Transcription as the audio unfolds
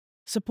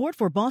Support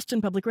for Boston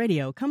Public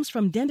Radio comes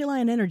from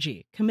Dandelion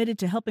Energy, committed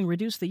to helping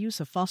reduce the use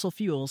of fossil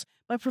fuels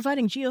by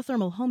providing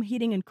geothermal home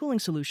heating and cooling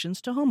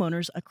solutions to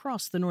homeowners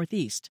across the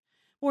Northeast.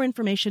 More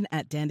information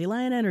at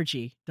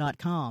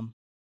dandelionenergy.com.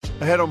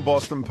 Ahead on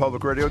Boston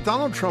Public Radio,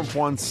 Donald Trump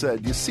once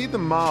said, "You see, the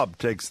mob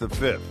takes the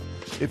Fifth.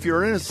 If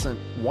you're innocent,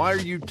 why are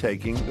you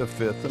taking the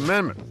Fifth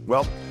Amendment?"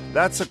 Well,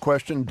 that's a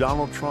question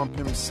Donald Trump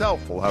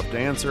himself will have to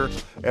answer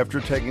after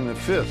taking the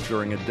Fifth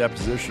during a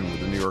deposition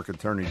with the New York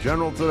Attorney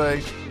General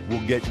today.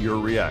 We'll get your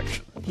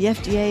reaction. The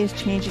FDA is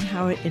changing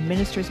how it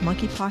administers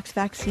monkeypox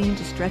vaccine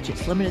to stretch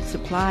its limited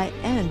supply.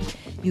 And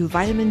you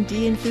vitamin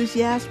D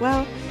enthusiasts,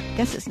 well,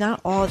 guess it's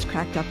not all it's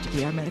cracked up to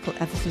be. Our medical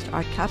ethicist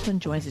Art Kaplan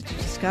joins us to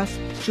discuss.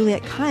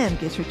 Juliette Kayyem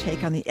gives her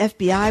take on the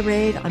FBI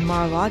raid on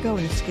Mar-a-Lago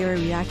and the scary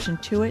reaction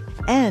to it,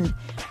 and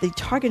the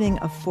targeting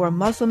of 4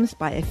 Muslims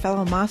by a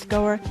fellow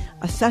mosquegoer.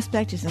 A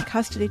suspect is in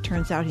custody.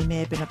 Turns out he may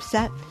have been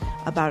upset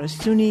about a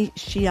Sunni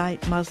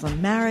Shiite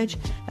Muslim marriage.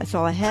 That's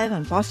all ahead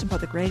on Boston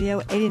Public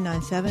Radio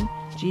 89.7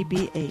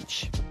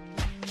 GBH.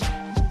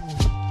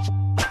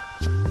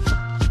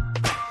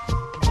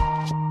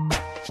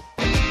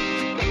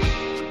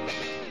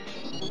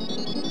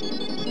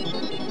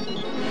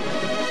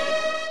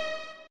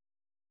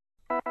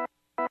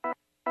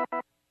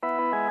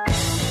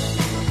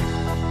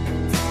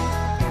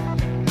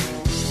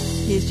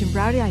 Here's Jim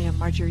Braude. I am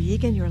Marjorie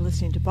Egan. You're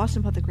listening to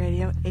Boston Public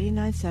Radio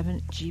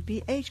 89.7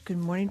 GBH. Good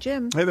morning,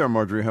 Jim. Hey there,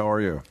 Marjorie. How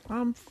are you?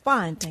 I'm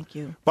fine, thank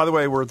you. By the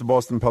way, we're at the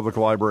Boston Public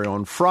Library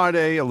on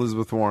Friday.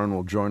 Elizabeth Warren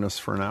will join us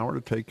for an hour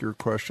to take your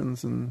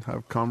questions and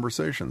have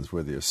conversations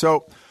with you.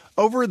 So,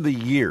 over the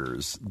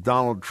years,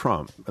 Donald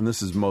Trump, and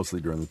this is mostly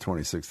during the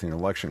 2016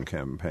 election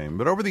campaign,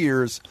 but over the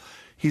years,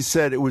 he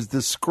said it was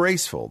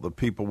disgraceful that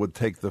people would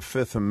take the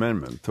Fifth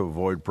Amendment to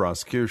avoid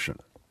prosecution.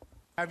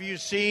 Have you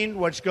seen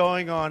what's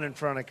going on in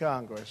front of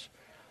Congress?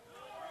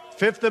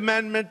 Fifth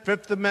Amendment,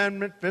 Fifth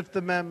Amendment, Fifth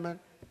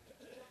Amendment.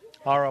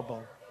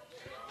 Horrible.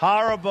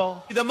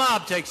 Horrible. The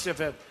mob takes the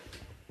Fifth.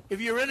 If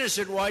you're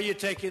innocent, why are you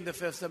taking the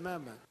Fifth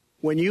Amendment?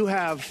 When you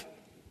have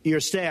your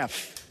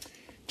staff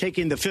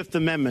taking the Fifth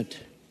Amendment,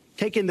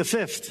 taking the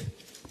Fifth,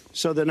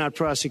 so they're not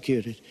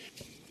prosecuted,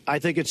 I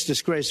think it's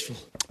disgraceful.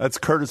 That's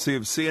courtesy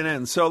of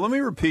CNN. So let me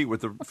repeat what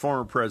the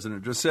former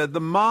president just said.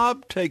 The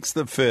mob takes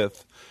the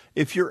Fifth.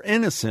 If you're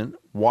innocent,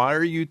 why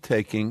are you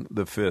taking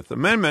the Fifth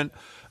Amendment?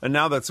 And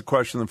now that's a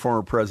question the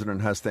former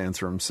president has to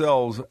answer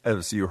himself.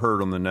 As you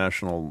heard on the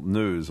national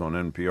news on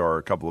NPR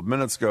a couple of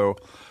minutes ago,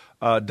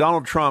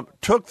 Donald Trump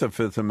took the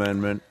Fifth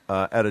Amendment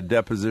at a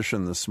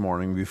deposition this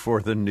morning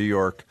before the New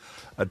York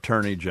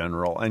Attorney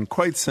General. And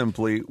quite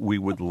simply, we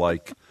would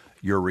like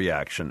your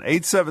reaction.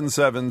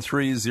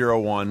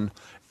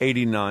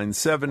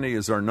 877-301-8970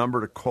 is our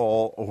number to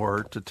call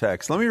or to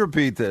text. Let me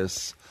repeat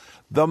this.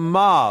 The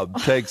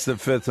mob takes the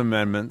Fifth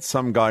Amendment.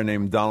 Some guy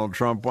named Donald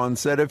Trump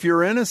once said, if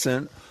you're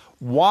innocent,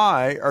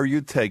 why are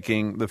you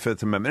taking the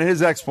Fifth Amendment? And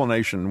his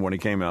explanation when he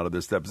came out of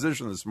this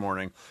deposition this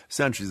morning,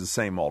 essentially is the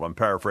same old. I'm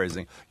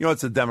paraphrasing. You know,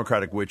 it's a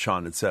Democratic witch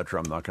hunt, et cetera.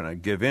 I'm not going to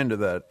give in to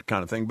that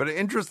kind of thing. But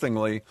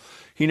interestingly,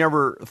 he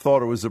never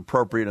thought it was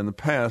appropriate in the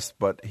past,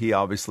 but he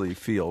obviously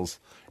feels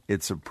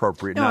it's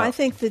appropriate now. No, I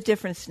think the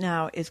difference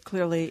now is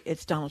clearly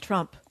it's Donald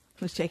Trump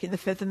who's taking the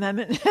Fifth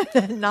Amendment,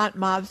 not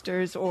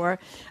mobsters or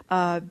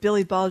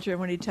Billy Bulger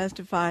when he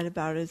testified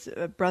about his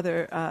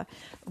brother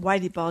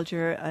Whitey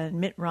Bulger and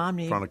Mitt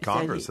Romney. In front of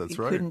Congress, that's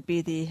right. He couldn't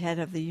be the head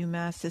of the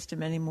UMass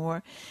system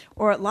anymore.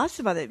 Or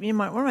lots of other,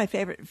 one of my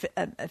favorite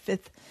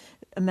Fifth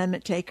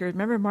Amendment takers.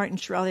 Remember Martin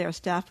Shkreli, our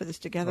staff put this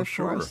together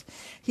for us?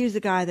 He was the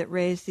guy that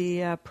raised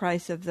the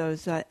price of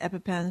those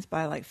EpiPens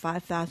by like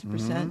 5,000%.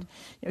 You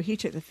know, he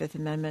took the Fifth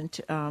Amendment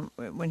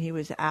when he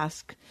was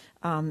asked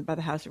by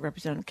the House of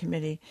Representatives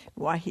Committee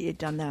why he had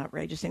done that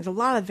outrageous things. A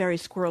lot of very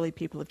squirrely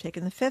people have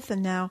taken the Fifth,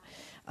 and now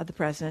the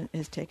president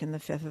has taken the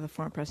Fifth, or the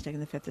former president taking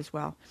the Fifth as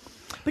well.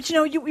 But, you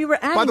know, we were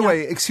adding... By the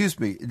way, excuse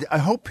me, I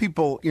hope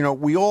people, you know,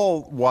 we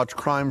all watch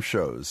crime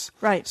shows.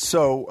 Right.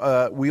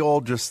 So we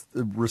all just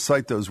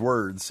recite those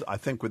words, I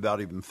think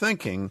without even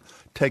thinking,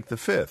 take the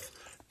Fifth.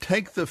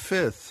 Take the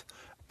Fifth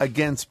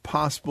against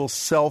possible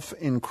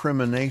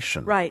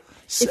self-incrimination. Right.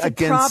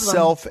 Against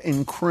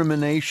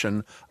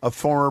self-incrimination of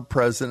former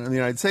president of the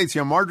United States. You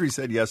know, Marjorie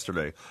said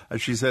yesterday,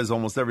 as she says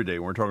almost every day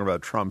when we're talking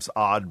about Trump's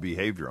odd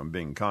behavior, I'm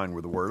being kind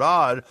with the word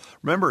odd.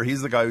 Remember,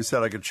 he's the guy who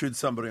said I could shoot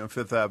somebody on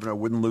Fifth Avenue, I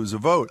wouldn't lose a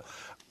vote.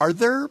 Are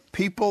there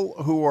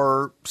people who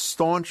are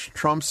staunch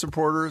Trump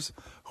supporters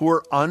who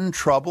are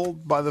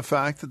untroubled by the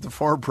fact that the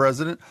former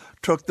president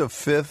took the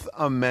Fifth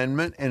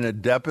Amendment in a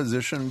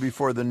deposition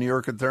before the New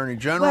York Attorney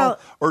General?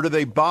 Or do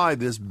they buy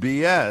this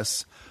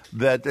BS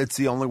that it's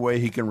the only way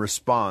he can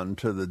respond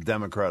to the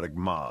Democratic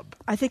mob.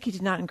 I think he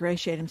did not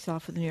ingratiate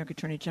himself with the New York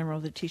Attorney General,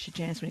 Letitia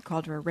James, when he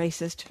called her a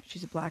racist.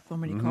 She's a black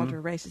woman. He called her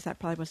a racist. That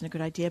probably wasn't a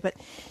good idea. But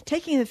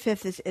taking the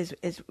fifth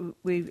is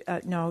we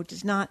know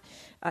does not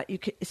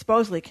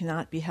supposedly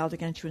cannot be held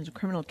against you in a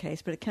criminal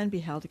case, but it can be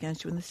held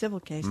against you in the civil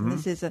case. And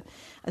this is a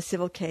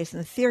civil case.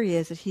 And the theory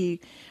is that he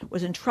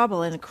was in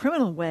trouble in a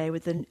criminal way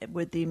with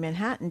the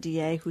Manhattan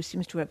DA, who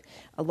seems to have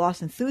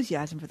lost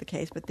enthusiasm for the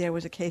case. But there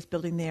was a case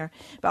building there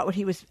about what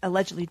he was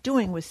allegedly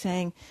doing was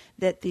saying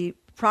that the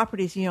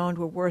properties he owned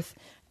were worth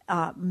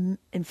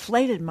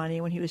inflated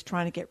money when he was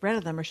trying to get rid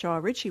of them or show how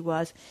rich he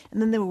was,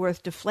 and then they were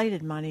worth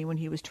deflated money when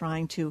he was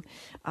trying to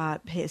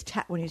pay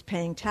when he was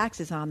paying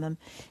taxes on them.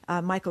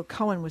 Michael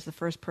Cohen was the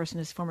first person,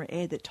 his former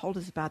aide, that told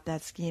us about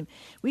that scheme.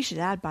 We should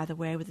add, by the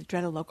way, with the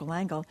dread of local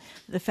angle,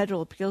 the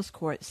Federal Appeals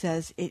Court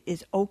says it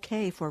is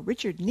okay for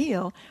Richard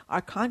Neal,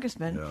 our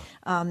congressman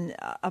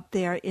up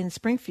there in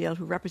Springfield,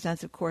 who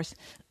represents, of course,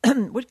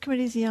 what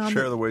committee is he on?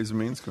 Chair of the Ways and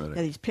Means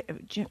Committee.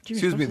 Yeah,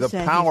 Excuse me, the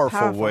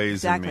Powerful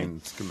Ways and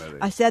Means Committee.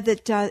 I said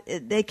that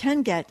they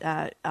can get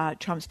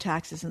Trump's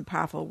taxes in the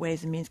Powerful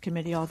Ways and Means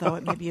Committee, although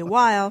it may be a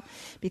while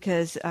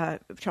because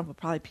Trump will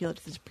probably appeal it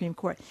to the Supreme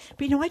Court.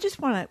 But, I just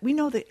want to – we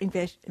know the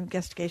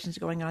investigations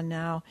going on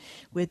now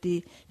with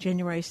the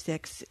January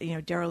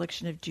 6th,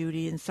 dereliction of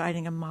duty,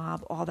 inciting a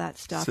mob, all that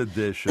stuff.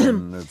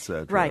 Sedition, et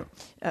cetera. Right.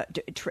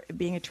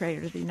 Being a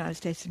traitor to the United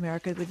States of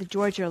America. With the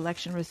Georgia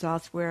election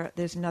results where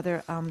there's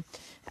another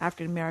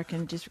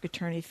African-American district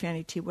attorney,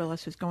 Fannie T.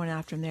 Willis, who's going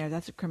after him there.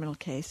 That's a criminal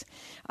case.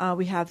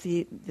 We have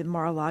the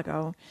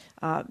Mar-a-Lago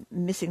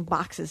missing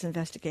boxes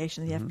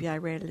investigation the FBI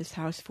raided his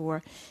house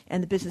for,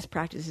 and the business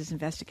practices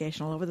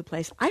investigation all over the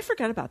place. I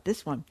forgot about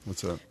this one.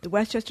 What's that? The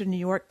Westchester, New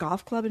York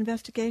Golf Club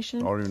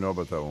investigation. I don't even know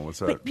about that one. What's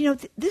that?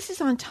 But, this is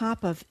on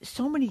top of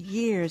so many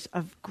years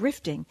of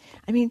grifting.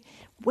 I mean,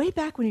 way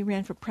back when he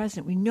ran for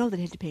president, we know that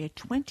he had to pay a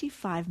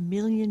 $25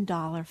 million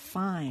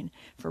fine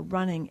for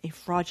running a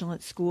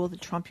fraudulent school, the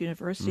Trump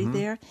University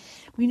there.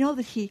 We know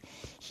that he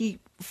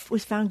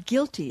was found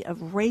guilty of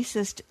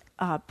racist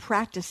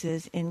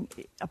practices in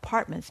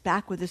apartments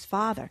back with his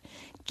father.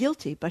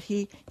 Guilty, but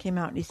he came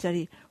out and he said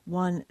he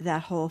won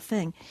that whole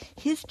thing.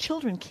 His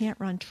children can't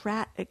run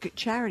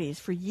charities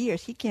for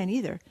years. He can't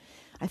either.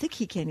 I think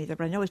he can't either,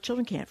 but I know his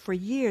children can't, for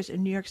years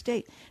in New York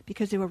State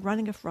because they were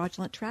running a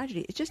fraudulent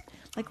tragedy. It's just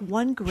like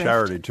one grift.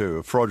 Charity, too.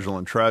 A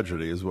fraudulent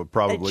tragedy is what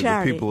probably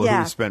the people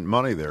who spent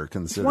money there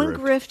consider one it.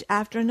 Grift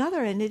after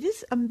another, and it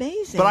is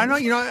amazing. But I know,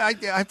 I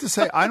have to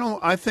say,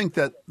 I think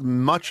that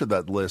much of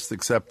that list,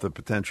 except the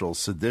potential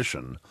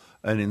sedition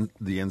and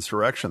the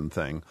insurrection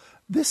thing,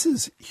 this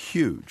is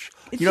huge.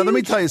 Let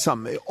me tell you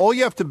something. All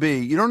you have to be,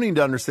 you don't need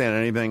to understand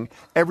anything.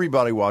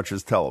 Everybody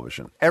watches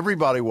television.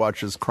 Everybody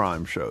watches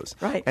crime shows.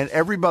 Right. And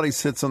everybody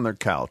sits on their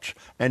couch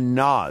and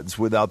nods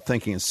without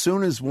thinking. As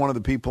soon as one of the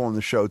people on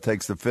the show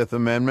takes the Fifth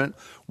Amendment,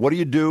 what do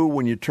you do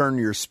when you turn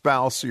to your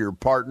spouse or your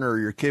partner or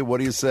your kid? What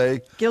do you say?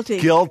 Guilty.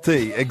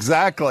 Guilty.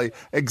 Exactly.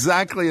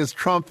 Exactly as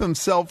Trump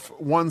himself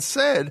once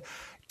said.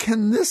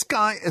 Can this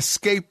guy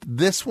escape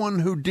this one,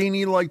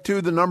 Houdini like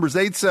too? The number's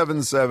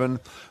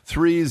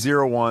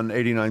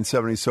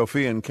 877-301-8970.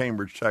 Sophia in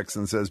Cambridge,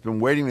 Texas, says,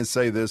 been waiting to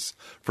say this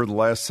for the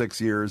last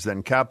 6 years.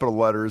 Then capital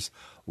letters,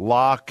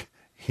 lock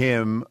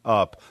him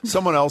up.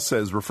 Someone else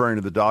says, referring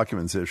to the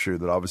documents issue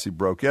that obviously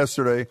broke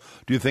yesterday,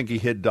 do you think he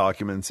hid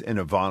documents in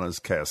Ivana's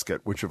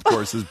casket, which, of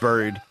course, is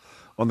buried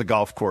on the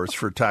golf course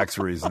for tax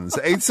reasons?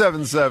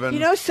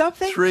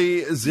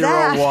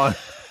 877-301.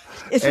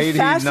 It's a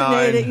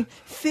fascinating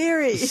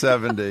theory.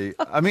 70.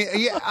 I mean,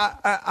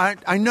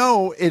 I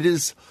know it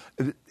is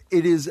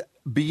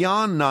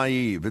beyond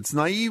naive. It's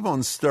naive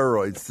on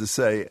steroids to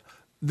say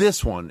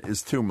this one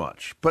is too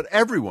much. But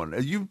everyone,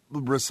 you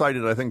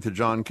recited, I think, to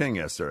John King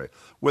yesterday,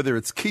 whether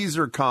it's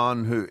Khizr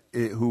Khan,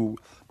 who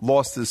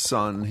lost his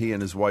son, he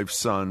and his wife's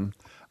son,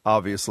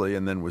 obviously,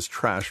 and then was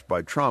trashed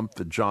by Trump,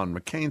 the John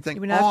McCain thing,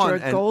 even after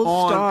a Gold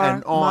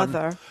Star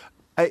mother.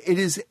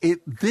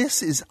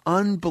 This is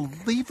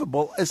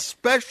unbelievable,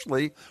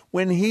 especially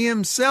when he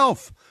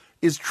himself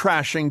is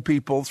trashing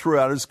people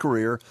throughout his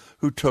career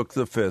who took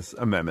the Fifth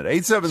Amendment.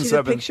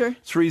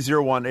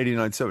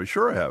 877-301-8970.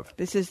 Sure, I have.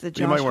 This is the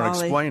Josh You might want to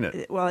Hawley. explain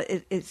it. Well,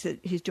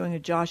 he's doing a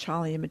Josh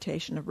Hawley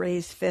imitation, a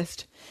raised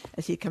fist,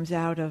 as he comes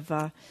out of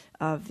the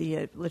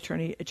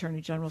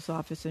Attorney General's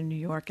office in New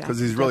York. Because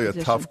he's really a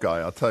tough guy.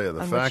 I'll tell you,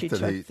 the fact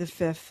that he took the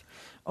Fifth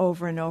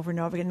over and over and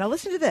over again. Now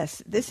listen to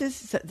this. This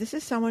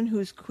is someone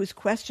who's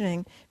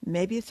questioning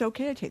maybe it's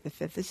okay to take the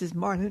Fifth. This is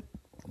Martin.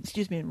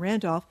 In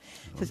Randolph,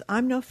 says,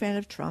 I'm no fan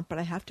of Trump, but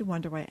I have to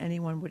wonder why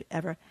anyone would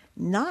ever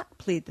not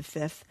plead the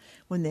Fifth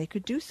when they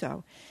could do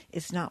so.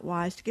 It's not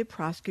wise to give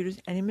prosecutors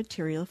any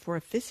material for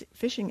a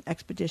fishing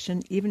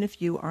expedition, even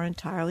if you are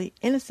entirely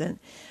innocent.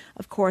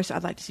 Of course,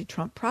 I'd like to see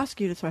Trump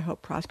prosecuted, so I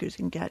hope prosecutors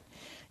can get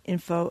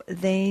info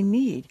they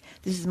need.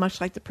 This is much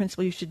like the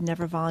principle you should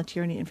never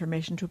volunteer any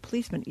information to a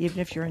policeman, even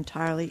if you're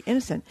entirely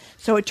innocent.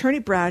 So, Attorney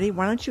Browdy,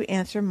 why don't you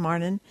answer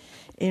Martin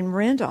in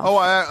Randolph?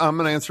 I'm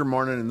going to answer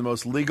Martin in the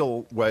most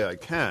legal way I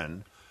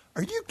can.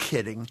 Are you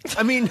kidding?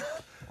 I mean,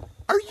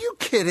 are you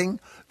kidding?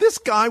 This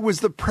guy was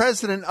the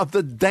president of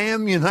the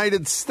damn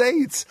United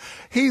States.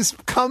 He's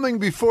coming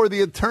before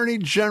the Attorney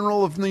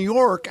General of New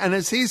York, and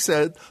as he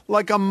said,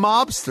 like a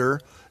mobster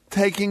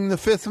taking the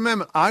Fifth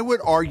Amendment. I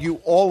would argue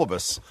all of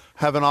us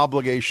have an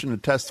obligation to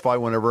testify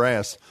whenever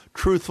asked,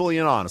 truthfully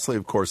and honestly.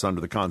 Of course,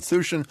 under the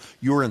Constitution,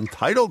 you're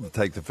entitled to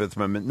take the Fifth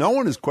Amendment. No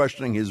one is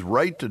questioning his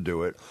right to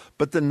do it.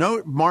 But the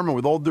note, Marmon,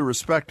 with all due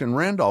respect, and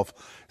Randolph,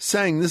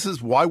 saying this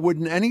is why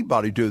wouldn't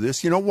anybody do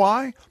this? You know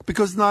why?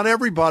 Because not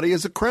everybody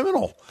is a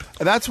criminal.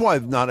 And that's why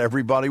not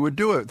everybody would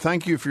do it.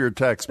 Thank you for your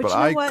text, but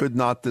I could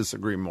not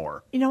disagree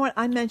more. You know what?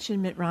 I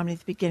mentioned Mitt Romney at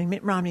the beginning.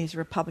 Mitt Romney is a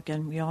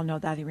Republican. We all know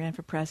that. He ran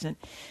for president.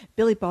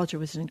 Billy Bulger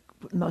was the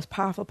most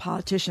powerful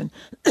politician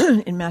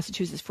in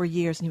Massachusetts for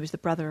years, and he was the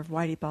brother of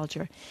Whitey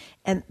Bulger.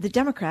 And the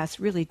Democrats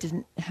really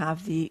didn't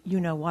have the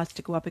you-know-whats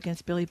to go up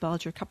against Billy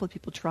Bulger. A couple of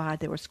people tried.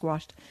 They were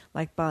squashed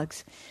like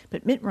bugs.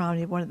 But Mitt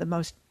Romney, one of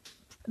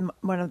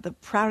the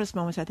proudest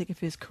moments, I think, of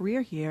his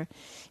career here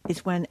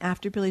is when,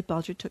 after Billy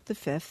Bulger took the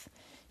Fifth,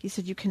 he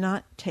said, you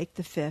cannot take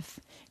the Fifth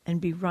and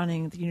be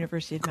running the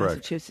University of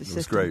Massachusetts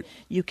system. Great.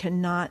 You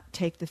cannot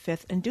take the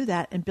Fifth and do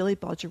that. And Billy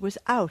Bulger was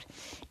out.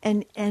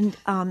 And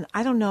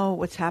I don't know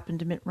what's happened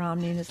to Mitt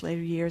Romney in his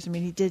later years. I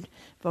mean, he did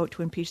vote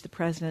to impeach the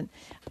president.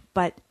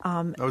 But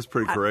that was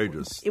pretty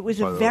courageous. It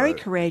was a very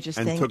courageous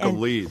thing. And took a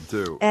lead,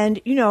 too.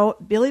 And,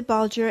 Billy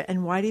Bulger and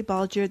Whitey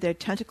Bulger, their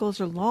tentacles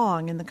are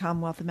long in the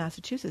Commonwealth of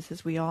Massachusetts,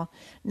 as we all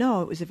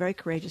know. It was a very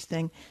courageous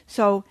thing.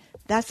 So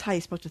that's how you're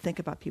supposed to think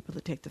about people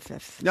that take the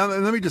Fifth. Now,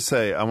 let me just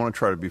say, I want to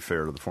try to be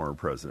fair to the former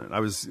president.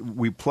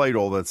 We played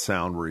all that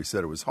sound where he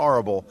said it was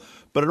horrible,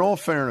 but in all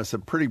fairness, a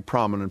pretty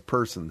prominent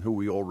person who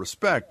we all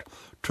respect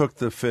took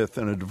the Fifth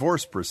in a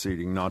divorce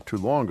proceeding not too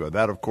long ago.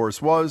 That, of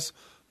course, was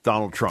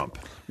Donald Trump.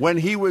 When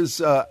he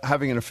was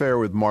having an affair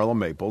with Marla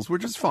Maples,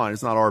 which is fine.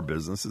 It's not our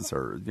business. It's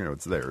her.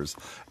 It's theirs.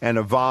 And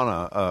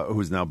Ivana,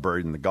 who's now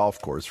buried in the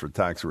golf course for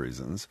tax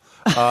reasons,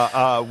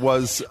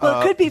 was...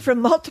 well, it could be for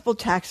multiple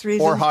tax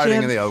reasons, or hiding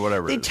Jim. in the other,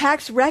 whatever. The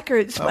tax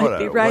records might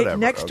be right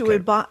next to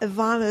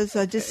Ivana's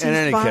deceased In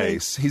any body.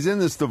 case, he's in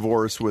this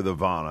divorce with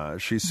Ivana.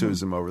 She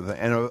sues him over that.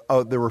 And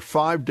there were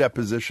 5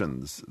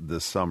 depositions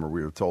this summer,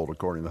 we were told,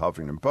 according to the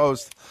Huffington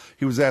Post.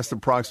 He was asked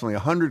approximately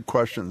 100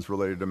 questions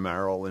related to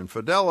marital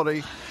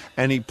infidelity,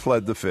 and he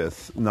pled the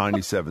Fifth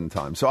 97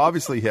 times. So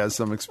obviously he has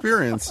some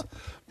experience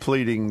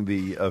pleading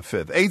the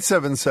Fifth.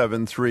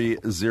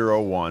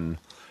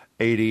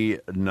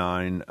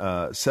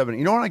 877-301-8970.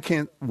 You know what I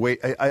can't wait?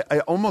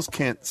 I almost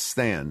can't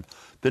stand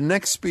the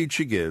next speech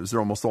he gives. They're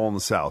almost all in the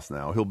South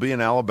now. He'll be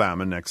in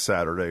Alabama next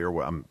Saturday,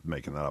 or I'm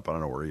making that up. I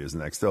don't know where he is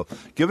next. He'll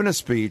giving a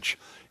speech.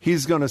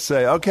 He's going to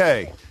say,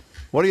 okay,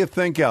 what do you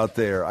think out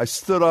there? I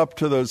stood up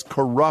to those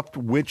corrupt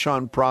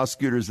witch-hunt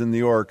prosecutors in New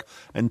York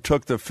and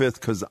took the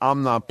Fifth because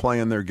I'm not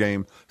playing their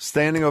game.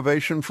 Standing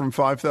ovation from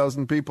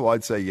 5,000 people?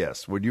 I'd say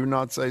yes. Would you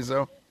not say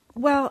so?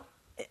 Well,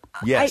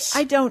 yes.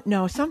 I don't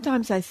know.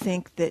 Sometimes I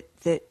think that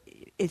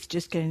it's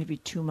just getting to be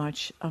too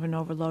much of an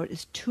overload.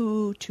 It's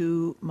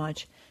too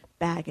much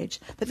baggage.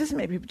 That doesn't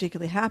make me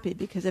particularly happy,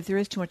 because if there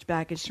is too much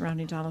baggage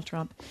surrounding Donald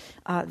Trump,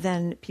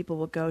 then people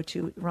will go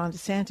to Ron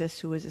DeSantis,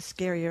 who is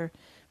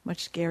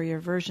much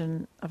scarier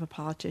version of a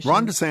politician.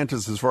 Ron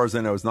DeSantis, as far as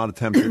I know, is not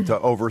attempting to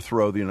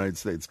overthrow the United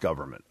States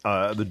government,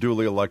 the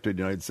duly elected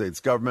United States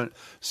government.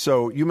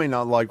 So you may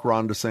not like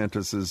Ron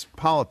DeSantis's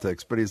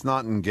politics, but he's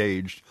not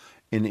engaged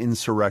in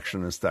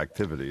insurrectionist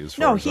activity.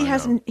 No, he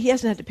hasn't. He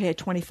hasn't had to pay a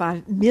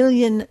 $25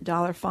 million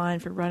fine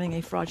for running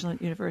a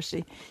fraudulent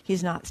university.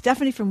 He's not.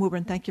 Stephanie from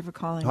Woburn, thank you for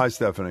calling. Hi,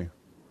 Stephanie.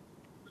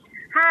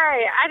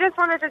 Hi, I just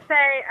wanted to say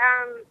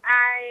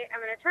I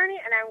am an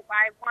attorney, and I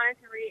wanted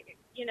to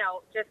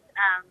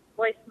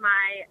voice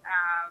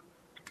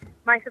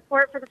my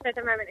support for the Fifth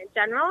Amendment in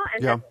general,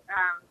 and just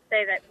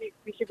say that we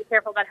should be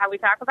careful about how we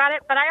talk about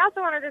it. But I also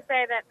wanted to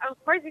say that,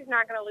 of course, he's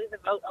not going to lose a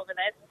vote over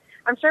this.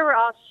 I'm sure we're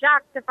all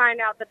shocked to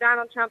find out that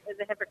Donald Trump is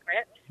a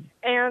hypocrite.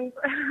 And,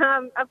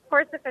 of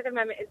course, the Fifth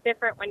Amendment is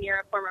different when you're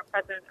a former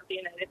president of the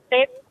United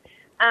States.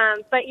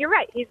 But you're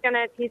right. He's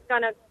gonna go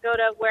to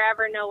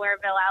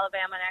Nowhereville,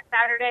 Alabama next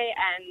Saturday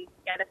and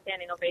get a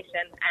standing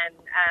ovation. And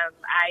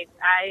I'm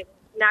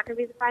not going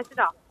to be surprised at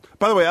all.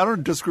 By the way, I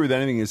don't disagree with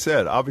anything you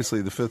said.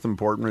 Obviously, the Fifth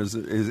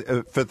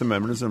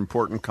Amendment is an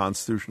important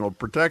constitutional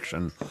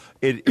protection.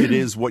 It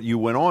is what you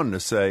went on to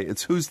say.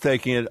 It's who's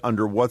taking it,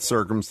 under what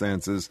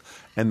circumstances,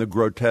 and the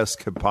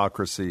grotesque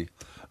hypocrisy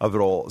of it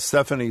all.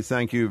 Stephanie,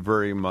 thank you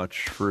very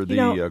much for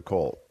the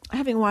call.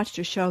 Having watched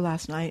your show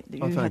last night,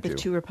 you had the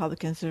 2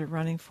 Republicans that are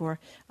running for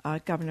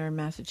governor in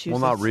Massachusetts. Well,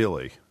 not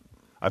really.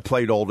 I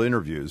played old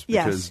interviews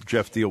because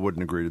Jeff Deal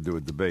wouldn't agree to do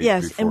a debate.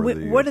 Yes, and what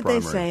did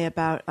primary. they say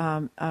about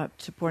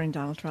supporting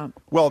Donald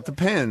Trump? Well, it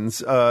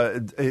depends.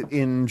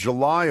 In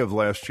July of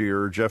last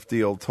year, Jeff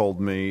Deal told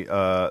me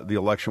the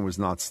election was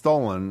not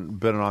stolen,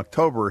 but in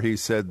October he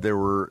said there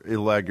were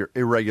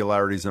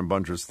irregularities in a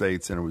bunch of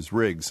states and it was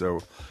rigged. So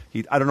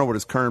I don't know what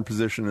his current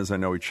position is. I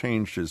know he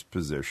changed his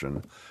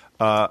position.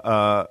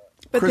 But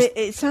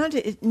it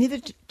sounded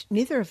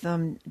neither of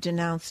them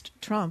denounced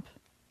Trump.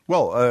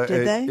 Well,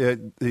 Did they?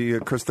 The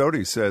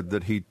Christodi said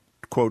that he,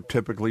 quote,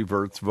 typically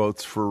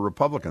votes for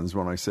Republicans.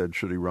 When I said,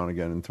 should he run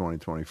again in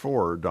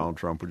 2024, Donald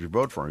Trump, would you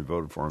vote for him? He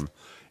voted for him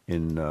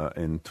in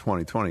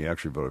 2020. He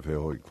actually voted for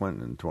Hillary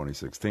Clinton in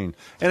 2016.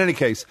 In any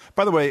case,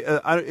 by the way,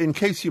 in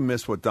case you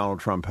missed what Donald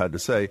Trump had to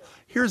say,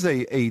 here's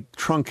a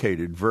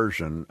truncated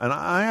version. And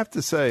I have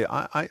to say,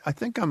 I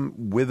think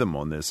I'm with him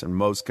on this in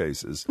most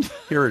cases.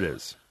 Here it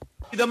is.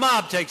 The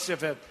mob takes the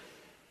Fifth.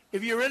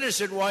 If you're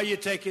innocent, why are you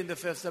taking the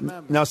Fifth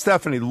Amendment? Now,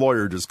 Stephanie,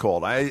 lawyer, just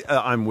called.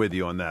 I'm with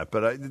you on that,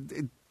 but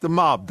the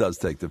mob does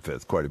take the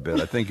Fifth quite a bit.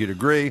 I think you'd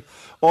agree.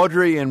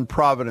 Audrey in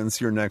Providence,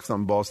 you're next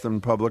on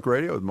Boston Public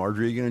Radio with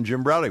Margery Egan and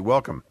Jim Browdy.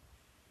 Welcome.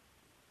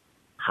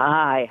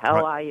 Hi,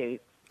 how are you?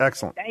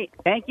 Excellent.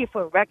 Thank you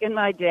for wrecking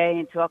my day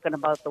and talking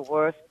about the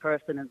worst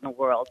person in the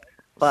world.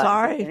 But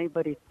Sorry. Does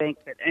anybody think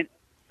that?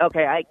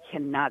 Okay, I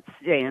cannot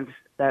stand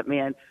that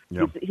man.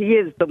 Yep. He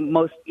is the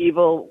most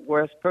evil,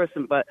 worst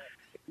person. But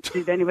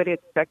did anybody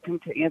expect him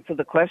to answer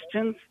the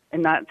questions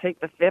and not take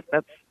the Fifth?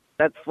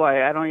 That's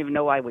why I don't even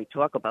know why we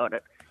talk about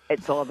it.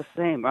 It's all the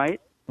same, right?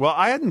 Well,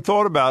 I hadn't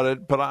thought about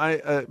it, but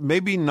I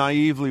maybe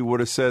naively would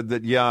have said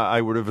that, yeah,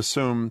 I would have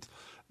assumed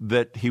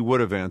that he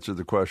would have answered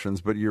the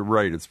questions. But you're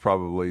right; it's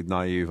probably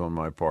naive on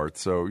my part.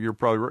 So you're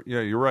probably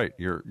you're right.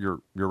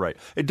 You're right.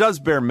 It does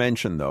bear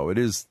mention, though. It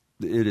is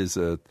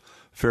a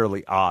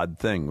fairly odd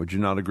thing. Would you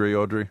not agree,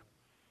 Audrey?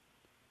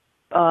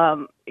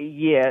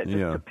 Yeah, just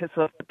to piss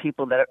off the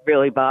people that it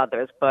really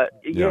bothers. But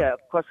yeah, of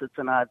course it's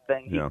an odd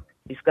thing.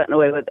 He's gotten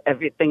away with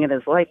everything in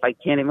his life. I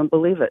can't even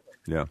believe it.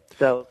 Yeah.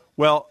 So.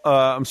 Well,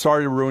 I'm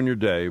sorry to ruin your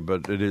day,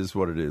 but it is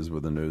what it is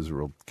with the news.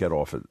 We'll get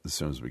off it as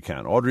soon as we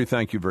can. Audrey,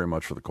 thank you very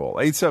much for the call.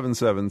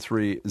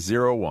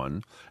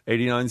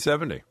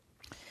 877-301-8970.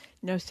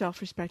 No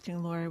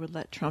self-respecting lawyer would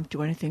let Trump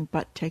do anything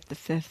but take the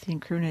Fifth. He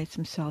incriminates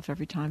himself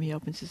every time he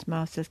opens his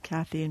mouth, says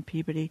Kathy and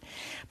Peabody.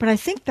 But I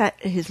think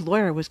that his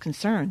lawyer was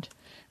concerned,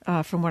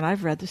 from what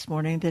I've read this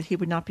morning, that he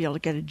would not be able to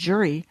get a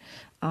jury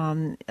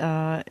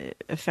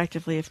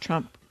effectively if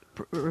Trump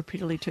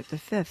repeatedly took the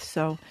Fifth.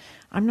 So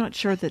I'm not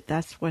sure that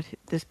that's what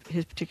his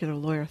particular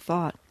lawyer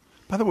thought.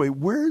 By the way,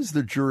 where is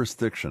the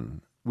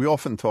jurisdiction? We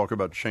often talk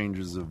about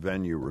changes of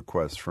venue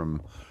requests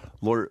from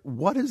lawyer.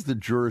 What is the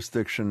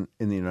jurisdiction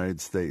in the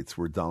United States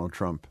where Donald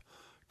Trump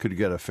could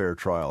get a fair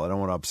trial? I don't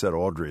want to upset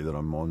Audrey that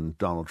I'm on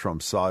Donald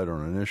Trump's side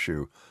on an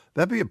issue.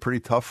 That'd be a pretty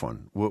tough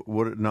one,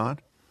 would it not?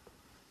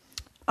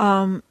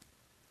 Because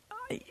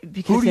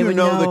who do you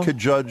know that could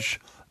judge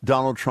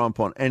Donald Trump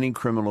on any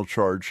criminal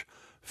charge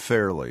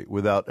fairly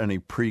without any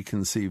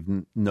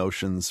preconceived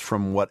notions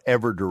from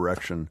whatever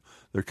direction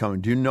they're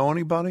coming? Do you know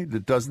anybody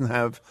that doesn't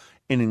have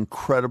an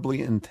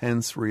incredibly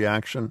intense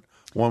reaction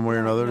one way or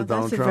another to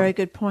Donald Trump? That's a very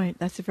good point.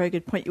 That's a very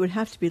good point. You would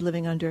have to be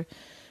living under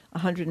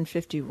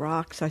 150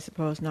 rocks, I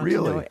suppose, not to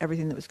know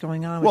everything that was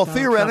going on. Well,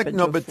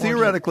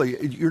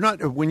 theoretically, you're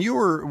not. When you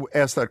were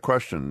asked that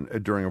question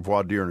during a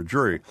voir dire in a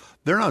jury,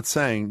 they're not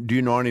saying, "Do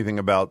you know anything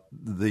about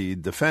the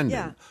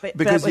defendant?" Yeah,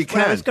 because he can't.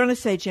 What I was going to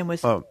say, Jim,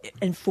 was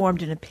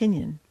informed an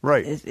opinion.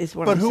 Right. Is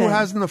what but I'm who saying.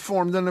 hasn't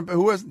informed an?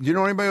 Do you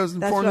know anybody who's informed an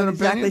opinion? That's what I'm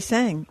exactly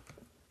saying.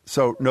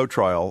 So no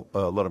trial,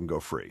 let him go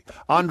free.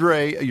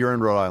 Andre, you're in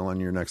Rhode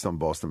Island. You're next on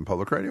Boston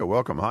Public Radio.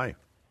 Welcome. Hi.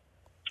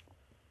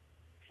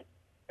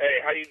 Hey,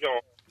 how you doing?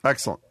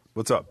 Excellent.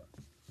 What's up?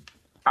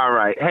 All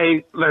right.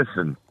 Hey,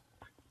 listen,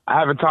 I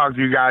haven't talked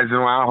to you guys in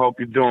a while. I hope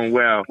you're doing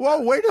well.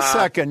 Well, wait a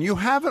second. You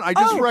haven't. I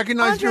just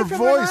recognized your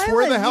voice.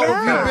 Where the hell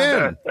have you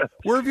been?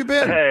 Where have you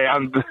been? Hey,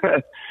 I've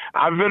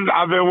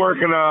been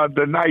working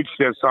the night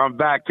shift, so I'm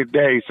back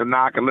today. So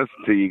now I can listen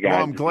to you guys.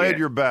 Well, I'm glad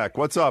you're back.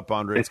 What's up,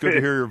 Andre? It's good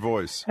to hear your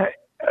voice.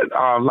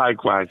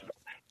 Likewise.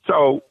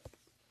 So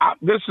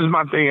this is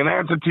my thing. In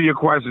answer to your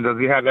question, does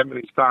he have that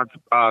many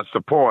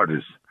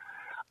supporters?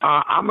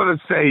 I'm going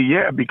to say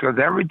yeah, because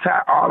every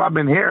time, all I've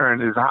been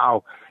hearing is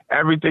how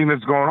everything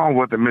that's going on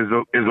with him is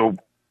a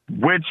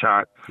witch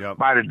hunt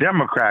by the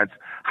Democrats.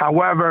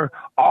 However,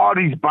 all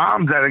these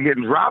bombs that are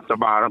getting dropped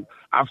about him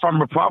are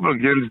from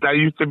Republicans that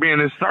used to be in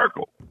his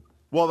circle.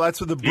 Well, that's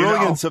what the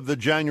brilliance of the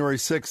January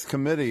 6th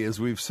committee, as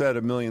we've said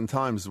a million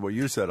times, what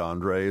you said,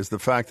 Andre, is the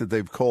fact that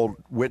they've called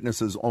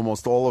witnesses,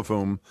 almost all of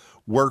whom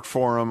worked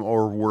for him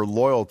or were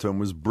loyal to him,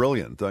 was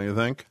brilliant, don't you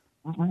think?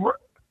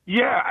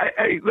 Yeah,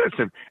 hey,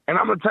 listen, and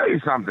I'm going to tell you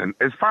something.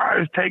 As far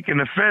as taking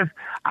the Fifth,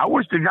 I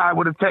wish the guy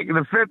would have taken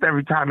the Fifth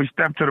every time he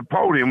stepped to the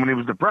podium when he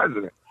was the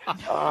president.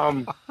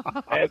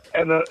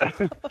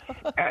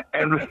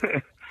 And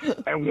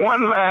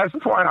one last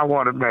point I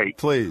want to make.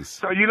 Please.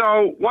 So,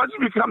 once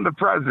you become the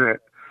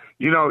president,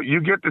 you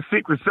get the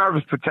Secret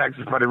Service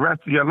protection for the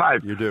rest of your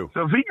life. You do.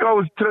 So if he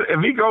goes to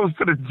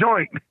the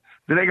joint,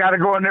 do they got to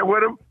go in there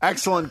with him?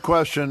 Excellent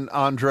question,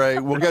 Andre.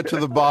 We'll get to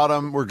the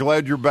bottom. We're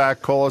glad you're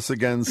back. Call us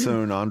again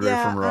soon, Andre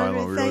from Rhode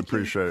Island. We really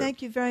appreciate it.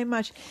 Thank you very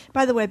much.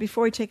 By the way,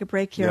 before we take a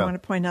break here, I want to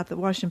point out that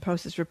the Washington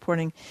Post is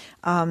reporting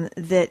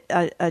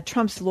that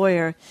Trump's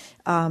lawyer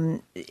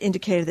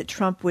indicated that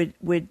Trump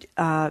would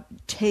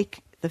take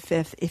the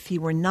Fifth if he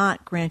were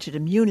not granted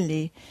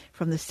immunity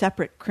from the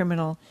separate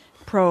criminal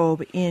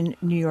probe in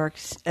New York,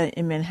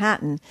 in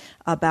Manhattan,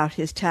 about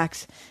his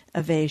tax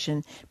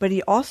evasion. But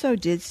he also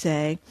did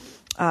say,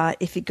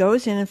 if he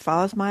goes in and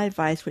follows my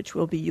advice, which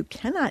will be you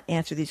cannot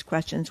answer these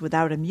questions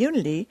without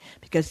immunity,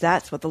 because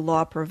that's what the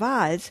law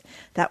provides,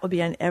 that will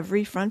be on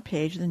every front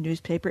page of the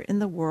newspaper in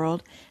the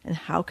world, and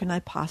how can I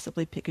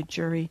possibly pick a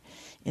jury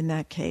in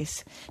that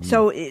case?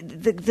 So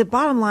the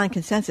bottom line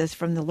consensus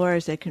from the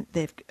lawyers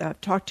they've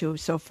talked to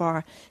so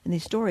far in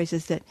these stories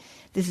is that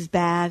this is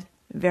bad,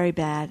 very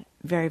bad,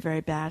 very, very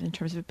bad in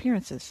terms of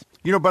appearances.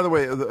 You know, by the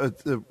way,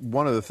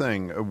 one other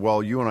thing,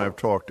 while you and I have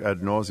talked ad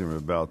nauseum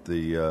about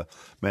the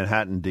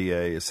Manhattan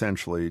DA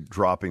essentially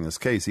dropping this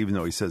case, even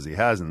though he says he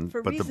hasn't.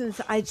 For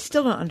reasons I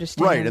still don't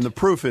understand. Right, and the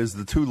proof is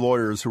the two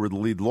lawyers who were the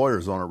lead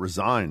lawyers on it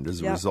resigned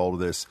as a result of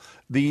this.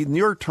 The New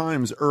York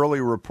Times early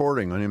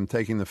reporting on him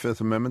taking the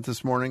Fifth Amendment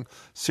this morning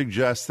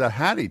suggests that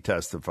had he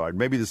testified,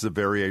 maybe this is a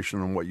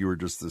variation on what you were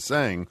just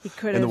saying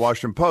in the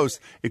Washington Post,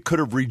 it could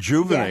have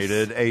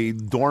rejuvenated a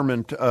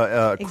dormant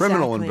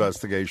criminal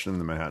investigation in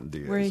the Manhattan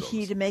DA's Were office.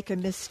 he to make a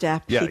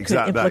misstep, he could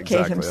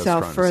implicate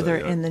himself further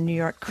in the New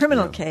York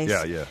criminal case.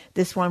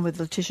 This one with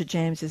Letitia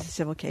James is a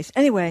civil case.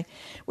 Anyway,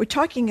 we're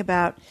talking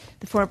about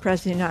the former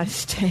President of the United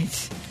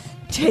States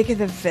taking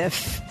the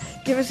Fifth.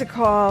 Give us a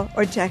call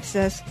or text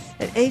us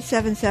at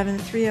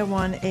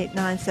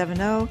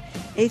 877-301-8970,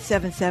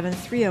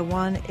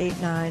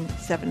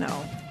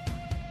 877-301-8970.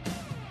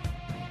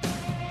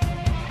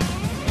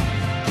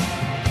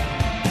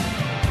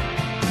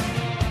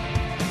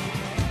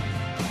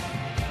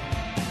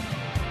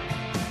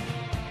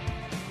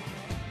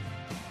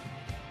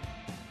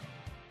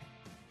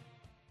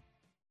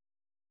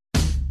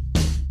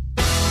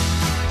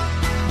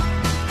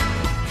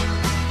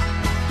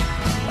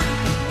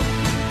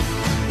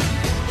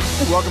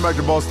 Welcome back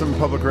to Boston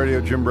Public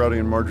Radio. Jim Braude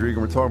and Margery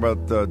Eagan. We're talking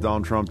about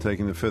Donald Trump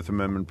taking the Fifth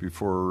Amendment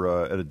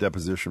before at a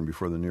deposition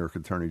before the New York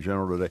Attorney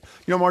General today.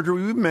 You know,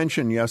 Margery, we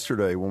mentioned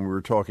yesterday when we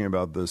were talking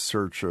about the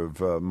search of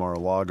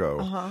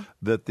Mar-a-Lago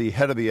that the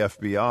head of the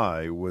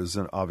FBI was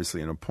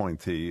obviously an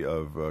appointee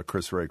of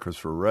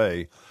Christopher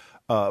Wray,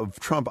 of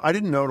Trump. I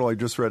didn't know until I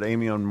just read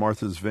Amy on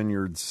Martha's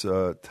Vineyard's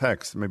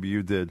text. Maybe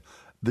you did.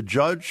 The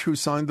judge who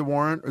signed the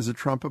warrant is a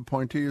Trump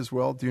appointee as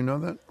well. Do you know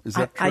that? Is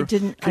that true? I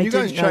didn't. Can you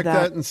guys check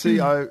that and see?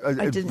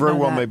 It very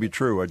well may be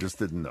true. I just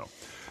didn't know.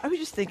 I was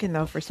just thinking,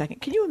 though, for a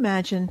second. Can you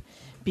imagine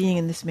being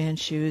in this man's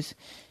shoes?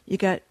 You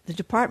got the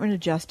Department of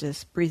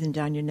Justice breathing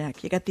down your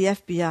neck. You got the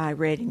FBI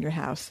raiding your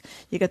house.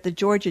 You got the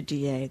Georgia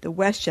DA, the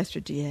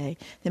Westchester DA,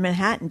 the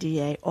Manhattan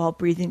DA, all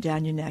breathing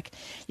down your neck.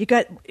 You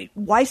got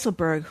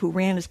Weisselberg, who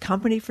ran his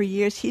company for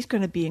years. He's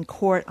going to be in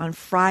court on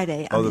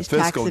Friday on these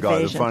tax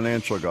evasion. The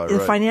financial guy,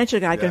 the financial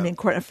guy going to be in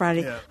court on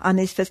Friday on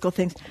these fiscal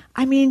things.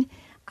 I mean,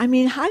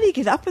 how do you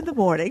get up in the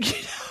morning?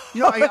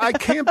 You know, I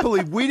can't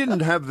believe we didn't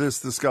have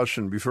this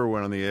discussion before we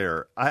went on the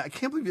air. I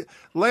can't believe it.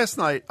 Last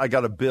night I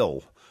got a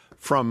bill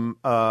from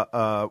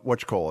Comcast.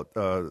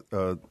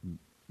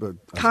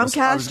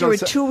 You were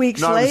 2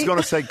 weeks late. I was going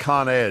to say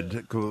Con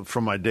Ed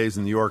from my days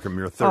in New York a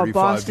mere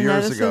 35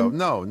 years ago.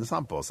 No, it's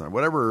not Boston.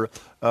 Whatever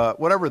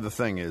the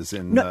thing is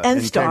in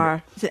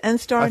N-Star. Is it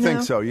N-Star now? I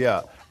think think so.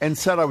 Yeah, and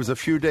said I was a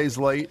few days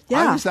late.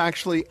 Yeah. I was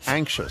actually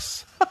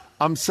anxious.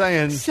 I'm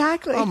saying,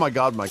 exactly. Oh my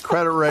God, my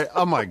credit rate.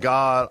 Oh my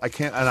God, I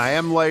can't, and I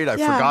am late. I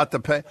forgot to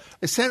pay.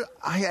 I said,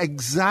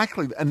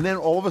 exactly. And then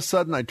all of a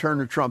sudden I turned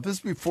to Trump. This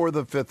is before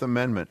the Fifth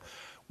Amendment.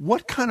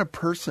 What kind of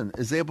person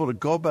is able to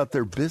go about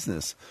their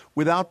business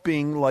without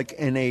being like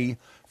in a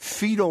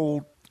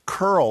fetal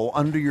curl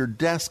under your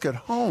desk at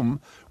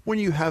home when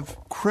you have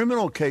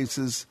criminal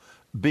cases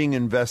being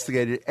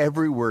investigated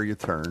everywhere you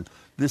turn?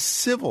 The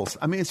civils,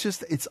 I mean,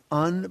 it's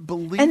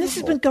unbelievable. And this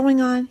has been going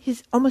on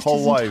his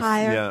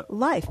entire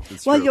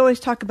life. Well, you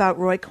always talk about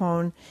Roy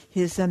Cohn,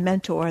 his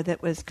mentor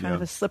that was kind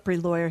of a slippery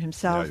lawyer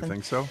himself. Yeah, you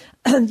think so?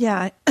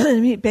 Yeah,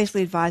 he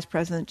basically advised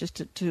President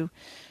just to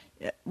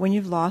when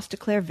you've lost,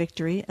 declare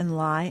victory and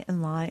lie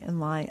and lie and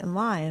lie and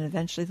lie. And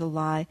eventually the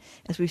lie,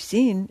 as we've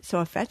seen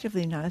so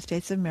effectively in the United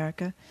States of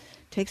America,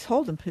 takes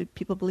hold and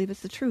people believe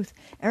it's the truth.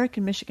 Eric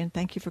in Michigan,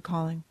 thank you for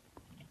calling.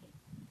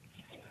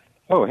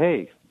 Oh,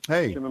 hey.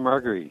 Hey, Jim and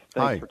Margery.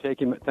 Thanks for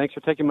taking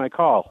my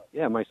call.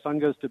 Yeah, my son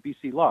goes to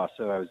BC Law,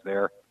 so I was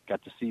there.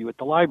 Got to see you at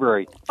the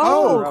library.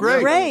 Oh,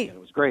 great! It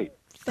was great.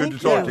 Good to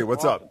talk to you.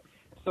 What's up?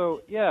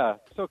 So a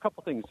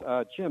couple things.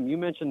 Jim, you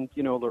mentioned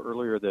a little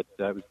earlier that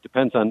it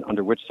depends on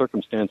under which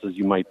circumstances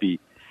you might be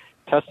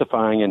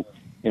testifying,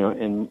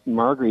 and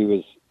Margery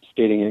was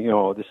stating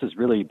this is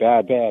really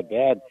bad,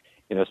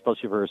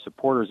 especially for her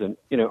supporters, and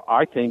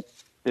I think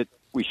that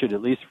we should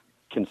at least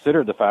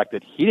consider the fact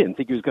that he didn't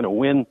think he was going to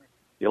win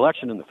the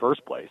election in the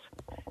first place.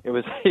 He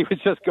was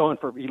just going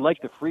he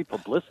liked the free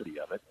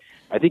publicity of it.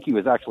 I think he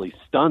was actually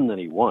stunned that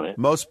he won it.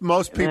 Most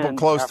people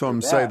close to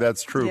him say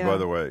that's true, by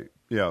the way.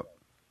 Yeah.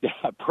 Yeah,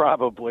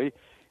 probably.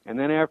 And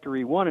then after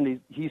he won it,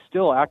 he's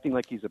still acting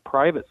like he's a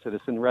private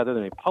citizen rather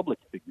than a public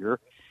figure,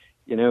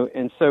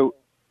 and so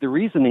the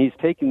reason he's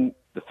taking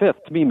the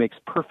Fifth to me makes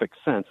perfect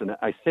sense. And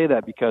I say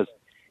that because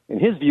in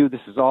his view,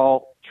 this is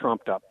all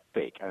trumped up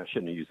fake. I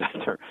shouldn't have used that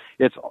term.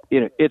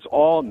 It's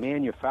all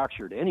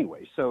manufactured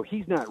anyway. So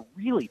he's not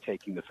really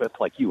taking the fifth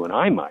like you and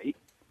I might,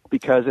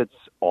 because it's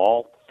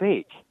all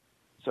fake.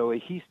 So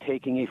he's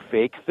taking a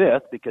fake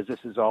fifth because this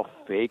is all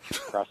fake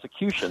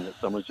prosecution that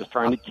someone's just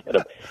trying to get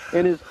him.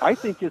 And I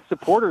think his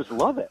supporters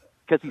love it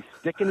because he's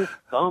sticking his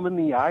thumb in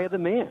the eye of the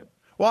man.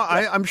 Well,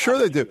 I'm sure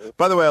they do.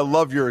 By the way, I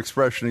love your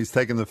expression. He's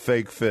taking the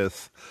fake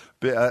fifth.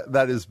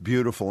 That is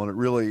beautiful, and it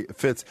really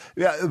fits.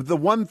 Yeah, the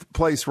one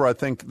place where I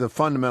think, the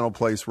fundamental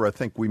place where I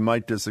think we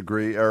might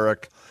disagree,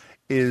 Eric,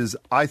 is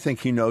I think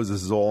he knows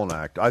this is all an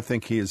act. I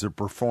think he is a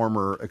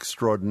performer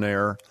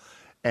extraordinaire,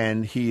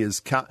 and he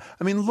is – I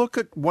mean, look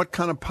at what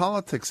kind of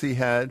politics he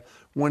had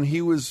when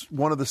he was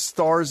one of the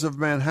stars of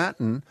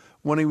Manhattan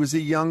when he was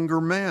a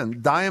younger man,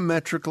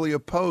 diametrically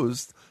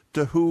opposed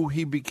to who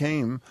he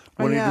became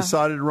when he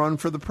decided to run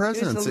for the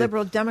presidency. He was a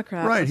liberal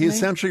Democrat. Right. He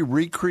essentially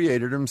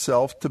recreated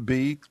himself to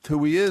be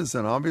who he is,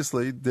 and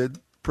obviously did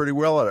pretty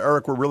well at it.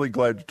 Eric, we're really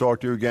glad to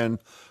talk to you again.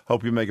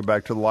 Hope you make it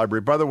back to the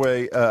library. By the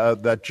way,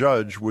 that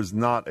judge was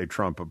not a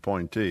Trump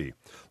appointee.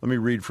 Let me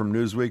read from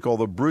Newsweek.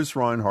 Although Bruce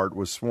Reinhart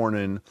was sworn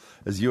in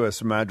as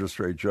U.S.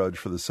 Magistrate Judge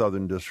for the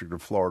Southern District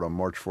of Florida on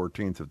March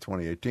 14th of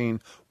 2018,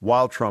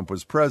 while Trump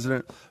was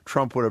president,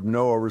 Trump would have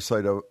no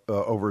oversight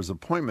over his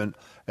appointment.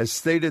 As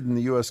stated in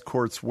the U.S.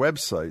 Court's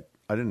website,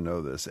 I didn't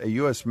know this, a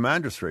U.S.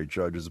 Magistrate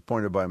Judge is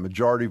appointed by a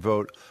majority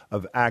vote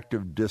of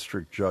active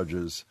district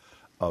judges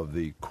of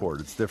the court.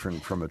 It's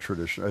different from a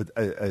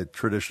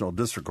traditional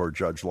district court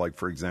judge, like,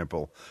 for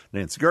example,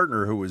 Nancy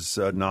Gertner, who was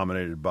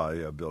nominated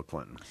by Bill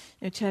Clinton.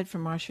 You know, Ted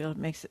from Marshfield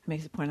makes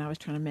the point I was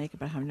trying to make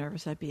about how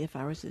nervous I'd be if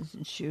I was in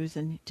his shoes.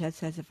 And Ted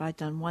says if I'd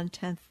done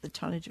 1/10 the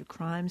tonnage of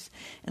crimes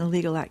and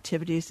illegal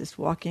activities, just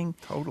walking,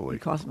 totally,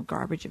 because of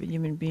garbage of a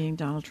human being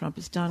Donald Trump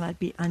has done, I'd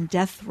be on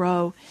death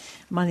row,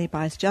 money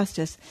buys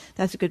justice.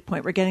 That's a good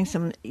point. We're getting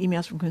some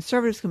emails from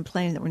conservatives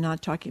complaining that we're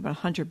not talking about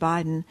Hunter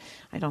Biden.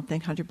 I don't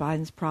think Hunter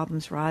Biden's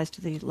problems rise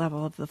to the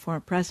level of the former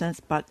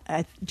presidents, but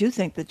I do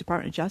think the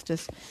Department of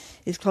Justice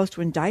is close to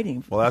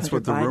indicting. Well, that's Hunter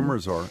what the Biden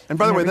rumors are. And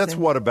by the way, that's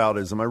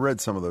whataboutism. I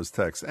read some of those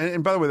texts.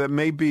 And by the way, that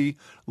may be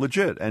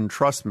legit. And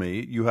trust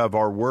me, you have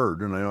our word,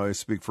 and I know I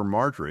speak for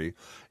Marjorie,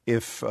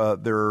 if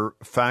there are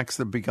facts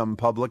that become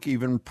public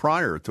even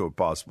prior to a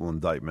possible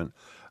indictment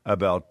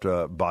about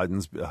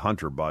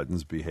Hunter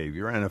Biden's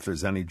behavior, and if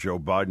there's any Joe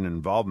Biden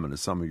involvement,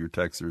 as some of your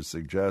texters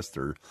suggest,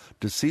 or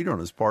deceit on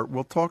his part,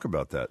 we'll talk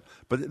about that.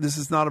 But this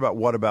is not about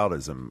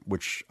whataboutism,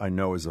 which I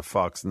know is a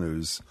Fox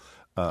News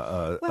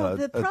the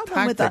problem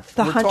tactic. with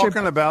the We're Hunter,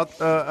 talking about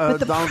but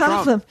the Donald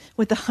problem Trump.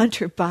 with the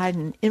Hunter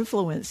Biden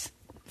influence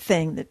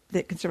thing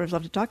that conservatives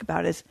love to talk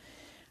about is,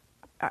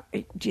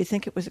 do you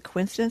think it was a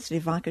coincidence that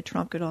Ivanka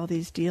Trump got all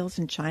these deals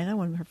in China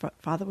when her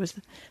father was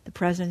the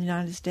president of the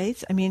United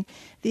States? I mean,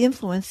 the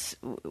influence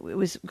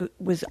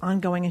was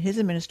ongoing in his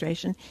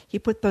administration. He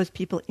put those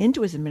people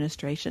into his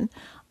administration,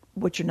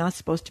 which you're not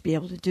supposed to be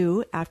able to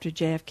do after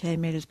JFK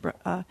made his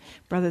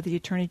brother the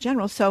Attorney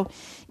General. So,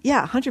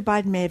 yeah, Hunter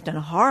Biden may have done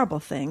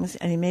horrible things,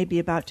 and he may be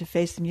about to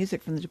face the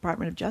music from the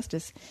Department of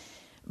Justice,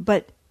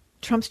 but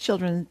Trump's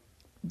children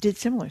did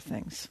similar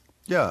things.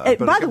 Yeah,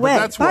 by the way,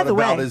 that's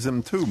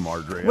whataboutism too,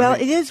 Marjorie. Well,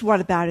 it is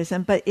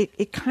whataboutism, but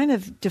it kind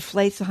of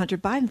deflates the Hunter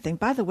Biden thing.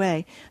 By the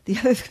way, the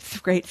other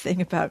great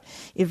thing about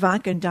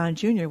Ivanka and Don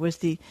Jr. was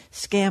the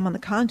scam on the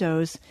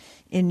condos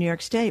in New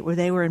York State, where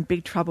they were in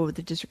big trouble with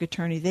the district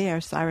attorney there,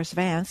 Cyrus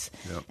Vance.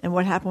 Yep. And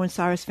what happened when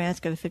Cyrus Vance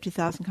got a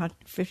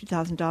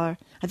 $50,000,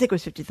 I think it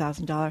was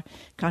 $50,000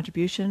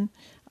 contribution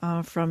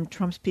from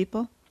Trump's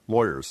people?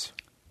 Lawyers.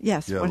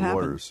 Yes, yeah, what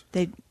happened? Lawyers.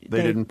 They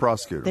didn't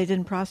prosecute him. They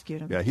didn't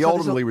prosecute him. Yeah, he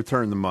ultimately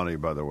returned the money,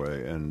 by the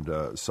way,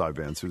 and Cy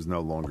Vance, who's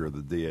no longer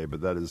the DA, but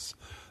that is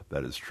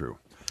true.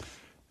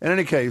 In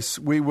any case,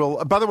 we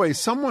will. By the way,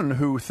 someone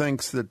who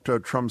thinks that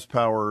Trump's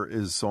power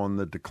is on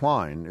the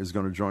decline is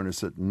going to join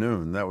us at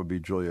noon. That would be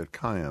Juliette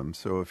Kayyem.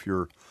 So if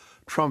you're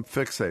Trump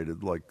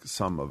fixated, like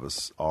some of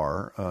us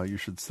are, you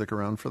should stick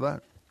around for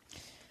that.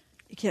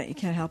 You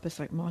can't help us,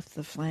 like moth to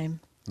the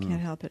flame.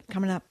 Can't help it.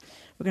 Coming up,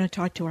 we're going to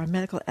talk to our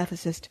medical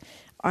ethicist,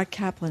 Art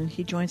Kaplan.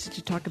 He joins us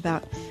to talk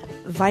about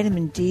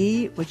vitamin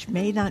D, which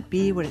may not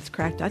be what it's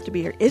cracked up to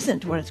be, or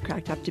isn't what it's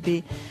cracked up to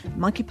be,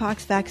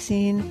 monkeypox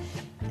vaccine,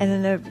 and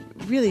then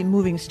a really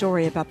moving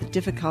story about the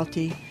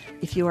difficulty,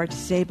 if you are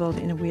disabled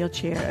in a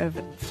wheelchair, of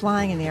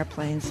flying in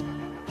airplanes.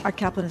 Art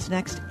Kaplan is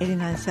next,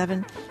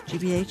 89.7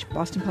 GBH,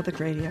 Boston Public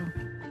Radio.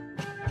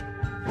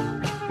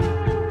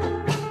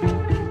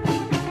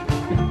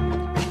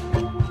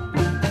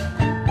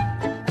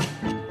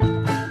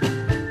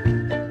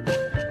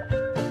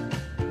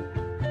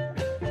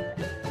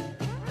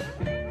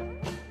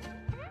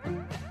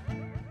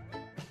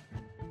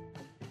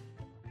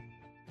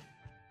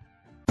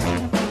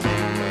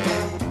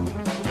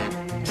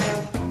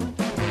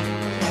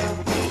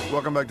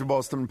 Welcome back to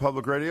Boston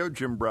Public Radio.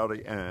 Jim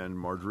Browdy and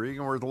Marjorie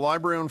Egan. We're at the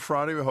library on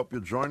Friday. We hope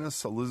you'll join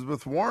us.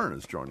 Elizabeth Warren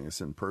is joining us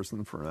in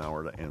person for an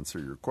hour to answer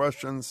your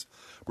questions.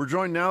 We're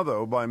joined now,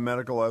 though, by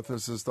medical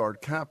ethicist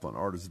Art Kaplan.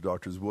 Art is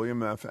Drs.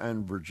 William F.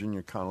 and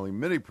Virginia Connolly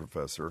Mitty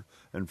Professor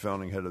and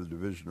founding head of the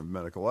Division of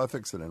Medical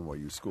Ethics at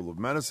NYU School of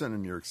Medicine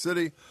in New York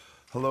City.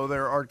 Hello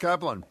there, Art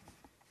Kaplan.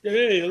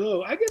 Hey,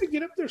 hello. I got to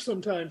get up there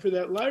sometime for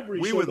that library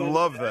show. We would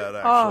love that,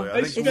 actually.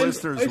 I think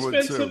listeners would, too.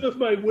 I spent some of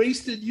my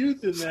wasted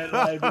youth in that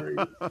library.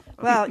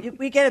 Well,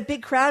 we get a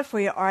big crowd for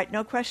you, Art.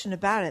 No question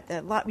about it.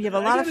 We have a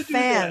lot of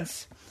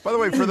fans. By the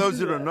way, for those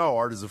who don't know,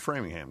 Art is a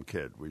Framingham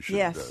kid, we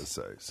should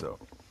say.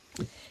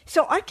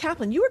 So, Art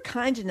Kaplan, you were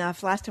kind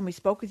enough last time we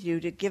spoke with you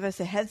to give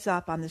us a heads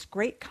up on this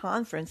great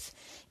conference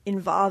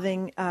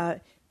involving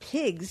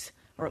pigs,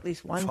 or at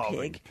least one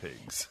pig.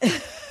 Pigs.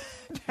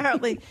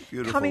 Apparently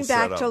coming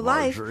back to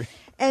life. Marjorie.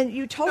 And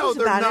you told us about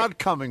it. No, they're not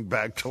coming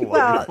back to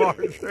life,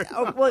 Marjorie.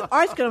 Well,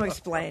 Art's going to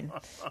explain.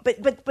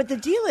 But the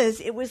deal is,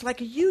 it was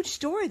like a huge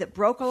story that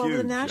broke all over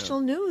the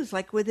national news.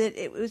 Like with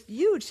it was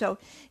huge. So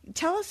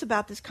tell us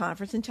about this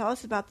conference and tell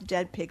us about the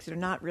dead pigs that are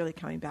not really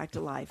coming back to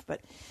life.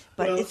 But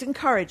it's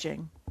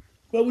encouraging.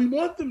 Well, we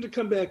want them to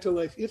come back to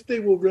life if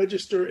they will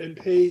register and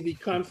pay the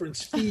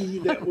conference fee.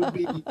 That would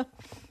be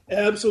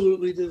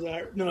absolutely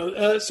desirable.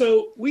 No,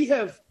 so we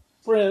have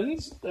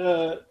friends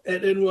at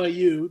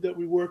NYU that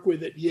we work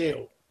with at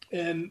Yale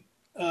and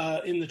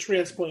in the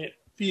transplant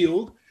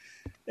field,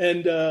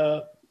 and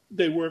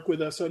they work with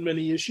us on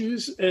many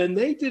issues. And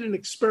they did an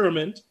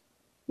experiment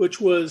which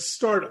was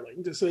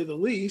startling, to say the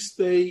least.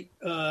 They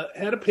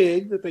had a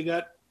pig that they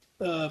got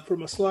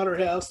from a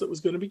slaughterhouse that was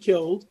going to be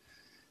killed.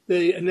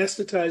 They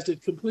anesthetized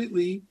it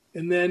completely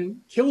and then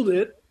killed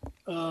it,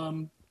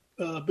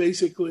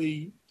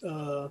 basically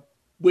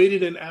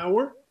waited an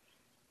hour,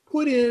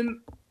 put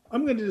in,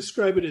 I'm going to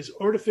describe it as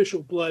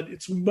artificial blood.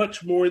 It's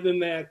much more than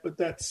that, but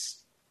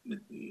that's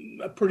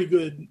a pretty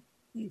good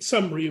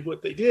summary of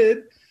what they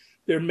did.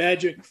 Their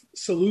magic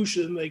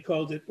solution, they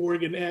called it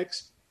Organ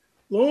X.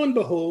 Lo and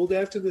behold,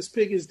 after this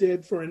pig is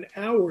dead for an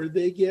hour,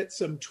 they get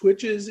some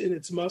twitches in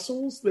its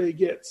muscles. They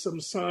get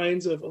some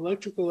signs of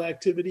electrical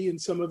activity in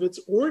some of its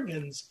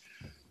organs.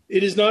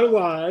 It is not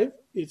alive.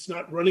 It's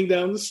not running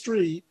down the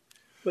street.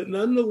 But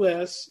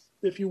nonetheless,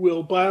 if you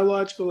will,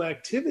 biological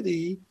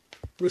activity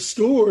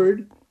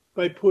restored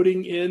by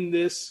putting in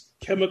this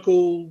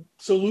chemical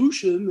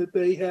solution that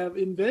they have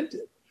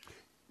invented.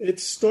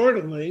 It's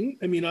startling.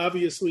 I mean,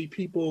 obviously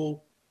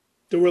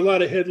there were a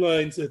lot of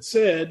headlines that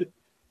said,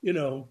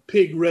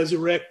 pig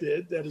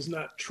resurrected. That is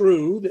not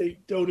true. They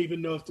don't even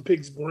know if the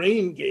pig's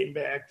brain came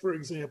back, for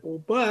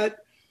example. But,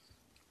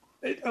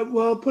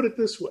 I'll put it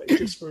this way,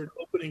 just for an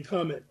opening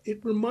comment.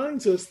 It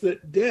reminds us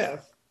that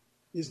death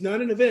is not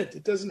an event.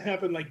 It doesn't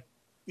happen like,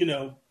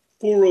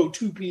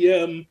 4:02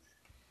 p.m.,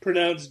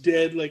 pronounced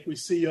dead like we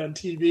see on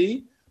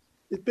TV.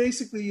 It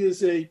basically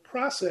is a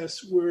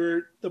process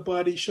where the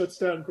body shuts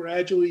down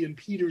gradually and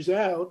peters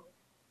out,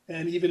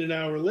 and even an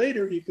hour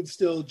later, you can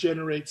still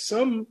generate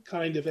some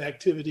kind of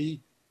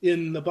activity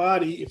in the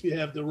body if you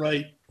have the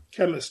right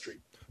chemistry.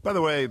 By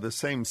the way, the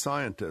same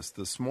scientist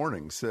this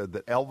morning said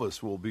that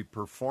Elvis will be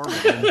performing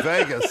in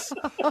Vegas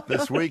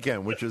this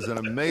weekend, which is an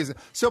amazing.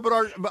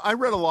 But I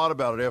read a lot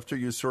about it after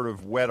you sort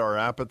of whet our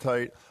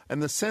appetite,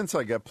 and the sense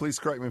I get, please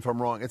correct me if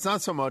I'm wrong, it's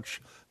not so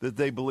much that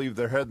they believe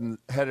they're headed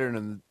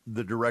in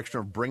the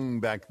direction of bringing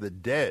back the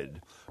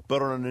dead,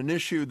 but on an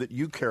issue that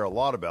you care a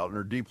lot about and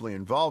are deeply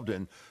involved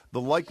in,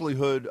 the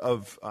likelihood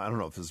of, I don't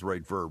know if this is the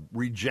right verb,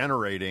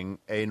 regenerating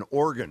an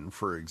organ,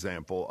 for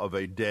example, of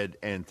a dead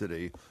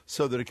entity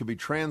so that it can be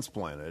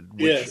transplanted.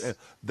 Which, yes.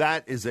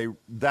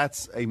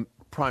 That's a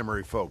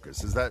primary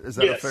focus. Is that yes,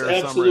 a fair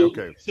absolutely. summary?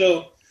 Okay.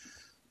 So,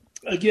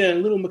 again, a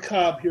little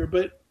macabre here,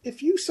 but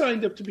if you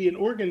signed up to be an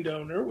organ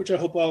donor, which I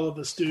hope all of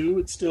us do,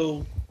 it's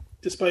still,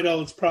 despite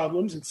all its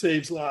problems, it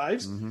saves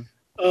lives.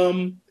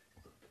 Mm-hmm.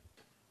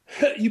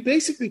 You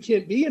basically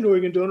can't be an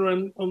organ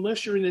donor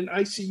unless you're in an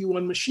ICU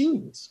on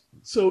machines.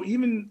 So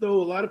even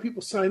though a lot of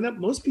people sign up,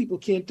 most people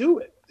can't do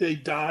it. They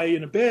die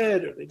in a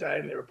bed, or they die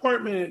in their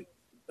apartment.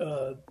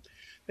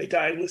 They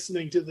die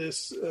listening to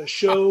this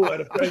show out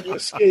of trying to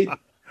escape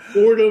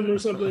boredom or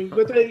something.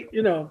 But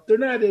they're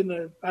not in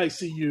an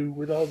ICU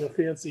with all the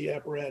fancy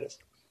apparatus.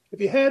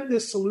 If you had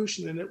this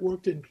solution and it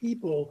worked in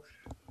people,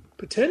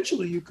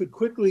 potentially you could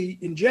quickly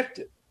inject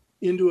it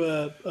into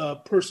a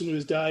person who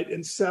has died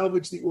and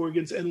salvage the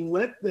organs and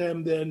let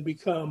them then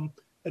become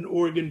an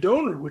organ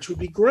donor, which would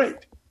be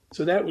great.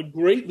 So that would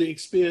greatly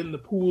expand the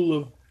pool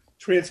of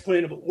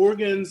transplantable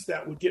organs.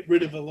 That would get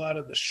rid of a lot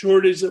of the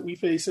shortage that we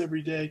face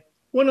every day.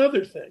 One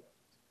other thing,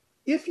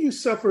 if you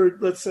suffered,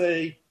 let's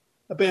say,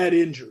 a bad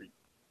injury,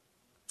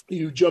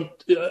 you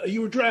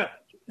were drowned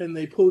and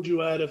they pulled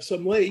you out of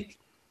some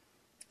lake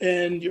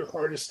and your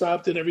heart is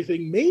stopped and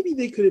everything, maybe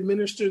they could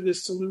administer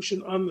this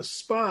solution on the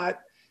spot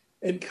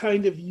and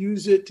kind of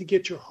use it to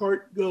get your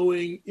heart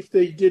going if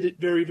they did it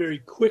very, very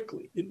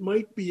quickly. It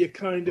might be a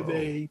kind of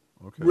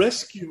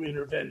rescue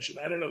intervention.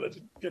 I don't know if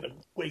it's going to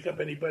wake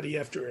up anybody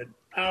after an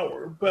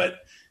hour,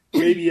 but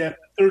maybe after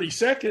 30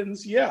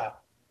 seconds, yeah.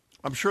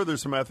 I'm sure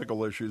there's some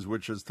ethical issues,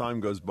 which as time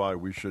goes by,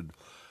 we should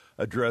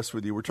address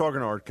with you. We're talking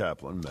to Art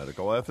Kaplan,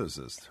 medical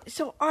ethicist.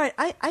 So, Art,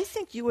 I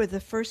think you were the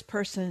first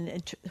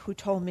person who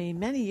told me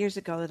many years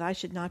ago that I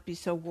should not be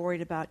so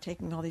worried about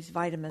taking all these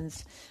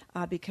vitamins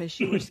because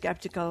you were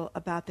skeptical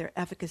about their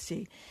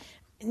efficacy.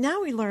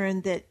 Now we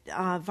learn that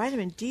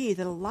vitamin D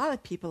that a lot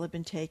of people have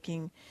been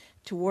taking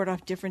to ward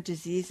off different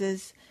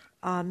diseases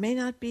may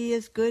not be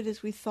as good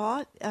as we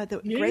thought. The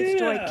great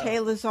story,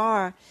 Kay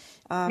Lazar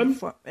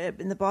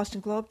in the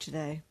Boston Globe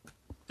today.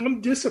 I'm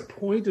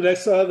disappointed. I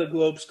saw the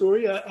Globe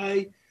story.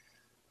 I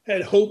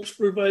had hopes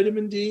for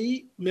vitamin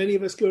D. Many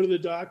of us go to the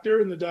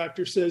doctor, and the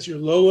doctor says you're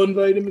low on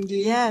vitamin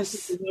D. Yes.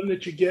 This is the one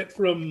that you get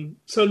from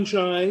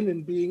sunshine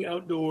and being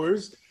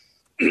outdoors.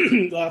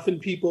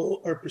 Often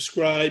people are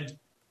prescribed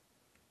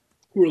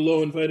who are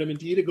low in vitamin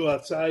D to go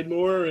outside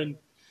more and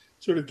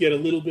sort of get a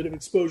little bit of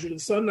exposure to the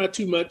sun, not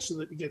too much so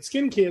that you get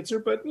skin cancer,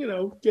 but,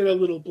 get a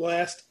little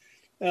blast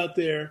out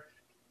there.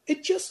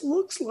 It just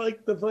looks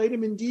like the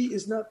vitamin D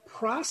is not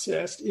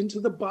processed into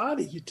the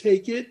body. You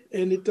take it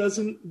and it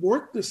doesn't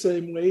work the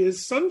same way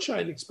as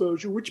sunshine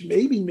exposure, which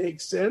maybe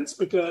makes sense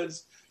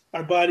because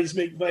our bodies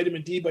make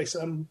vitamin D by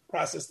some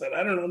process that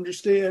I don't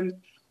understand.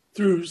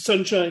 Through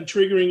sunshine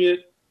triggering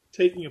it,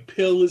 taking a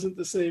pill isn't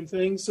the same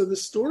thing. So the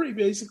story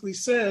basically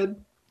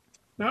said,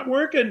 not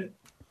working,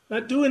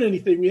 not doing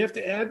anything. We have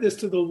to add this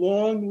to the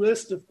long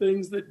list of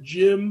things that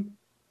Jim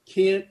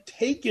can't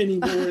take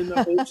anymore in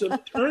the hopes of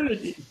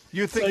eternity.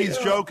 You think he's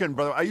joking,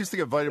 brother. I used to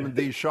get vitamin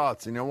D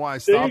shots. You know why I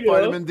stopped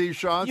vitamin D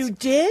shots? You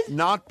did?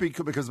 Not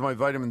because my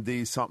vitamin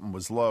D something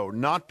was low.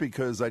 Not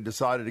because I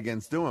decided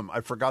against doing them.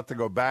 I forgot to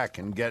go back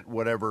and get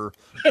whatever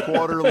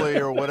quarterly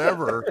or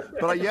whatever.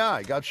 But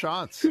I got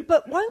shots.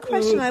 But one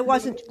question I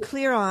wasn't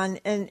clear on,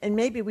 and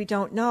maybe we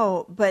don't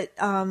know, but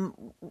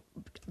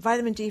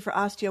vitamin D for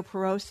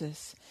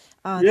osteoporosis.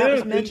 That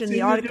was mentioned in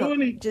the article.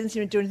 Didn't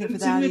seem to do anything for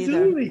that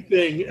either.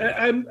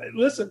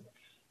 Listen,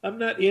 I'm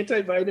not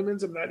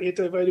anti-vitamins. I'm not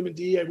anti-vitamin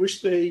D. I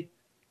wish they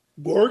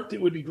worked.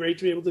 It would be great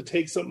to be able to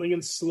take something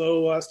and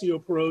slow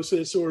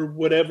osteoporosis or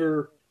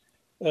whatever,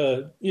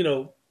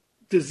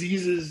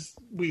 diseases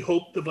we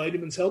hope the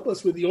vitamins help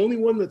us with. The only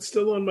one that's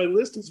still on my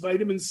list is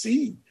vitamin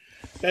C.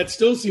 That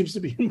still seems to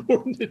be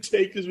important to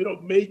take because we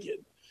don't make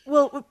it.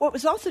 Well, what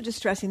was also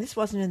distressing, this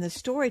wasn't in the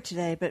story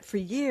today, but for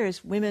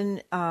years,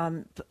 women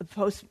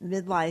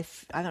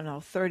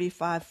post-midlife,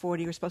 35,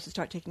 40, were supposed to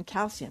start taking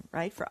calcium,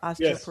 right, for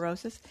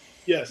osteoporosis.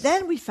 Yes.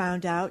 Then we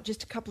found out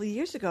just a couple of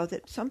years ago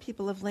that some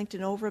people have linked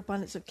an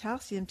overabundance of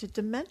calcium to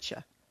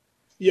dementia.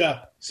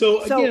 Yeah.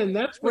 So again,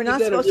 that's when we're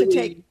not supposed to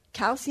take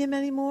calcium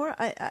anymore?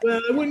 I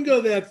wouldn't go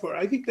that far.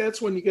 I think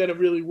that's when you got to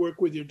really work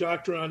with your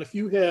doctor on. If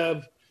you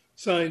have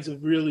signs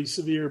of really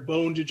severe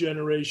bone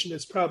degeneration,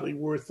 it's probably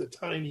worth a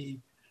tiny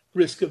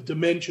risk of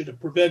dementia to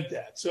prevent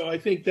that. So I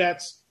think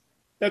that's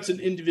an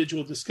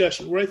individual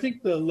discussion. Where I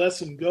think the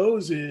lesson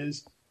goes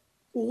is,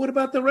 well, what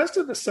about the rest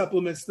of the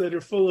supplements that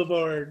are full of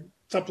our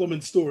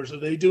supplement stores? Are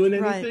they doing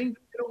anything? Right.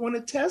 They don't want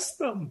to test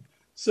them.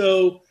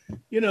 So,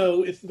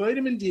 if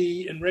vitamin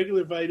D and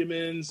regular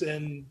vitamins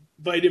and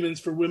vitamins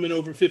for women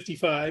over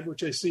 55,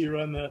 which I see are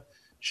on the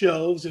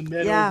shelves, and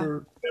men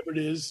over, whatever it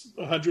is,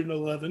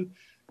 111.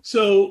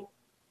 So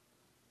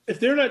if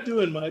they're not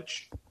doing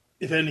much,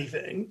 if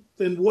anything,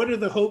 then what are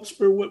the hopes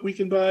for what we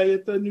can buy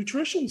at the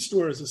nutrition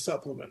store as a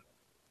supplement?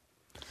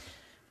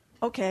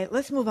 Okay,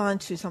 let's move on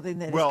to something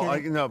that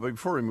but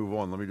before we move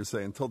on, let me just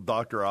say, until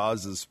Dr.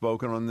 Oz has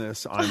spoken on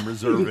this, I'm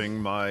reserving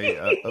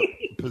my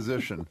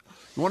position.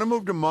 You want to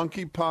move to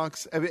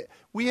monkeypox? I mean,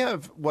 we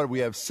have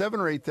 7,000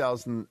 or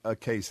 8,000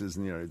 cases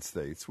in the United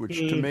States, which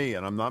to me,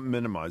 and I'm not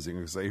minimizing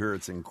because I hear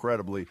it's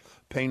incredibly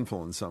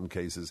painful in some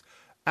cases,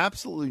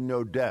 absolutely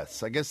no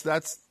deaths. I guess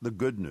that's the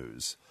good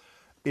news.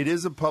 It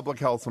is a public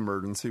health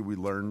emergency. We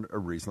learned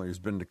recently it's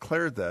been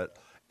declared that,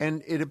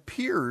 and it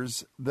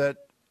appears that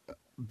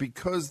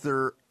because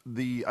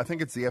I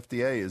think it's the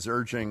FDA is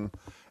urging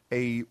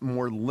a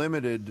more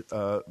limited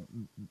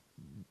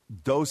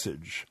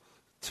dosage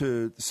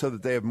so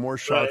that they have more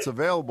shots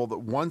available. That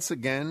once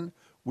again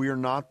we are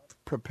not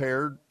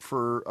prepared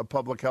for a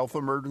public health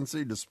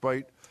emergency,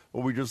 despite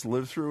what we just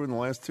lived through in the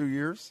last 2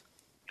 years.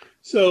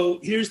 So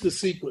here's the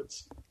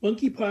sequence: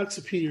 monkeypox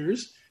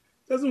appears,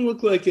 doesn't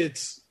look like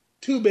it's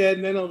too bad,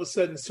 and then all of a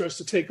sudden it starts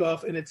to take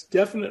off, and it's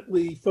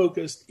definitely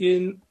focused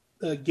in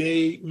the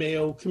gay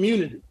male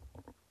community.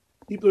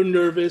 People are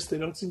nervous. They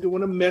don't seem to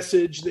want to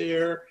message.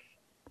 They're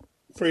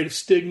afraid of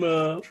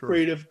stigma,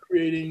 afraid of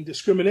creating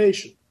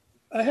discrimination.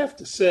 I have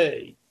to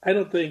say, I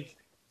don't think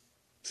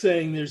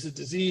saying there's a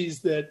disease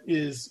that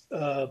is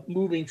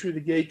moving through the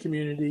gay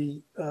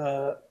community,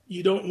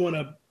 you don't want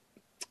to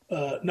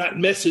not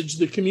message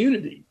the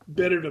community.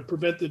 Better to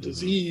prevent the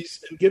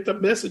disease and get the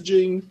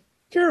messaging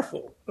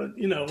careful. But,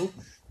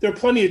 there are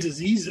plenty of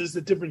diseases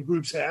that different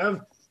groups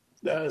have.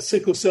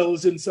 Sickle cell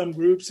is in some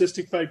groups,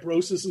 cystic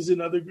fibrosis is in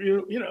other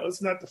groups.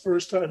 It's not the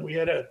first time we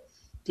had a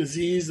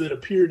disease that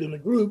appeared in a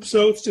group,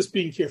 so it's just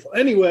being careful.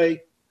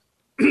 Anyway,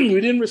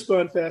 we didn't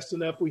respond fast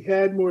enough. We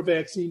had more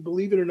vaccine.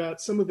 Believe it or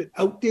not, some of it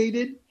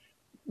outdated,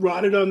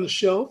 rotted on the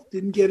shelf,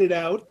 didn't get it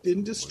out,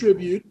 didn't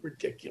distribute.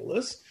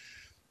 Ridiculous.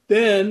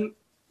 Then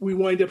we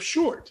wind up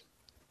short.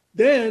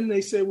 Then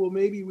they say, well,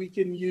 maybe we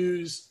can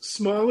use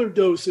smaller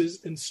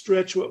doses and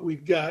stretch what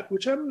we've got,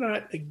 which I'm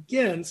not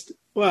against,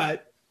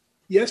 but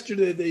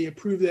yesterday they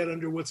approved that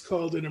under what's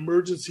called an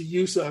emergency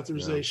use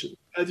authorization.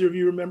 Yeah. Either of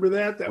you remember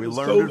that? We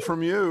learned it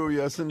from you.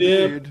 Yes,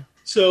 indeed. Yeah.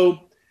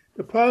 So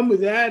the problem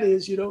with that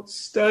is you don't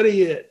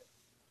study it.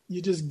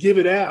 You just give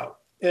it out.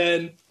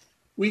 And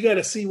we got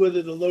to see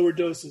whether the lower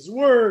doses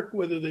work,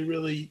 whether they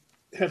really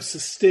have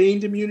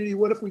sustained immunity.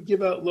 What if we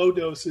give out low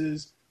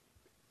doses?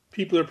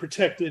 People are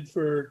protected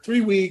for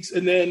 3 weeks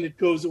and then it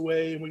goes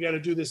away and we got to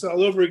do this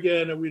all over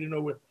again and we don't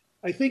know where.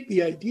 I think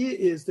the idea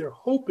is they're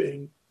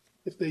hoping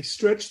if they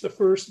stretch the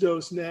first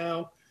dose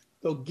now,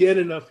 they'll get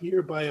enough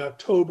here by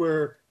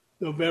October,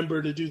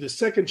 November to do the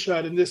second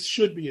shot, and this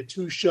should be a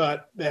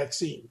 2-shot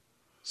vaccine.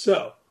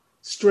 So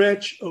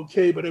stretch,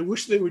 okay, but I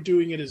wish they were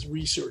doing it as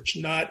research,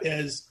 not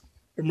as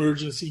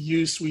emergency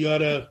use. We ought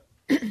to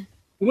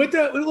went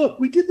down. Look,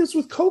 we did this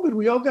with COVID.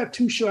 We all got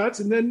 2 shots,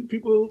 and then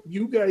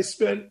you guys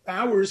spent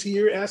hours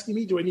here asking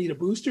me, do I need a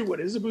booster?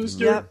 What is a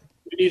booster? Yep.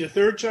 Do I need a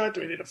 3rd shot?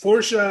 Do I need a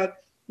 4th shot?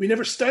 We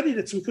never studied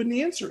it, so we couldn't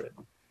answer it.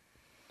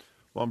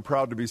 Well, I'm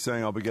proud to be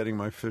saying I'll be getting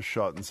my 5th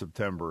shot in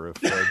September if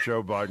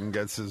Joe Biden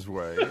gets his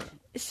way.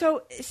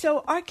 So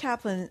Art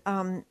Caplan,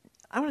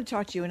 I want to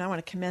talk to you, and I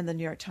want to commend the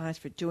New York Times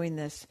for doing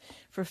this,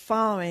 for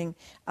following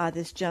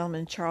this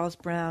gentleman, Charles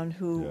Brown,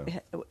 who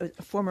a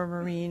former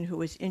Marine who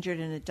was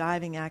injured in a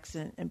diving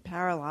accident and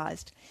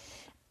paralyzed.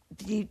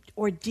 The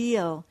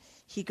ordeal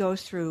he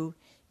goes through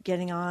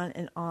getting on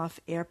and off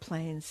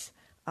airplanes,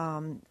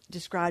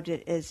 described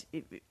it as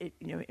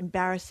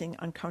embarrassing,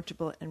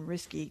 uncomfortable, and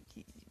risky.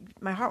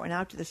 My heart went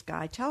out to this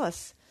guy. Tell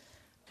us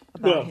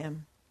about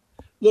him.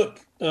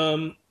 Look,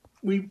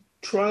 we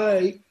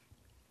try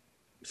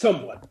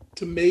somewhat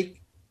to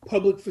make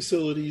public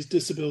facilities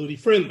disability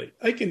friendly.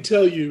 I can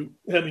tell you,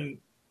 having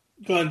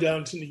gone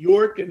down to New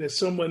York and as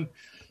someone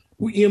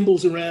who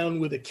ambles around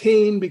with a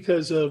cane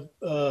because of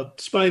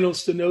spinal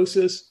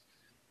stenosis,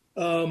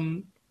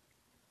 the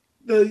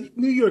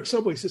New York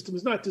subway system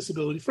is not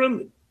disability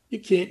friendly. You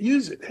can't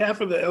use it.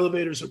 Half of the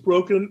elevators are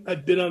broken.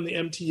 I've been on the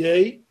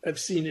MTA. I've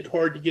seen it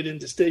hard to get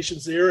into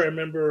stations there. I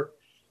remember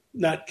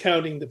not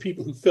counting the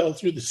people who fell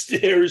through the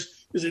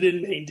stairs because they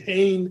didn't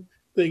maintain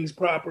things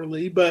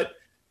properly. But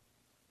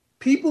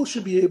people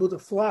should be able to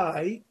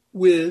fly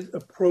with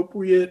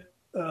appropriate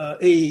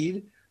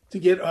aid to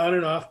get on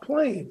and off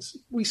planes.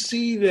 We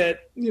see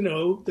that,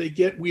 they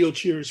get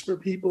wheelchairs for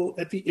people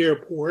at the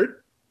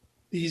airport.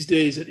 These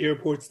days at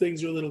airports,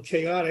 things are a little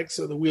chaotic,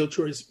 so the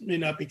wheelchairs may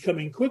not be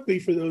coming quickly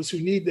for those who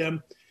need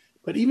them.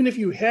 But even if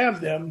you have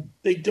them,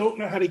 they don't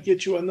know how to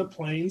get you on the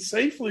plane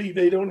safely.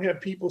 They don't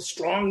have people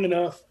strong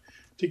enough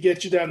to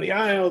get you down the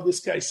aisle.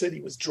 This guy said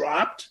he was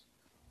dropped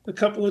a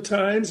couple of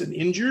times and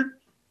injured.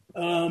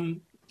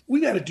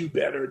 We got to do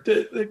better.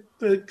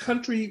 The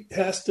country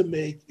has to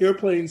make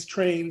airplanes,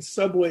 trains,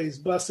 subways,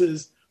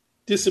 buses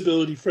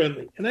disability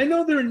friendly. And I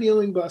know there are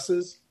kneeling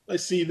buses. I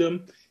see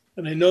them.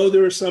 And I know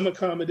there are some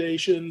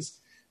accommodations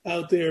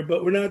out there,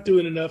 but we're not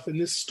doing enough. And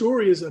this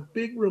story is a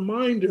big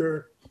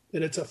reminder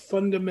that it's a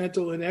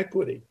fundamental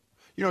inequity.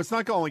 It's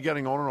not only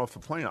getting on and off the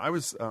plane.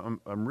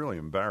 I'm really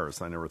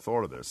embarrassed. I never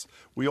thought of this.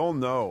 We all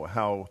know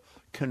how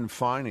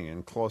confining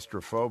and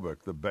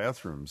claustrophobic the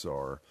bathrooms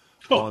are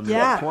on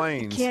the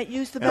planes. You can't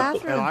use the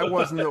bathroom. And I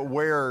wasn't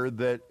aware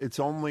that it's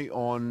only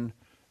on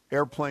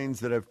airplanes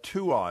that have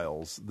 2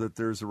 aisles that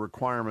there's a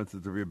requirement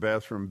that there be a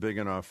bathroom big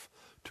enough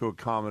to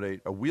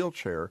accommodate a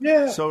wheelchair.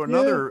 So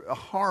another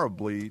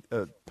horribly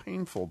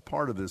painful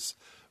part of this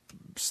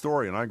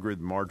story, and I agree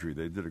with Marjorie,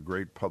 they did a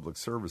great public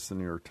service in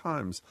the New York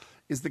Times,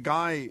 is the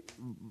guy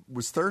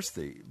was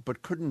thirsty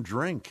but couldn't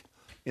drink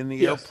in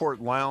the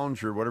airport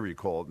lounge or whatever you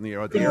call it,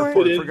 at the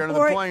airport for getting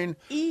on the plane.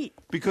 Eat.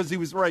 Because he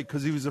was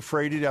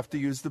afraid he'd have to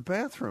use the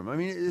bathroom. I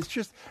mean, it's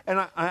just, and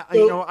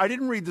I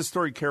didn't read the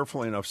story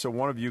carefully enough, so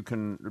one of you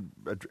can,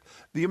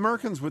 the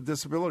Americans with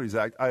Disabilities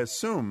Act, I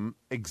assume,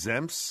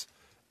 exempts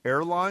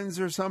airlines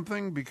or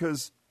something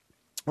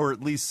or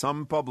at least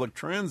some public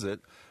transit,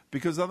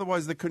 because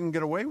otherwise they couldn't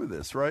get away with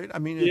this, right? I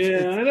mean,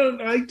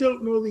 I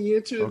don't know the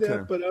answer to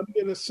that, but I'm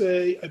going to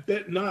say I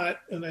bet not,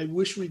 and I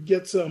wish we'd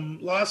get some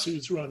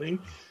lawsuits running.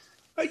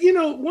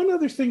 One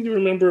other thing to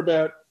remember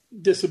about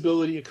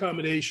disability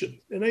accommodation,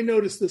 and I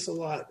notice this a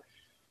lot,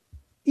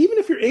 even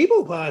if you're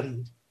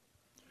able-bodied,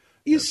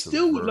 you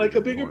still would like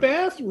a bigger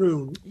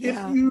bathroom.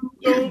 Yeah. If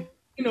you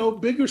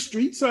don't, bigger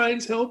street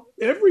signs help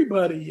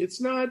everybody.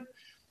 It's not...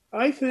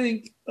 I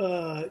think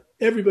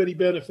everybody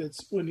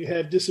benefits when you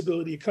have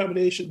disability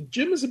accommodation.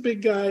 Jim is a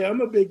big guy.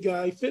 I'm a big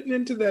guy. Fitting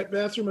into that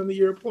bathroom on the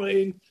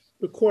airplane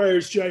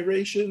requires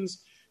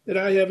gyrations that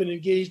I haven't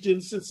engaged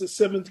in since the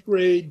 7th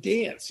grade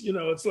dance.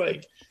 It's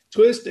like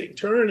twisting,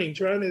 turning,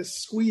 trying to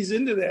squeeze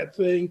into that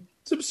thing.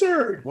 It's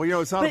absurd. Well,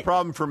 it's not a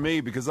problem for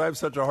me because I have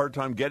such a hard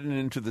time getting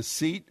into the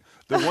seat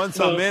that once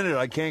I'm in it,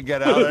 I can't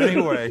get out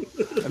anyway.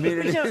 I mean,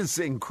 it is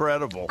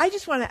incredible. I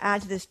just want to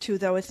add to this, too,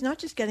 though. It's not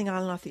just getting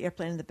on and off the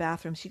airplane in the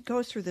bathroom. She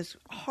goes through this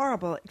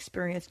horrible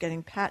experience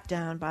getting pat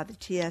down by the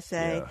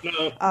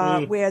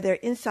TSA, where they're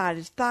inside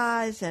his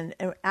thighs and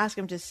ask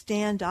him to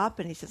stand up.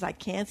 And he says, I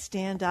can't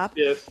stand up.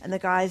 Yes. And the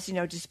guy's,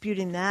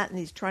 disputing that, and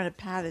he's trying to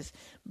pat his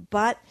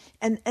butt.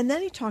 And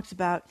then he talks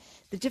about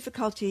the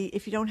difficulty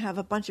if you don't have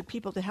a bunch of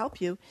people to help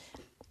you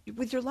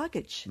with your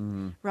luggage,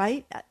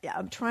 right?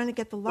 I'm trying to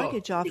get the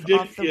luggage off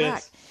the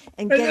rack.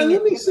 And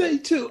let me say,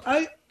 too,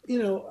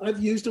 I've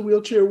used a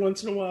wheelchair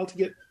once in a while to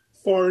get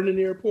far in an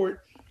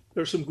airport.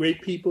 There are some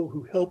great people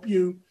who help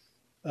you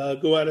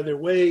go out of their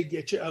way,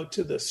 get you out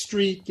to the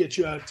street, get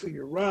you out to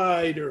your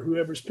ride, or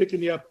whoever's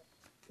picking you up.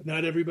 But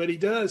not everybody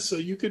does. So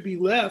you could be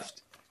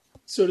left,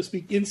 so to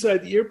speak,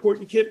 inside the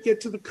airport. You can't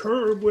get to the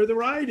curb where the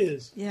ride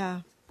is.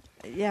 Yeah.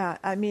 Yeah,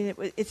 I mean,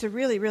 it's a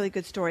really, really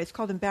good story. It's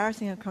called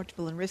Embarrassing,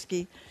 Uncomfortable, and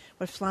Risky,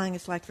 What Flying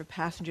is Like for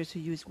Passengers Who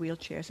Use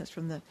Wheelchairs. That's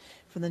from the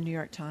New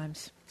York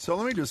Times. So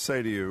let me just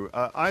say to you,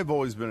 I've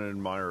always been an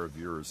admirer of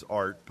yours,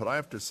 Art, but I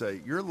have to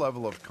say, your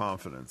level of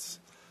confidence,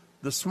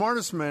 the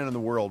smartest man in the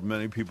world,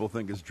 many people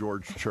think, is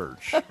George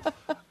Church.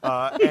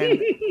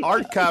 And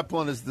Art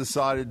Kaplan has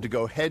decided to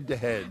go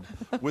head-to-head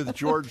with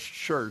George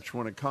Church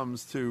when it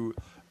comes to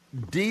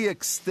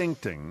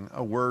de-extincting,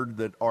 a word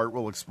that Art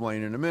will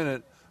explain in a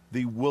minute,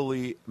 the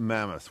woolly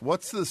mammoth.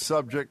 What's the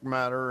subject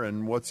matter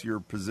and what's your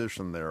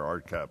position there,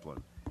 Art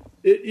Kaplan?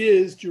 It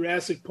is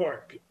Jurassic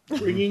Park,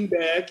 bringing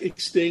back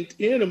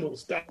extinct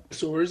animals,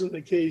 dinosaurs in the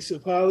case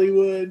of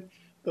Hollywood,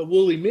 the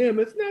woolly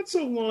mammoth, not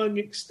so long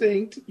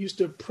extinct, used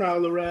to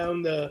prowl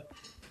around the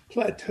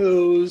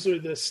plateaus or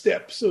the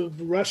steppes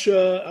of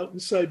Russia out in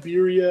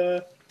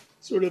Siberia,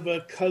 sort of a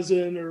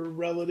cousin or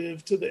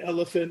relative to the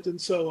elephant and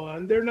so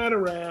on. They're not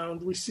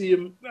around. We see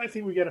them. I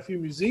think we got a few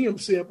museum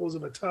samples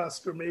of a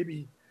tusk or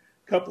maybe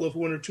couple of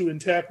one or two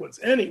intact ones.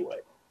 Anyway,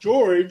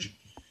 George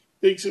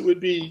thinks it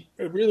would be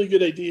a really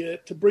good idea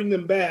to bring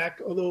them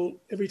back, although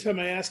every time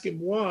I ask him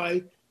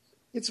why,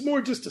 it's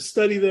more just to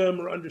study them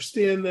or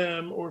understand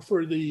them or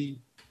for the,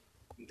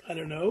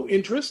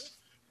 interest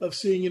of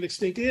seeing an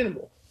extinct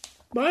animal.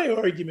 My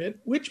argument,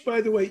 which,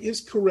 by the way,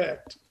 is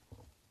correct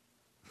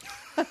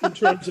in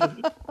terms of...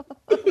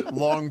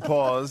 Long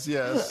pause,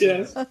 yes.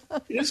 Yes,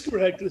 is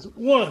correct, is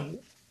one,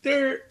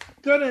 they're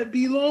going to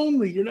be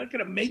lonely. You're not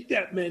going to make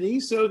that many,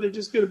 so there's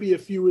just going to be a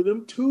few of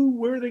them. Two,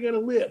 where are they going to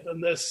live? On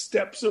the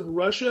steppes of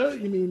Russia?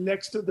 You mean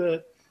next to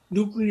the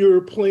nuclear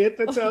plant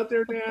that's out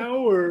there now,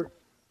 or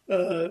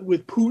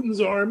with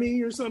Putin's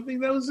army or something?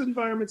 Those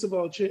environments have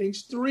all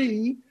changed.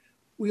 Three,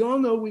 we all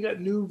know we got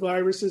new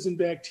viruses and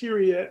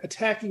bacteria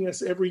attacking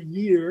us every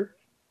year.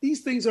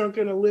 These things aren't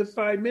going to live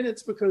 5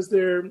 minutes because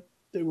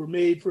they were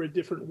made for a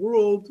different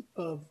world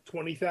of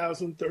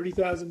 20,000,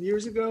 30,000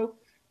 years ago.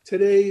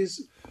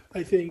 Today's,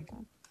 I think,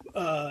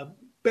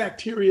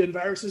 bacteria and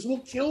viruses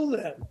will kill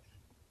them.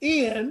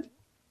 And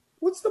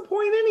what's the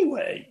point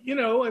anyway?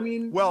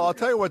 Well, I'll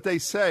tell you what they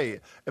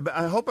say.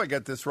 I hope I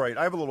get this right.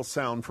 I have a little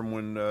sound from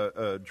when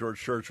George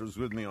Church was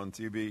with me on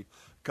TV a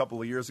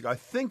couple of years ago. I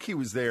think he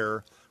was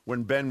there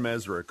when Ben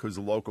Mesrick, who's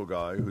a local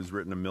guy who's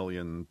written a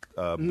million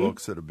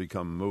books that have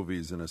become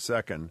movies in a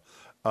second,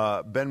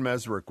 Ben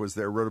Mesrick was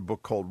there, wrote a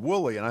book called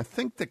Woolly. And I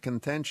think the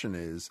contention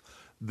is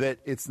that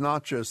it's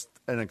not just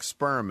an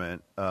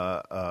experiment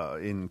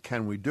in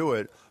can we do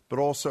it, but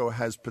also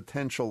has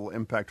potential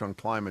impact on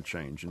climate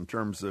change in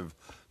terms of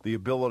the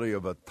ability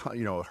of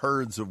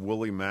herds of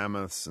woolly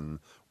mammoths and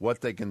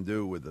what they can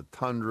do with the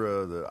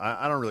tundra.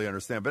 I don't really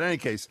understand. But in any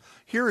case,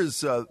 here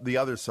is the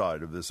other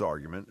side of this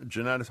argument.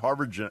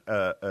 Harvard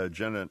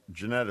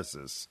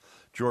geneticist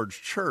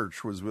George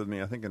Church was with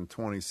me, I think, in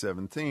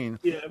 2017.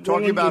 Yeah,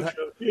 talking about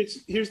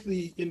here's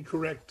the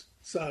incorrect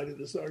side of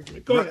this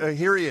argument. Go ahead.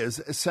 Here he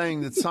is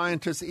saying that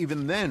scientists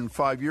even then,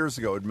 5 years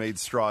ago, had made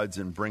strides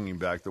in bringing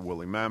back the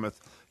woolly mammoth.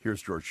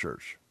 Here's George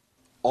Church.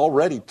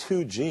 Already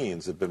 2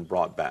 genes have been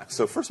brought back.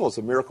 So first of all, it's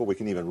a miracle we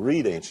can even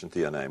read ancient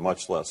DNA,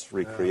 much less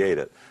recreate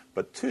it.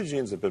 But 2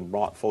 genes have been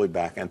brought fully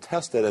back and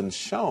tested and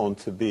shown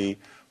to be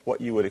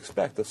what you would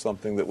expect of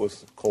something that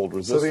was cold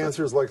resistant. So the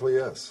answer is likely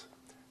yes.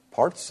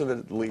 Parts of it,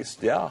 at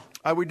least, yeah.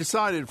 We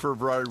decided for a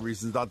variety of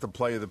reasons not to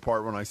play the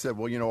part when I said,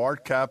 well,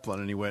 Art Kaplan.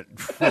 And he went,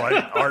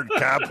 right, Art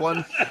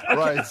Kaplan?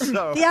 Right.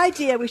 So the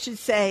idea, we should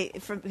say,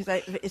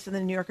 because it's in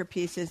the New Yorker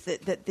piece, is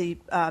that the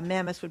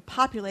mammoths would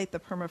populate the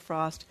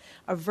permafrost,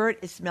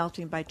 avert its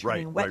melting by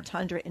turning wet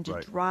tundra into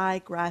dry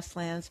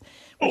grasslands,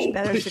 which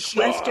better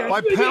sequester.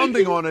 By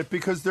pounding on it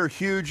because they're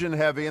huge and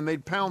heavy, and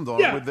they'd pound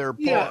on it with their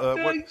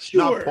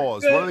not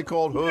paws. What are they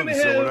called? Hooves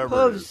or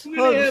whatever. Hooves. We're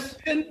going to have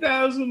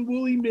 10,000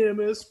 woolly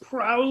mammoths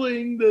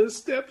prowling the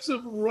steppes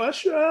of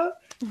Russia?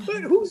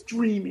 But who's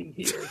dreaming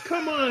here?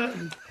 Come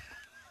on.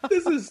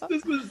 This is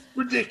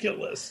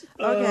ridiculous.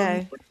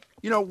 Okay.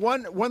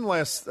 One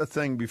last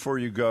thing before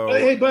you go.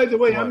 Hey, by the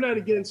way, I'm not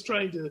against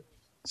trying to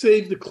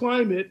save the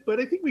climate, but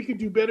I think we could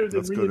do better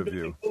than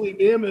reinventing woolly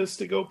mammoths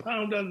to go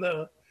pound on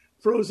the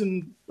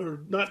frozen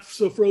or not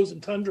so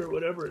frozen tundra or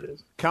whatever it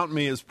is. Count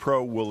me as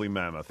pro woolly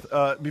mammoth.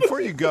 Before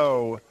you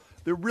go,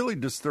 the really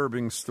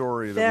disturbing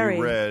story that we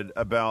read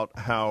about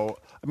how,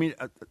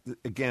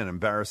 again,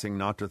 embarrassing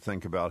not to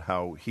think about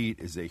how heat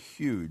is a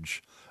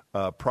huge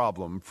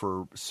problem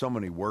for so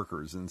many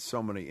workers in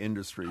so many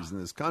industries in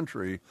this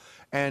country.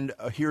 And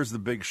here's the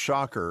big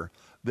shocker,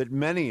 that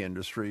many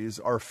industries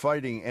are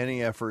fighting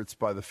any efforts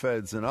by the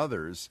feds and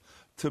others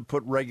to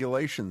put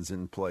regulations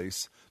in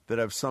place that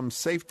have some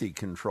safety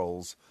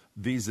controls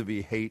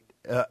vis-a-vis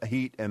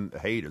heat, and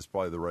hate is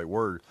probably the right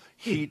word,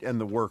 heat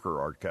and the worker,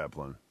 Art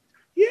Kaplan.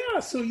 Yeah,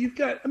 so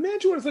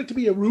imagine what it's like to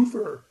be a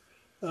roofer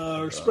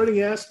or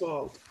spreading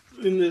asphalt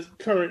in the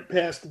current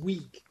past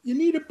week. You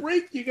need a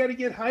break. You got to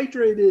get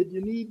hydrated. You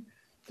need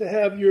to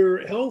have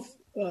your health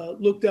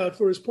looked out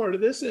for as part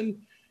of this.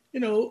 And,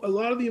 a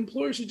lot of the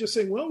employers are just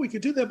saying, well, we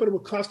could do that, but it will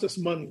cost us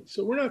money.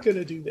 So we're not going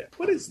to do that.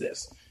 What is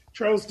this?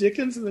 Charles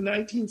Dickens in the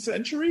 19th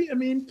century?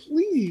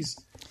 Please,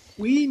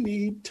 we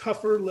need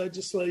tougher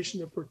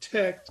legislation to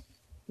protect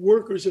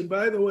workers. And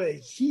by the way,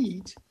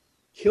 heat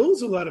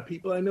kills a lot of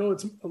people. I know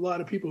it's a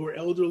lot of people who are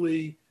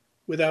elderly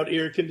without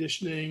air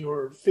conditioning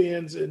or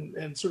fans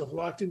and sort of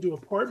locked into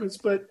apartments.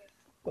 But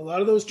a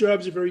lot of those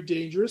jobs are very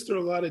dangerous. There are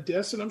a lot of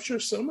deaths, and I'm sure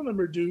some of them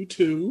are due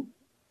to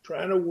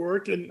trying to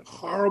work in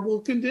horrible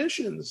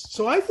conditions.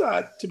 So I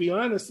thought, to be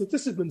honest, that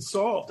this had been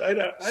solved. So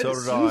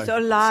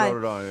did I.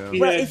 Yeah.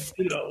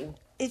 Well,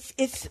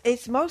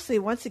 it's mostly,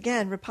 once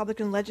again,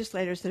 Republican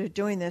legislators that are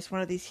doing this. One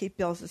of these heat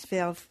bills has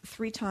failed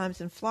 3 times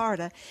in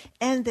Florida.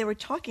 And they were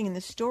talking in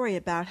this story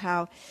about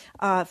how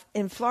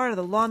in Florida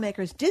the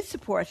lawmakers did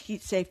support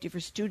heat safety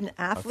for student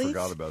athletes.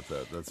 I forgot about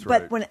that. That's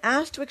right. But when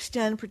asked to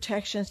extend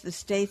protections to the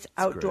state's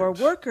outdoor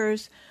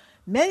workers,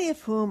 many of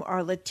whom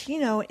are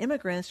Latino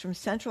immigrants from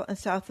Central and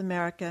South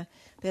America,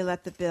 they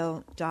let the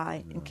bill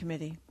die in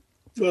committee.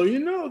 Well,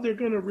 they're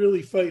going to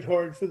really fight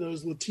hard for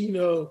those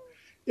Latino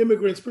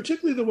immigrants,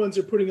 particularly the ones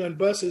they're putting on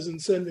buses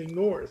and sending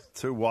north.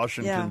 To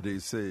Washington,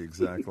 D.C.,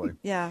 exactly.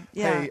 Yeah.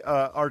 Hey,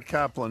 Art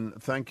Kaplan,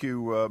 thank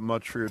you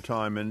much for your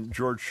time. And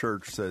George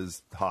Church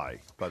says hi,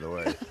 by the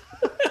way.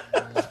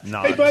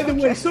 Hey, by the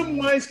way, some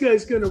wise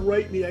guy's going to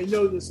write me, I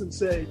know this, and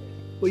say,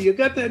 well, you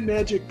got that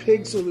magic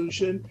pig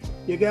solution.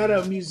 You got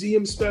a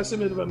museum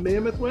specimen of a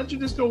mammoth. Why don't you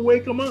just go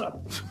wake them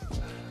up?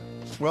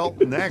 Well,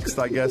 next,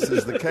 I guess,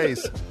 is the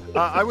case.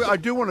 I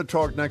do want to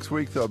talk next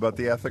week, though, about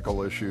the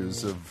ethical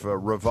issues of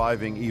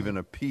reviving even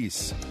a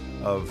piece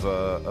of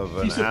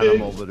an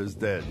animal that is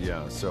dead.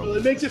 Yeah. So well,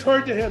 it makes it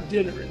hard to have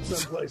dinner in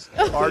some places.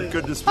 Art,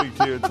 good to speak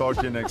to you. Talk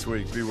to you next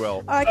week. Be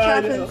well. Art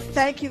Kaplan,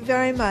 thank you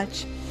very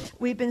much.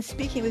 We've been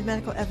speaking with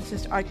medical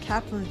ethicist Art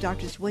Kaplan,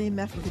 Drs. William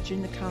F.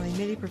 Virginia Connolly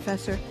Mitty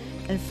Professor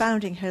and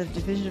founding head of the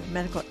Division of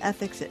Medical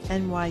Ethics at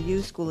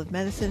NYU School of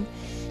Medicine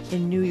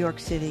in New York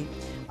City.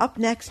 Up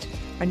next,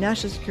 our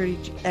national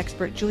security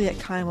expert Juliette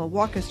Kayyem will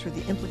walk us through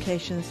the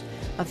implications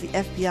of the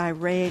FBI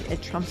raid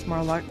at Trump's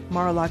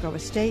Mar-a-Lago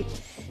estate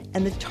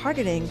and the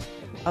targeting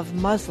of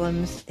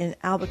Muslims in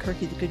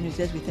Albuquerque. The good news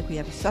is we think we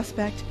have a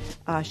suspect.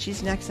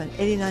 She's next on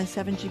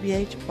 89.7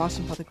 GBH,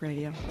 Boston Public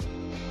Radio.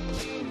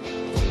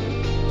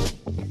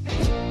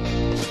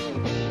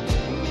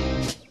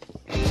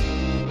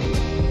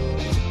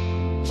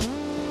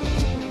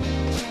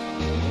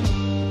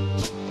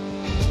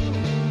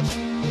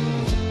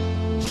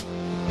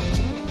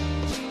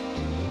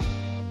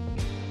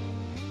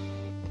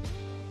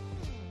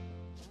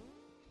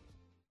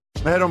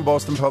 Ahead on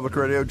Boston Public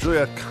Radio,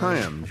 Juliette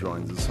Kayyem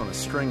joins us on a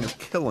string of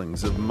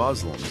killings of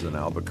Muslims in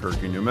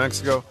Albuquerque, New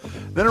Mexico.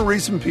 Then a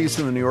recent piece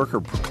in The New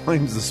Yorker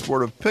proclaims the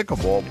sport of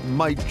pickleball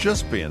might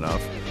just be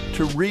enough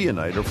to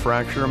reunite or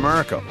fracture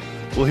America.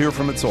 We'll hear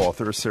from its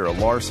author, Sarah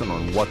Larson,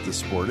 on what the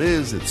sport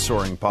is, its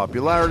soaring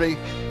popularity,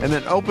 and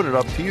then open it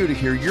up to you to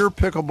hear your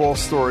pickleball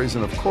stories,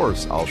 and of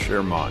course, I'll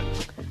share mine.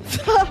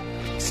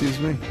 Excuse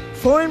me?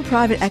 Foreign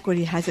private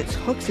equity has its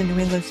hooks in New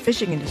England's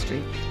fishing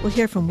industry. We'll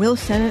hear from Will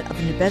Sennett of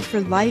the New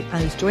Bedford Light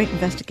on his joint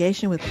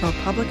investigation with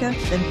ProPublica.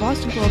 Then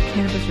Boston Globe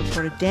cannabis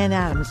reporter Dan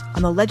Adams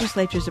on the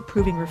legislature's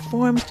approving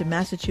reforms to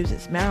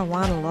Massachusetts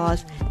marijuana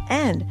laws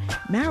and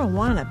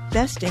marijuana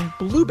besting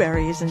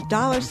blueberries in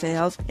dollar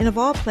sales in, of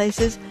all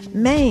places,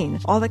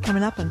 Maine. All that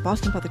coming up on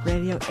Boston Public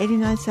Radio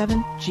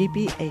 89.7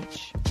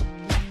 GBH.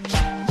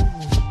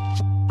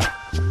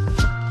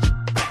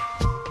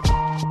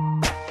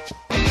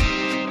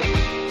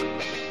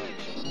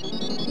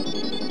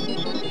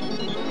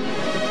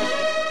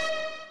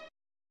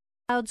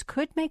 Clouds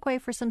could make way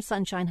for some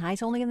sunshine,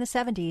 highs only in the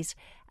 70s.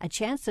 A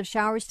chance of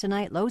showers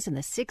tonight, lows in the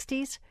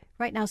 60s.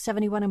 Right now,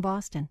 71 in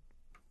Boston.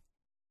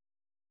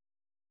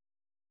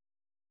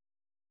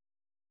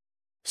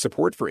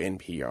 Support for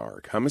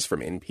NPR comes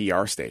from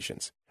NPR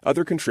stations.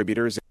 Other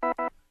contributors.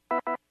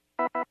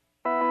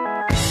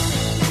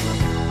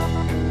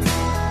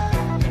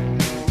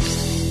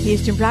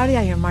 He's Jim Browdy.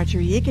 I am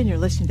Marjorie Egan. You're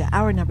listening to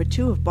hour number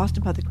 2 of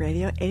Boston Public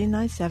Radio,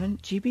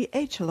 89.7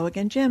 GBH. Hello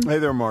again, Jim. Hey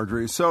there,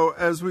 Marjorie. So,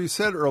 as we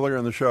said earlier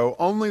in the show,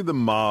 only the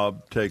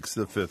mob takes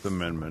the Fifth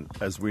Amendment.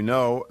 As we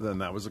know, then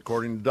that was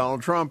according to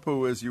Donald Trump,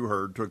 who, as you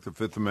heard, took the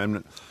Fifth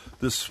Amendment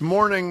this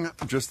morning,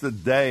 just the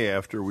day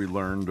after we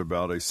learned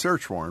about a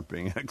search warrant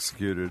being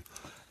executed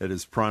at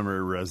his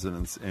primary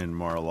residence in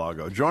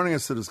Mar-a-Lago. Joining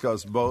us to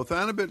discuss both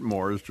and a bit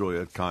more is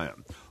Juliette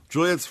Kayyem.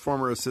 Juliette's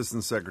former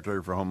Assistant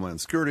Secretary for Homeland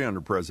Security under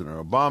President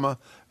Obama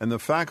and the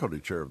faculty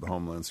chair of the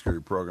Homeland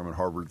Security Program at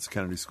Harvard's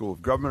Kennedy School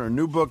of Government. Her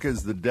new book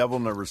is The Devil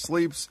Never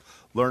Sleeps,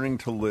 Learning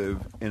to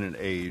Live in an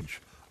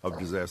Age of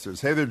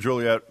Disasters. Hey there,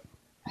 Juliette.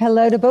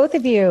 Hello to both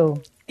of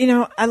you. You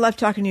know, I love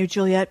talking to you,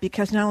 Juliette,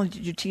 because not only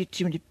did you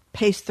teach me to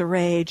pace the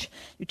rage,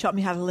 you taught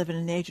me how to live in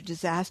an age of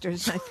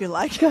disasters, and I feel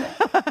like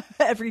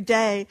every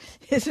day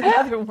is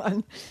another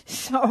one.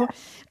 So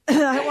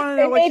I want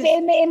to know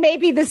it may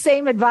be the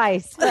same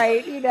advice,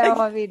 right? You know,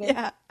 I mean,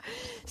 yeah.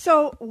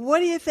 So what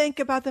do you think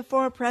about the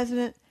former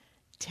president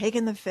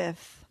taking the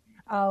Fifth?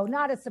 Oh,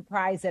 not a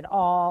surprise at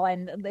all.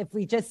 And if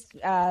we just,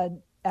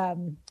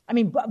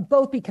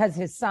 both because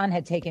his son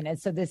had taken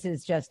it. So this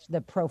is just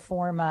the pro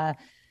forma,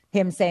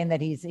 him saying that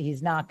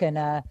he's not going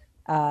to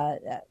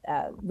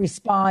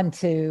respond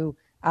to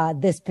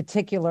this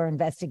particular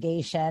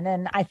investigation.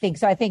 And I think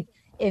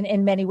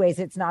in many ways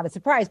it's not a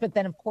surprise. But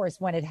then, of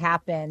course, when it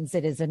happens,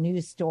 it is a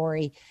news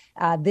story.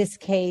 This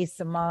case,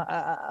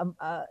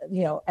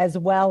 as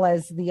well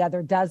as the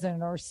other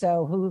dozen or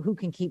so who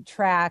can keep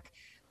track,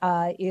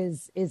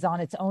 is on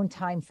its own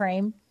time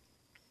frame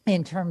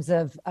in terms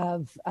of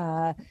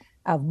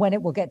when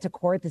it will get to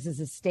court. This is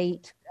a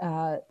state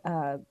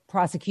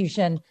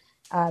prosecution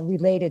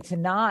related to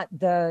not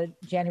the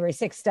January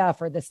 6th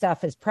stuff or the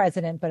stuff as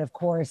president, but of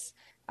course,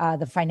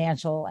 the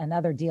financial and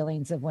other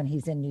dealings of when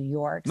he's in New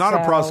York. Not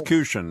a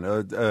prosecution,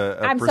 a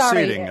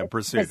proceeding. A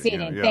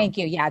proceeding. Yeah. Thank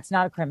you. Yeah, it's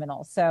not a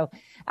criminal. So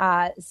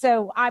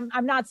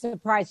I'm not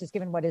surprised, just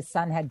given what his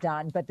son had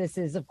done. But this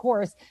is, of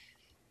course,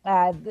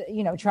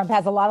 Trump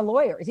has a lot of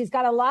lawyers. He's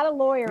got a lot of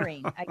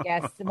lawyering, I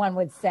guess one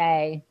would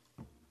say.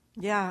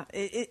 Yeah.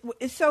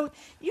 So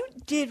you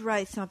did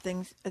write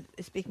something,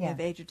 speaking of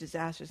age of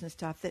disasters and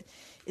stuff, that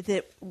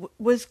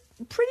was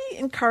pretty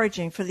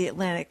encouraging for the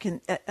Atlantic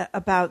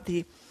about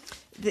the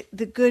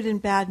good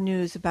and bad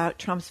news about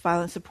Trump's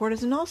violent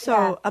supporters and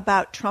also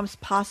about Trump's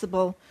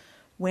possible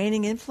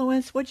waning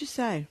influence. What'd you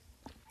say?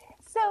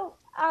 So,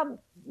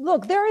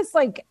 look, there is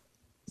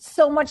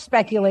so much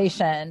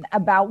speculation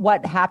about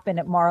what happened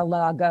at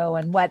Mar-a-Lago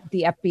and what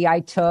the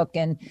FBI took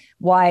and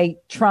why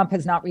Trump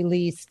has not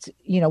released,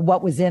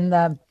 what was in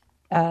the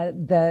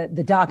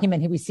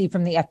document he received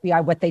from the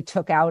FBI, what they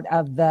took out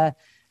of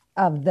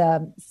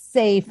the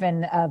safe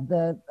and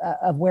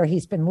of where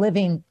he's been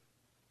living.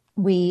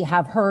 We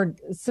have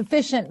heard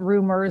sufficient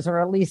rumors, or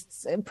at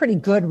least pretty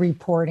good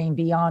reporting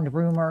beyond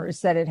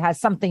rumors, that it has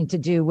something to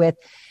do with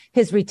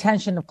his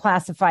retention of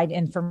classified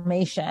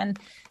information.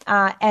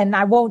 And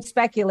I won't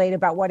speculate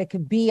about what it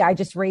could be. I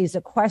just raised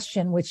a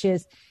question, which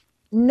is,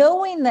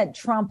 knowing that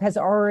Trump has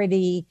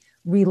already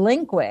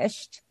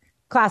relinquished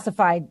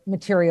classified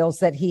materials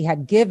that he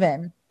had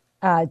given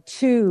back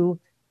to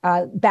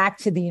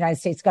the United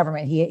States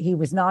government, he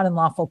was not in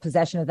lawful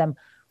possession of them.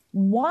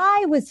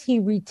 Why was he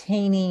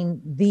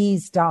retaining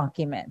these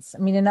documents? I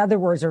mean, in other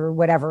words, or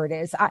whatever it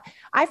is,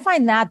 I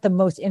find that the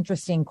most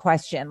interesting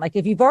question.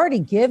 If you've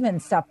already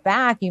given stuff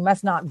back, you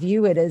must not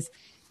view it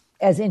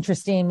as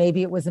interesting.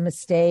 Maybe it was a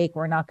mistake.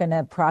 We're not going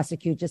to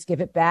prosecute, just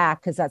give it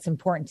back because that's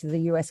important to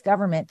the U.S.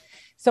 government.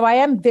 So I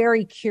am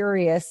very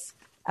curious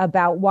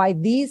about why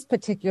these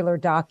particular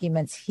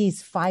documents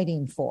he's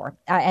fighting for.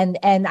 And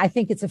I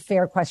think it's a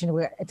fair question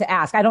to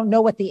ask. I don't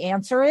know what the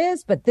answer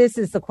is, but this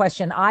is the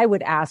question I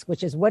would ask,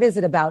 which is, what is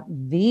it about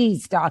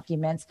these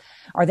documents?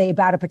 Are they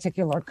about a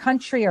particular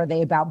country? Are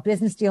they about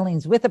business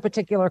dealings with a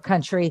particular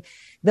country?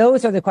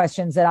 Those are the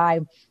questions that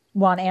I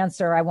want to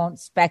answer. I won't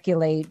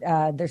speculate.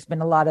 There's been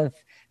a lot of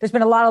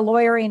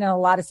lawyering and a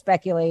lot of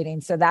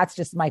speculating. So that's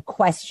just my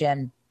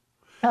question.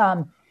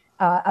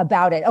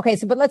 About it. Okay,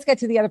 but let's get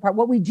to the other part.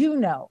 What we do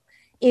know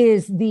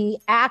is the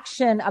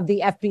action of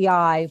the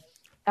FBI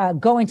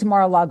going to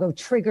Mar-a-Lago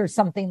triggers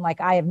something like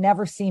I have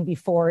never seen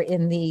before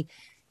in the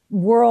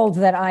world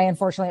that I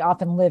unfortunately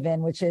often live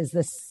in, which is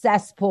the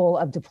cesspool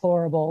of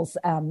deplorables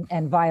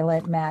and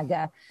violent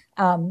MAGA.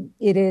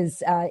 It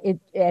is,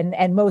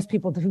 and most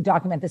people who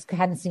document this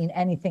hadn't seen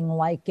anything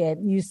like it.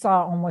 You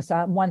saw almost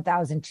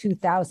 1,000,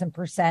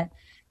 2,000%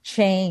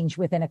 change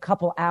within a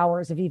couple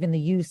hours of even the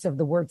use of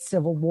the word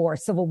civil war.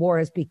 Civil war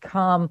has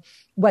become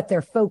what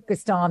they're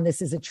focused on.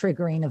 This is a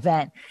triggering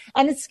event.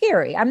 And it's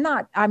scary. I'm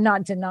not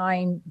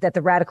denying that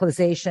the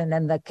radicalization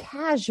and the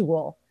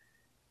casual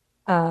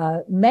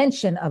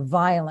mention of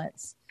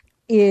violence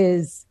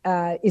is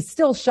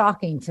still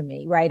shocking to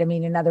me, right? I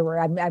mean, in other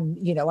words,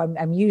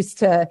 I'm used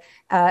to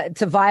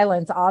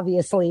violence,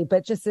 obviously,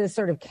 but just this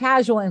sort of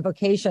casual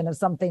invocation of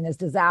something as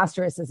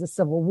disastrous as a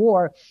civil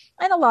war,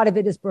 and a lot of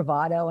it is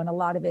bravado, and a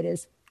lot of it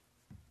is,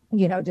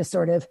 just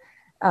sort of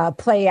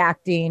play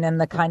acting and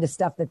the kind of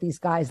stuff that these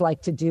guys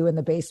like to do in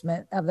the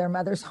basement of their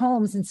mother's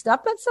homes and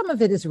stuff. But some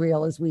of it is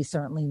real, as we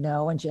certainly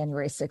know, and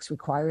January 6th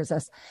requires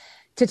us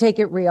to take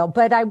it real.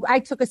 But I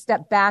took a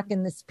step back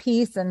in this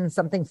piece, and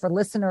something for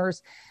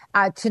listeners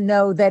to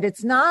know that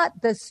it's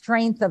not the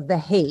strength of the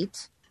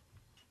hate,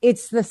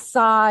 it's the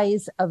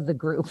size of the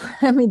group.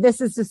 I mean,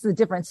 this is just the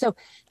difference. So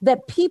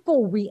that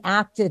people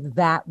reacted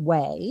that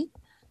way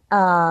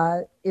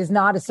is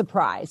not a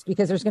surprise,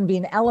 because there's going to be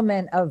an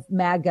element of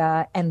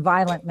MAGA and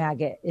violent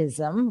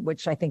MAGAism,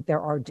 which I think there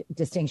are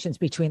distinctions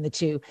between the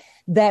two,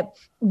 that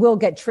will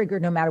get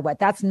triggered no matter what.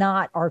 That's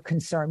not our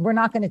concern. We're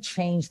not going to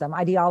change them.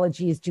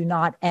 Ideologies do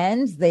not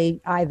end.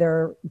 They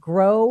either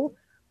grow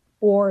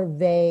or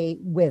they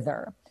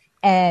wither.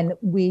 And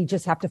we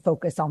just have to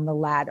focus on the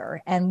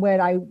latter. And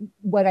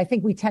what I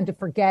think we tend to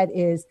forget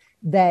is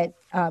that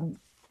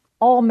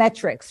all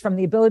metrics, from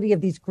the ability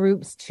of these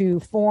groups to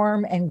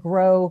form and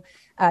grow,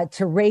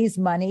 to raise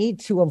money,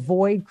 to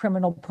avoid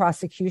criminal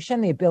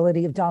prosecution, the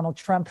ability of Donald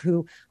Trump,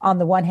 who on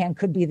the one hand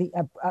could be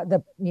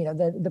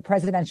the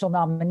presidential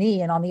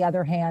nominee, and on the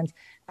other hand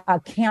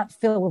can't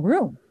fill a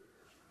room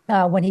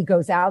when he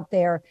goes out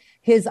there,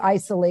 his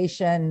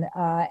isolation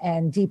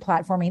and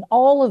deplatforming,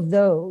 all of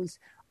those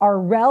are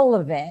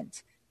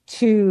relevant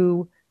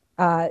to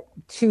a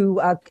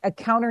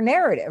counter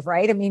narrative,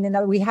 right? I mean,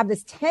 we have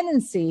this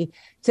tendency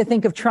to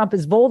think of Trump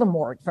as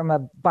Voldemort from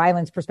a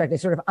violence perspective,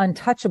 sort of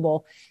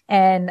untouchable.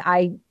 And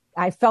I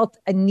felt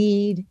a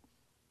need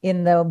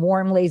in the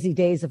warm, lazy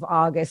days of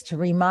August to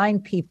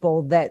remind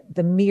people that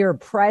the mere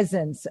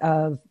presence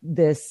of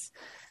this,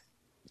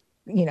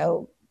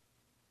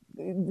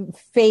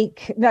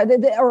 fake,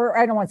 or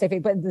I don't want to say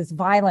fake, but this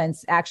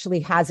violence actually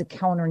has a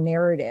counter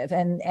narrative.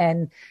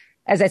 And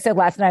as I said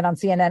last night on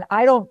CNN,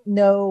 I don't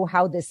know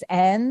how this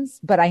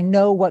ends, but I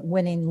know what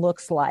winning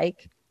looks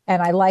like.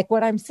 And I like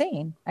what I'm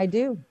seeing. I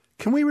do.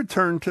 Can we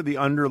return to the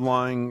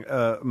underlying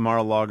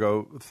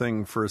Mar-a-Lago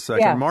thing for a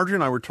second? Yeah. Margie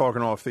and I were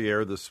talking off the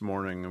air this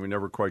morning, and we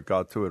never quite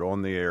got to it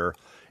on the air.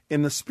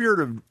 In the spirit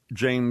of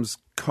James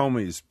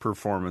Comey's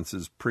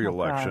performances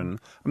pre-election,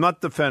 I'm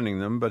not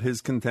defending them, but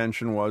his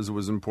contention was it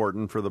was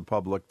important for the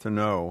public to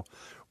know.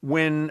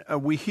 When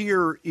we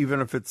hear,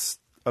 even if it's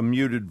a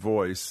muted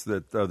voice,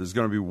 that there's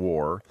going to be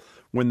war,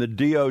 when the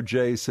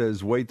DOJ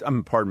says, when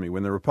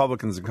the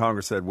Republicans in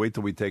Congress said, wait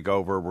till we take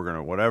over, we're going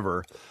to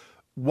whatever,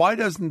 why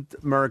doesn't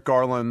Merrick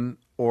Garland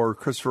or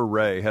Christopher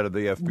Wray, head of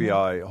the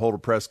FBI, hold a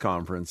press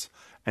conference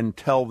and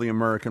tell the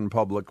American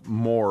public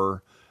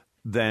more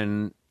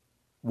than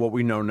what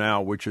we know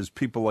now, which is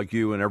people like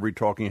you and every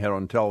talking head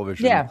on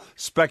television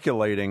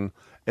speculating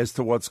as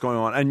to what's going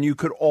on? And you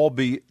could all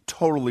be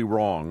totally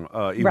wrong,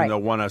 even though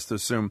one has to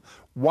assume.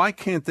 Why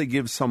can't they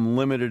give some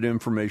limited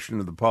information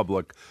to the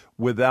public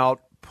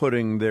without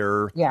putting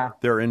their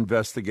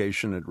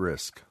investigation at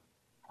risk?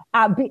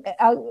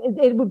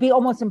 It would be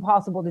almost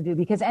impossible to do,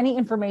 because any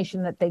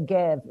information that they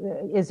give,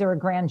 is there a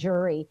grand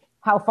jury?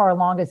 How far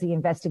along is the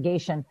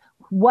investigation?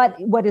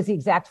 What is the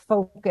exact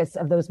focus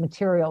of those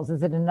materials?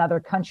 Is it another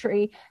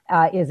country?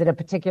 Is it a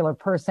particular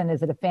person?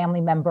 Is it a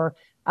family member?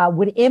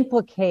 Would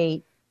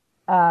implicate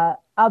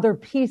other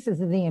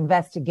pieces of the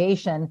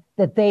investigation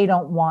that they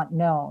don't want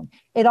known.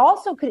 It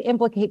also could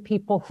implicate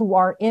people who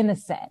are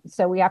innocent.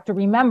 So we have to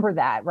remember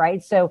that,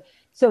 right? So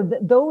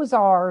those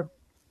are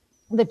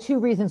the two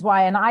reasons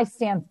why, and I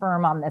stand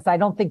firm on this. I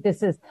don't think that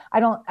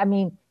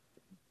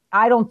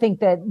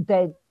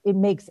it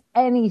makes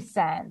any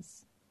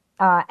sense.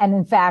 And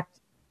in fact,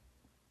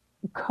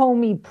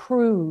 Comey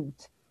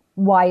proved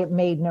why it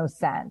made no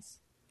sense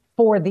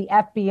for the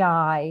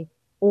FBI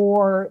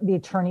or the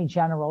Attorney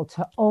General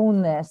to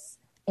own this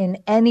in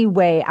any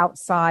way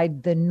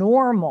outside the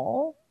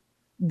normal.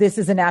 This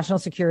is a national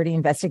security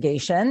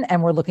investigation,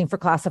 and we're looking for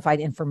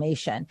classified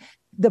information.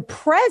 The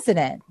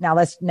president, now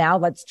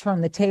let's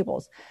turn the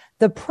tables.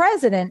 The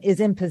president is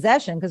in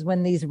possession, because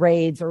when these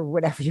raids or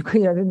whatever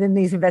then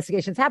these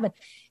investigations happen,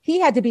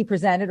 he had to be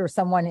presented, or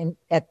someone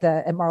at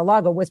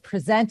Mar-a-Lago was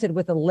presented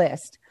with a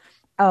list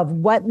of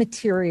what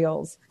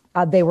materials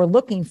they were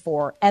looking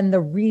for and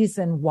the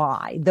reason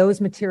why.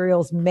 Those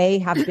materials may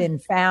have been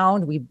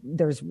found.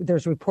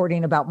 There's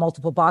reporting about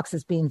multiple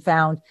boxes being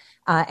found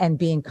and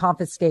being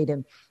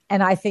confiscated.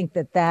 And I think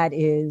that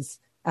is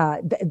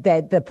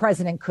that the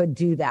president could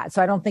do that.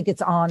 So I don't think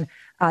it's on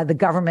the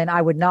government.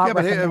 I would not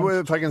recommend. But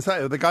if I can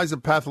say, the guy's a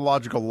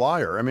pathological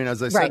liar. I mean,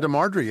 as I said to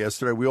Marjorie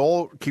yesterday, we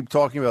all keep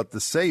talking about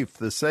the safe.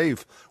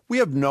 We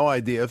have no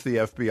idea if the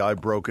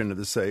FBI broke into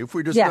the safe.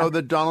 We just know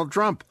that Donald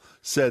Trump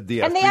said the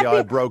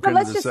FBI broke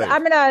into the safe.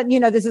 I'm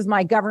going to, this is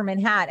my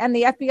government hat, and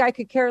the FBI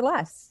could care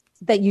less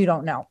that you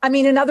don't know. I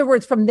mean, in other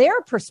words, from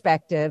their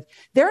perspective,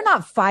 they're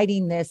not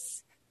fighting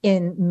this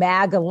in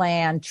MAGA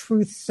land,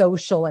 Truth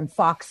Social, and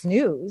Fox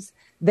News.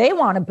 they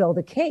want to build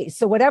a case.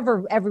 So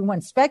whatever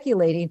everyone's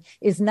speculating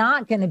is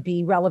not going to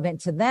be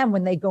relevant to them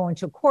when they go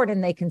into court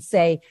and they can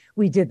say,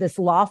 we did this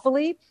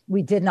lawfully.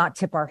 We did not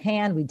tip our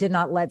hand. We did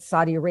not let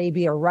Saudi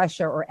Arabia or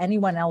Russia or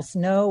anyone else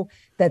know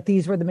that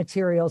these were the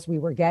materials we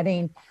were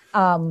getting.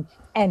 And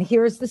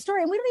here's the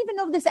story. And we don't even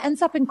know if this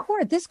ends up in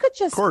court. This could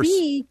just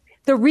be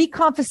the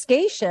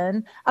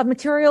reconfiscation of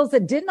materials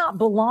that did not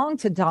belong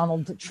to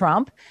Donald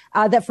Trump,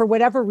 that for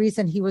whatever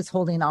reason he was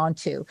holding on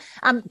to.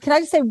 Can I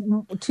just say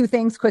two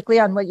things quickly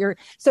on what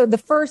so the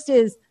first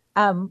is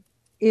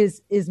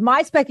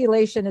my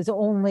speculation is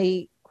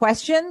only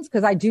questions,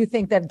 because I do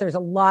think that there's a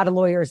lot of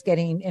lawyers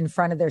getting in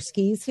front of their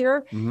skis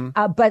here.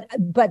 But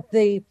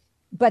the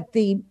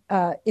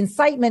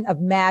incitement of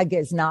MAGA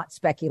is not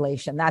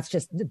speculation. That's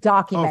just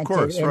documented. Of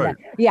course, right.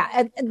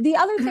 Yeah. And the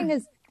other thing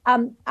is,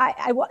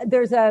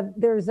 there's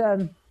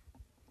a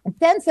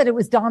sense that it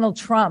was Donald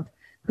Trump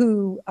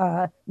who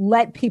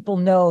let people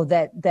know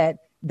that the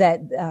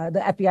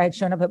FBI had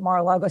shown up at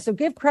Mar-a-Lago. So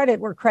give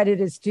credit where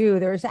credit is due.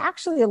 There's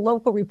actually a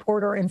local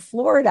reporter in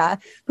Florida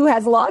who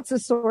has lots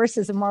of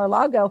sources in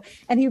Mar-a-Lago,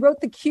 and he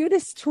wrote the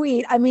cutest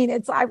tweet. I mean,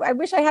 I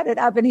wish I had it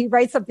up, and he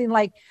writes something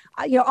like,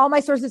 all my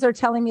sources are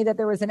telling me that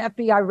there was an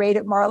FBI raid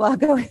at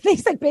Mar-a-Lago. And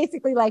he's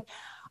basically like,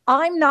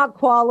 I'm not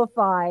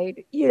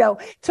qualified,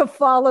 to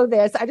follow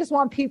this. I just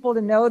want people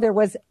to know there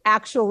was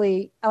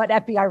actually an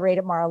FBI raid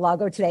at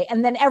Mar-a-Lago today.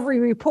 And then every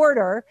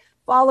reporter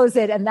follows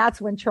it. And that's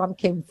when Trump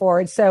came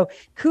forward. So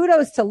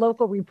kudos to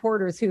local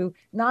reporters who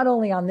not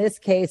only on this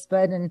case,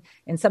 but in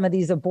some of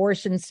these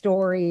abortion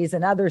stories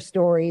and other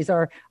stories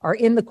are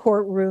in the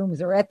courtrooms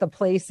or at the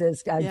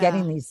places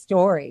getting these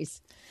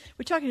stories.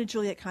 We're talking to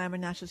Juliette Kayyem,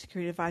 National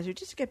Security Advisor.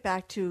 Just to get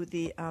back to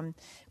the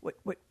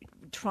what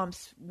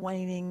Trump's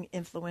waning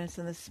influence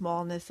and the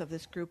smallness of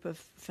this group of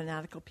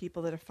fanatical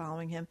people that are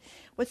following him.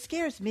 What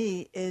scares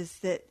me is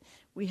that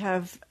we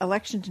have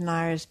election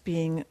deniers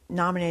being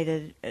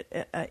nominated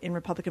in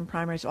Republican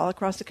primaries all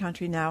across the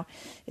country now.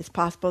 It's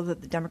possible that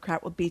the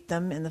Democrat will beat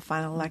them in the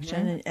final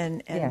election,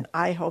 and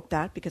I hope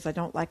that, because I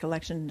don't like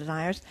election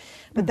deniers.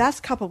 But that's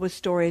coupled with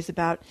stories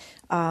about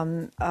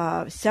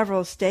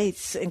several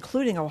states,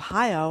 including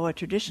Ohio, a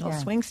traditional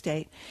swing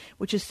state,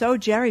 which is so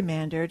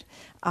gerrymandered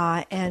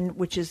and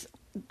which is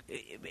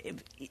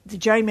the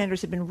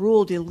gerrymanders have been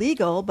ruled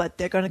illegal, but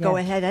they're going to go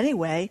ahead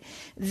anyway.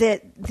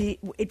 That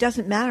it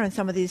doesn't matter in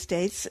some of these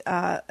states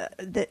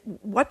that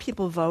what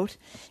people vote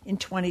in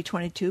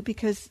 2022,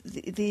 because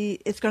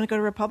it's going to go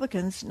to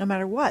Republicans no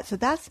matter what. So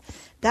that's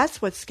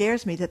what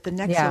scares me, that the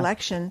next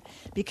election,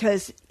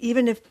 because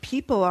even if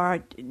people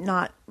are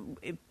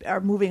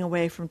moving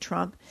away from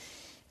Trump,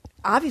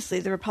 obviously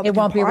the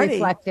Republican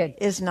Party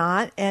is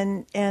not,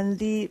 and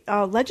the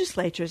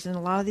legislatures in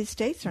a lot of these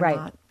states are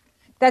not.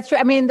 That's true.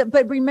 I mean,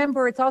 but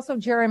remember, it's also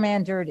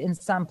gerrymandered in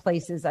some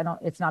places.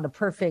 It's not a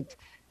perfect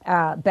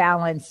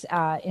balance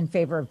in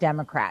favor of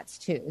Democrats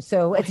too.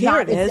 So it's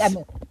not.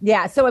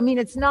 So I mean,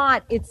 it's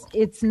not.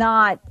 It's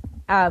not.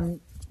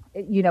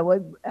 It's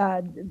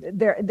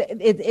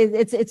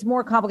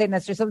more complicated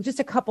than that. So just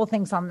a couple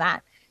things on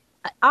that.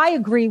 I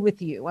agree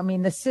with you. I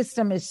mean, the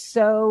system is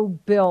so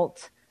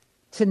built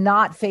to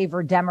not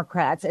favor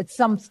Democrats. At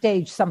some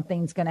stage,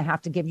 something's going to have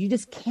to give. You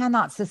just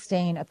cannot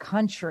sustain a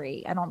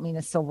country. I don't mean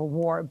a civil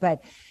war,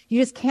 but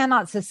you just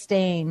cannot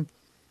sustain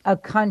a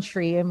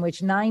country in which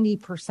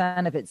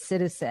 90% of its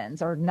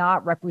citizens are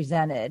not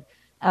represented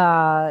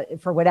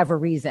for whatever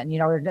reason,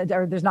 or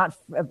there's not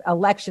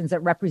elections that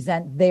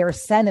represent their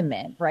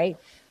sentiment, right,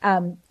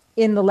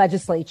 in the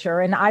legislature.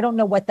 And I don't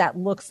know what that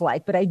looks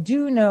like, but I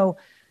do know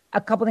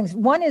a couple things.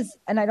 One is,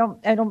 and I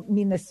don't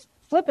mean this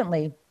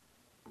flippantly,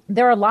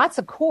 there are lots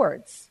of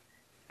courts,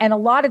 and a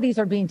lot of these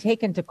are being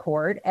taken to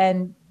court,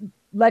 and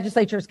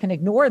legislatures can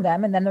ignore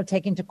them, and then they're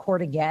taken to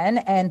court again.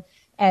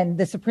 And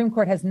the Supreme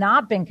Court has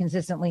not been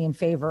consistently in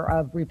favor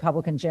of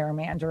Republican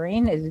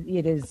gerrymandering.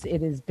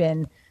 It has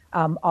been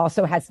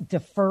also has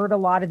deferred a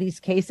lot of these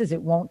cases.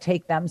 It won't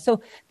take them.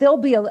 So there'll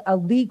be a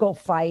legal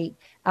fight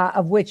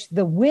of which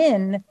the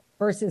win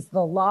versus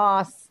the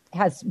loss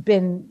has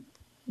been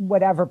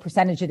whatever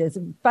percentage it is,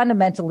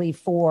 fundamentally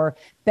for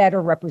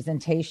better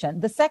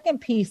representation. The second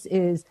piece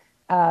is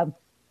I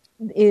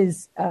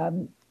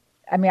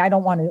mean, I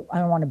don't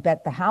want to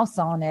bet the house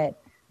on it,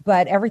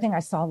 but everything I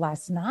saw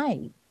last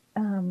night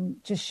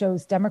just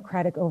shows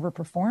Democratic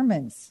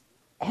overperformance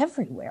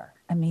everywhere.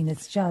 I mean,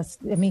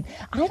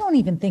 I don't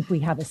even think we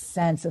have a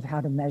sense of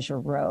how to measure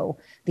Roe,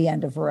 the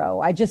end of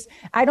Roe. I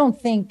don't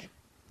think,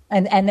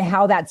 and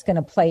how that's going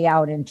to play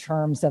out in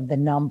terms of the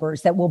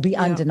numbers that will be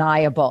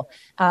undeniable.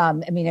 I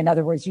mean, in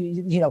other words,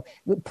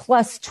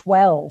 plus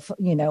 12,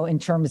 in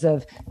terms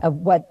of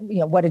what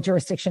a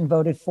jurisdiction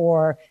voted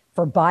for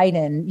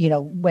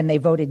Biden, when they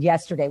voted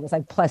yesterday was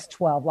like plus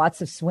 12,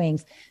 lots of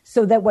swings.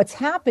 So that what's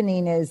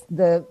happening is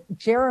the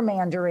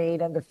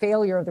gerrymandering and the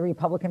failure of the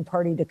Republican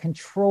Party to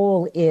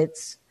control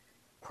its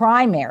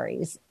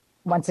primaries.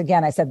 Once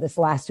again, I said this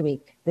last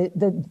week, the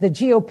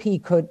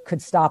GOP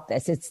could stop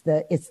this. It's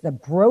the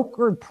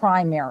brokered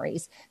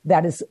primaries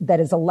that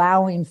is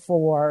allowing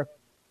for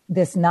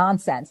this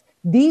nonsense.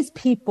 these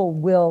people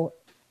will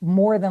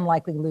more than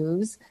likely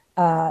lose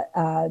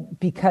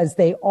because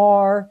they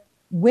are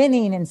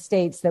winning in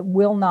states that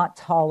will not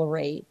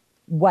tolerate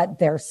what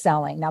they're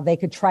selling. Now, they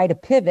could try to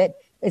pivot.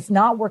 It's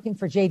not working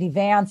for J.D.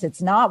 Vance.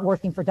 It's not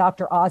working for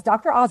Dr. Oz.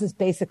 Dr. Oz is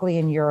basically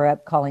in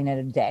Europe calling it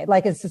a day,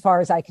 like as far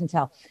as I can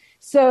tell.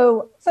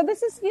 So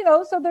this is,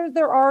 so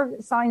there are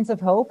signs of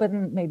hope,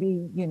 and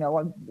maybe,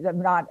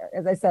 I'm not,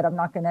 as I said, I'm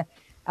not going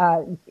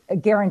to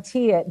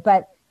guarantee it.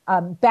 But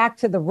back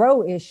to the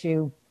Roe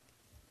issue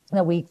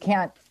that we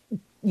can't,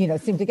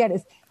 seem to get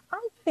is,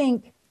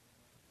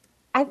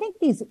 I think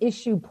these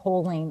issue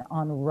polling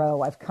on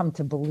Roe, I've come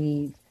to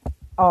believe,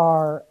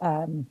 are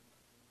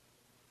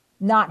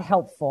not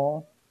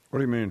helpful. What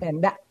do you mean?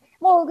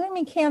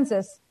 And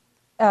Kansas,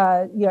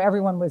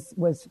 everyone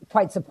was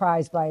quite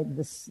surprised by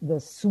the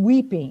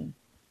sweeping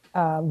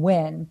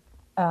win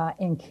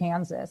in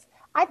Kansas.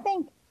 I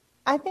think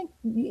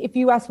if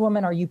you ask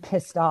women, are you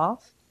pissed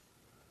off?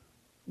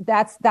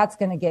 That's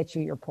going to get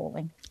you your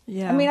polling.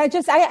 Yeah. I mean, I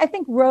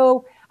think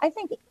Roe. I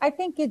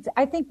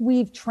think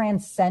we've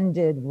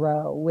transcended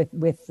Roe with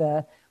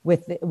the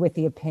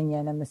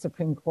opinion in the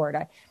Supreme Court.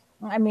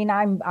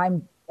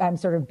 I'm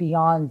sort of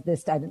beyond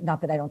this.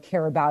 Not that I don't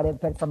care about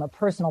it, but from a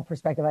personal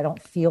perspective, I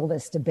don't feel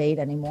this debate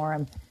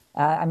anymore.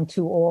 I'm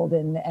too old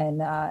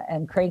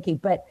and cranky.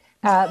 But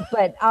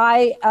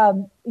I,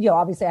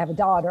 obviously I have a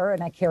daughter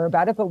and I care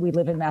about it. But we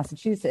live in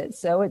Massachusetts,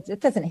 so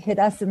it doesn't hit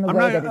us in the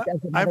way that it does.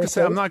 I have to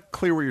say, I'm not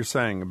clear what you're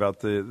saying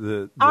about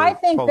the I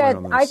think that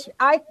on this.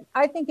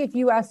 I think if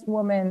you ask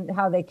women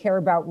how they care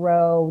about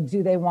Roe,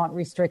 do they want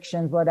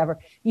restrictions, whatever,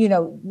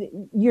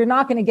 you're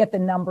not going to get the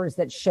numbers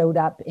that showed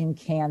up in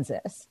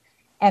Kansas.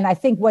 And I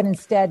think what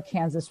instead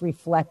Kansas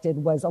reflected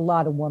was a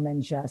lot of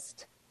women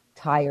just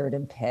tired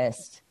and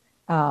pissed.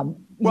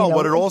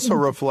 What it also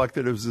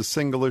reflected was a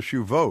single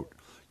issue vote.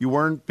 You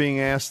weren't being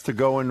asked to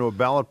go into a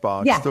ballot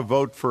box to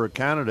vote for a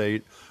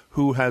candidate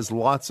who has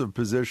lots of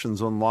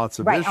positions on lots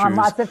of issues. On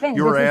lots of things.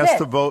 You were asked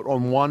to vote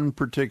on one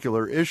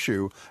particular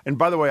issue. And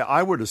by the way,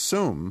 I would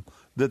assume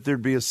that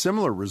there'd be a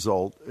similar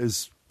result,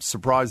 as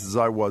surprised as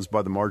I was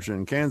by the margin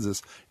in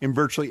Kansas, in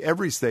virtually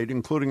every state,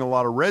 including a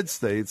lot of red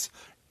states,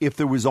 if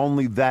there was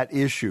only that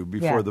issue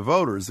before the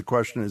voters. The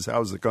question is,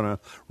 how is it going to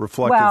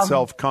reflect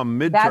itself come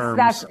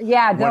midterms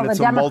when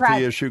it's a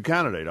multi-issue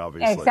candidate,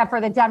 obviously? Except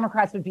for the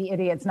Democrats would be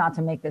idiots not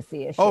to make this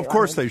the issue. Oh, of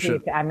course they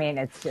should. I mean,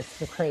 it's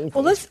just crazy.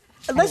 Well, let's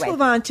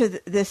move on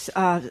to this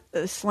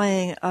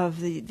slaying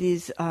of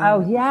these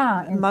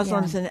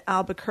Muslims in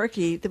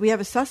Albuquerque. We have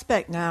a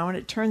suspect now, and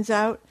it turns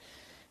out,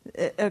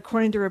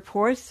 according to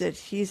reports, that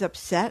he's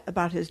upset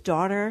about his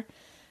daughter.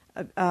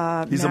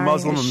 He's a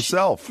Muslim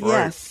himself, right?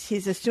 Yes,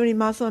 he's a Sunni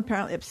Muslim,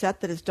 apparently upset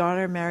that his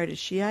daughter married a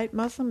Shiite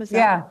Muslim. Is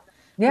that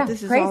what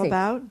this is all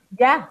about?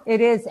 Yeah,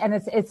 it is. And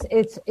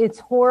it's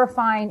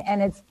horrifying.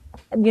 And it's,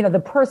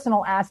 the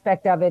personal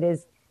aspect of it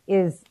is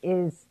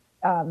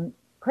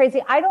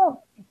crazy.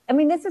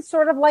 This is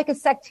sort of like a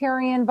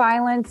sectarian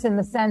violence in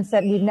the sense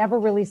that we've never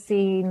really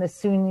seen the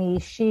Sunni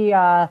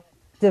Shia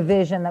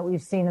division that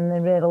we've seen in the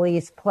Middle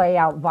East play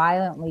out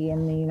violently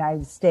in the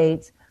United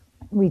States.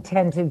 We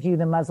tend to view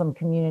the Muslim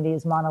community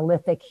as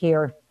monolithic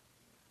here.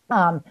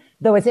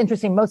 Though it's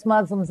interesting, most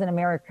Muslims in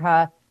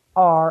America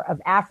are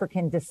of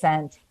African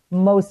descent.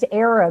 Most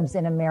Arabs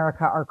in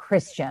America are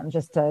Christian,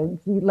 just to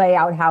lay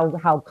out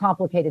how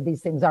complicated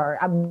these things are.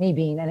 Me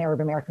being an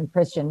Arab American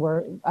Christian,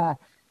 where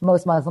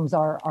most Muslims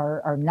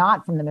are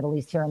not from the Middle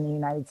East here in the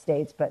United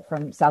States, but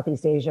from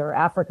Southeast Asia or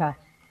Africa.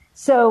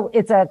 So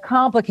it's a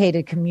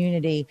complicated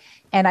community.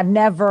 And I've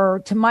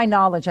never, to my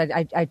knowledge,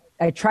 I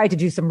tried to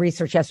do some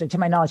research yesterday. To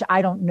my knowledge,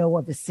 I don't know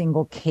of a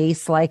single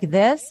case like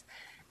this.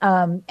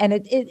 And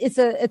it's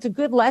a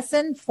good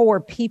lesson for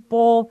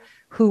people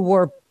who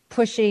were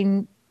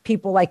pushing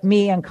people like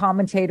me and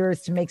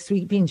commentators to make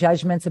sweeping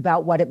judgments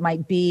about what it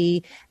might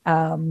be.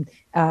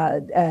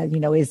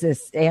 Is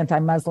this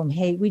anti-Muslim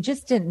hate? We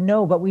just didn't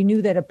know, but we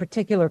knew that a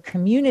particular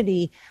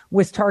community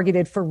was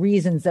targeted for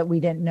reasons that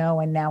we didn't know.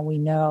 And now we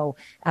know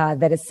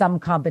that it's some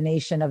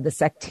combination of the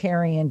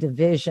sectarian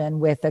division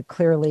with a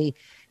clearly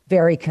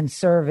very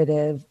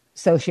conservative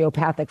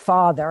sociopathic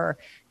father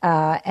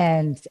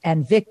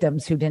and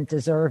victims who didn't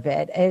deserve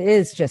it. It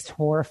is just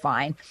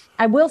horrifying.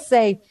 I will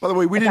say, by the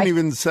way, we didn't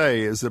even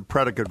say as a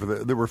predicate for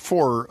there were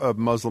 4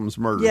 Muslims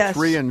murdered, yes.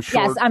 3 in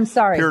short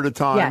period of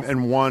time, yes.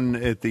 and 1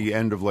 at the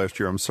end of last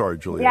year. I'm sorry,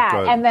 Julia.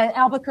 Yeah, and the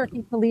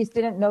Albuquerque police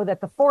didn't know that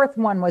the 4th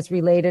one was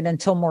related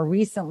until more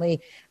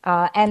recently,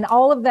 and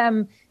all of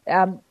them.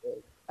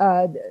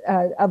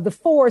 Of the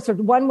 4, so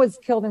 1 was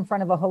killed in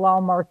front of a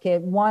halal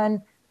market.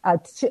 One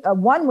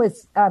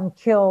was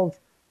killed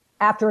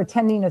after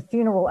attending a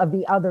funeral of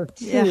the other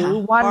 2. Yeah,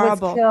 one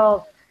horrible. was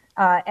killed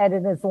at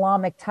an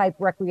Islamic type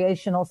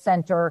recreational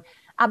center.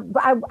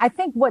 I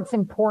think what's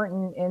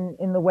important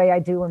in the way I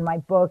do in my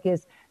book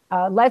is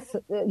let's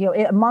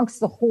amongst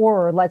the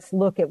horror, let's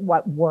look at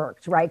what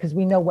worked, right? Because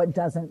we know what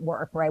doesn't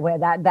work, right? Where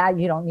that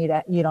you don't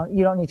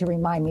need to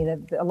remind me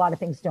that a lot of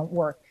things don't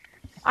work.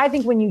 I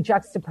think when you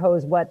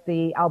juxtapose what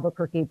the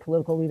Albuquerque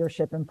political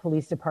leadership and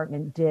police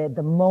department did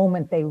the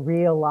moment they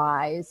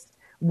realized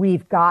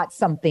we've got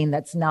something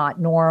that's not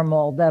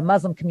normal. The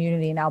Muslim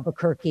community in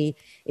Albuquerque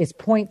is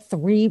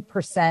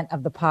 0.3%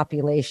 of the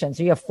population.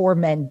 So you have four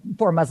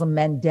Muslim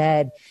men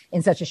dead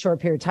in such a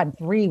short period of time,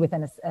 3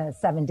 within a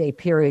 7-day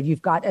period.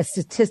 You've got a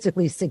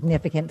statistically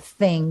significant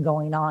thing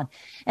going on.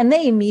 And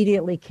they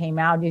immediately came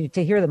out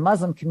to hear the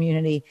Muslim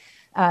community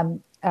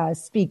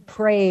speak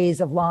praise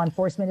of law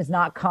enforcement is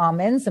not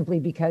common, simply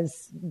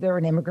because they're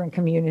an immigrant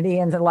community.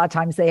 And a lot of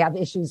times they have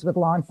issues with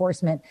law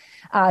enforcement.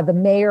 The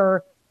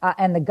mayor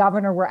and the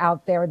governor were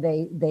out there.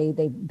 They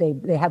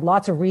had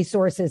lots of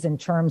resources in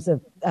terms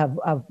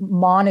of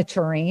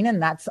monitoring,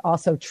 and that's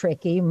also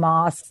tricky.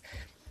 Mosques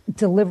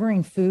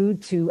delivering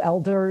food to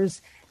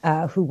elders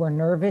who were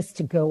nervous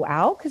to go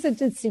out because it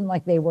did seem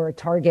like they were a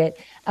target,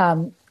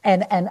 and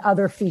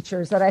other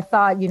features that I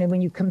thought,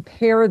 when you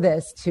compare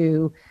this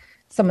to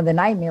some of the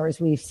nightmares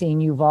we've seen,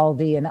 Uvalde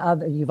being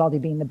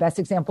the best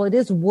example, it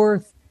is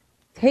worth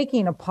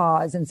taking a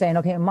pause and saying,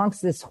 okay,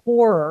 amongst this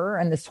horror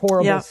and this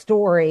horrible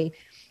story,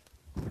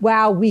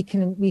 wow, we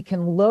can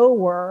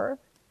lower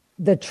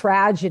the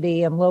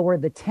tragedy and lower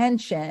the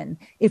tension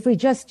if we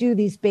just do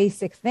these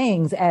basic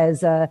things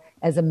as a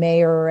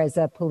mayor, as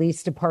a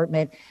police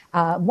department.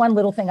 One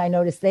little thing I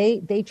noticed,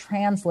 they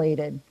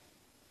translated.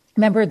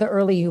 Remember the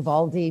early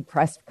Uvalde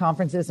press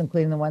conferences,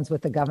 including the ones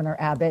with the Governor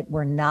Abbott,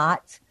 were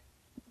not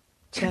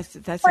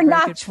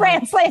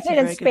translated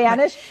in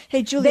Spanish.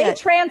 Hey, Juliet, they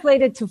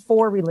translated to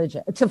 4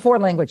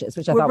 languages,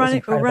 which I thought was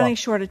incredible. We're running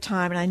short of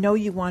time, and I know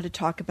you want to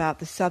talk about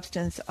the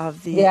substance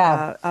of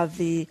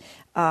the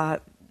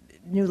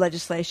new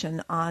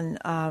legislation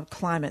on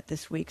climate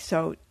this week.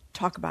 So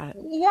talk about it.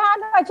 Yeah,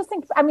 no, I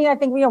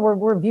think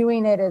we're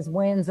viewing it as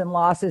wins and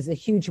losses. A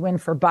huge win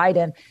for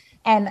Biden.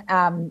 And,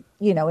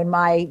 in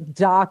my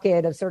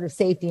docket of sort of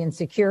safety and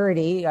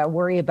security, I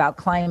worry about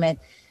climate.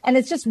 And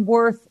it's just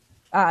worth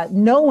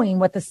knowing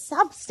what the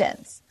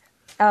substance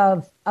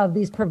of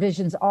these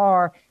provisions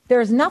are.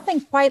 There's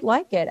nothing quite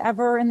like it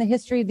ever in the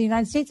history of the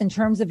United States in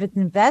terms of its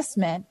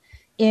investment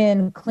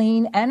in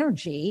clean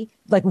energy,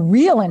 like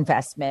real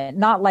investment,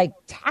 not like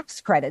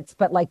tax credits,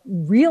 but like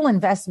real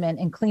investment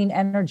in clean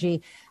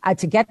energy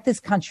to get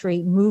this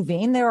country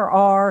moving. There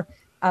are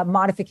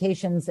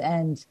modifications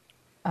and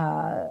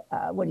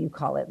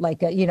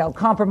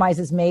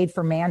compromises made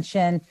for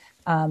Manchin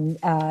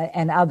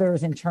and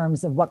others in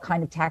terms of what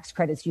kind of tax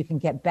credits you can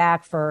get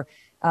back for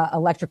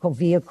electrical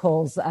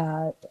vehicles.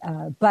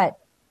 But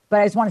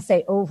I just want to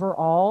say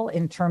overall,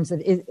 in terms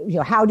of,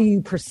 how do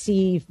you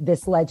perceive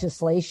this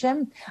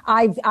legislation?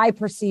 I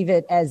perceive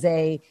it as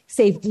a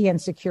safety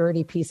and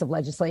security piece of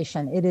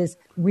legislation. It is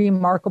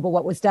remarkable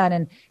what was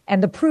done.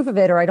 And the proof of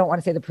it, or I don't want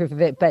to say the proof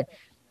of it, but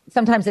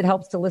sometimes it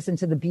helps to listen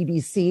to the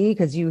BBC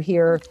because you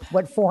hear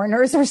what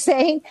foreigners are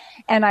saying.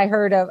 And I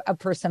heard a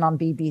person on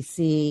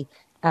BBC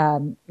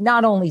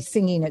not only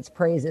singing its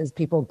praises,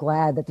 people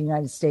glad that the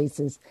United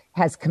States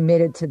has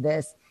committed to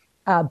this,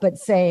 but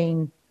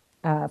saying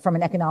from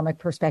an economic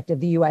perspective,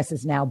 the U.S.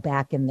 is now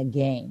back in the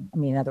game. I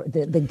mean,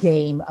 the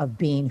game of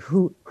being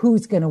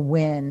who's going to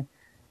win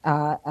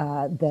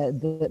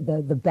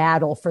the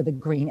battle for the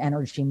green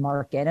energy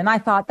market. And I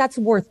thought that's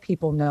worth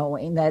people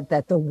knowing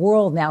that the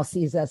world now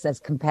sees us as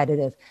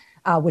competitive,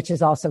 which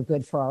is also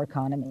good for our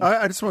economy.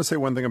 I just want to say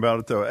one thing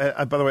about it, though.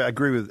 By the way, I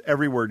agree with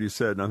every word you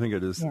said, and I think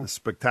it is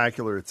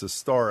spectacular. It's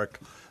historic.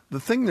 The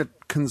thing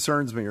that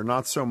concerns me are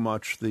not so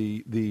much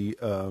the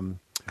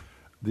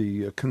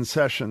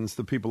concessions,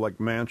 the people like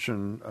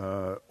Manchin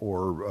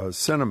or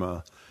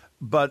Sinema,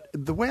 but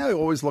the way I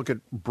always look at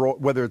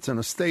whether it's in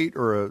a state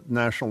or a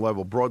national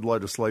level, broad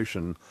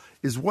legislation,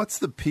 is what's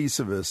the piece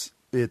of it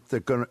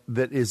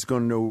that is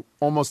going to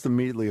almost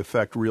immediately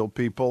affect real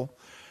people.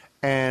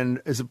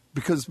 And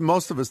because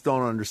most of us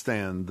don't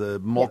understand the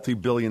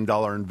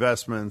multi-billion-dollar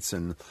investments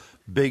and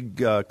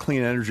big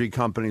clean energy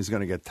companies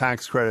going to get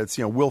tax credits.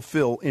 We'll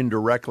feel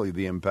indirectly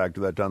the impact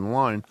of that down the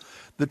line.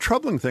 The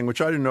troubling thing,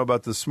 which I didn't know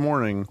about this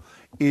morning,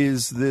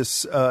 is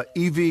this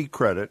EV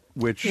credit,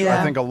 which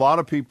I think a lot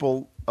of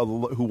people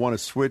who want to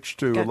switch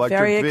to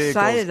electric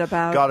vehicles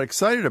got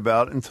excited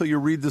about until you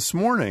read this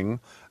morning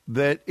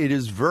that it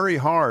is very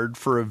hard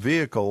for a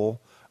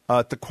vehicle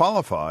to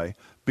qualify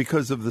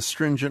because of the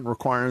stringent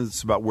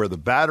requirements about where the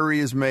battery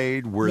is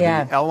made, where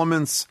the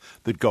elements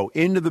that go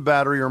into the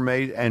battery are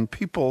made, and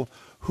people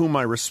whom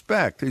I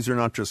respect, these are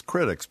not just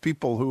critics,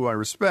 people who I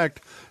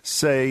respect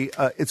say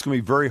it's going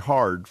to be very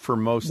hard for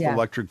most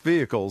electric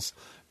vehicles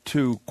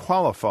to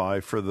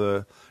qualify for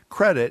the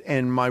credit.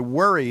 And my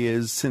worry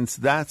is, since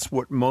that's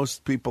what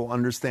most people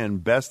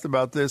understand best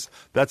about this,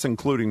 that's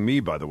including me,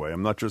 by the way.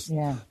 I'm not just,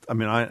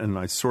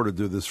 I sort of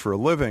do this for a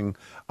living.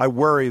 I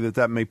worry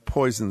that may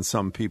poison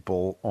some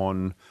people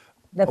on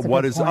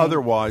what is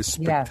otherwise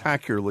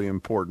spectacularly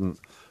important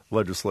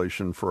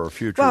legislation for our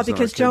future. Well,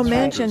 because Joe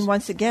Manchin,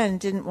 once again,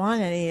 didn't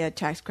want any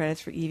tax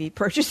credits for EV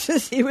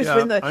purchases. He was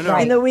in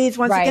the weeds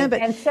once again.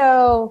 And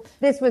so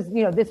this was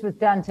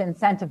done to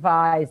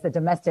incentivize the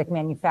domestic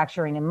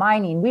manufacturing and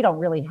mining. We don't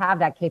really have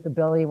that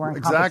capability. We're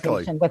in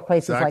competition with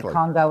places like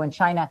Congo and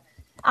China.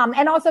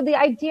 And also the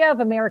idea of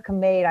America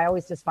made, I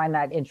always just find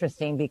that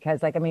interesting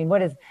because, what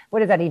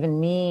does that even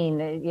mean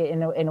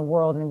in a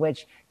world in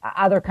which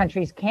other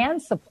countries can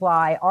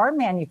supply our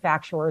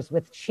manufacturers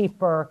with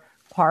cheaper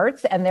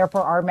parts, and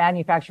therefore our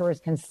manufacturers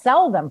can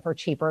sell them for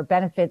cheaper? It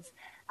benefits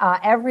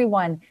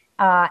everyone.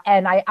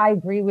 And I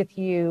agree with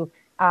you.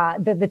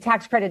 The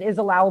tax credit is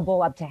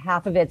allowable up to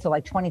half of it, so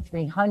like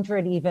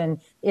 $2,300, even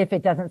if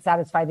it doesn't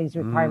satisfy these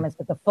requirements.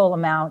 But the full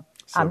amount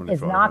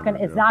is not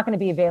going to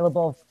be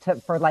available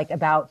for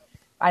about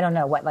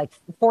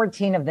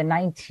 14 of the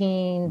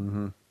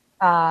 19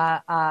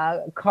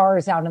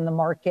 cars out in the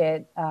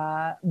market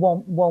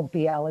won't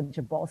be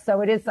eligible.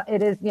 So it is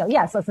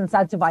yes, let's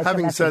incentivize.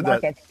 Having said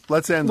that,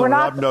 let's end on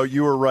that note.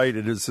 You were right.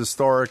 It is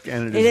historic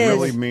and it is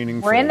really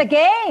meaningful. We're in the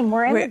game.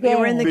 We're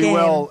in the game.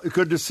 Well,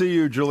 good to see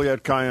you,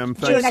 Juliette Kayyem.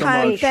 Thanks so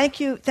much.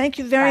 Thank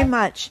you very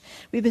much.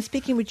 We've been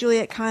speaking with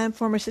Juliette Kayyem,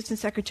 former Assistant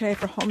Secretary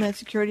for Homeland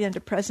Security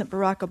under President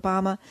Barack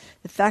Obama,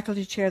 the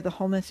faculty chair of the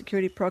Homeland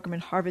Security Program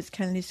at Harvard's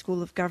Kennedy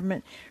School of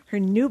Government. Her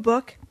new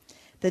book,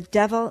 The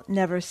Devil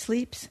Never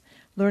Sleeps: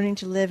 Learning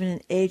to Live in an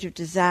Age of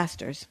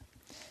Disasters.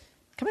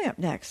 Coming up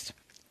next,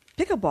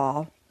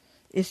 pickleball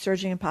is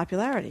surging in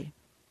popularity.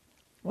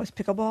 What's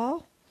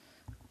pickleball?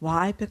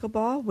 Why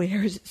pickleball?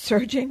 Where is it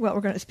surging? Well,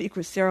 we're going to speak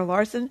with Sarah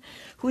Larson,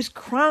 who's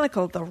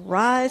chronicled the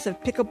rise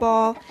of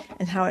pickleball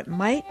and how it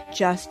might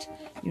just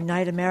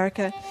unite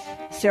America.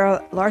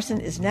 Sarah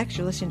Larson is next.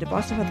 You're listening to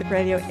Boston Public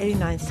Radio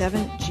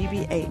 89.7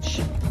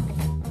 GBH.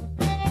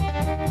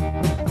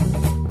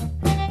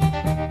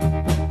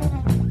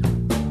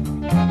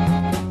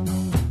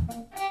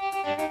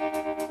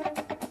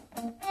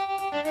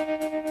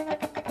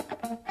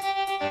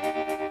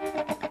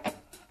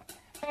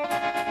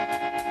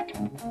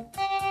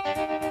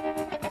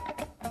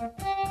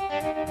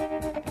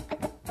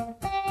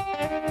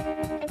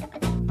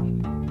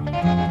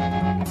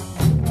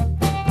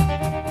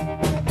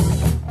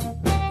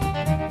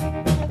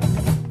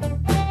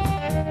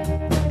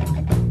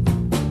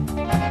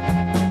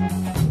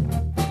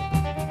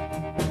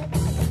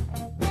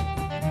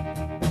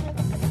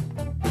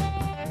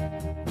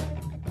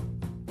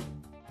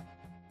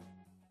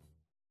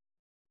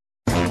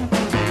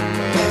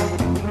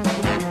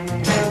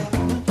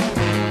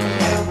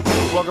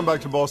 Welcome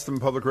back to Boston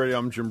Public Radio.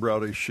 I'm Jim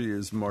Browdy. She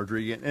is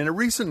Marjorie. In a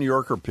recent New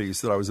Yorker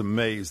piece that I was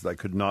amazed I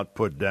could not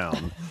put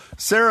down,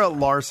 Sarah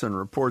Larson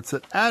reports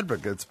that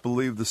advocates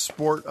believe the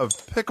sport of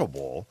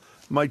pickleball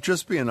might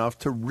just be enough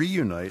to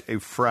reunite a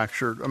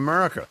fractured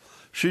America.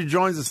 She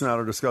joins us now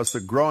to discuss the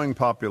growing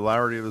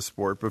popularity of the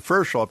sport, but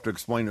first she'll have to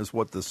explain us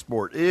what the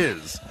sport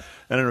is.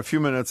 And in a few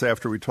minutes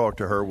after we talk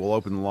to her, we'll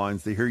open the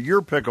lines to hear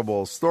your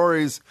pickleball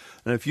stories.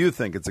 And if you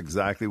think it's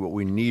exactly what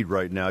we need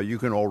right now, you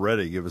can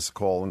already give us a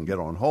call and get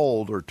on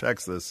hold or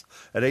text us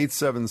at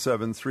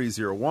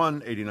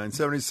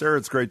 877-301-8970. Sarah,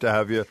 it's great to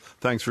have you.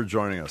 Thanks for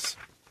joining us.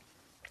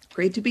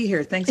 Great to be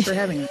here. Thanks for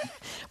having me.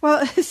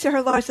 Well,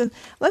 Sarah Larson,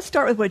 let's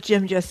start with what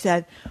Jim just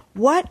said.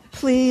 What,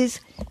 please,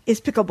 is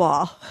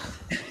pickleball?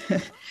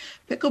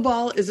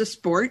 Pickleball is a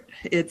sport.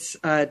 It's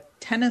a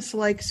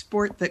tennis-like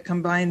sport that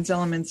combines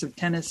elements of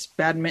tennis,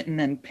 badminton,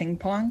 and ping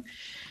pong.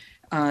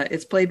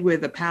 It's played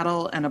with a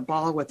paddle and a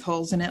ball with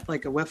holes in it,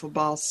 like a wiffle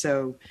ball,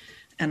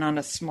 and on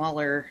a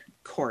smaller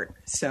court.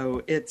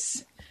 So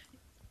it's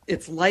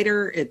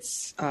lighter,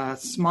 it's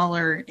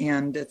smaller,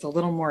 and it's a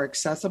little more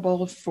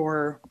accessible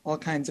for all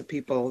kinds of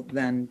people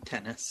than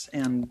tennis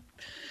and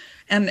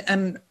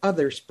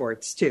other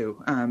sports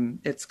too.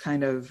 It's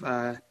kind of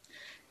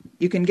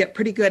you can get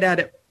pretty good at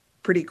it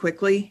pretty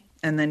quickly,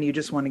 and then you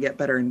just want to get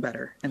better and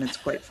better, and it's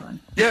quite fun.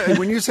 Yeah, and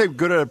when you say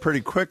good at it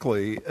pretty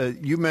quickly,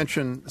 you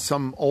mentioned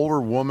some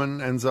older woman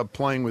ends up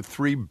playing with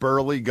three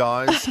burly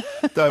guys,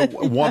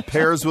 one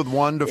pairs with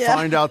one to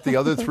find out the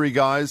other three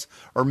guys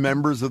are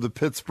members of the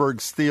Pittsburgh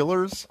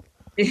Steelers.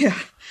 Yeah,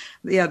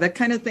 that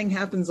kind of thing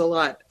happens a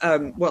lot.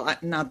 Well,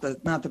 not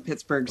the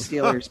Pittsburgh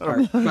Steelers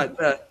part,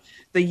 but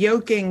the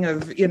yoking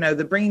of,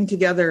 the bringing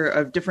together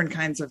of different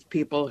kinds of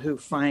people who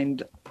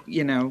find,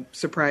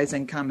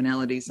 surprising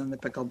commonalities in the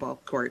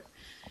pickleball court.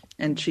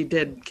 And she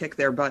did kick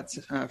their butts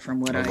from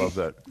what I love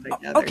that.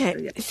 gathered.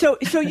 Okay, so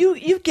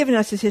you've given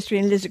us this history,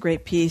 and it is a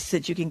great piece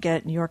that you can get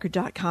at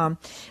NewYorker.com.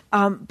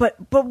 But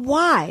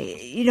why?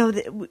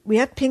 We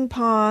have ping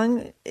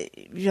pong.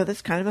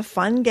 That's kind of a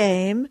fun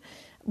game.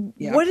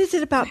 Yeah. What is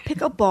it about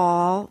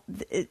pickleball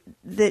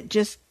that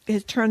just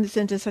has turned this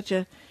into such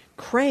a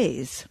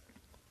craze?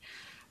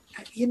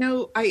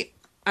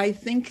 I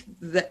think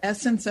the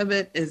essence of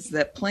it is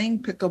that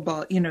playing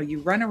pickleball, you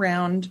run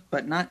around,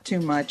 but not too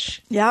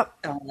much. Yep.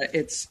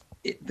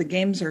 The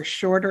games are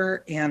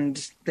shorter,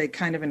 and they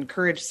kind of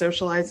encourage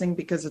socializing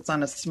because it's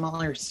on a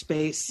smaller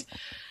space,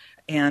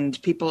 and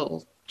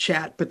people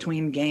chat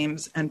between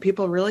games, and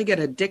people really get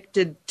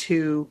addicted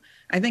to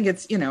I think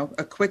it's,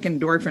 a quick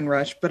endorphin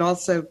rush, but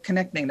also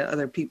connecting to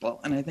other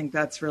people. And I think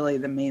that's really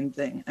the main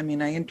thing. I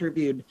mean, I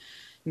interviewed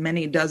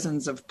many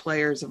dozens of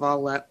players of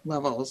all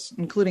levels,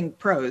 including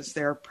pros.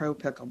 They're pro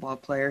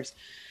pickleball players.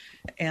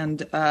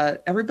 And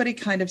everybody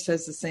kind of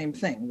says the same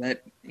thing,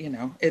 that,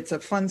 it's a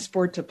fun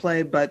sport to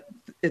play, but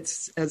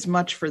it's as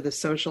much for the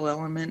social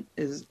element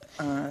as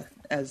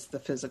the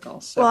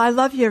physical. So. Well, I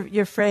love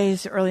your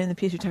phrase early in the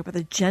piece. You talk about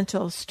the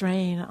gentle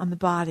strain on the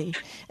body.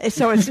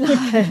 So it's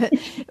not,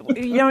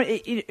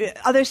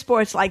 other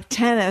sports like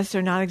tennis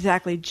are not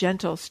exactly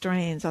gentle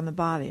strains on the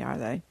body, are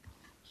they?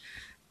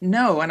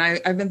 No, and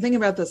I've been thinking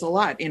about this a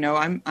lot.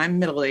 I'm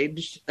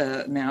middle-aged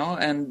now,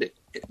 and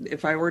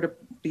if I were to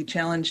be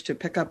challenged to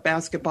pick up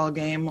basketball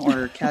game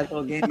or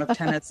casual game of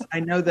tennis, I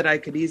know that I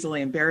could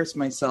easily embarrass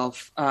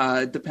myself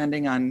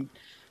depending on.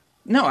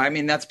 No, I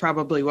mean, that's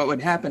probably what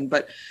would happen.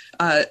 But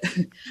I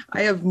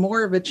have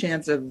more of a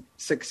chance of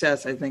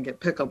success, I think, at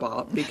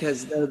pickleball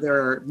because though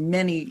there are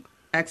many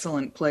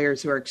excellent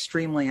players who are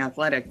extremely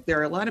athletic, there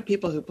are a lot of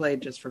people who play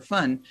just for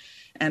fun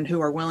and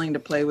who are willing to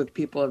play with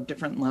people of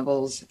different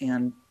levels.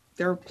 And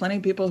there are plenty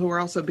of people who are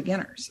also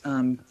beginners.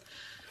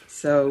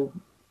 So,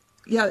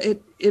 yeah,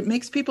 it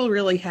makes people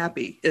really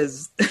happy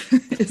is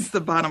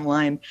the bottom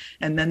line.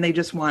 And then they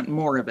just want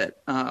more of it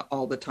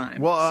all the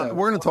time. Well,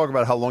 we're going to talk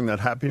about how long that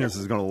happiness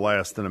is going to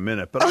last in a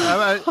minute. But,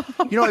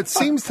 it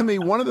seems to me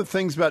one of the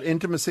things about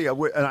intimacy,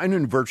 and I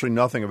knew virtually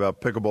nothing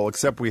about pickleball,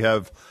 except we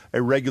have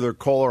a regular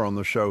caller on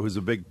the show who's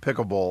a big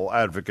pickleball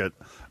advocate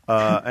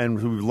and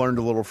who learned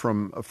a little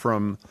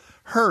from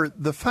her.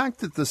 The fact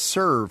that the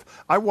serve,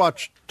 I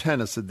watched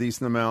tennis a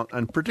decent amount,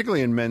 and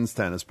particularly in men's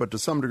tennis, but to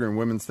some degree in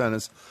women's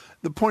tennis,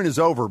 the point is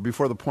over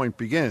before the point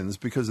begins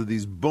because of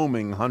these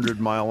booming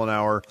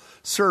 100-mile-an-hour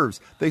serves.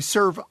 They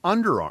serve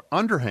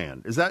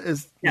underhand. Did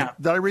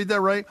I read that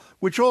right?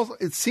 Which also,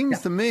 it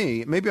seems to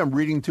me, maybe I'm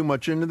reading too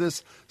much into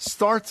this,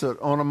 starts it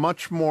on a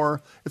much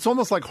more, it's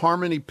almost like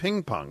harmony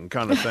ping pong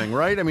kind of thing,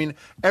 right? I mean,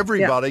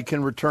 everybody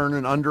can return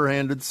an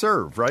underhanded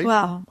serve, right?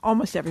 Well,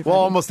 almost everybody.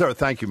 Well,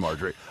 thank you,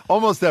 Marjorie.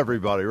 Almost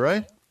everybody,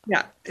 right?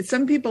 Yeah.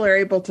 Some people are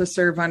able to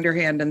serve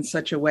underhand in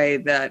such a way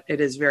that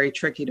it is very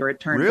tricky to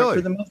return. Really? But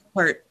for the most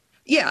part,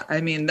 yeah.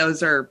 I mean,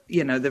 those are,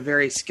 the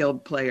very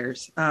skilled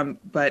players.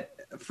 But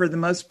for the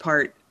most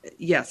part,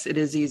 yes, it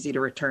is easy to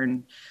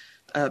return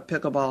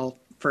pickleball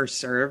first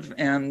serve.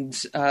 And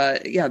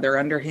they're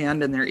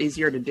underhand and they're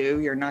easier to do.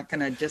 You're not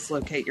going to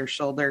dislocate your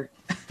shoulder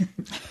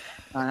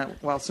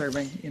while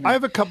serving. I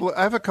have a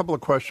couple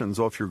of questions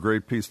off your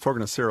great piece.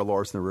 Talking to Sarah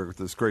Larson with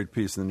this great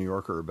piece in the New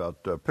Yorker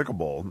about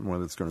pickleball and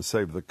whether it's going to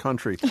save the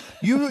country.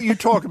 You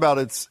talk about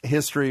its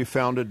history,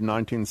 founded in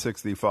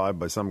 1965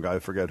 by some guy, I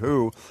forget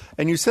who,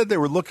 and you said they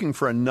were looking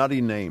for a nutty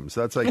name.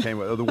 So that's how I came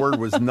with the word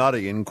was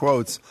nutty in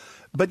quotes.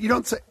 But you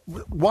don't say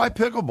why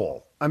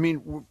pickleball. I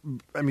mean,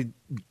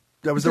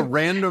 that was a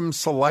random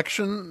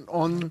selection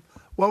on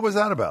what was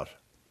that about?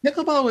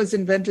 Pickleball was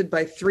invented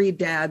by three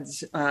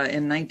dads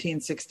in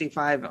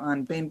 1965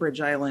 on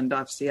Bainbridge Island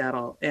off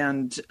Seattle,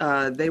 and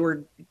they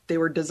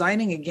were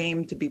designing a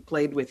game to be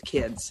played with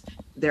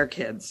their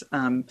kids,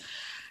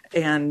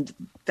 and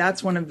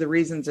that's one of the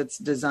reasons it's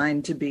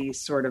designed to be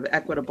sort of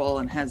equitable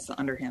and has the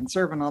underhand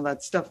serve and all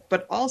that stuff.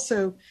 But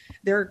also,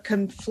 there are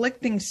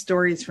conflicting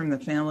stories from the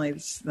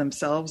families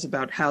themselves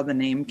about how the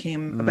name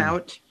came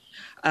about.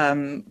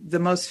 The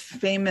most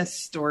famous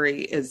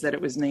story is that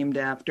it was named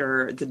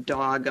after the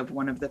dog of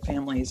one of the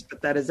families,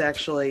 but that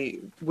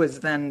was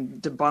then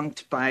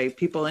debunked by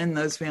people in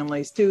those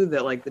families too,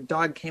 that like the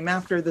dog came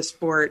after the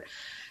sport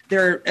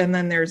there. And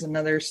then there's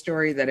another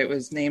story that it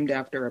was named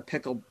after a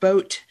pickle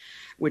boat,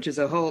 which is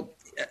a whole.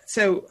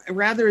 So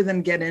rather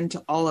than get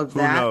into all of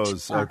that, who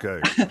knows?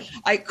 Okay.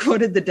 I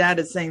quoted the dad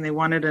as saying they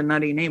wanted a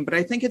nutty name, but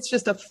I think it's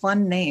just a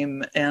fun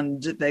name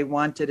and they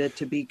wanted it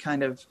to be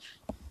kind of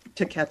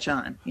to catch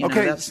on.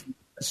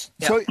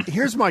 So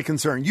here's my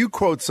concern. You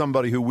quote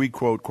somebody who we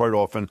quote quite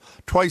often.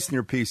 Twice in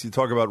your piece, you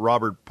talk about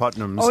Robert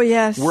Putnam's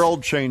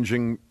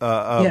world-changing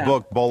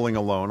book, Bowling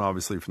Alone,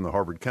 obviously from the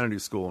Harvard Kennedy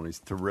School, and he's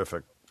a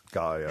terrific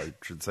guy, I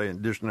should say, in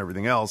addition to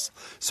everything else.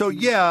 So,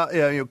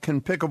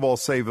 can pickleball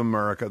save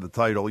America, the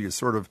title, you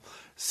sort of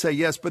say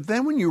yes. But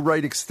then when you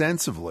write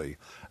extensively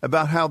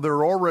about how there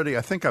are already,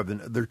 I think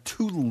there are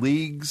two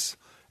leagues.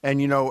 And,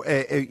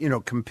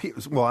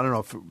 compete. Well, I don't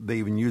know if they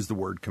even use the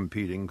word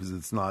competing because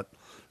it's not,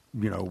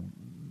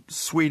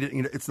 sweet.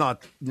 It's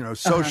not,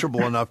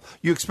 sociable enough.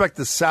 You expect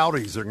the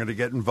Saudis are going to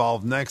get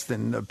involved next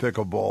in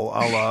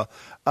pickleball,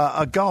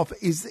 a golf.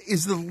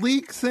 Is the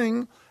league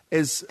thing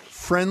as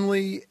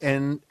friendly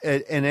and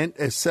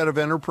a set of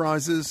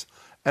enterprises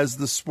as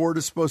the sport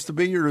is supposed to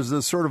be, or does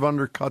this sort of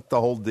undercut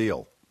the whole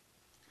deal?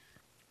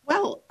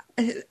 Well,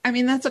 I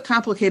mean, that's a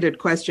complicated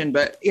question,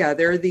 but yeah,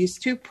 there are these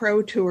two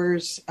pro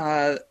tours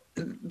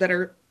that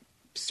are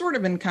sort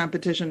of in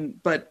competition,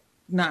 but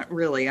not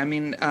really. I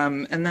mean,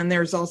 and then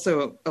there's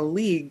also a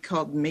league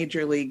called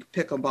Major League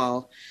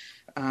Pickleball,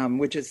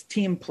 which is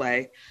team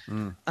play.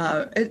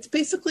 It's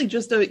basically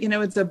just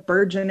it's a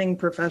burgeoning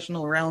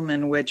professional realm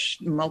in which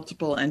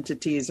multiple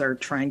entities are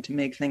trying to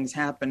make things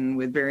happen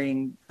with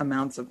varying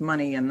amounts of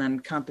money, and then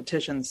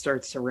competition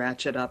starts to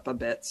ratchet up a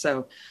bit.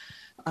 So,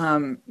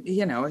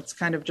 it's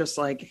kind of just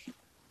like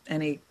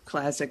any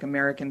classic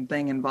American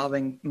thing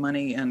involving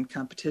money and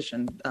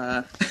competition.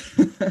 But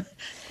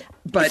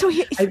go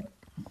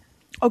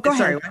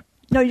ahead.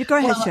 No, you go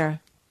ahead,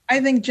 Sarah. I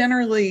think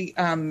generally,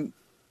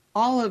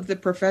 all of the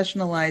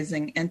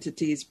professionalizing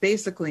entities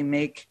basically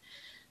make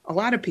a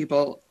lot of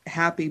people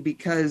happy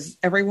because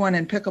everyone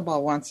in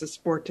pickleball wants the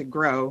sport to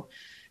grow.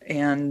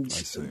 And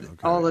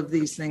all of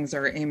these things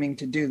are aiming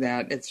to do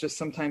that. It's just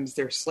sometimes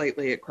they're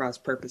slightly at cross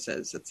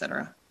purposes, et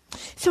cetera.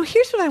 So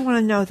here's what I want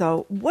to know,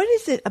 though. What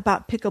is it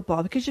about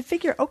pickleball? Because you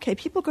figure, okay,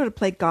 people go to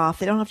play golf.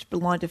 They don't have to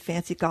belong to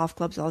fancy golf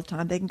clubs all the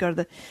time. They can go to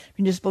the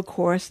municipal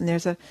course, and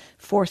there's a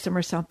foursome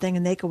or something,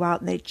 and they go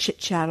out and they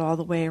chit-chat all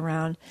the way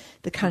around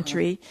the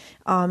country.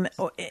 And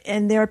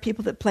there are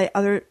people that play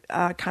other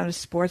kind of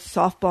sports,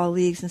 softball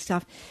leagues and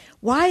stuff.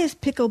 Why is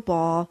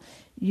pickleball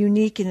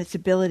unique in its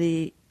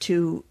ability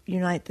to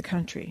unite the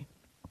country?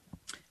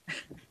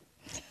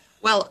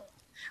 Well,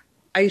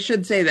 I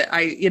should say that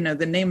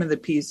the name of the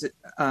piece.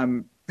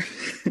 Can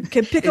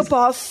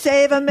pickleball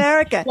save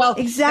America? Well,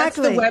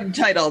 exactly. That's the web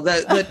title.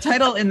 The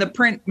title in the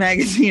print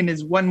magazine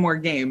is One More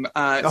Game.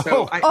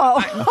 No.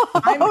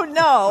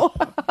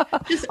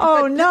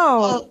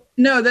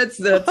 No, that's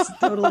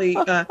totally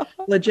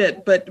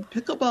legit. But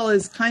pickleball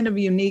is kind of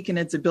unique in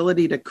its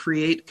ability to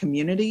create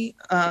community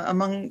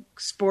among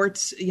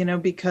sports,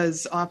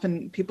 because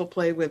often people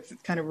play with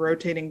kind of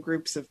rotating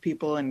groups of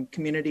people and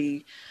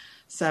community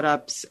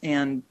setups,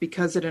 and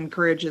because it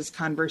encourages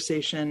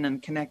conversation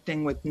and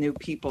connecting with new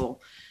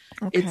people,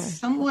 it's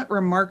somewhat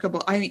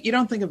remarkable. I mean, you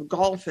don't think of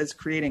golf as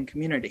creating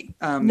community.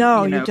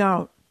 No, you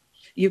don't.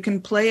 You can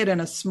play it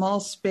in a small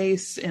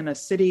space in a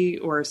city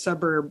or a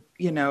suburb,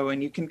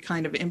 and you can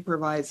kind of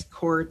improvise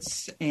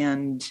courts,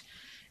 and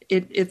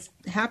it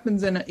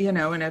happens in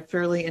a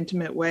fairly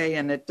intimate way,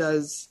 and it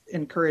does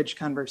encourage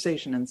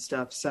conversation and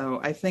stuff. So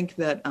I think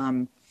that,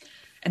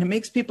 and it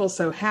makes people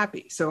so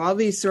happy. So all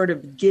these sort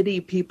of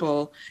giddy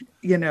people,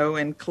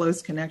 in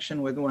close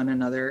connection with one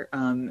another,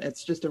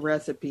 it's just a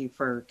recipe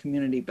for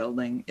community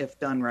building if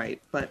done right.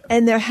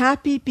 And they're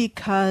happy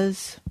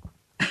because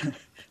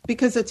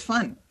it's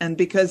fun, and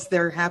because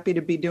they're happy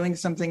to be doing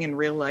something in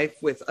real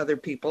life with other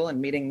people and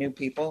meeting new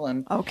people.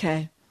 And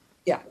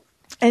yeah.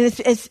 And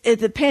it's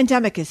the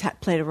pandemic has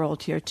played a role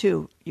here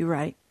too. You're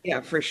right.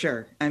 Yeah, for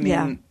sure. I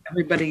mean,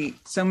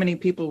 so many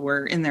people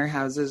were in their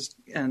houses,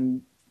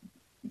 and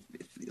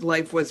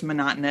life was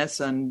monotonous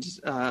and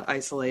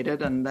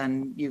isolated, and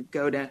then you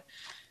go to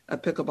a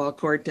pickleball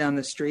court down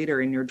the street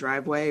or in your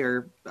driveway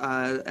or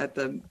at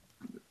the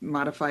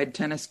modified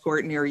tennis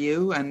court near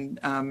you,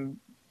 and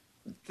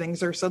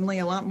things are suddenly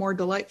a lot more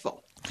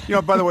delightful.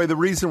 By the way, the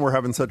reason we're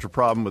having such a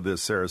problem with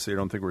this, Sarah, so you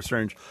don't think we're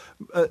strange,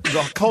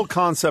 the whole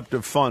concept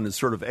of fun is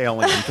sort of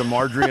alien to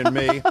Marjorie and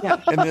me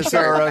in this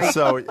era.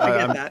 So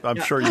I'm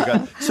sure you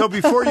got it. So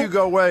before you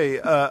go away,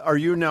 are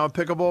you now a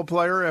pickleball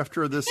player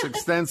after this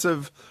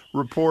extensive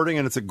reporting?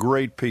 And it's a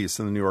great piece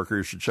in the New Yorker.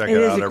 You should check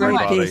it out,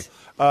 everybody.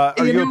 Are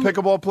you a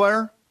pickleball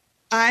player?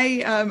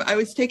 I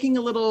was taking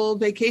a little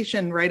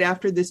vacation right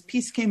after this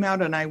piece came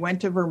out, and I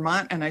went to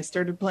Vermont and I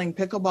started playing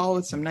pickleball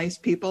with some nice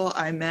people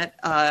I met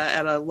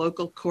at a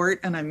local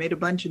court, and I made a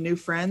bunch of new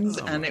friends,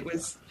 and it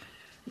was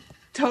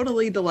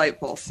totally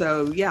delightful.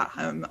 So yeah,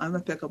 I'm a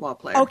pickleball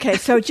player. Okay,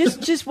 so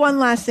just one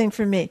last thing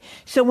for me.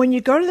 So when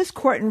you go to this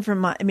court in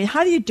Vermont, I mean,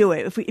 how do you do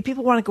it? If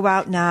people want to go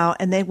out now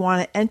and they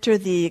want to enter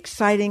the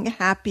exciting,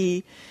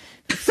 happy,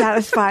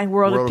 satisfying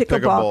world of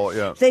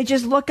pickleball, they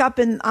just look up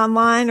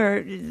online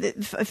or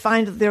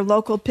find their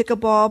local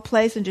pickleball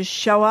place and just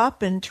show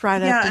up and try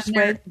to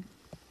persuade.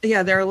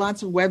 There are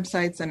lots of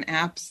websites and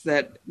apps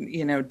that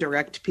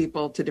direct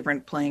people to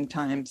different playing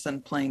times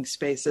and playing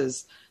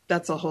spaces.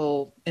 That's a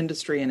whole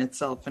industry in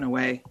itself, in a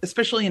way,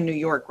 especially in New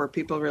York, where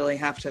people really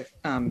have to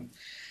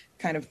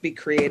kind of be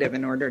creative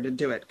in order to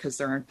do it, because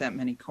there aren't that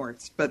many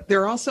courts. But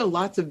there are also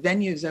lots of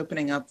venues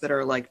opening up that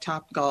are like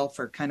Top Golf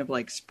or kind of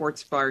like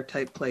sports bar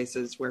type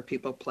places where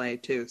people play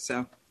too.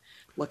 So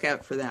look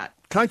out for that.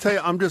 Can I tell you,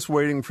 I'm just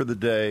waiting for the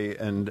day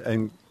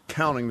and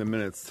counting the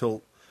minutes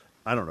till,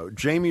 I don't know,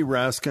 Jamie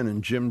Raskin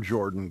and Jim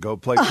Jordan go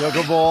play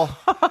pickleball,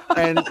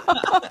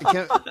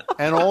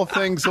 and all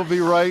things will be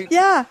right.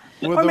 Yeah.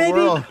 With or the maybe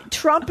world.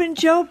 Trump and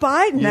Joe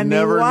Biden.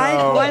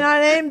 Why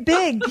not aim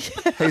big?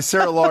 Hey,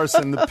 Sarah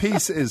Larson, the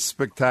piece is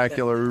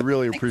spectacular. We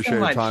really appreciate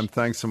your time.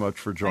 Thanks so much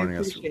for joining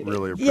us.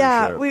 Really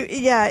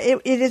appreciate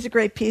it. It is a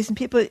great piece, and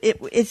people,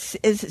 it's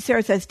as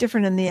Sarah said, it's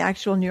different in the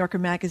actual New Yorker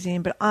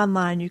magazine, but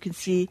online you can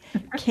see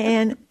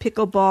Can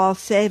Pickleball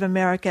Save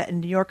America at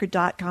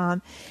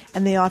NewYorker.com,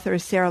 and the author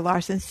is Sarah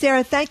Larson.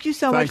 Sarah, thank you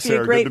so much for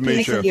your great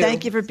piece.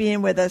 Thank you for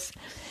being with us.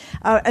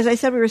 As I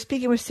said, we were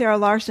speaking with Sarah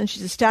Larson.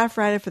 She's a staff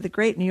writer for the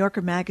great New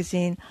Yorker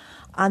magazine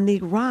on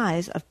the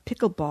rise of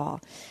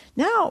pickleball.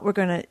 Now we're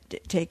going to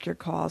take your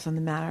calls on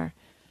the matter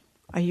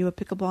Are you a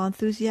pickleball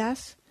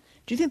enthusiast?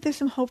 Do you think there's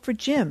some hope for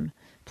Jim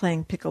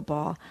playing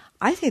pickleball?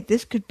 I think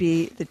this could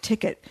be the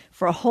ticket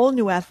for a whole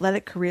new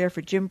athletic career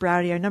for Jim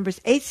Browdy. Our number is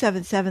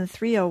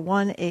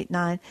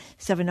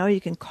 877-301-8970.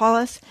 You can call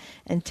us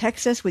and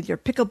text us with your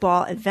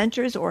pickleball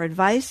adventures or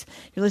advice.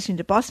 You're listening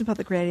to Boston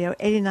Public Radio,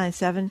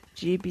 89.7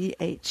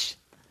 GBH.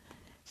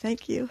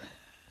 Thank you.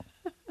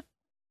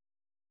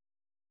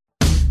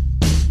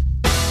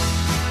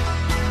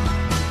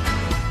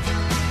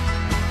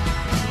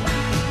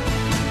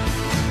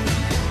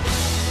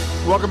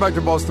 Welcome back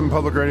to Boston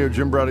Public Radio.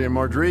 Jim Browdy and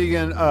Margery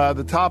Eagan.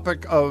 The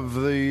topic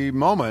of the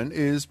moment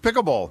is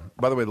pickleball.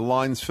 By the way, the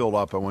line's filled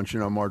up, I want you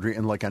to know, Margery,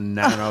 in like a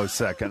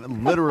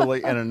nanosecond.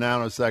 Literally in a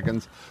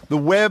nanosecond. The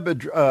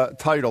web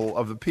title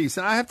of the piece,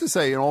 and I have to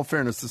say, in all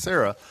fairness to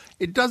Sarah,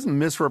 it doesn't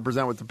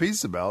misrepresent what the piece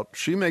is about.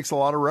 She makes a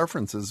lot of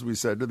references, we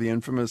said, to the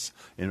infamous,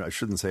 I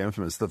shouldn't say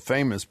infamous, the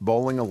famous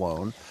Bowling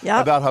Alone,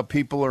 about how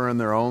people are in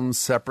their own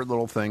separate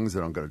little things.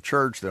 They don't go to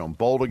church. They don't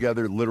bowl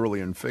together,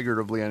 literally and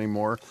figuratively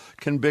anymore.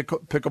 Can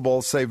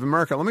pickleball save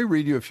America? Let me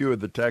read you a few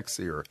of the texts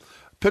here.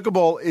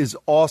 Pickleball is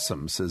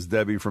awesome, says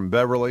Debbie from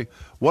Beverly.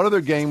 What other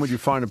game would you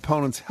find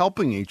opponents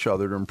helping each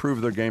other to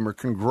improve their game or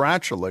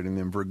congratulating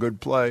them for good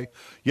play?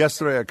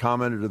 Yesterday, I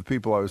commented to the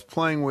people I was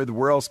playing with,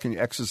 where else can you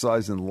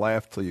exercise and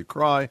laugh till you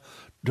cry?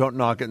 Don't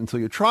knock it until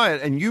you try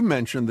it. And you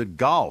mentioned that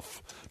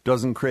golf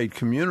doesn't create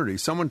community.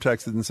 Someone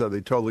texted and said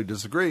they totally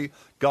disagree.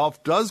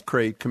 Golf does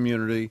create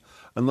community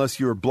unless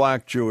you're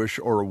black, Jewish,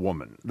 or a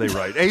woman. They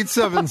write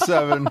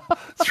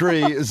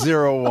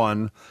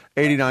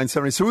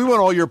 877-301-8970. So we want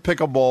all your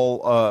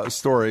pickleball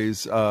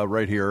stories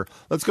right here.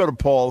 Let's go to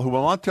Paul, who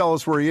will not tell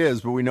us where he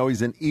is, but we know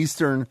he's in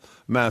Eastern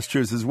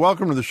Massachusetts.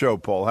 Welcome to the show,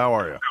 Paul. How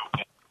are you?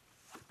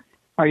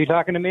 Are you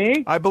talking to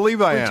me? I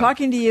believe I am. We're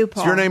talking to you,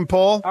 Paul. Is your name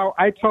Paul? Oh,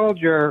 I told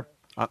your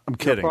I'm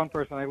kidding. phone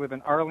person I live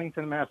in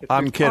Arlington, Massachusetts.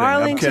 I'm kidding.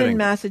 Arlington,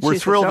 Massachusetts. We're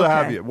thrilled to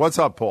have you. What's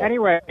up, Paul?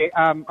 Anyway,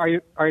 are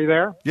you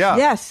there? Yeah.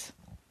 Yes.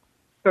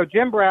 So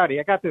Jim Browdy,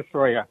 I got this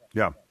for you.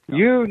 Yeah.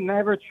 You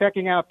never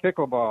checking out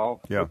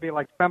pickleball Yeah. would be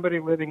like somebody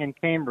living in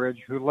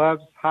Cambridge who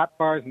loves hot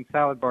bars and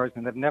salad bars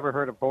and have never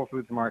heard of Whole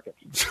Foods Market.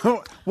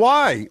 So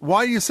why?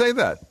 Why do you say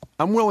that?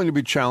 I'm willing to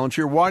be challenged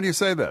here. Why do you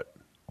say that?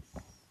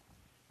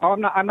 Oh,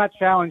 I'm not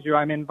challenging you.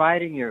 I'm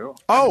inviting you.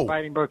 Oh. I'm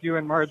inviting both you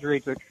and Marjorie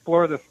to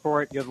explore the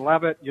sport. You'd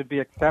love it. You'd be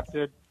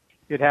accepted.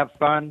 You'd have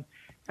fun.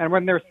 And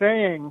when they're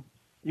saying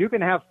you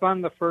can have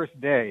fun the first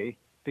day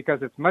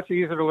because it's much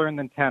easier to learn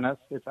than tennis,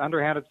 it's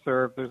underhanded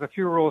serve. There's a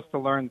few rules to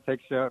learn. It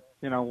takes you,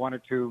 one or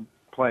two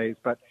plays.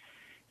 But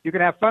you can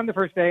have fun the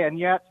first day, and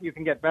yet you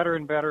can get better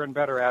and better and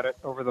better at it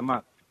over the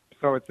month.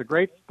 So it's a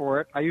great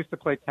sport. I used to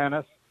play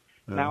tennis.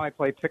 Yeah. Now I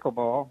play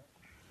pickleball.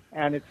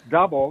 And it's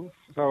doubles.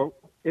 So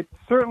it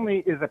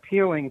certainly is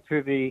appealing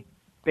to the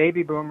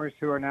baby boomers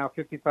who are now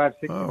 55,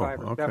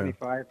 65, or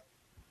 75,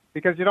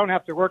 because you don't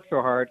have to work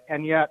so hard,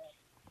 and yet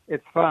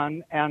it's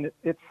fun, and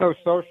it's so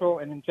social,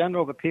 and in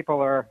general, the people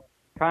are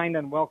kind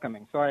and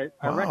welcoming. So I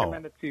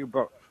recommend it to you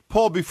both.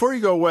 Paul, before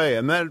you go away,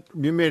 and that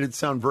you made it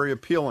sound very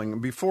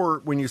appealing.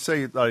 Before, when you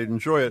say I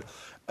enjoy it,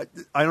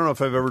 I don't know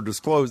if I've ever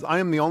disclosed, I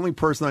am the only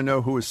person I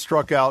know who has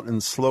struck out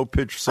in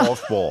slow-pitch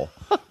softball.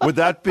 Would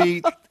that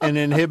be an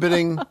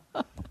inhibiting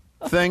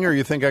thing, or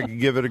you think I could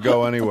give it a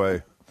go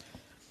anyway?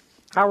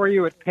 How are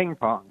you at ping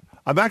pong?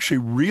 I'm actually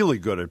really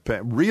good at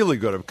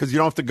because you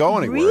don't have to go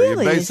anywhere.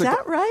 Really? Is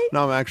that right?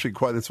 No, I'm actually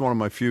quite. It's one of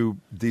my few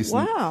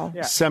decent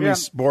Yeah,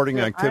 semi-sporting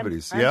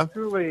activities.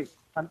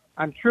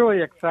 I'm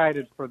truly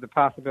excited for the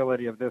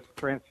possibility of this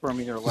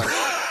transforming your life.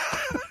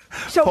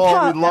 So,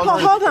 Paul,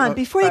 hold on.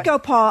 Before you go,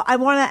 Paul, I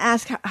want to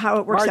ask how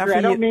it works Marjorie,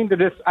 out for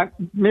you.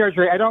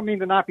 Marjorie, I don't mean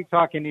to not be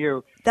talking to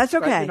you. That's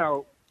okay.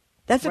 But,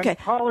 That's okay. When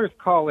callers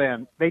call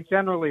in, they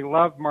generally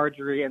love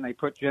Marjorie and they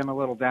put Jim a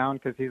little down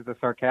because he's the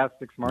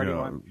sarcastic, smarty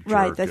one.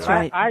 Right, that's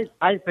right.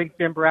 I think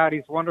Jim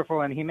Browdy's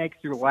wonderful and he makes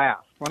you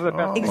laugh. One of the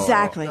best.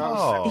 Exactly.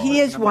 He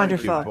is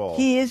wonderful.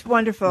 He is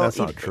wonderful. That's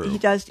not true. He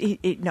does.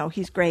 No,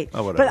 he's great.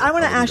 Oh, but I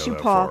want to wouldn't ask go you,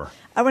 that Paul. far.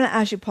 I want to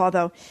ask you, Paul,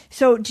 though.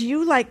 So, do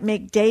you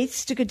make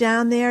dates to go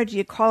down there? Do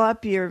you call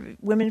up your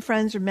women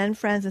friends or men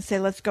friends and say,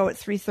 "Let's go at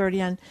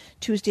 3:30 on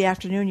Tuesday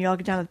afternoon"? You all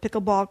get down to the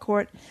pickleball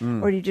court,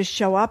 or do you just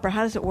show up, or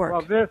how does it work?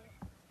 Well,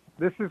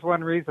 this is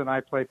one reason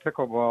I play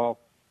pickleball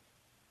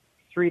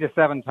 3 to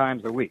 7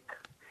 times a week.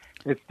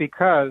 It's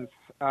because,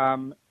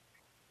 I'll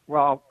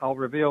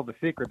reveal the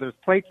secret. There's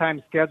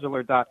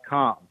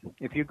playtimescheduler.com.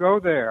 If you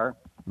go there,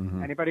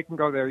 anybody can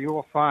go there, you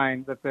will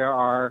find that there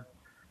are,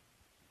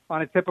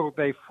 on a typical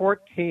day,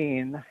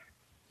 14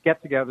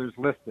 get-togethers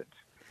listed.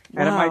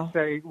 And it might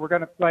say, we're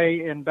going to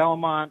play in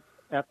Belmont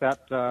at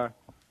that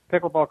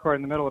pickleball court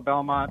in the middle of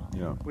Belmont.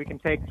 Yeah. We can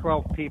take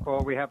 12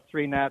 people. We have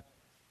 3 nets.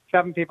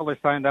 7 people are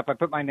signed up. I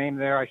put my name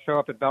there. I show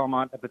up at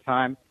Belmont at the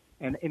time.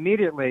 And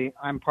immediately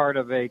I'm part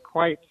of a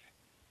quite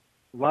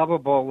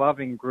lovable,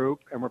 loving group,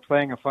 and we're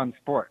playing a fun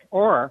sport.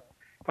 Or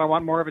if I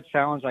want more of a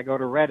challenge, I go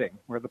to Reading,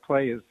 where the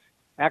play is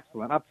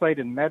excellent. I've played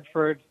in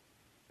Medford,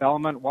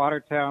 Belmont,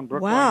 Watertown,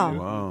 Brookline.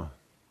 Wow.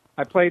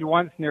 I played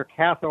once near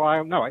Castle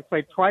Island. No, I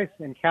played twice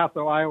in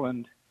Castle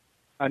Island,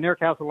 near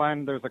Castle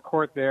Island, there's a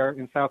court there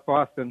in South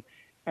Boston,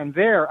 and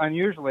there,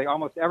 unusually,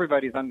 almost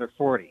everybody's under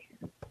 40.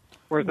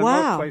 Whereas in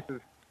most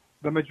places,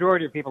 the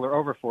majority of people are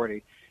over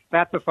 40.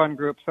 That's a fun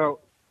group. So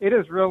it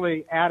has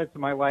really added to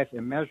my life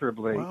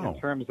immeasurably in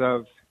terms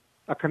of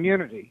a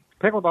community.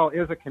 Pickleball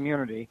is a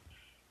community.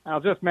 I'll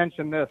just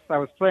mention this. I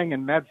was playing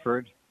in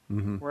Medford,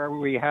 where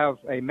we have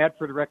a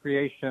Medford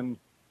Recreation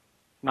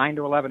 9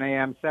 to 11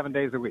 a.m., 7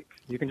 days a week.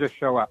 You can just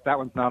show up. That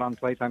one's not on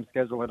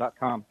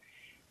playtimescheduler.com.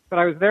 But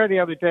I was there the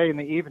other day in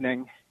the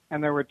evening,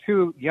 and there were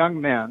two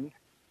young men,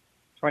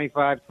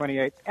 25,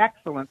 28,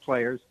 excellent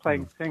players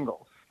playing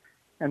singles.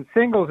 And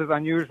singles is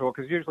unusual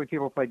because usually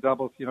people play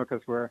doubles,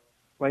 because we're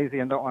lazy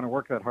and don't want to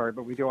work that hard,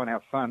 but we do want to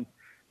have fun.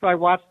 So I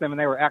watched them, and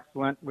they were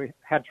excellent. We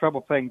had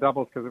trouble playing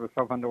doubles because it was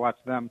so fun to watch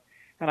them.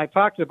 And I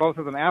talked to both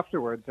of them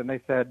afterwards, and they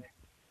said,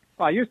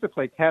 well, I used to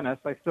play tennis.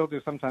 I still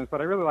do sometimes,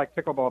 but I really like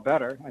pickleball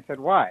better. I said,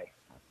 why?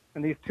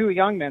 And these two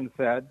young men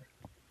said,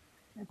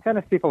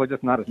 tennis people are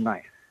just not as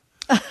nice.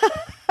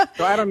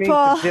 So I don't mean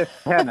to diss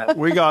tennis.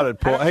 We got it,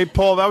 Paul. Hey,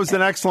 Paul, that was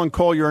an excellent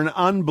call. You're an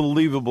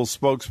unbelievable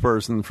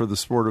spokesperson for the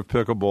sport of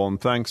pickleball,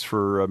 and thanks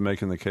for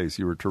making the case.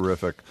 You were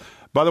terrific.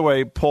 By the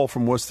way, Paul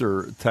from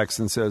Worcester texts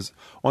and says,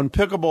 on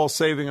Pickleball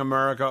Saving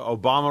America,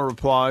 Obama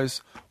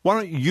replies, why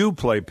don't you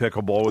play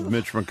pickleball with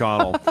Mitch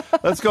McConnell?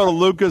 Let's go to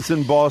Lucas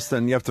in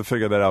Boston. You have to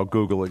figure that out.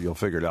 Google it. You'll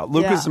figure it out.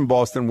 Lucas in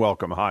Boston,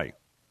 welcome. Hi.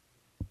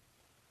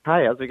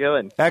 Hi, how's it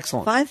going?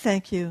 Excellent. Fine,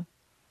 thank you.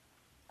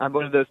 I'm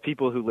one of those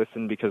people who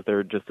listen because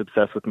they're just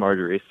obsessed with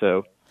Marjorie,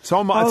 so... It's the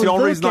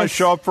only reason I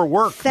show up for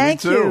work.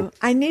 Thank Me too. you.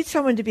 I need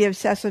someone to be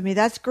obsessed with me.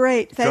 That's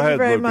great. Thank you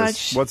very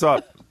much. What's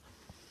up?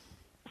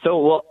 So,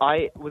 well,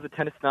 I was a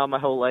tennis fan my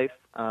whole life,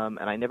 and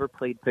I never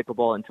played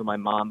pickleball until my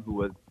mom, who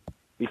was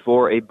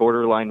before a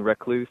borderline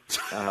recluse.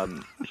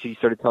 She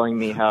started telling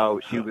me how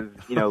she was,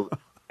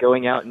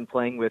 going out and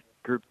playing with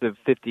groups of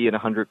 50 and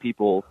 100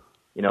 people,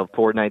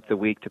 4 nights a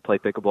week to play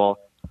pickleball,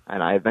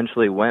 and I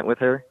eventually went with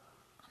her.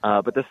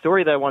 But the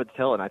story that I wanted to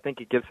tell, and I think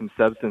it gives some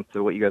substance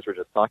to what you guys were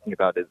just talking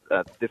about, is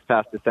this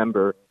past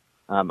December,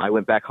 I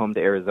went back home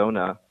to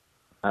Arizona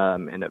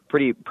in a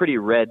pretty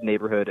red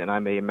neighborhood, and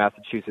I'm a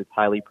Massachusetts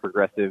highly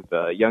progressive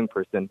young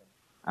person.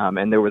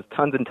 And there was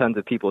tons and tons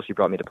of people she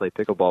brought me to play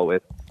pickleball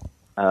with.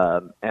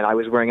 And I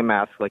was wearing a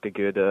mask like a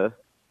good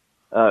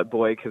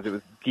boy because it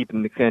was deep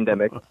in the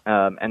pandemic.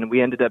 And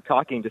we ended up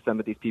talking to some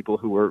of these people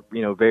who were,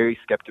 very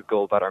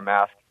skeptical about our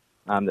mask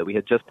that we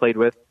had just played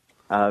with.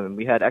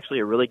 We had actually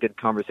a really good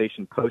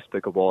conversation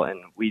post-pickleball, and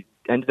we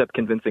ended up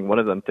convincing one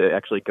of them to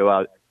actually go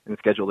out and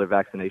schedule their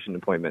vaccination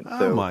appointment.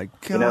 Oh, my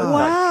God.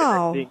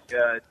 Wow.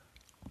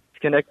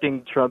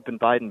 Connecting Trump and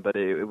Biden, but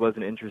it was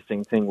an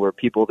interesting thing where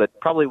people that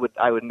probably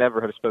I would never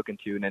have spoken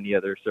to in any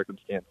other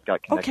circumstance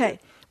got connected. Okay.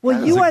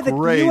 Well, you are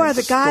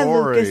the guy,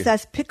 Lucas,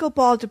 that's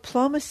pickleball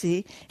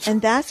diplomacy,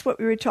 and that's what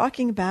we were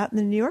talking about in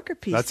the New Yorker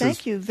piece.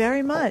 Thank you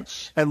very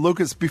much. And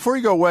Lucas, before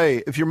you go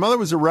away, if your mother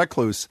was a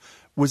recluse,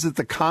 was it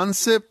the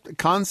concept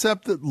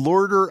that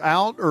lured her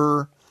out,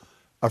 or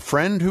a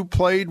friend who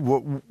played?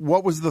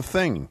 What was the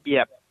thing?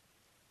 Yep.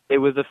 It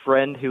was a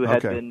friend who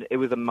had been, it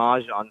was a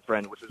Mahjong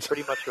friend, which was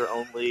pretty much her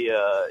only,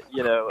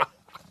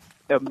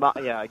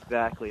 yeah,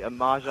 exactly. A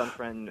Mahjong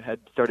friend had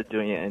started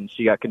doing it, and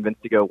she got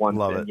convinced to go once,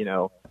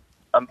 now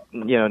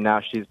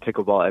she's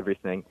pickleball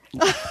everything.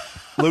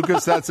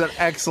 Lucas, that's an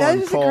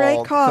excellent call. A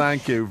great call.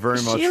 Thank you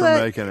very much for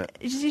making it.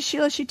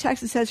 Sheila, she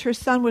texts and says her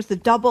son was the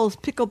doubles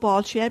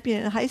pickleball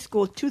champion in high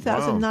school,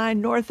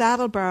 2009, North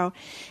Attleboro.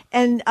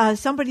 And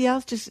somebody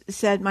else just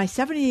said, my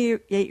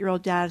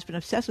 78-year-old dad has been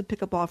obsessed with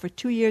pickleball for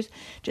 2 years,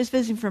 just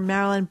visiting from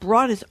Maryland,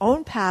 brought his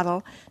own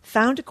paddle,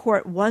 found a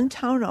court one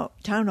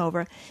town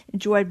over,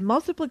 enjoyed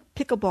multiple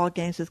pickleball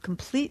games with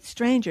complete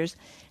strangers,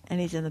 and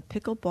he's in the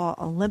Pickleball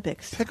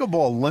Olympics.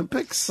 Pickleball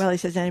Olympics? Well, he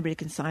says anybody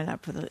can sign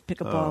up for the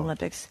Pickleball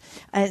Olympics.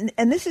 And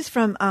this is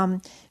from,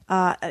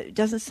 it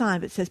doesn't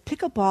sign, but it says,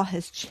 pickleball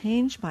has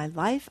changed my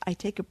life. I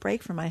take a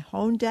break from my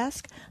home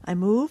desk. I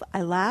move.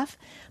 I laugh.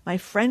 My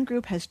friend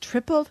group has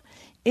tripled.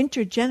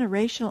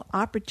 Intergenerational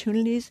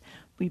opportunities.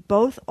 We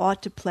both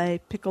ought to play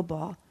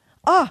pickleball.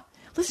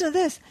 Listen to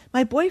this.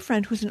 My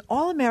boyfriend, who's an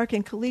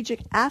all-American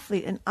collegiate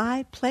athlete, and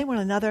I play one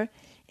another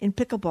in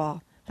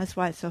pickleball. That's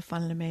why it's so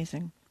fun and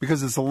amazing.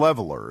 Because it's a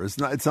leveler. It's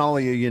not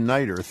only a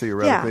uniter,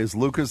 theoretically, as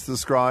Lucas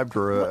described,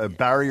 or a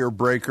barrier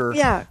breaker.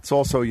 Yeah. It's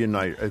also a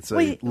uniter. It's a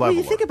leveler. Well,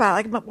 you think about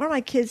it. Like, one of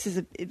my kids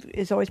has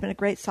always been a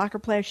great soccer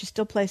player. She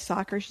still plays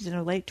soccer. She's in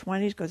her late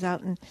 20s, goes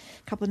out a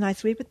couple of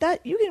nights a week. But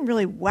that, you can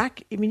really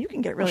you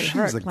can get really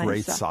hurt playing. She's a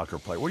great soccer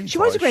player. What are you She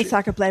was a great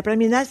soccer player, but I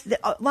mean, a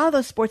lot of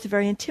those sports are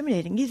very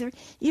intimidating.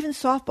 Even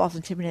softball's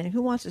intimidating.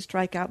 Who wants to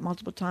strike out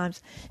multiple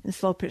times in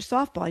slow pitch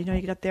softball?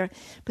 You get up there.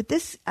 But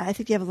this, I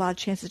think you have a lot of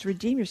chances to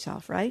redeem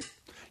yourself, right?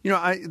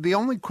 The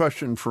only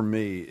question for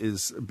me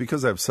is,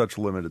 because I have such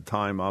limited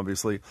time,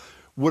 obviously,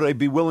 would I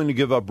be willing to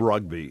give up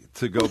rugby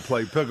to go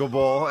play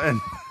pickleball? And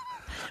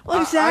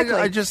Well, exactly.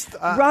 I just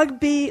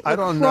rugby, I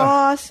don't know.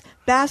 lacrosse,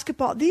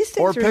 basketball. These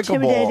things Or are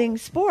intimidating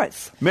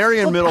sports.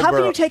 Marion How can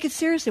Middleborough. you take it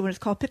seriously when it's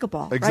called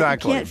pickleball?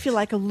 Exactly. Right? You can't feel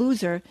like a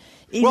loser,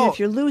 even if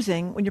you're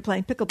losing when you're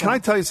playing pickleball. Can I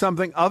tell you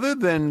something? Other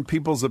than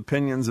people's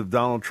opinions of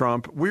Donald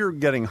Trump, we're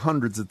getting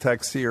hundreds of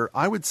texts here.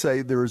 I would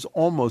say there is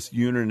almost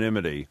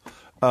unanimity.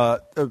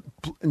 Not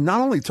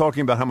only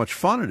talking about how much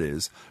fun it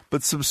is,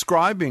 but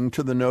subscribing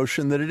to the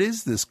notion that it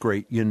is this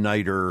great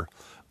uniter,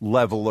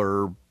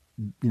 leveler,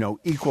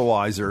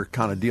 equalizer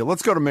kind of deal.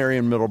 Let's go to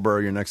Marion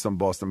Middleborough. You're next on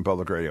Boston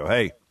Public Radio.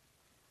 Hey.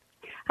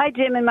 Hi,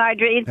 Jim and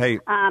Marjorie. Hey.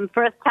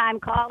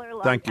 First-time caller,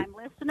 long-time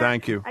listener.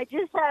 Thank you. I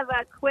just have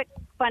a quick,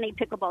 funny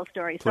pickleball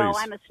story. Please. So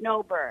I'm a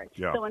snowbird.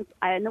 Yeah. So in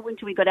the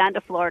winter we go down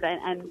to Florida,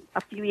 and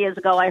a few years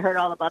ago I heard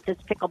all about this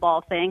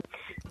pickleball thing.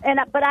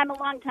 But I'm a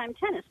long-time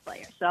tennis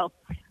player, so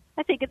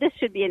I figured this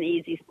should be an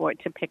easy sport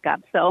to pick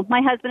up. So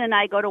my husband and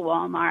I go to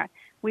Walmart.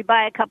 We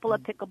buy a couple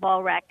of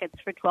pickleball rackets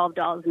for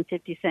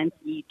 $12.50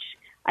 each.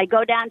 I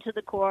go down to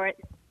the court,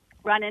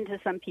 run into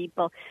some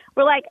people.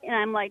 And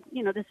I'm like,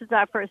 this is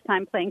our first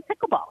time playing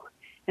pickleball.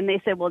 And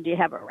they said, well, do you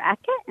have a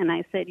racket? And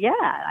I said,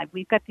 yeah,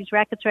 we've got these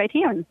rackets right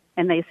here.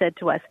 And they said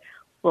to us,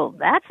 well,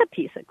 that's a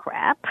piece of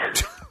crap.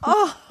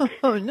 Oh,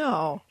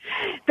 no.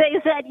 They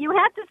said, you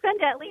have to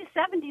spend at least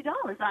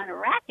 $70 on a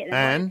racket in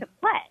order to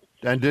play.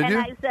 And did you?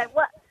 And I said,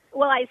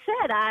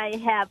 I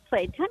have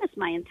played tennis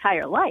my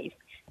entire life.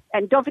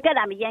 And don't forget,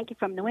 I'm a Yankee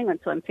from New England,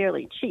 so I'm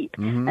fairly cheap.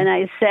 Mm-hmm. And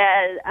I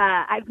said,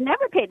 I've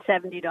never paid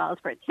 $70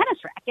 for a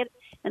tennis racket,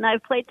 and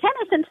I've played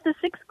tennis since the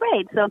 6th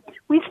grade. So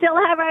we still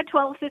have our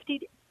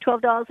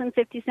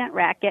 $12.50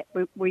 racket.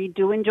 We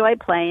do enjoy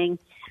playing.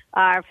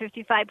 Our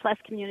 55-plus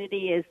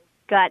community has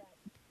got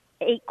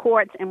 8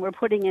 courts, and we're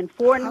putting in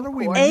 4 new courts. How do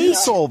we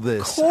miss all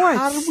this? Courts.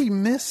 How did we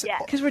miss it?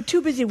 Because we're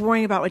too busy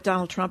worrying about what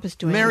Donald Trump is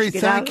doing. Mary,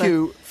 thank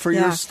you for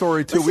your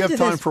story, too. We have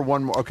time for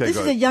one more. Okay, this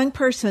go is ahead. a young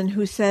person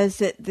who says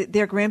that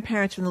their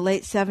grandparents from the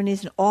late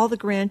 70s and all the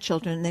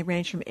grandchildren, they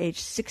range from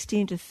age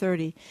 16 to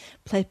 30,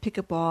 play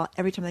pickleball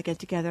every time they get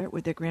together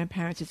with their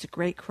grandparents. It's a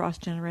great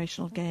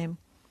cross-generational game.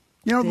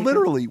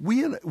 Literally,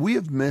 we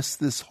have missed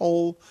this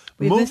whole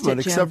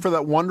movement, except for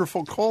that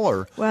wonderful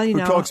caller who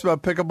talks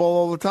about pickleball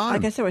all the time.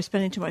 Like I said, we're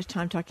spending too much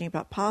time talking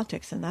about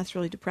politics, and that's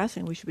really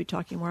depressing. We should be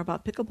talking more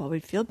about pickleball.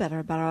 We'd feel better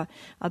about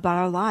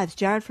our lives.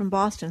 Jared from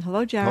Boston.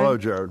 Hello, Jared. Hello,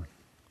 Jared.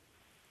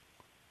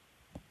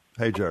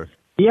 Hey, Jared.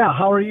 Yeah,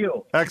 how are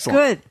you? Excellent.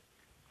 Good.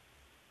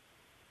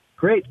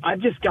 Great. I've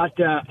just got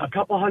a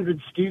couple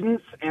hundred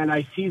students, and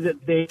I see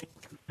that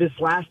this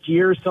last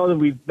year or so that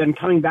we've been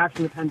coming back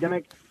from the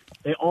pandemic,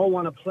 they all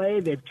want to play.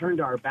 They've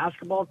turned our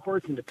basketball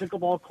courts into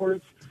pickleball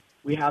courts.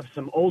 We have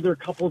some older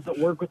couples that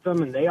work with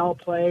them, and they all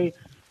play.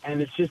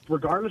 And it's just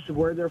regardless of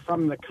where they're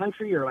from in the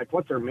country or like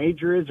what their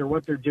major is or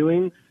what they're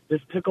doing,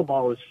 this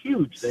pickleball is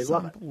huge. They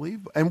love it.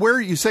 Unbelievable. And where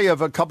you say you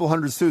have a couple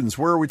hundred students,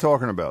 where are we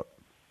talking about?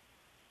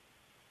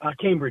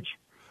 Cambridge.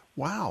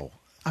 Wow.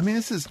 I mean,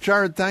 this is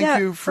Jared.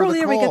 Thank you for the call.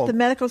 Earlier, we get the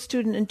medical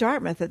student in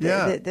Dartmouth.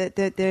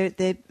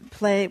 They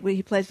play.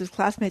 He plays with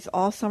classmates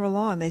all summer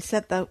long. They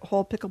set the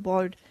whole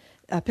pickleball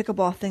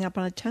thing up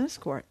on a tennis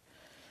court.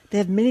 They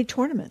have mini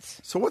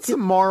tournaments. So what's the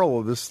moral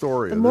of this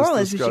story? The moral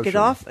is we should get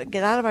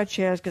out of our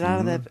chairs, get out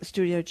of the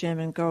studio gym,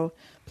 and go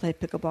play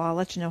pickleball. I'll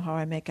let you know how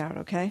I make out,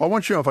 okay? I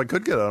want you to know if I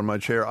could get out of my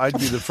chair, I'd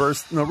be the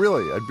first. No,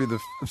 really,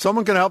 if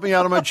someone can help me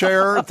out of my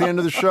chair at the end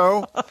of the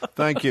show,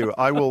 thank you.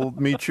 I will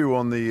meet you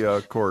on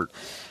the court.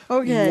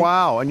 Okay.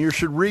 Wow, and you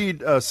should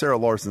read Sarah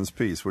Larson's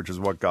piece, which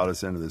is what got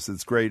us into this.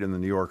 It's great in the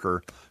New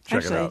Yorker.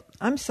 Check it out.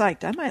 I'm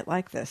psyched. I might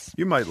like this.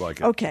 You might like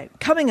it. Okay,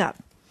 coming up.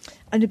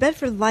 A New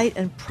Bedford Light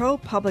and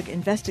ProPublica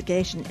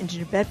investigation into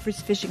New Bedford's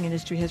fishing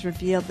industry has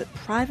revealed that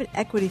private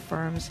equity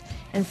firms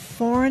and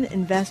foreign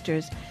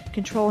investors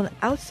control an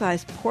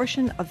outsized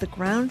portion of the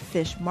ground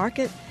fish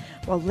market,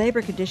 while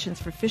labor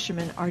conditions for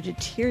fishermen are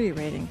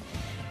deteriorating.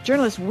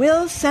 Journalist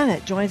Will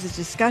Sennett joins this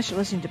discussion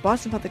listening to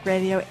Boston Public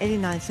Radio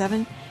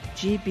 89.7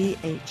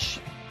 GBH.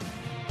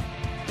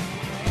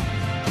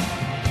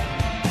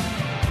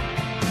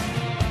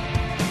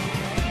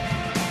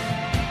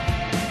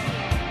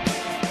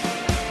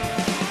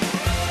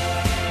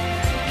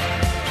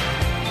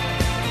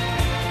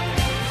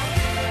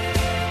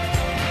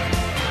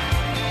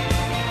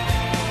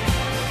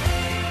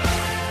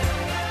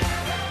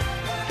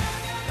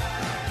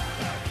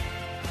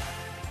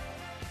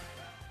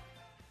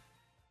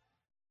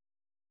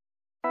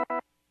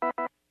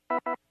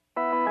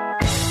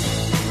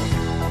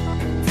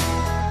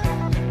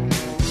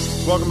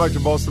 Welcome back to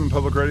Boston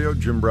Public Radio.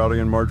 Jim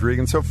Browdy and Marge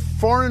Regan. So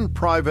foreign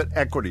private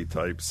equity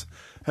types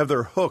have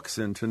their hooks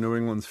into New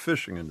England's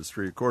fishing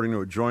industry, according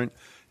to a joint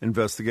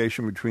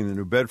investigation between the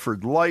New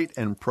Bedford Light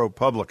and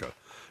ProPublica.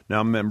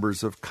 Now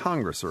members of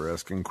Congress are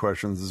asking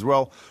questions as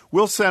well.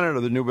 Will Sennett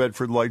of the New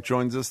Bedford Light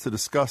joins us to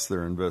discuss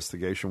their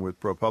investigation with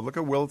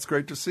ProPublica. Will, it's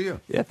great to see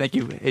you. Yeah, thank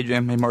you. Hey,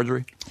 Jim. Hey,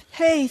 Marjorie.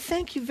 Hey,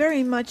 thank you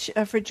very much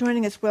for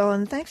joining us, Will,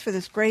 and thanks for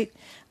this great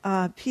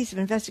piece of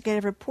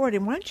investigative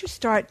reporting. Why don't you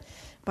start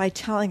by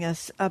telling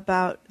us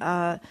about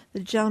the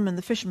gentleman,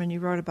 the fisherman you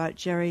wrote about,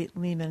 Jerry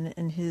Lehman,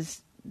 and his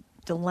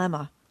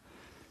dilemma.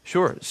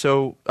 Sure.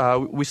 So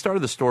we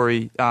started the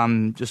story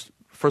just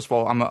first of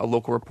all, I'm a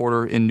local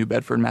reporter in New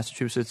Bedford,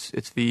 Massachusetts.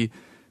 It's the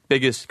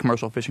biggest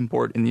commercial fishing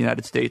port in the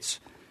United States,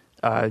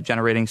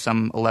 generating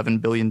some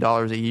 $11 billion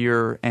a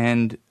year.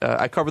 And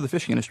I cover the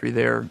fishing industry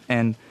there.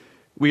 And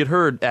we had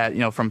heard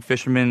from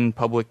fishermen,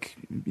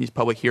 these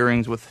public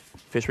hearings with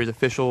fisheries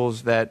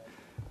officials that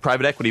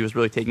private equity was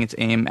really taking its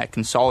aim at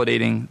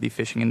consolidating the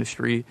fishing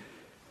industry.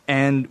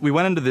 And we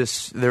went into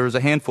this. There was a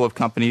handful of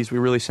companies. We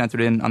really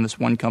centered in on this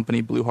one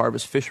company, Blue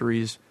Harvest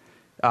Fisheries.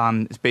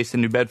 It's based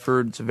in New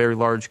Bedford. It's a very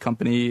large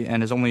company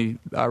and has only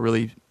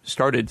really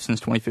started since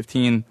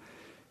 2015.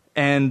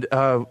 And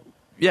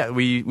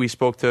we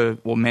spoke to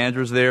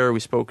managers there. We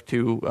spoke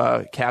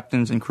to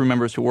captains and crew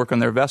members who work on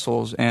their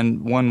vessels.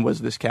 And one was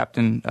this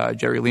captain,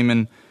 Jerry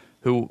Lehman,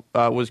 who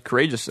was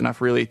courageous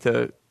enough really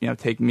to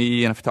take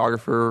me and a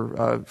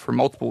photographer for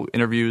multiple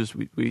interviews.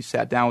 We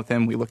sat down with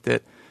him. We looked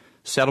at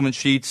settlement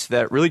sheets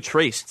that really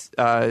traced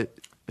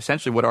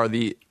essentially what are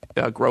the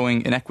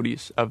growing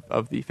inequities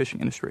of the fishing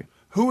industry.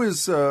 Who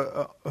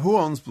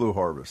owns Blue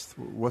Harvest?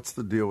 What's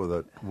the deal with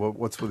it?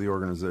 What's with the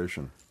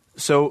organization?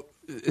 So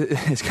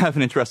it's kind of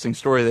an interesting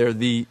story there.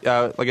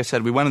 Like I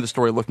said, we went into the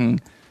story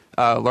looking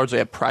largely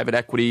at private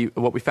equity.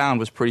 What we found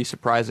was pretty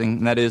surprising,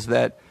 and that is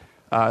that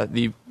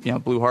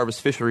Blue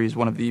Harvest Fisheries,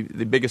 one of the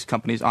biggest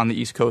companies on the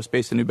East Coast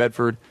based in New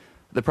Bedford,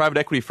 the private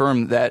equity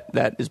firm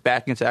that is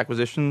backing its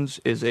acquisitions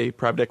is a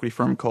private equity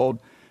firm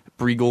called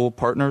Bregal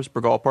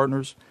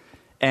Partners.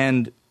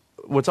 And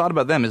what's odd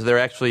about them is they're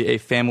actually a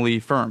family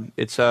firm.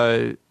 It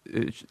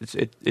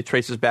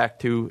traces back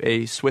to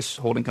a Swiss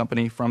holding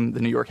company from the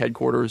New York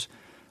headquarters,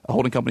 a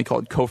holding company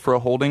called Cofra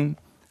Holding,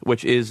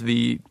 which is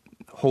the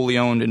wholly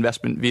owned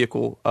investment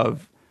vehicle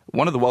of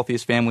one of the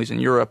wealthiest families in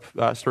Europe.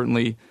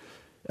 Certainly,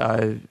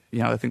 I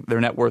think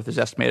their net worth is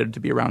estimated to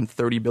be around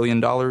 $30 billion,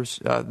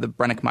 the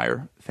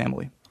Brenninkmeijer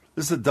family.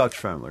 This is a Dutch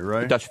family,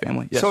 right? A Dutch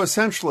family, yes. So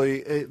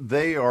essentially,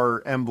 they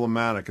are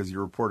emblematic, as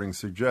your reporting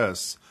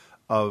suggests,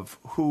 of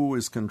who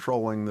is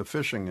controlling the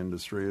fishing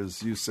industry,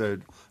 as you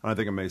said, and I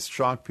think it may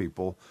shock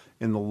people,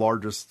 in the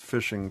largest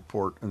fishing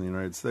port in the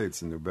United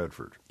States, in New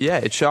Bedford. Yeah,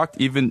 it shocked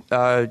even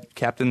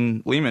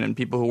Captain Lehman and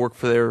people who work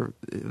for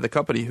the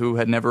company who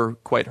had never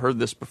quite heard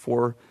this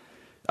before.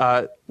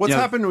 What's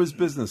happened to his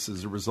business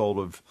as a result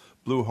of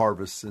Blue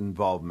Harvest's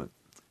involvement?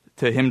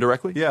 To him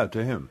directly? Yeah,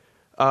 to him.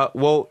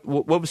 Well,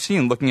 what we've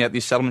seen looking at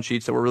these settlement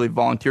sheets that were really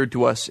volunteered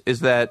to us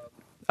is that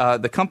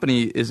the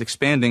company is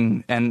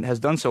expanding and has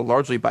done so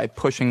largely by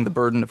pushing the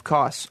burden of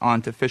costs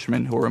onto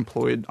fishermen who are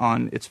employed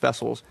on its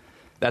vessels.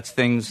 That's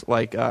things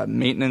like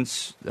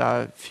maintenance,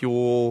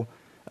 fuel,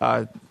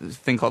 this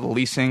thing called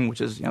leasing, which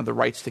is the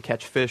rights to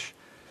catch fish.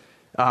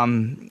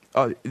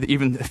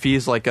 Even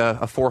fees like a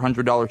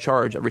 $400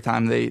 charge every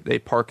time they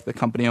park the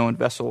company-owned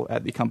vessel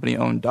at the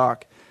company-owned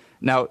dock.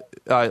 Now,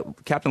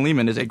 Captain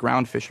Lehman is a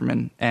ground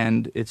fisherman,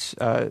 and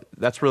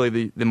that's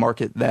really the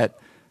market that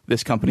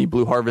this company,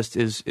 Blue Harvest,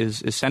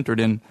 is centered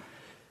in.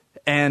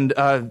 And,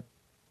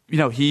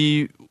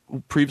 he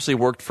previously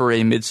worked for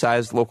a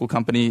mid-sized local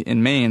company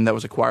in Maine that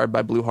was acquired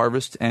by Blue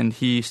Harvest, and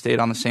he stayed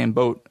on the same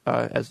boat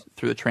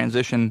through the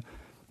transition.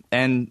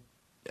 And,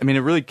 it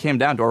really came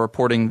down to our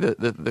reporting,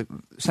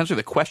 essentially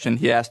the question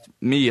he asked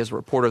me as a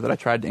reporter that I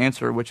tried to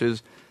answer, which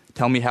is,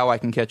 tell me how I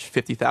can catch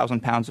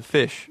 50,000 pounds of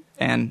fish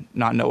and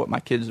not know what my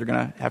kids are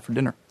going to have for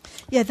dinner.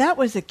 Yeah, that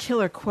was a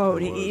killer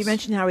quote. You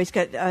mentioned how he's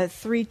got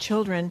 3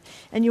 children.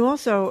 And you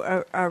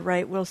also are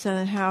right, Wilson,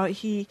 and how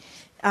he,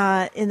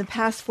 in the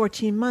past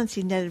 14 months,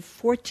 he netted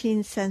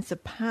 14 cents a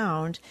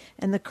pound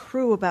and the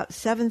crew about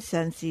 7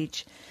 cents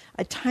each,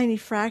 a tiny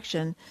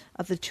fraction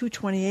of the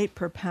 $2.28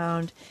 per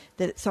pound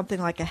that something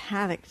like a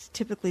haddock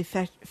typically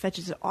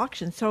fetches at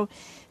auction. So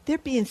they're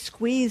being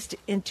squeezed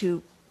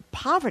into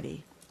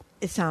poverty,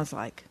 it sounds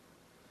like.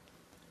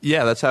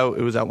 Yeah, that's how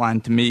it was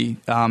outlined to me.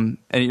 And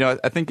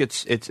I think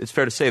it's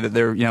fair to say that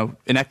there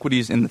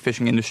inequities in the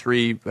fishing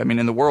industry,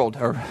 in the world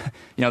are,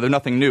 they're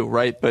nothing new,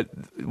 right? But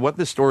what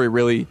this story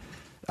really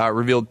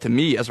revealed to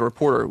me as a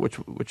reporter,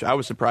 which I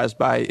was surprised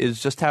by, is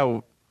just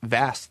how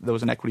vast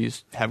those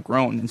inequities have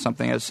grown in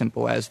something as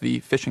simple as the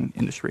fishing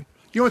industry.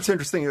 You know what's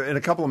interesting? In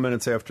a couple of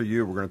minutes after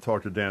you, we're going to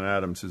talk to Dan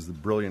Adams, who's the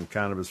brilliant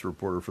cannabis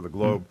reporter for the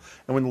Globe.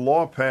 And when the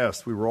law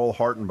passed, we were all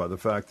heartened by the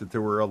fact that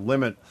there were a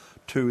limit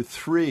to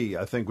 3,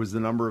 I think, was the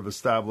number of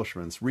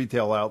establishments,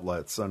 retail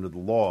outlets under the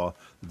law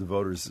that the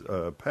voters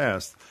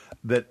passed,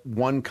 that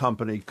one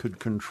company could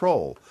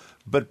control.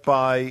 But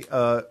by,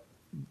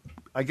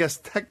 I guess,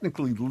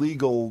 technically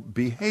legal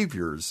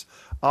behaviors,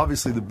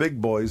 obviously the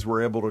big boys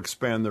were able to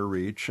expand their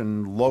reach,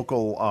 and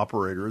local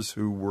operators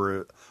who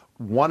were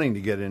wanting to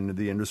get into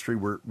the industry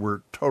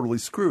were totally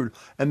screwed.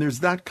 And there's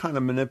that kind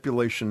of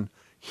manipulation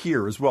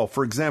here as well.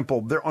 For example,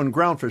 they're on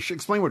groundfish.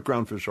 Explain what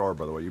groundfish are,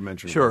 by the way. You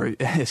mentioned Sure.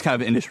 It's kind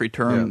of an industry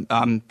term.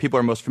 Yeah. People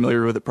are most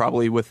familiar with it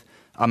probably with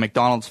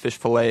McDonald's fish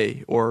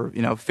fillet or,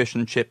 fish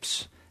and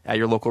chips at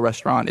your local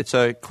restaurant. It's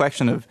a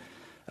collection of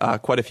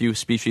quite a few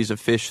species of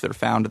fish that are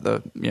found at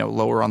the,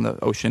 lower on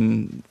the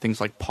ocean, things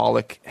like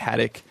pollock,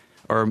 haddock,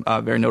 or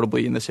very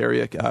notably in this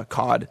area,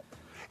 cod.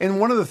 And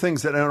one of the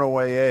things that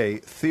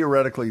NOAA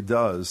theoretically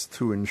does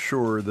to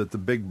ensure that the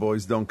big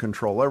boys don't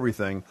control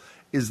everything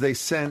is they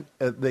set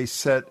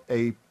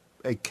a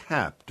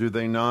cap, do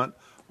they not,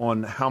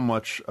 on how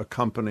much a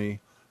company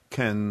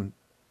can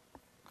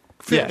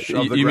fish.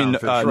 Yeah, of the you mean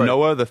ground fish, right.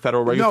 NOAA, the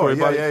federal regulatory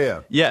body?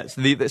 Yeah. Yes,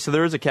 so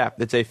there is a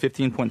cap. It's a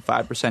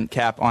 15.5%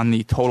 cap on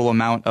the total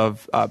amount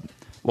of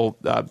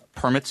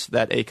permits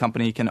that a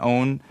company can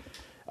own.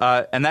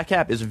 And that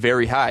cap is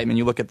very high. I mean,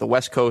 you look at the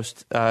West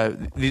Coast,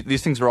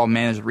 these things are all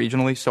managed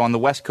regionally. So on the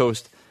West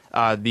Coast,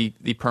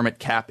 the permit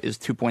cap is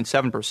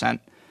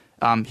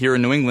 2.7%. Here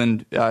in New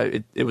England,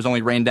 it was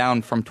only reined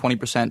down from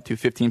 20% to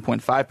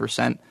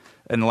 15.5%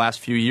 in the last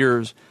few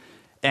years.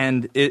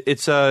 And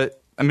it's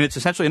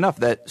essentially enough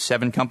that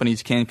 7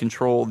 companies can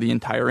control the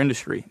entire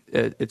industry.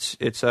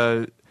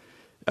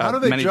 How do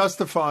they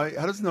justify?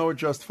 How does NOAA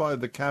justify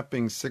the cap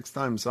being 6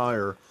 times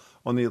higher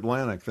on the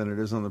Atlantic than it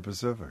is on the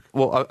Pacific?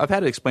 Well, I've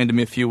had it explained to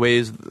me a few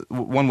ways.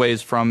 One way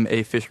is from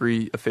a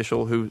fishery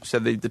official who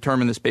said they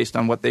determined this based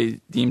on what they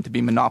deem to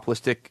be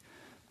monopolistic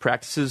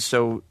practices.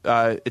 So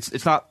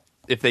it's not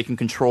if they can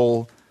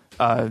control,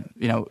 a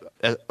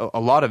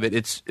lot of it.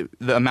 It's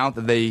the amount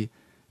that the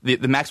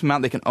maximum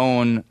amount they can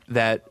own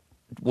that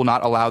will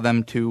not allow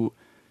them to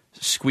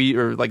squeeze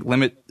or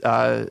limit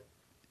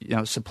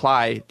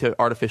supply to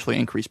artificially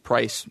increase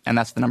price, and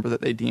that's the number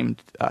that they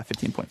deemed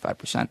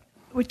 15.5%.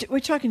 We're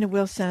talking to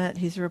Will Sennett.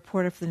 He's a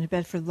reporter for the New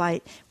Bedford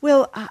Light.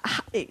 Will,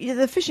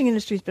 the fishing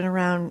industry has been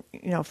around,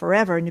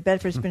 forever. New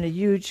Bedford's been a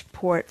huge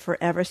port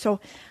forever. So,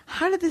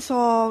 how did this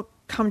all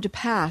come to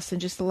pass in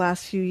just the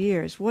last few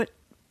years? What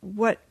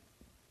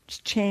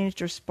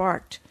changed or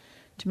sparked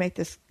to make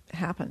this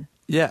happen?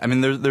 Yeah, I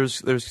mean,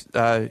 there's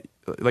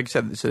like I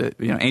said, it's a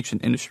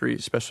ancient industry,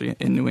 especially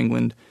in New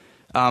England.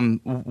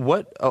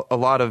 What a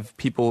lot of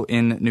people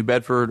in New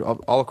Bedford,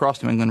 all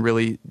across New England,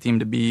 really deem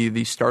to be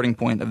the starting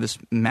point of this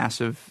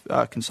massive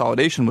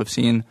consolidation we've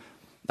seen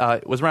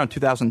was around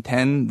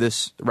 2010.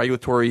 This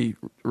regulatory,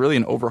 really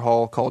an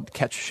overhaul called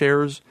catch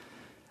shares.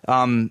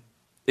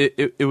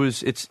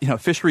 It's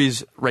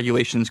fisheries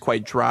regulations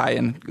quite dry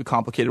and a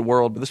complicated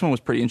world, but this one was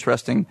pretty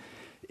interesting.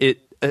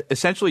 It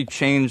essentially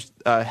changed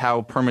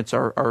how permits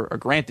are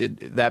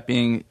granted. That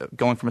being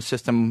going from a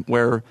system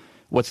where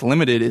what's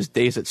limited is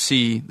days at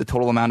sea, the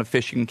total amount of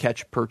fish you can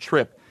catch per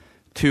trip,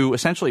 to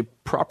essentially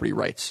property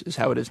rights is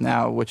how it is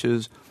now, which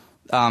is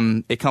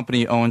a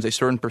company owns a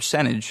certain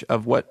percentage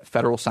of what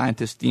federal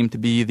scientists deem to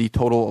be the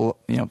total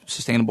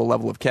sustainable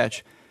level of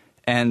catch.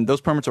 And those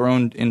permits are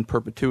owned in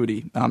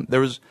perpetuity. There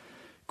was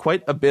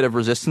quite a bit of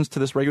resistance to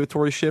this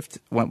regulatory shift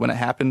when it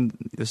happened.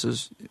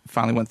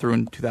 Finally went through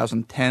in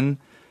 2010.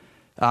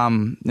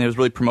 It was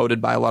really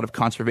promoted by a lot of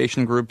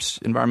conservation groups,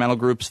 environmental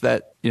groups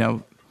that,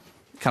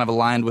 kind of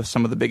aligned with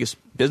some of the biggest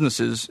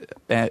businesses.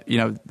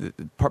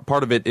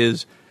 Part of it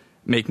is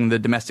making the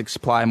domestic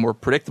supply more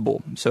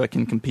predictable so it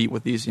can compete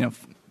with these,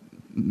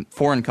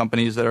 foreign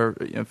companies that are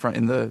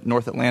in the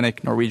North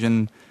Atlantic,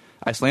 Norwegian,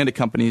 Icelandic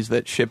companies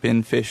that ship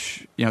in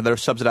fish, that are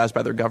subsidized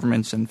by their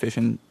governments and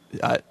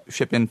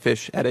ship in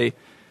fish at a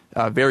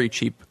very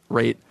cheap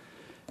rate.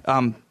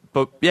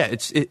 But yeah,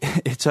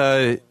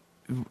 it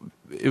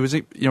was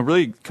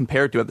really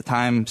compared to at the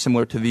time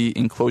similar to the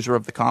enclosure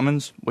of the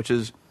commons, which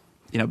is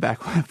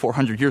back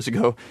 400 years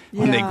ago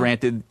when they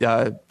granted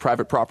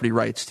private property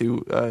rights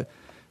to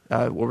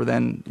what were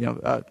then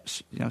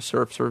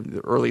serfs or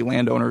the early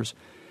landowners,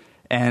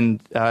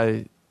 and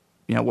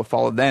what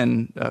followed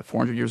then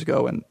 400 years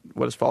ago and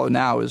what has followed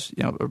now is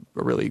a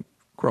really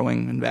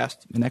growing and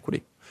vast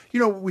inequity.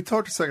 We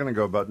talked a second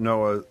ago about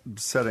NOAA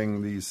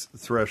setting these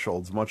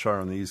thresholds much higher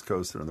on the East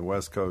Coast than on the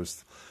West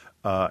Coast,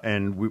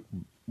 and we're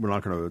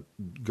not going to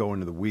go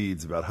into the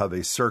weeds about how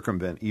they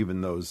circumvent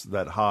even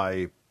that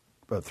high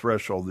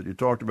threshold that you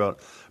talked about.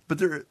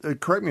 But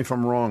correct me if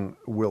I'm wrong,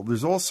 Will,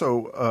 there's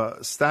also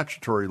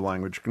statutory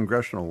language,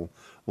 congressional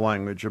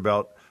language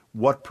about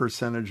what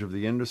percentage of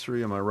the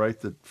industry, am I right,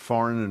 that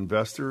foreign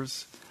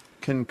investors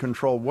can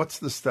control? What's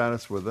the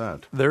status with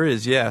that? There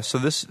is, yeah. So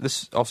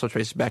this also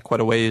traces back quite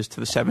a ways to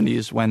the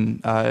 70s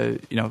when,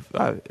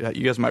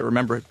 you guys might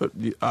remember it, but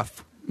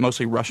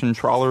mostly Russian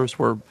trawlers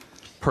were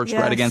perched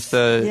right against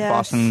the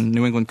Boston,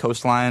 New England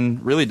coastline,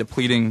 really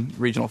depleting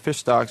regional fish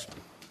stocks.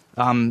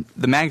 The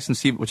Magnuson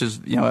Sea, which is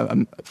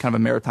kind of a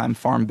maritime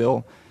farm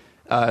bill,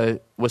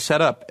 was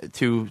set up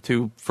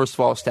to first of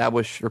all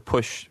establish or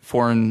push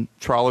foreign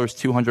trawlers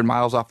 200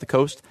 miles off the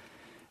coast,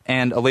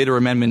 and a later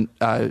amendment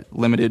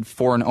limited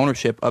foreign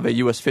ownership of a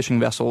U.S. fishing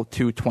vessel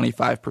to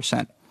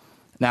 25%.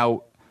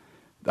 Now,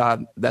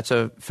 that's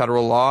a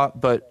federal law,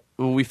 but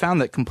we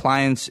found that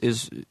compliance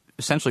is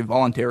essentially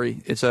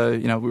voluntary. It's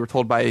we were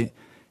told by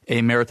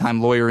a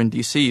maritime lawyer in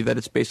D.C. that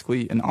it's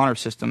basically an honor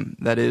system.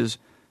 That is,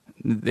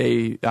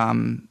 they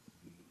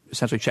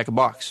essentially check a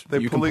box.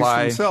 They police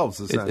themselves,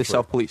 essentially. It's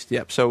self-policed,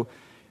 yep. So,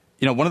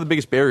 one of the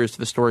biggest barriers to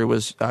the story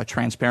was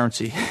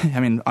transparency. I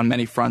mean, on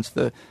many fronts,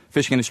 the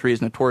fishing industry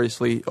is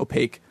notoriously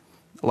opaque.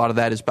 A lot of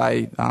that is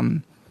by,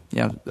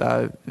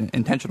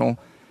 intentional.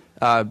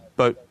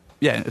 But,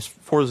 yeah, as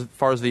far as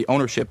the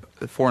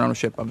foreign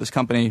ownership of this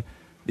company,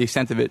 the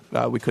extent of it,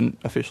 we couldn't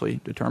officially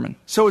determine.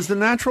 So is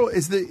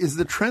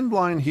the trend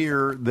line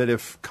here that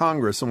if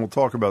Congress, and we'll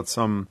talk about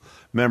some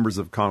members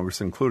of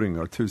Congress, including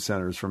our 2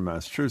 senators from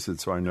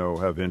Massachusetts, who I know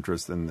have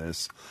interest in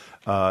this,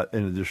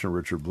 in addition to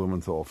Richard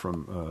Blumenthal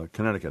from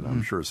Connecticut,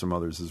 I'm sure some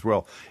others as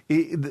well.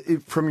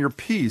 From your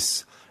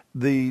piece,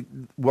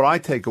 what I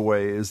take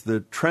away is the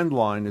trend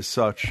line is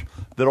such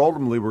that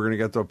ultimately we're going to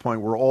get to a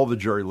point where all the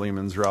Jerry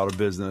Lehmans are out of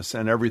business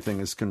and everything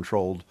is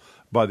controlled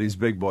by these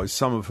big boys,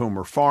 some of whom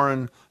are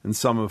foreign and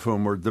some of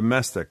whom are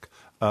domestic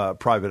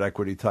private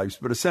equity types,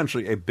 but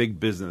essentially a big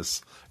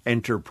business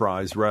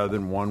enterprise rather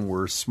than one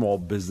where small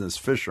business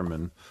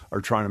fishermen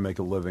are trying to make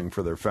a living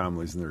for their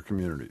families and their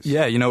communities.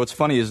 Yeah, what's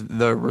funny is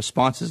the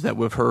responses that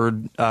we've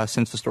heard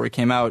since the story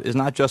came out is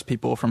not just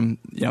people from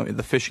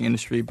the fishing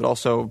industry, but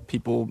also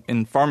people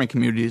in farming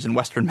communities in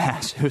Western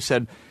Mass who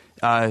said,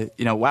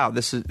 wow,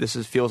 this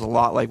feels a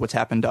lot like what's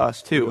happened to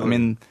us too. Really? I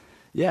mean,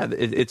 yeah,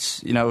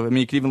 it's you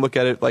could even look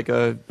at it like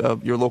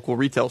your local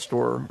retail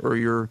store or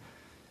your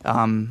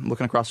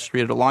looking across the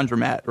street at a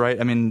laundromat, right?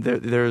 I mean,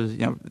 there's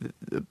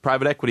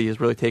private equity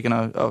has really taken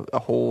a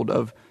hold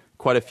of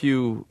quite a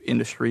few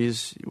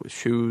industries: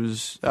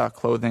 shoes,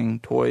 clothing,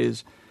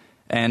 toys,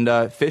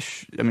 and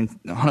fish. I mean,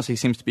 honestly,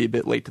 seems to be a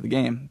bit late to the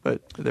game,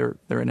 but they're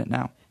in it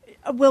now.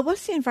 Well,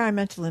 what's the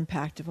environmental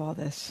impact of all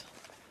this?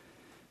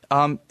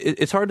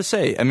 It's hard to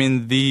say. I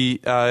mean,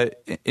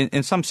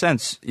 in some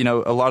sense,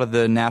 a lot of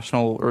the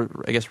national or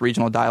I guess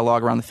regional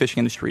dialogue around the fishing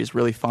industry is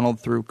really funneled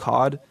through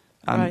cod.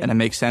 Right. And it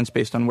makes sense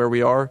based on where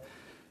we are.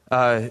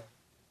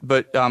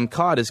 But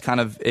cod is kind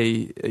of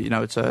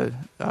it's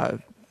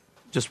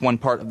just one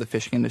part of the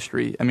fishing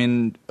industry. I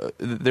mean,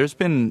 there's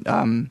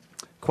been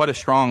quite a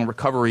strong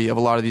recovery of a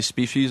lot of these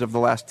species over the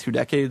last 2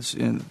 decades.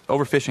 And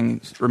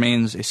overfishing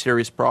remains a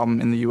serious problem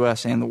in the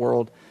U.S. and the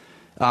world.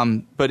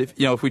 But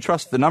if we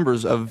trust the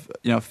numbers of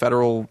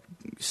federal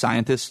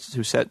scientists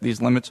who set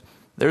these limits,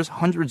 there's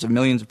hundreds of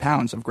millions of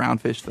pounds of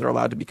ground fish that are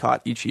allowed to be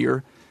caught each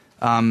year.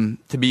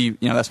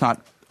 That's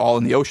not all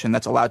in the ocean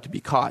that's allowed to be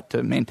caught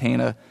to maintain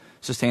a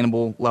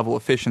sustainable level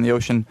of fish in the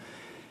ocean.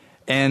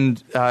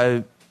 And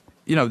it's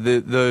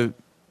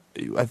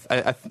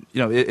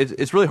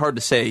really hard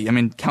to say. I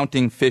mean,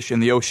 counting fish in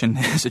the ocean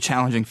is a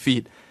challenging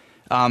feat.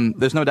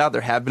 There's no doubt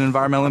there have been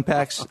environmental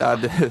impacts.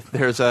 But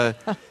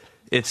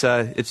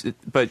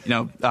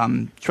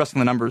trusting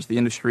the numbers, the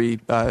industry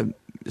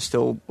is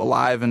still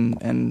alive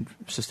and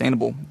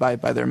sustainable by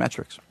their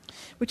metrics.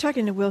 We're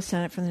talking to Will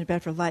Sennett from the New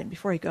Bedford Light.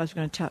 Before he goes,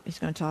 he's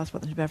going to tell us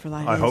what the New Bedford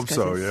Light is. I hope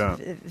so, yeah.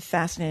 It's a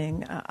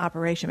fascinating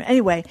operation. But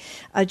anyway,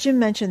 Jim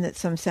mentioned that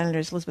some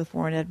senators, Elizabeth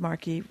Warren, Ed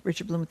Markey,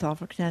 Richard Blumenthal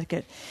from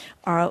Connecticut,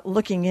 are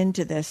looking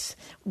into this.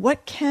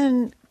 What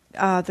can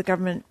the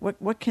government,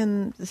 what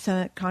can the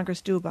Senate,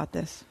 Congress do about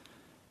this?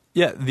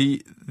 Yeah,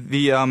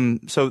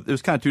 so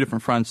there's kind of 2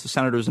 different fronts. The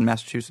senators in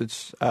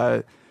Massachusetts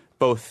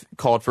both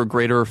called for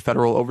greater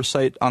federal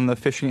oversight on the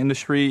fishing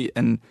industry,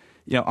 and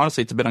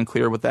honestly, it's a bit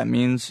unclear what that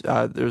means.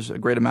 There's a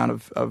great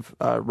amount of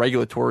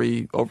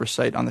regulatory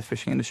oversight on the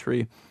fishing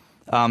industry.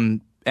 And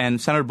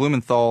Senator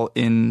Blumenthal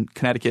in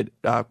Connecticut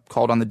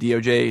called on the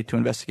DOJ to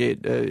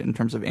investigate in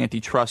terms of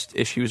antitrust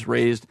issues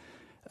raised.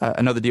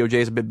 I know the DOJ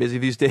is a bit busy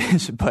these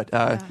days, but...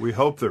 we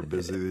hope they're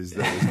busy these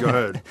days. Go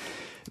ahead.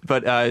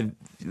 But,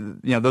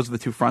 those are the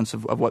 2 fronts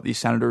of what these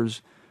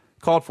senators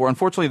called for.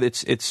 Unfortunately,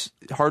 it's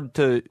hard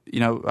to,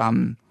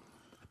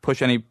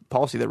 push any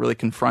policy that really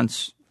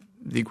confronts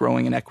the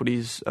growing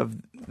inequities of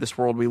this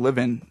world we live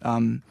in.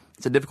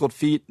 It's a difficult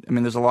feat. I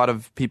mean, there's a lot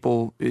of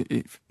people,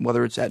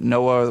 whether it's at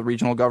NOAA or the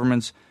regional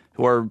governments,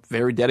 who are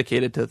very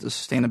dedicated to the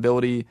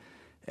sustainability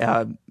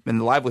and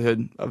the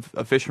livelihood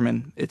of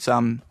fishermen. It's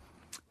I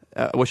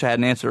wish I had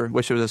an answer. I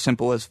wish it was as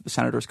simple as the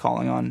senators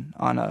calling on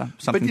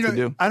something to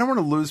do. I don't want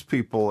to lose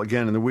people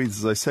again in the weeds,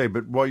 as I say.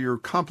 But while you're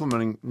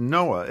complimenting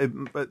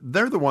NOAA,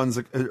 they're the ones.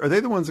 Are they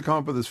the ones that come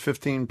up with this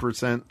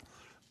 15%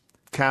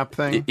 cap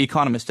thing?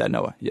 Economists at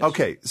NOAA, yes.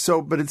 Okay,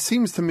 but it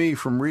seems to me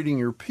from reading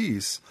your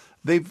piece,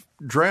 they've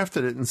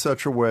drafted it in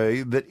such a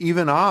way that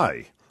even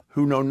I,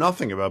 who know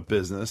nothing about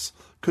business,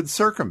 could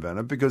circumvent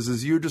it because,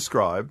 as you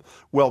described,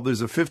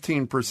 there's a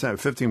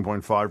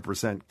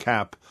 15.5%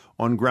 cap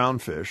on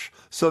groundfish.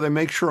 So they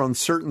make sure on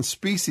certain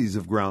species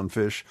of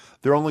groundfish,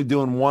 they're only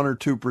doing 1 or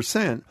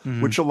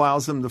 2%, which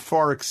allows them to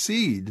far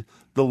exceed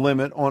the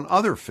limit on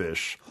other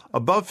fish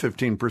above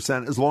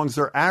 15%, as long as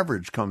their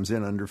average comes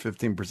in under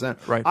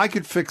 15%. Right. I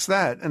could fix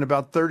that in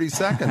about 30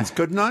 seconds,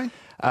 couldn't I?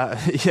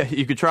 Yeah,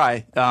 you could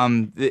try.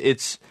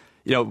 It's,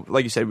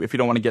 like you said, if you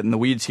don't want to get in the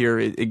weeds here,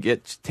 it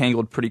gets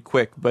tangled pretty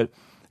quick. But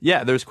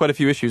yeah, there's quite a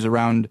few issues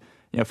around,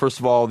 first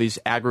of all, these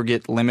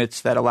aggregate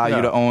limits that allow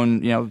you to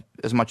own,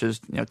 as much as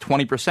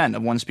 20%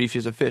 of one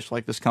species of fish,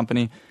 like this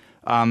company,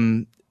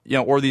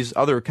 or these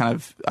other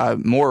kind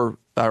of more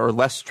or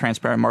less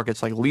transparent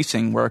markets like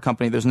leasing, where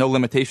there's no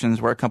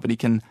limitations, where a company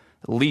can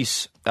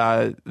lease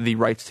the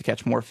rights to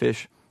catch more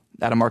fish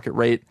at a market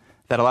rate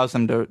that allows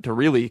them to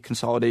really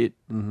consolidate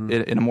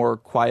in a more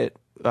quiet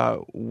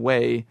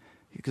way,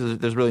 because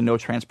there's really no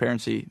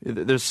transparency.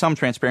 There's some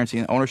transparency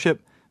in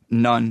ownership,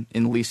 none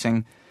in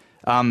leasing.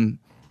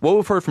 what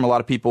we've heard from a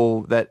lot of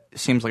people that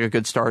seems like a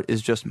good start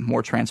is just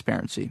more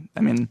transparency.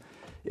 I mean,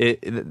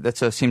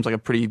 seems like a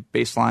pretty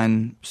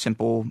baseline,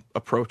 simple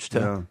approach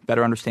to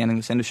better understanding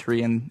this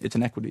industry and its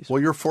inequities.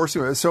 Well, you're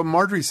forcing it. So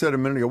Marjorie said a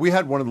minute ago, we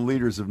had one of the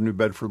leaders of New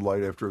Bedford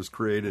Light after it was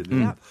created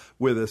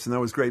with us, and that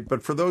was great.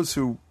 But for those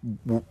who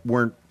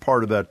weren't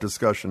part of that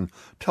discussion,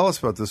 tell us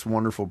about this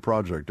wonderful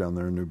project down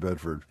there in New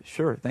Bedford.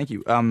 Sure, thank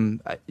you.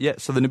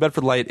 So the New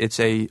Bedford Light, it's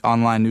a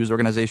online news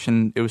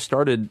organization. It was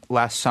started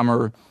last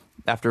summer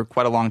after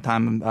quite a long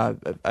time. I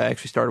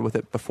actually started with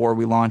it before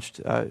we launched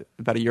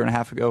about a year and a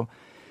half ago.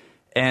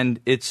 And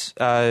it's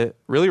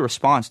really a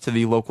response to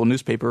the local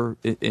newspaper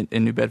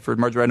in New Bedford.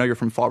 Marjorie, I know you're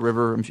from Fall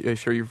River. I'm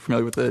sure you're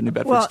familiar with the New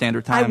Bedford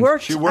Standard Times. I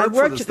worked at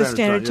the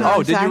Standard Times.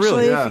 Oh, did you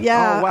really?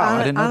 Yeah. Oh, wow.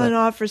 I didn't know on that. and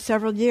off for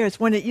several years.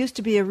 When it used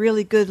to be a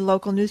really good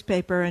local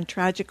newspaper, and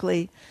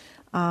tragically,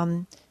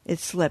 it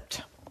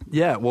slipped.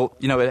 Yeah. Well,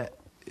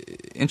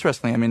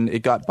 interestingly, I mean,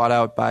 it got bought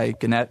out by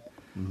Gannett,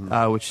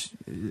 which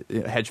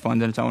a hedge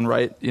fund in its own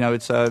right.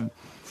 It's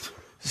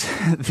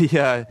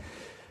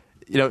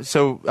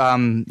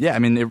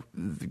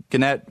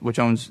Gannett, which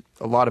owns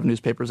a lot of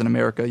newspapers in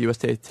America,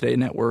 USA Today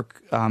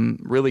Network,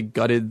 really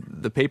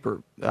gutted the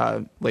paper,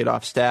 laid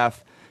off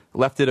staff,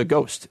 left it a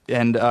ghost.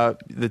 And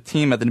the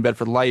team at the New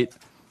Bedford Light,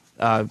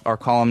 our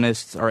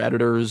columnists, our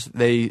editors,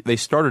 they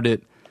started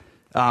it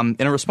in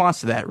a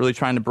response to that, really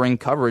trying to bring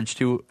coverage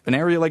to an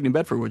area like New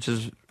Bedford, which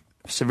is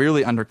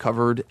severely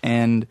undercovered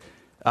and,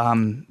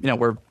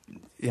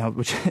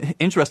 which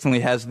interestingly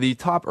has the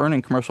top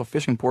earning commercial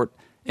fishing port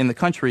in the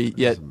country,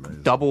 yet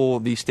double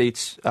the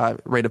state's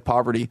rate of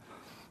poverty.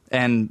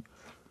 And,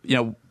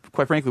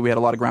 quite frankly, we had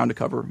a lot of ground to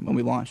cover when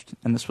we launched,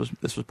 and this was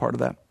part of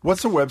that.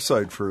 What's the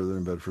website for the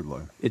New Bedford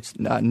Light? It's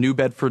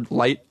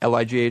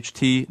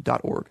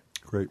newbedfordlight.org.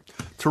 Great.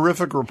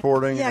 Terrific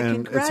reporting,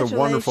 and it's a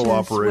wonderful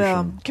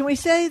operation. Will. Can we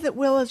say that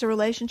Will has a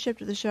relationship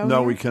to the show? No,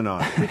 here? we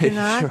cannot. We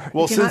cannot? Sure.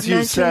 Well, since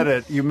you said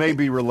it, you may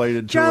be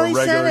related to Charlie a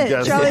regular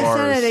guest Charlie of ours.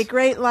 Sennett, a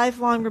great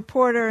lifelong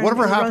reporter.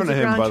 Whatever happened to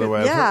him, by the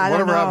way?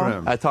 Whatever happened to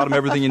him? I taught him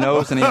everything he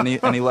knows, and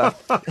he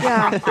left.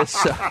 Yeah.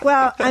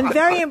 Well, I'm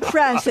very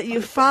impressed that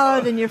you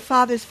followed in your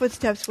father's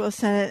footsteps, Will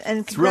Sennett,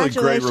 and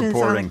congratulations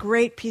really on a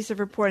great piece of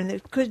reporting.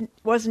 It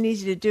wasn't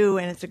easy to do,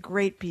 and it's a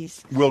great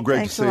piece. Will, great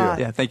Thanks to see you.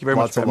 Yeah, thank you very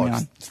much for having me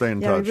on. Stay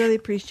in touch. Yeah, we really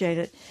appreciate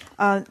it.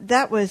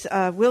 That was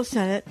Will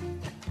Sennett,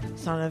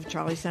 son of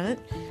Charlie Sennett,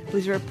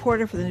 who's a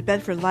reporter for the New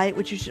Bedford Light,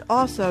 which you should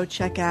also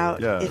check out.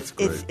 Yeah,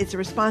 it's a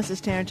response to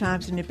Standard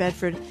Times in New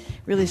Bedford,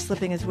 really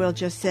slipping, as Will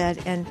just said.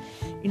 And,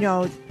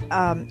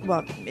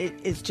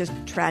 it's just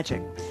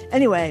tragic.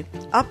 Anyway,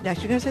 up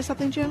next, you're going to say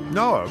something, Jim?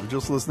 No, I was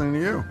just listening to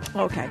you.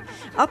 Okay.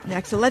 Up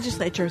next, the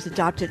legislature has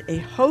adopted a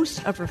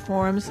host of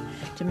reforms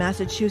to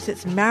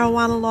Massachusetts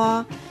marijuana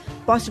law.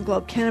 Boston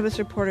Globe cannabis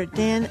reporter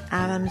Dan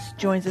Adams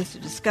joins us to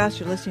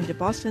discuss. You're listening to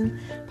Boston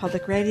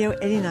Public Radio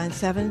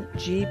 89.7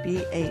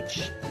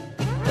 GBH.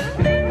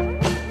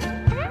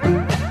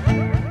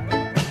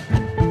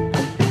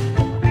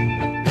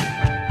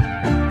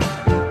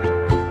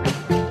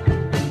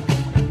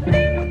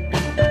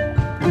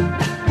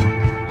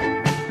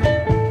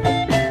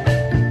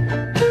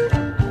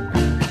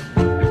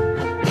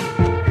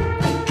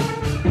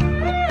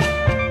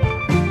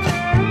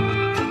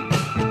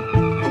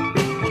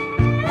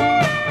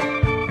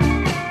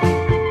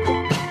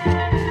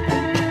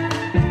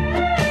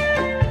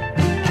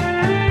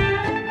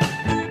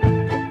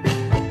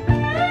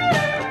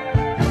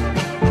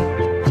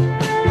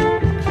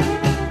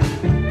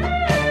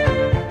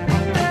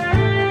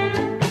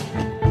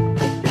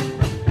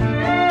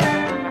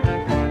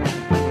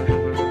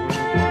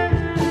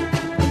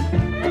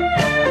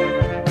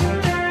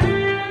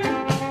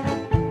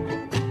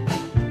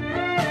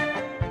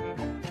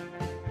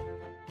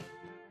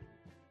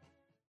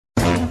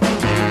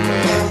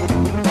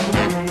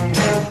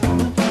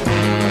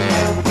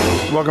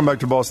 Welcome back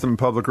to Boston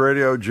Public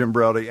Radio. Jim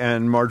Browdy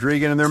and Marjorie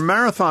Egan in their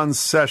marathon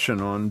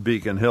session on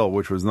Beacon Hill,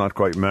 which was not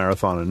quite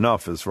marathon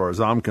enough as far as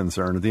I'm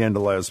concerned. At the end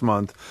of last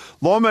month,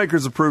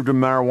 lawmakers approved a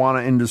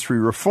marijuana industry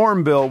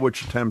reform bill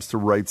which attempts to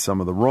right some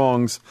of the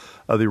wrongs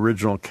of the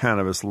original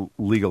cannabis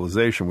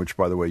legalization, which,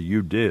 by the way,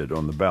 you did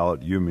on the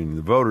ballot. You, meaning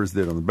the voters,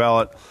 did on the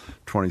ballot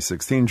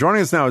 2016.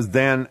 Joining us now is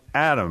Dan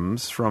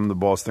Adams from the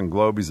Boston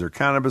Globe. He's their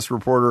cannabis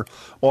reporter,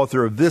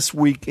 author of This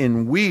Week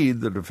in Weed,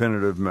 the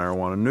definitive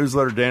marijuana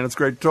newsletter. Dan, it's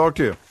great to talk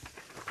to you.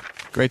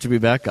 Great to be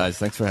back, guys.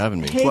 Thanks for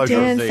having me. Hey,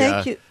 Pleasure. Dan,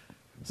 thank you.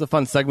 It's a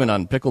fun segment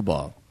on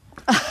pickleball.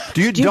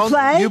 Do you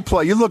play? You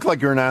play? You look like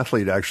you're an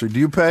athlete, actually. Do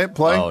you play?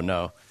 Oh,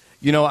 no.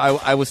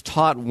 I was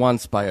taught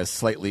once by a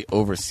slightly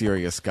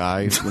over-serious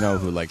guy,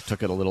 who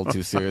took it a little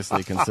too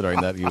seriously,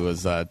 considering that he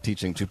was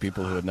teaching two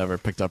people who had never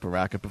picked up a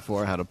racket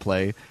before how to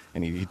play.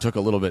 and he took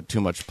a little bit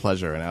too much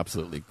pleasure in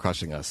absolutely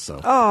crushing us. So,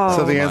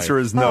 So the answer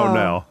is no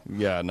now.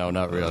 Yeah, no,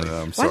 not really.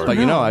 I'm sorry.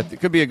 But it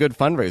could be a good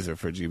fundraiser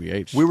for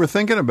GBH. We were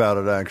thinking about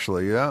it,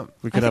 actually, yeah.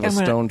 We could have a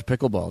stoned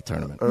pickleball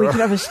tournament. We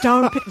could have a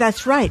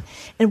that's right.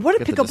 And what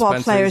do Get the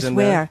pickleball players dispensaries in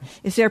wear? there.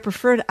 Is there a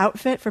preferred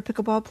outfit for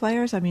pickleball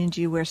players? I mean,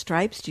 do you wear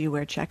stripes? Do you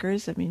wear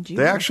checkers? I mean, do you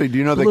They wear actually, do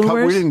you know, we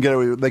bloomers? didn't get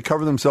away. They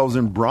cover themselves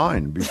in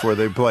brine before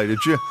they play.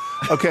 Did you?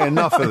 Okay,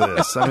 enough of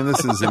this. I mean,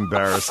 this is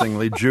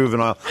embarrassingly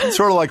juvenile. It's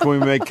sort of like when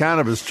we make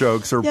cannabis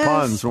jokes or Yes,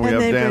 puns when we and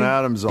have they Dan bring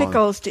Adams on.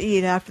 pickles to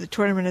eat after the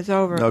tournament is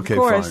over. Okay, of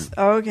course.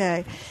 fine.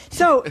 Okay.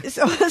 So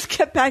let's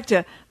get back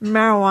to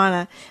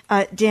marijuana,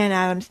 Dan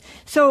Adams.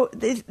 So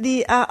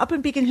the up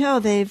in Beacon Hill,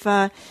 they've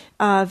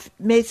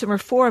made some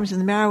reforms in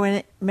the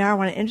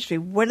marijuana industry.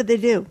 What did they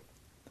do?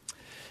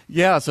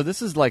 Yeah, so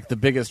this is like the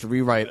biggest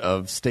rewrite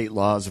of state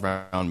laws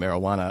around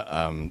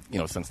marijuana,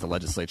 since the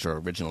legislature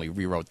originally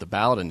rewrote the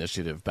ballot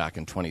initiative back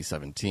in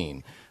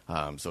 2017.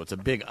 So it's a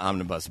big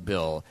omnibus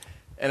bill.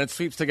 And it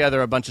sweeps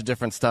together a bunch of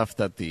different stuff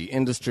that the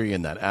industry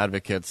and that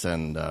advocates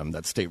and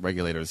that state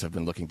regulators have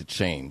been looking to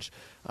change.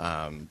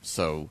 Among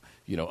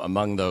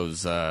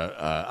those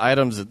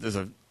items, there's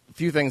a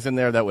few things in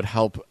there that would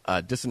help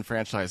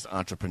disenfranchised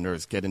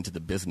entrepreneurs get into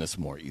the business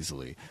more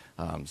easily.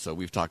 So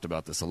we've talked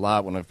about this a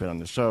lot when I've been on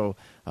the show.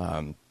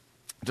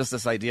 Just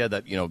this idea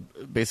that,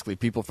 basically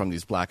people from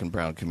these black and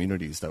brown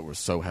communities that were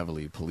so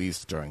heavily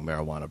policed during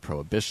marijuana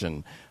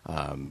prohibition,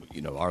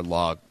 our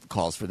law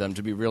calls for them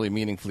to be really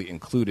meaningfully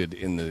included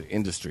in the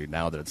industry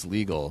now that it's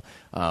legal.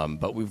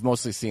 But we've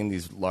mostly seen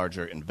these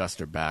larger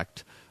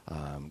investor-backed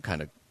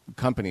kind of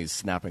companies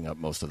snapping up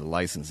most of the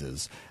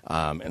licenses.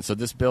 And so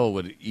this bill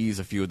would ease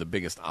a few of the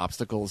biggest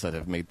obstacles that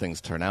have made things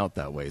turn out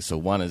that way. So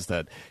one is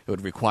that it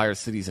would require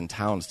cities and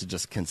towns to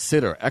just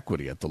consider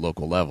equity at the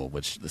local level,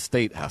 which the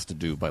state has to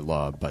do by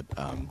law, but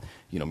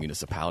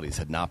municipalities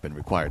had not been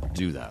required to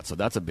do that. So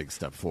that's a big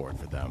step forward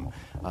for them.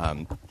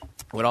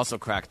 Would also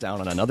crack down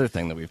on another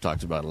thing that we've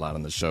talked about a lot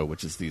on the show,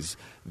 which is these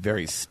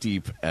very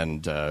steep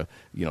and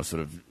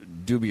sort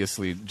of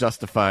dubiously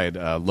justified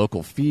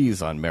local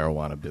fees on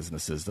marijuana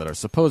businesses that are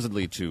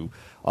supposedly to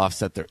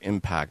offset their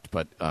impact,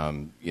 but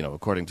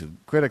according to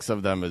critics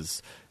of them,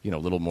 is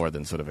little more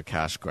than sort of a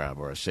cash grab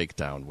or a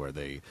shakedown where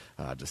they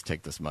just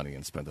take this money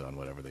and spend it on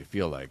whatever they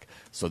feel like.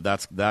 So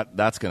that's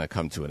going to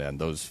come to an end.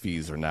 Those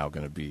fees are now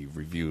going to be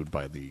reviewed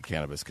by the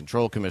Cannabis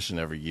Control Commission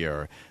every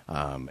year,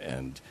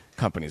 and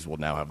companies will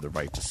now have the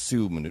right to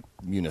sue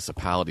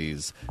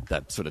municipalities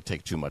that sort of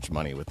take too much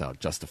money without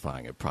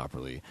justifying it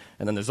properly.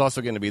 And then there's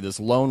also going to be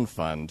this loan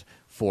fund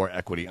for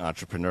equity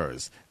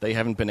entrepreneurs. They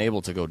haven't been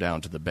able to go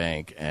down to the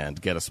bank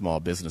and get a small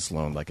business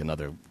loan like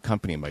another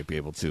company might be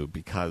able to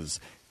because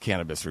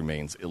cannabis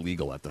remains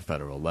illegal at the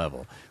federal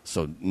level.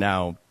 So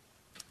now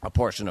a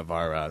portion of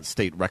our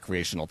state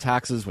recreational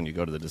taxes when you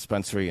go to the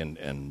dispensary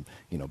and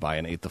buy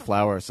an eighth of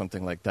flower or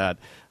something like that,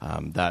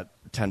 that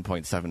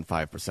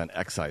 10.75%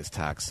 excise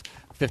tax,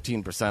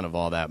 15% of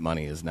all that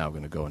money is now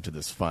going to go into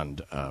this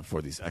fund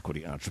for these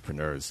equity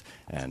entrepreneurs,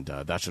 and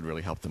that should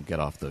really help them get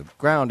off the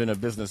ground in a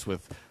business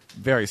with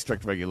very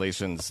strict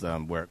regulations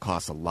where it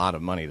costs a lot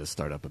of money to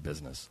start up a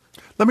business.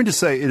 Let me just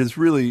say, it is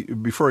really,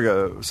 before I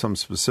go some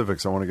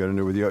specifics I want to get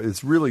into with you,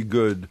 it's really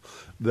good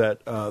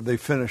that they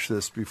finished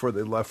this before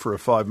they left for a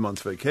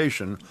 5-month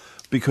vacation,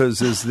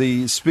 because as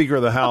the Speaker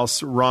of the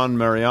House, Ron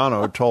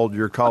Mariano, told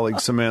your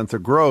colleague Samantha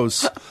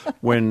Gross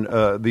when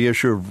the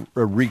issue of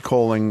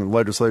recalling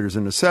legislators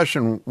into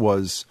session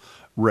was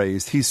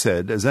raised, he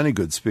said, as any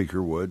good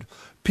speaker would,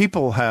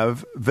 people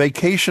have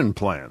vacation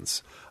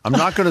plans. I'm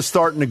not going to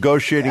start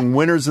negotiating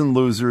winners and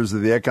losers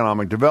of the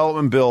economic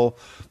development bill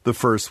the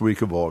first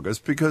week of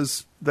August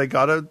because they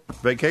got a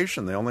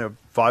vacation. They only have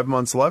 5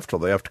 months left till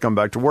they have to come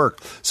back to work.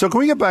 So can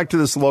we get back to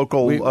this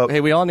local?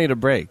 We all need a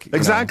break.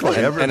 Exactly.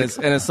 And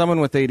as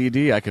someone with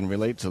ADD, I can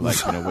relate to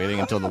waiting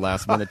until the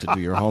last minute to do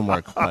your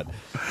homework. But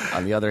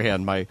on the other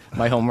hand, my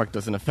homework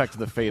doesn't affect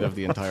the fate of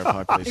the entire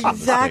population.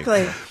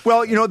 Exactly. Of the state.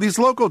 Well, these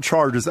local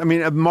charges. I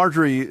mean,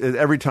 Marjorie,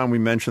 every time we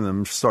mention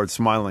them, starts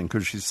smiling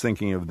because she's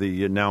thinking of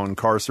the now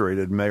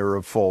incarcerated mayor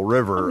of Fall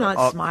River. I'm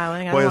not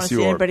smiling. I don't want to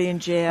see anybody in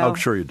jail. I'm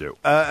sure you do.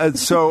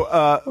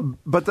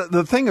 But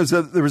the thing is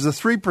that there was a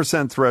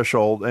 3%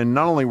 threshold, and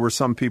not only were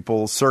some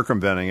people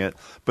circumventing it,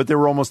 but they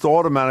were almost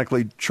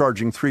automatically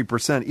charging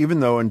 3%, even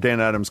though, and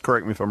Dan Adams,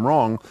 correct me if I'm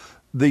wrong,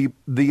 the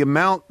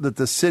amount that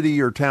the city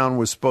or town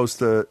was supposed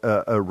to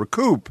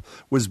recoup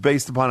was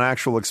based upon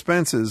actual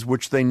expenses,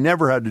 which they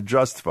never had to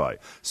justify.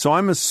 So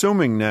I'm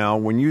assuming now,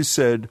 when you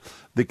said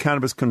the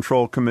Cannabis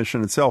Control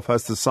Commission itself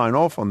has to sign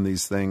off on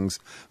these things,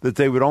 that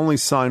they would only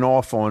sign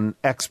off on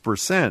X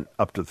percent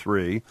up to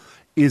 3%,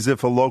 is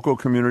if a local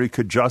community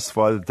could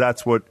justify that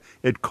that's what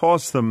it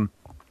costs them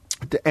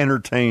to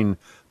entertain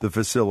the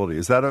facility.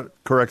 Is that a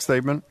correct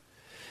statement?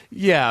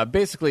 Yeah,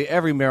 basically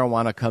every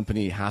marijuana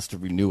company has to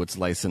renew its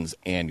license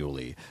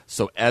annually.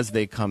 So as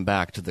they come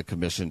back to the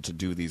commission to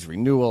do these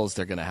renewals,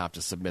 they're going to have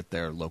to submit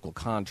their local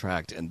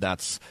contract, and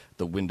that's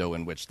the window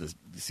in which the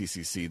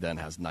CCC then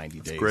has 90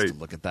 days to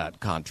look at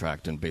that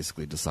contract and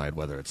basically decide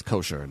whether it's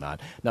kosher or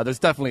not. Now, there's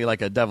definitely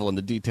like a devil in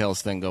the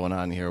details thing going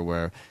on here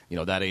where,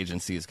 that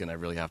agency is going to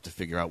really have to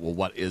figure out, well,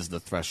 what is the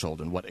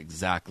threshold and what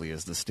exactly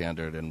is the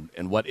standard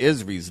and what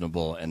is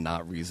reasonable and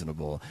not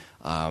reasonable.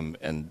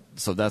 And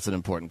so that's an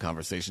important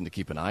conversation to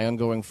keep an eye on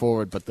going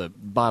forward. But the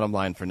bottom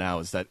line for now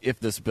is that if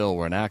this bill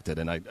were enacted,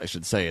 and I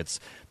should say it's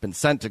been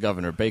sent to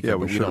Governor Baker,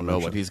 but we don't know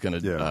what he's going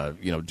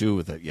to do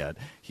with it yet.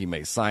 He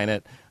may sign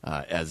it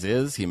as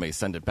is. He may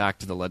send it back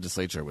to the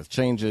legislature with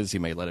changes. He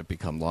may let it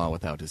become law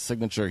without his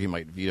signature. He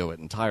might veto it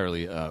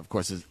entirely. Of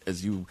course,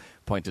 as you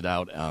pointed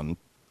out, and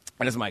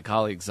as my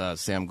colleagues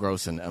Sam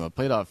Gross and Emma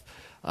Pladoff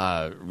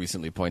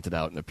recently pointed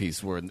out in a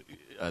piece, we're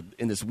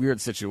in this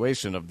weird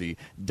situation of the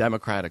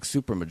Democratic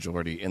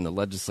supermajority in the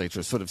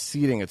legislature sort of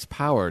ceding its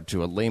power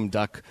to a lame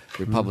duck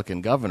Republican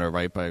governor,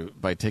 right,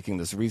 by taking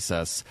this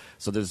recess.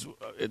 So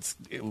it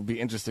will be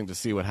interesting to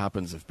see what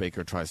happens if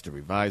Baker tries to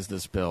revise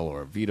this bill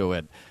or veto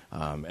it,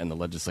 and the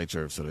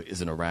legislature sort of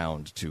isn't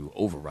around to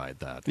override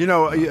that.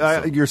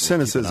 Your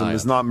cynicism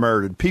is not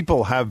merited.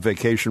 People have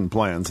vacation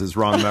plans, as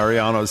Ron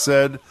Mariano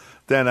said.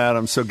 Dan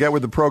Adams, so get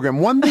with the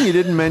program. One thing you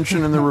didn't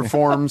mention in the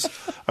reforms,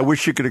 I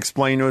wish you could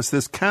explain to us,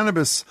 this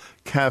Cannabis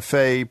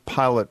Cafe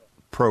pilot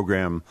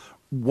program.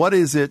 What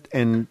is it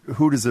and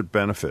who does it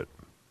benefit?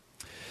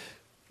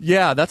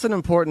 Yeah, that's an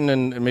important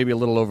and maybe a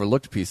little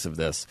overlooked piece of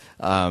this.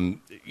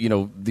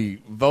 The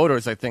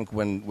voters, I think,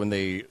 when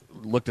they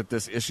looked at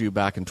this issue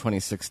back in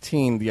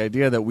 2016, the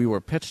idea that we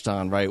were pitched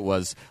on, right,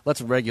 was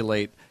let's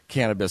regulate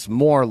cannabis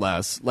more or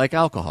less like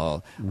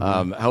alcohol.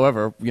 Mm-hmm.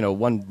 However,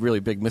 one really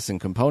big missing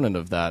component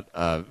of that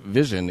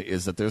vision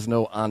is that there's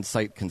no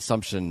on-site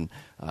consumption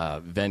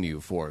venue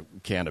for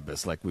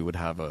cannabis like we would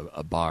have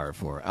a bar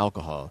for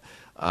alcohol.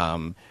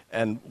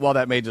 And while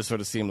that may just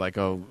sort of seem like,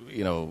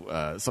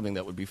 something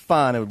that would be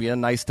fun, it would be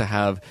nice to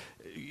have,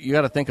 you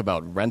got to think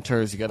about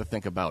renters, you got to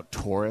think about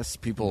tourists,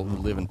 people who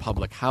live in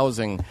public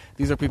housing.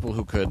 These are people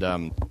who could,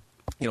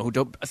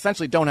 who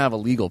essentially don't have a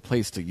legal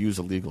place to use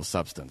a legal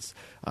substance,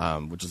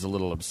 which is a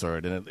little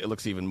absurd. And it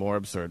looks even more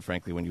absurd,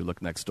 frankly, when you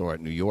look next door at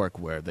New York,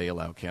 where they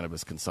allow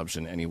cannabis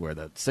consumption anywhere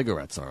that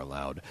cigarettes are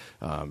allowed,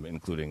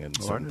 including in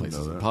certain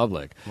places in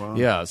public. Wow.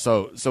 Yeah,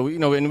 so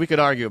and we could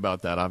argue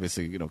about that.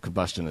 Obviously,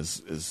 combustion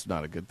is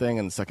not a good thing,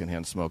 and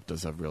secondhand smoke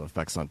does have real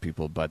effects on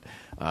people. But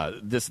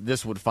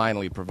this would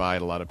finally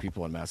provide a lot of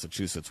people in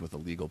Massachusetts with a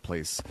legal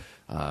place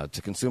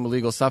to consume a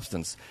legal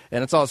substance.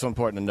 And it's also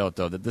important to note,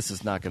 though, that this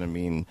is not going to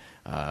mean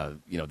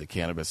the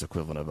cannabis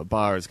equivalent of a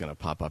bar is going to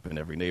pop up in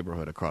every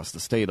neighborhood across the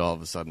state all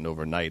of a sudden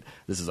overnight.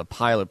 This is a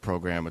pilot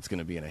program. It's going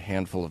to be in a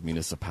handful of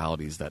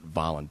municipalities that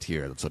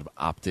volunteer, that sort of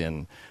opt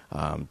in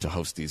to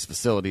host these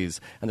facilities.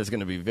 And there's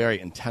going to be very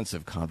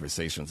intensive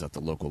conversations at the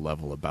local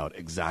level about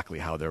exactly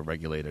how they're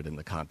regulated in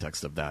the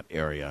context of that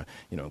area,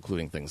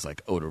 including things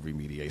like odor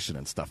remediation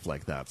and stuff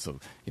like that. So,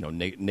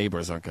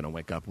 neighbors aren't going to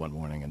wake up one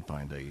morning and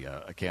find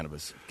a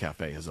cannabis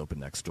cafe has opened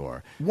next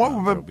door.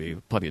 There'll be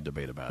plenty of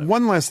debate about it.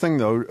 One last thing,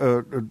 though,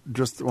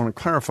 just want to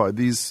clarify,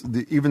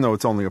 even though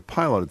it's only a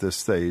pilot at this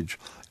stage,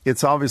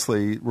 it's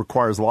obviously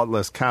requires a lot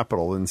less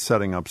capital than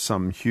setting up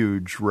some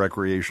huge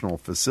recreational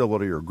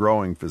facility or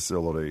growing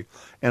facility.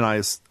 And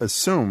I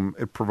assume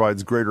it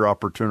provides greater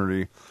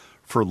opportunity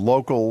for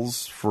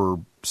locals, for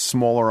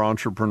smaller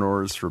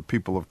entrepreneurs, for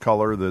people of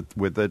color that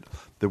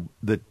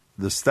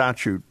the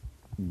statute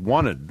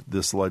wanted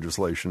this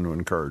legislation to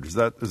encourage. Is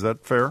that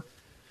fair?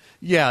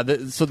 Yeah.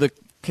 So the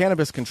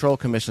Cannabis Control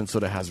Commission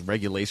sort of has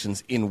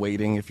regulations in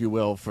waiting, if you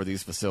will, for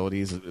these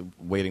facilities,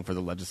 waiting for the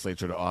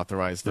legislature to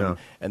authorize them.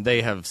 Yeah. And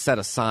they have set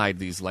aside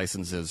these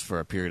licenses for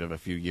a period of a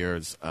few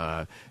years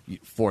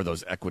for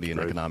those equity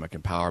and economic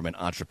empowerment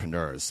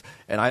entrepreneurs.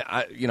 And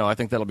I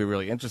think that'll be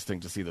really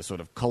interesting to see the sort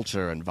of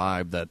culture and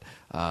vibe that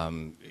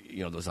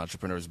those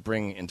entrepreneurs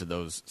bring into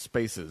those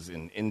spaces,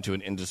 into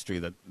an industry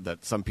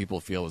that some people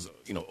feel is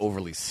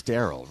overly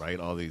sterile, right?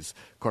 All these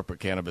corporate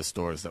cannabis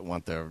stores that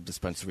want their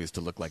dispensaries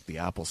to look like the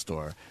Apple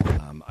Store.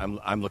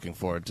 I'm looking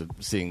forward to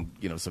seeing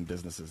some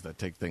businesses that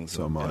take things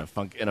in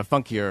a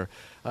funkier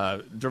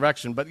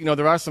direction. But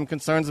there are some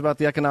concerns about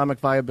the economic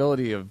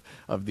viability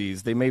of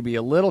these. They may be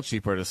a little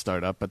cheaper to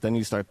start up, but then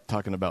you start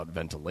talking about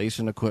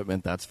ventilation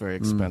equipment. That's very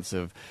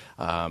expensive.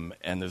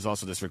 And there's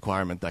also this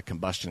requirement that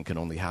combustion can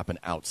only happen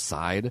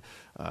outside,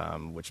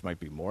 which might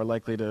be more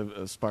likely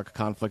to spark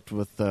conflict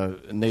with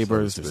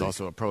neighbors. There's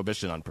also a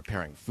prohibition on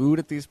preparing food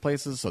at these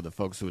places. So the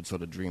folks who had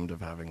sort of dreamed of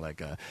having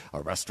like a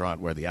restaurant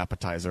where the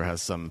appetizer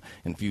has some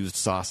infused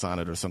sauce on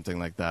it or something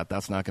like that,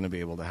 that's not going to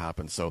be able to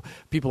happen. So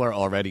people are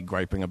already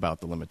griping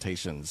about the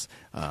limitations,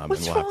 and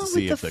we'll have to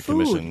see if the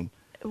commission.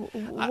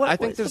 I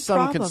think there's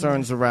some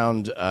concerns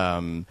around,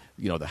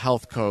 the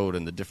health code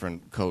and the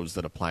different codes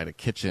that apply to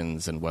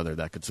kitchens and whether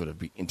that could sort of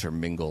be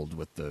intermingled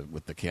with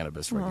the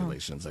cannabis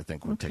regulations. I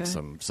think would take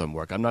some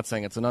work. I'm not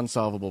saying it's an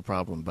unsolvable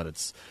problem, but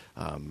it's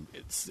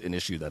an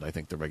issue that I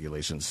think the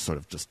regulations sort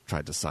of just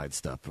tried to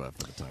sidestep for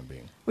the time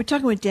being. We're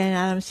talking with Dan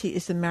Adams. He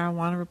is the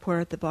marijuana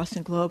reporter at the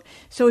Boston Globe.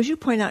 So as you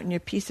point out in your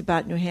piece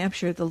about New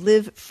Hampshire, the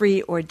live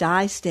free or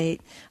die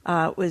state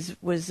was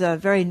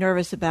very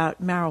nervous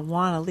about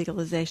marijuana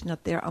legalization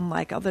up there,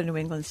 unlike other New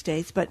England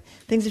states. But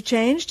things have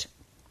changed?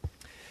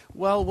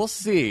 Well, we'll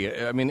see.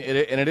 I mean,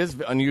 it is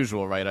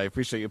unusual, right? I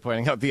appreciate you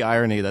pointing out the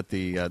irony that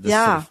this sort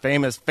of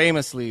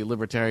famously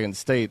libertarian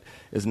state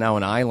is now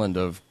an island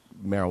of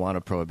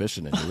marijuana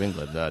prohibition in New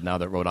England. Now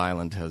that Rhode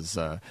Island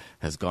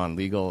has gone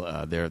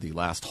legal, they're the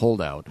last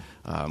holdout,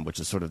 which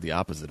is sort of the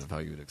opposite of how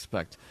you would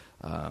expect.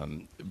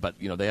 But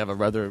they have a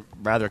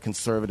rather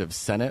conservative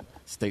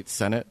state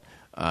senate,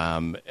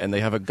 and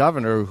they have a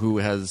governor who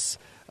has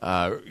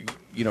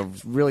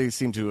really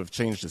seemed to have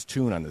changed his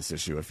tune on this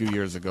issue. A few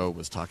years ago,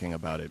 was talking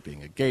about it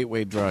being a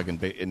gateway drug,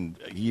 and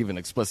he even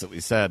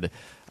explicitly said,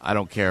 "I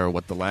don't care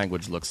what the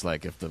language looks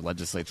like. If the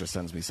legislature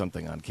sends me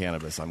something on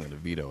cannabis, I'm going to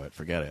veto it.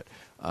 Forget it."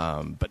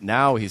 But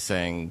now he's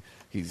saying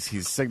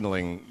he's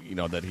signaling,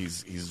 that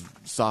he's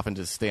softened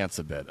his stance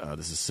a bit.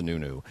 This is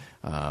Sununu,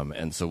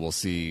 and so we'll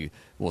see.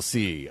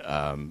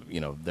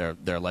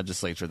 Their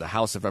legislature, the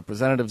House of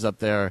Representatives up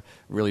there,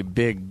 really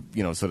big,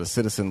 sort of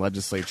citizen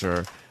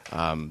legislature.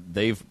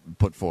 They've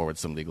put forward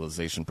some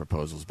legalization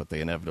proposals, but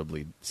they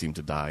inevitably seem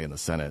to die in the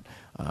Senate.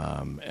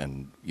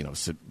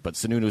 But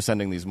Sununu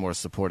sending these more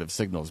supportive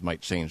signals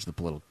might change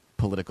the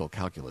political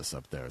calculus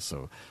up there.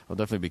 So I'll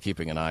definitely be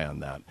keeping an eye on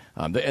that.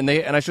 And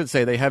I should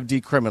say they have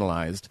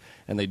decriminalized,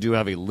 and they do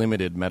have a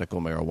limited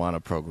medical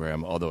marijuana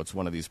program, although it's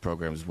one of these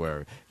programs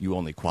where you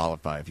only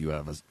qualify if you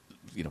have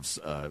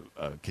a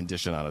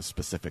condition on a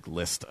specific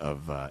list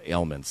of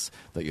ailments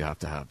that you have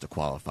to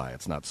qualify.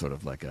 It's not sort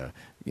of like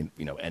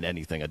and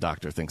anything a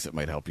doctor thinks it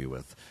might help you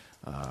with.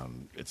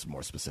 It's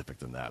more specific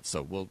than that.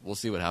 So we'll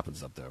see what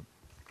happens up there.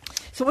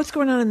 So what's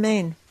going on in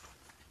Maine?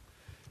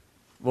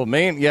 Well,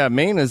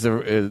 Maine is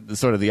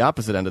sort of the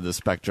opposite end of the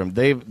spectrum.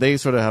 They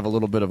sort of have a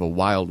little bit of a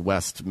Wild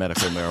West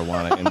medical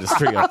marijuana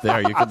industry up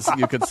there,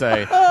 you could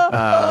say,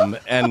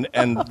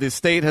 and the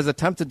state has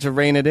attempted to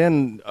rein it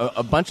in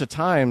a bunch of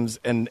times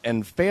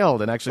and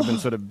failed, and actually been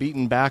sort of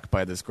beaten back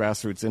by this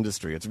grassroots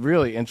industry. It's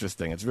really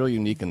interesting. It's really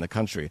unique in the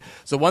country.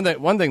 So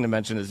one thing to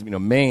mention is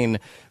Maine.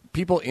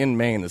 People in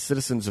Maine, the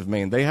citizens of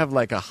Maine, they have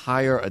like a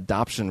higher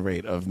adoption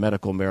rate of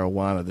medical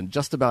marijuana than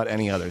just about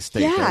any other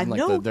state. Yeah,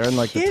 they're in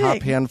the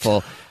top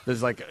handful.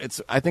 There's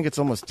I think it's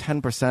almost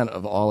 10%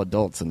 of all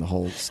adults in the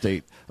whole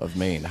state of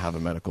Maine have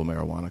a medical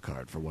marijuana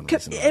card for one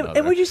reason or another.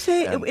 And would you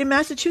say in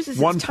Massachusetts,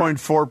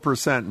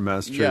 1.4% in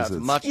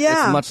Massachusetts?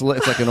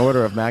 It's like an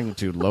order of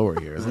magnitude lower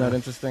here. Isn't that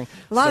interesting?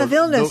 A lot of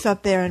illness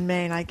up there in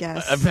Maine, I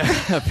guess.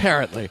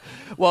 Apparently.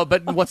 Well,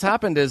 but what's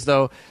happened is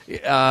though,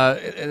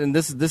 and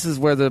this is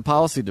where the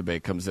policy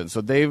debate comes in.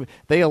 So they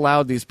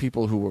allowed these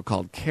people who were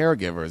called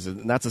caregivers,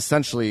 and that's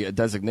essentially a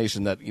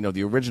designation that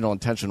the original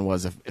intention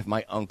was if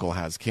my uncle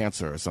has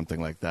cancer or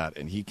something like that,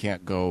 and he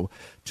can't go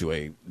to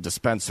a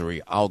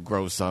dispensary, I'll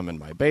grow some in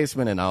my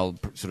basement, and I'll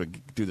sort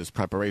of do this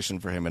preparation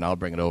for him, and I'll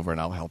bring it over,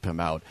 and I'll help him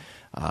out.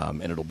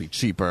 And it'll be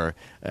cheaper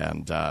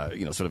and,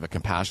 sort of a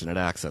compassionate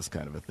access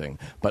kind of a thing.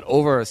 But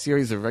over a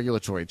series of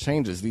regulatory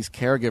changes, these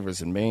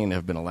caregivers in Maine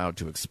have been allowed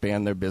to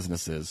expand their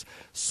businesses,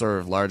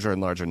 serve larger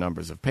and larger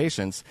numbers of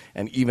patients,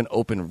 and even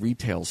open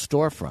retail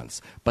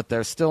storefronts. But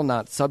they're still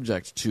not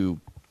subject to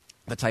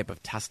the type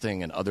of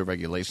testing and other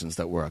regulations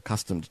that we're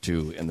accustomed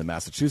to in the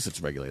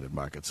Massachusetts regulated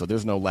market. So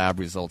there's no lab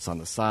results on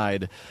the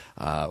side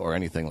or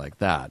anything like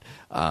that.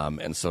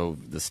 And so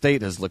the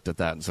state has looked at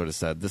that and sort of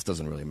said, this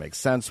doesn't really make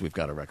sense. We've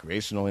got a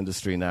recreational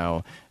industry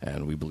now,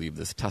 and we believe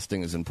this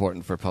testing is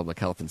important for public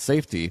health and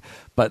safety.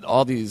 But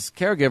all these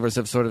caregivers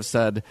have sort of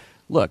said,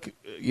 look,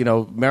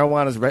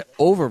 marijuana is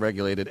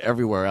over-regulated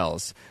everywhere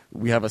else.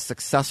 We have a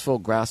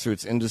successful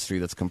grassroots industry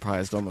that's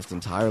comprised almost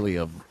entirely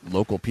of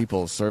local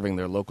people serving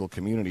their local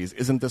communities.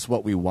 Isn't this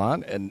what we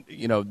want? And,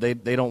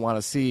 they don't want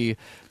to see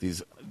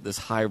this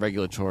high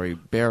regulatory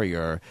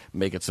barrier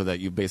make it so that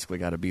you basically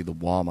got to be the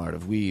Walmart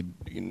of weed,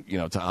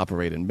 to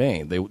operate in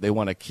Maine. They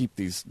want to keep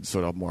these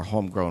sort of more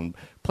homegrown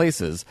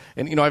places.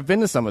 And, I've been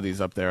to some of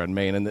these up there in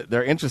Maine, and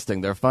they're interesting.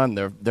 They're fun.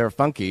 They're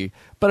funky.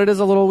 But it is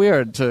a little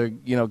weird to,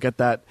 get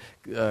that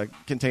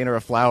container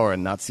of flour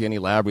and not see any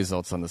lab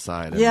results on the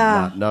side.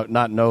 And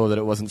not know that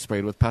it wasn't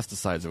sprayed with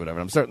pesticides or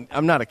whatever.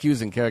 I'm not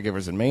accusing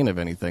caregivers in Maine of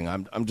anything.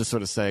 I'm just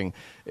sort of saying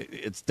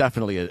it's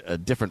definitely a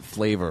different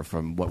flavor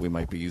from what we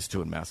might be used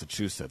to in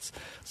Massachusetts.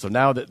 So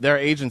now that their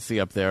agency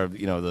up there,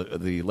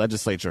 the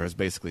legislature has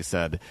basically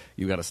said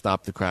you got to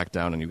stop the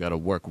crackdown and you got to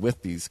work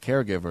with these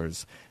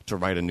caregivers to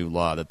write a new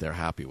law that they're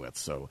happy with.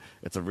 So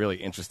it's a really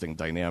interesting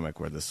dynamic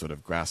where this sort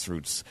of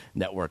grassroots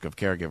network of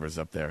caregivers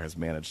up there has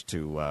managed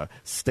to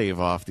stave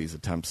off these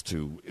attempts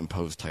to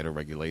impose tighter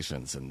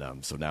regulations.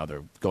 And so now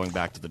they're going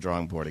back to the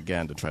drawing board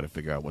again to try to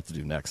figure out what to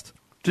do next.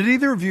 Did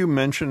either of you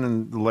mention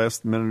in the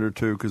last minute or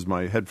two, because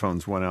my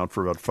headphones went out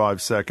for about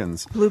 5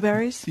 seconds?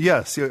 Blueberries?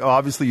 Yes,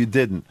 obviously you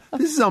didn't.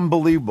 This is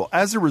unbelievable.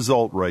 As a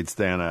result, writes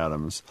Dan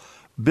Adams,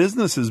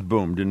 business has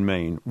boomed in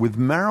Maine, with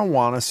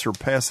marijuana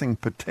surpassing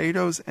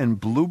potatoes and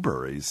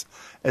blueberries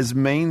as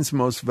Maine's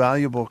most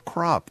valuable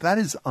crop. That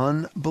is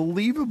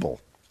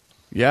unbelievable.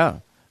 Yeah.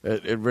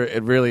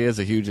 It really is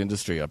a huge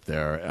industry up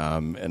there,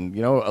 and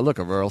look,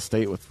 a rural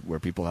state where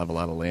people have a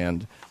lot of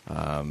land,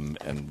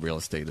 and real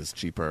estate is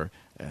cheaper,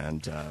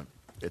 and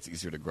it's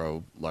easier to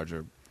grow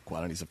larger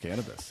quantities of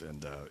cannabis,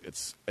 and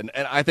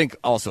I think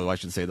also I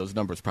should say those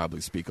numbers probably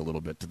speak a little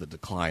bit to the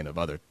decline of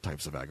other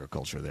types of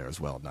agriculture there as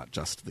well, not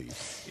just the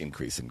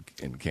increase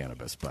in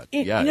cannabis, but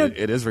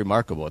it is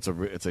remarkable. It's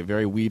a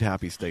very weed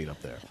happy state up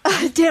there.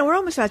 Dan, we're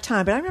almost out of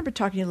time, but I remember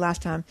talking to you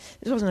last time.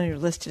 This wasn't on your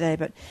list today,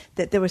 but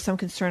that there was some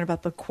concern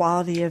about the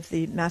quality of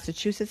the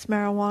Massachusetts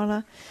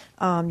marijuana.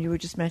 You were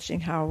just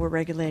mentioning how we're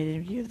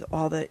regulated, you have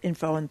all the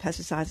info and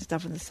pesticides and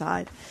stuff on the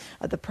side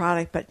of the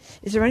product. But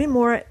is there any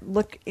more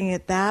looking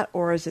at that,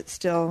 or is it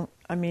still,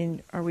 are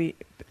we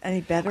any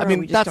better, or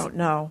we just don't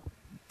know?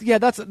 Yeah,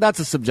 that's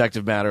a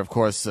subjective matter, of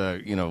course,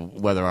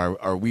 whether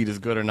our weed is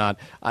good or not.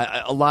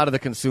 A lot of the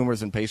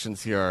consumers and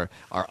patients here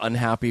are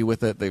unhappy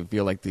with it. They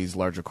feel like these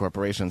larger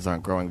corporations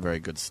aren't growing very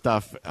good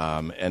stuff.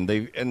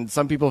 And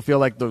some people feel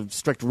like the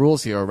strict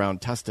rules here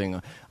around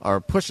testing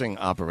are pushing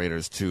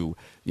operators to,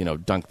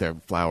 dunk their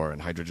flour in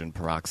hydrogen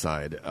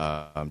peroxide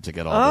to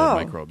get all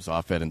the microbes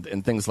off it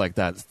and things like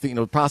that.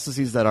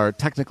 Processes that are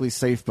technically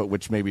safe, but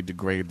which maybe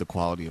degrade the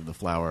quality of the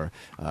flour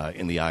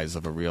in the eyes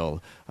of a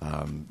real,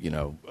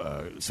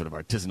 sort of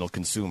artisanal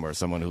consumer,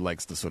 someone who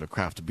likes the sort of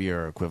craft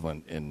beer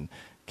equivalent in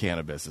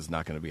cannabis is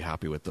not going to be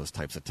happy with those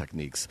types of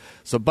techniques.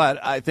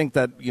 But I think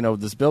that,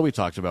 this bill we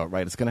talked about,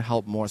 right, it's going to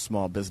help more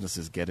small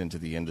businesses get into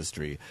the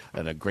industry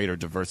and a greater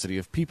diversity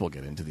of people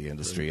get into the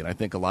industry. And I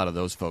think a lot of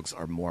those folks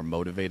are more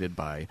motivated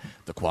by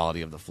the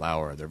quality of the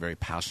flour. They're very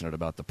passionate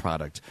about the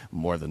product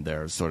more than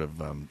they're sort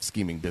of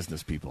scheming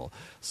business people.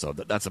 So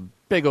that's a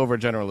big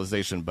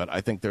overgeneralization, but I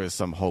think there is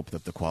some hope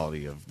that the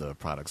quality of the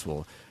products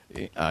will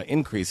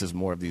increase as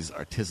more of these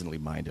artisanally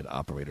minded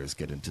operators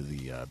get into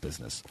the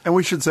business. And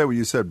we should say what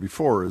you said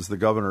before is the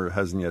governor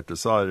hasn't yet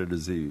decided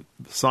is he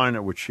sign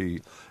it, which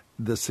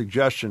the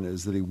suggestion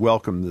is that he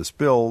welcomed this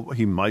bill.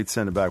 He might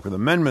send it back with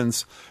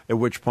amendments, at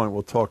which point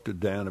we'll talk to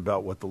Dan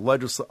about what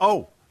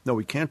the no,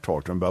 we can't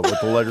talk to him about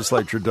what the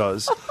legislature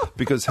does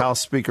because House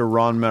Speaker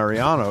Ron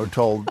Mariano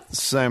told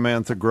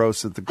Samantha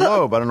Gross at the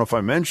Globe, I don't know if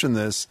I mentioned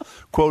this,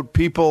 quote,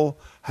 people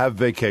have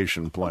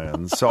vacation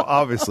plans. So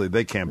obviously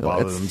they can't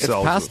bother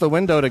themselves. It's past the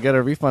window to get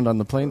a refund on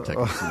the plane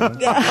tickets.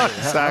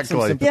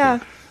 Exactly.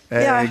 Yeah.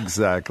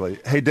 Exactly.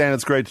 Hey, Dan,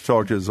 it's great to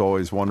talk to you as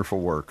always. Wonderful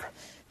work.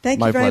 Thank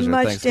you very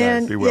much, Thanks,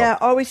 Dan. Guys. Be well. Yeah,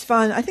 always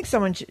fun. I think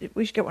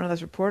we should get one of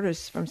those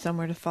reporters from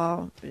somewhere to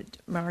follow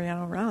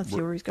Mariano around,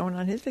 see where he's going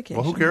on his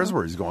vacation. Well, who cares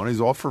where he's going?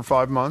 He's off for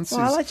 5 months. Well,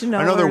 I'd like to know.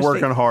 I know they're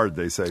working hard,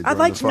 they say. I'd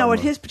like to know what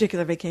his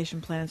particular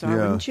vacation plans are,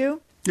 wouldn't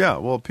you? Yeah,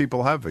 well,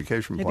 people have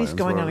vacation plans. Maybe he's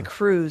going on a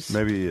cruise.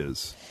 Maybe he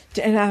is.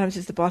 Dan Adams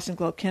is the Boston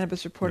Globe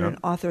cannabis reporter and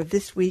author of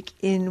This Week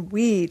in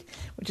Weed,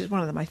 which is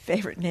one of my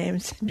favorite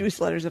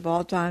newsletters of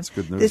all time. It's a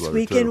good newsletter, This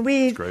Week too. in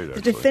Weed, It's great, the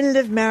actually.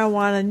 definitive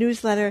marijuana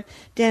newsletter.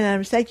 Dan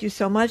Adams, thank you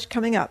so much.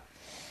 Coming up,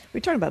 we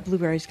were talking about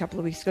blueberries a couple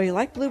of weeks ago. You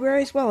like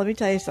blueberries? Well, let me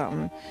tell you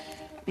something.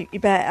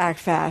 You better act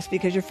fast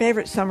because your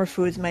favorite summer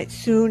foods might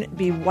soon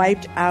be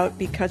wiped out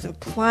because of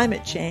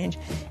climate change,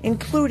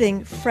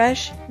 including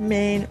fresh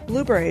Maine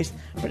blueberries.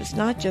 But it's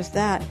not just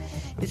that.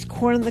 It's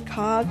corn on the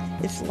cob,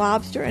 it's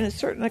lobster, and it's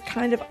certain a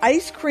kind of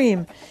ice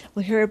cream.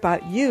 We'll hear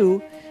about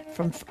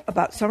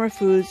about summer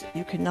foods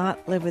you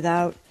cannot live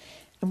without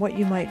and what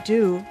you might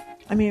do.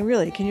 I mean,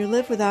 really, can you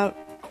live without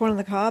corn on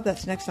the cob?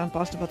 That's next on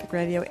Boston Public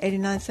Radio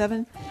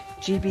 89.7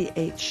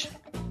 GBH.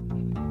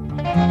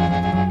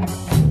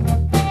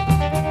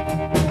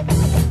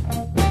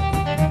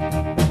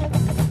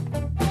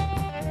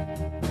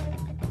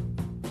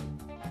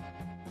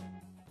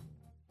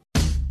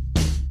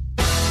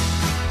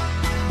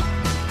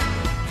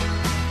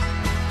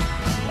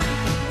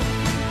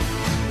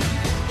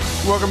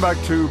 Welcome back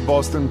to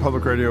Boston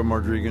Public Radio.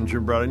 Margery and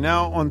Jim Browdy.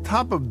 Now, on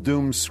top of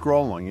doom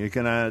scrolling, you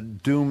can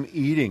add doom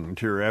eating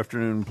to your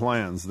afternoon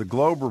plans. The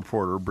Globe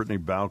reporter, Brittany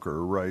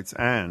Bowker, writes,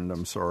 and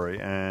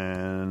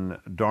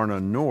Darna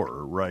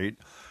Noor write,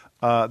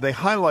 they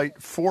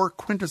highlight 4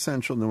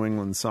 quintessential New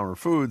England summer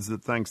foods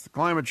that, thanks to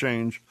climate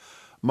change,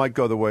 might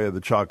go the way of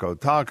the Choco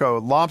Taco: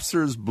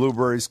 lobsters,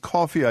 blueberries,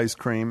 coffee ice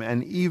cream,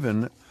 and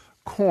even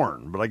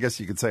corn. But I guess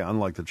you could say,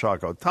 unlike the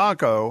Choco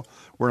Taco,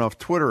 where enough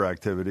Twitter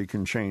activity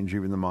can change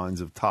even the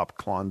minds of top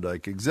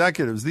Klondike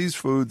executives, these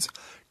foods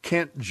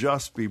can't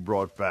just be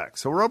brought back.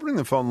 So we're opening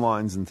the phone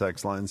lines and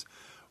text lines.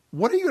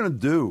 What are you going to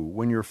do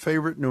when your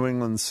favorite New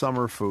England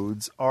summer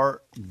foods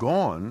are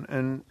gone?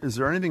 And is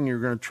there anything you're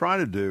going to try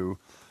to do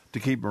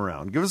to keep them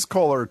around? Give us a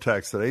call or a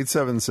text at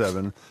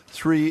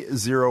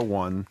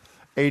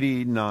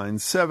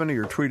 877-301-8970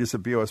 or tweet us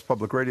at BOS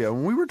Public Radio.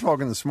 When we were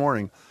talking this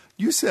morning,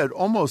 you said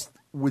almost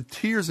with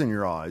tears in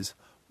your eyes,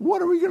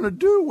 what are we going to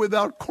do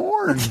without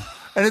corn?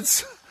 And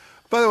it's,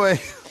 by the way...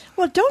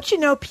 Well, don't you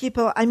know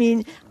people? I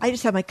mean, I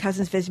just had my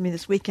cousins visit me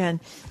this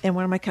weekend, and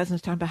one of my cousins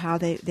was talking about how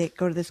they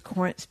go to this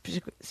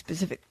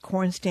specific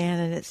corn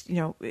stand, and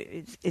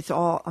it's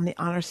all on the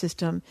honor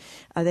system.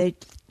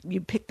 You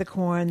pick the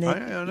corn,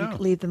 you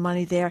leave the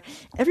money there.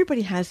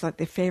 Everybody has like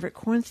their favorite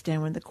corn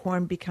stand when the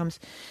corn becomes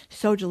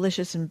so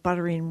delicious and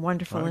buttery and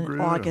wonderful in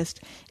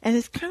August. And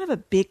it's kind of a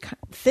big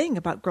thing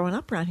about growing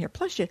up around here.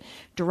 Plus, you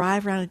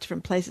drive around in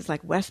different places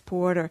like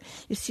Westport, or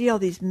you see all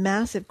these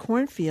massive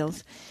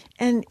cornfields,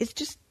 and it's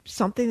just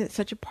something that's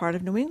such a part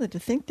of New England to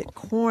think that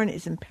corn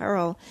is in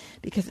peril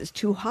because it's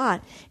too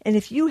hot. And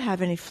if you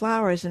have any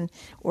flowers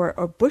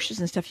or bushes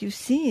and stuff, you've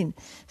seen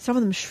some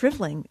of them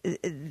shriveling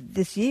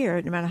this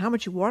year, no matter how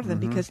much you water them,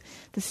 because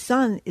the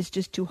sun is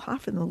just too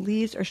hot for them. The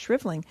leaves are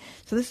shriveling.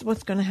 So this is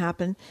what's going to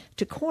happen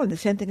to corn. The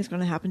same thing is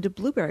going to happen to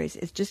blueberries.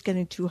 It's just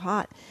getting too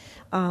hot.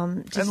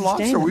 And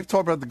lobster, we've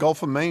talked about the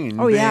Gulf of Maine.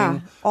 Oh, yeah,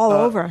 all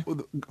over.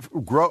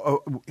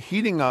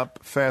 Heating up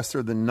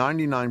faster than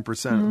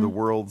 99% of the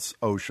world's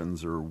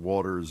oceans or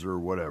waters or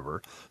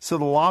whatever. So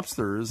the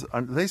lobsters,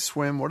 they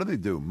swim. What do they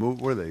do?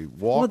 Move? What do they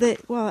walk?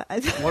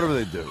 Whatever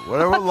they do.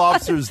 Whatever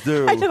lobsters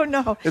do. I don't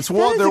know.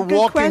 They're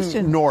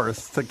walking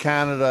north to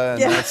Canada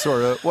and that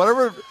sort of,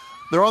 whatever.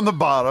 They're on the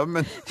bottom,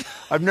 and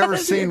I've never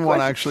seen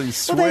one actually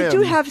swim. Well, they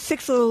do have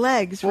 6 little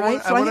legs,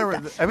 right? So it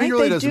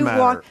really doesn't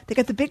matter. They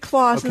got the big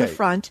claws in the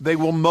front. They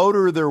will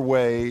motor their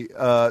way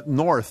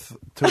north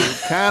to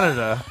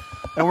Canada,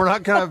 and we're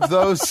not going to have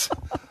those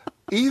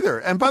either.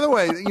 And by the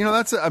way,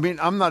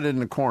 I'm not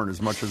into corn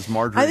as much as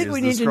Marjorie is. I think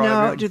we need to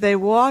know, do they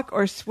walk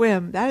or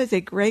swim? That is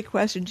a great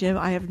question, Jim.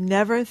 I have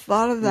never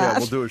thought of that. Yeah,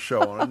 we'll do a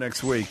show on it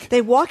next week.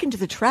 They walk into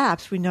the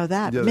traps. We know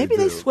that. Yeah, maybe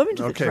they swim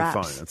into the traps.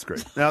 Okay, fine. That's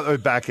great. Now,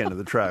 back into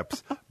the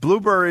traps.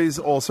 Blueberries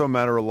also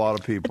matter a lot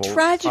of people. A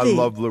tragedy. I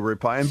love blueberry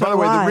pie. And by the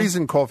way, the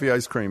reason coffee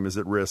ice cream is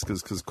at risk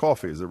is because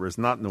coffee is at risk,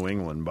 not New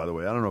England, by the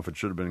way. I don't know if it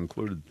should have been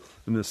included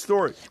in this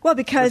story. Well,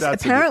 because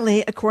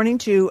apparently, according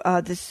to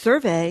this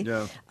survey,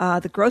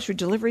 the grocery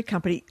delivery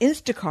company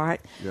Instacart,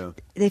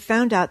 they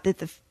found out that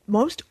the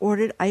most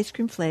ordered ice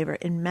cream flavor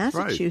in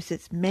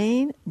Massachusetts,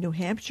 Maine, New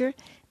Hampshire,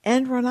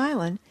 and Rhode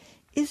Island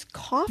is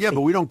coffee. Yeah,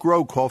 but we don't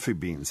grow coffee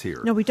beans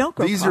here. No, we don't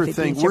grow coffee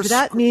beans here, but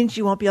that means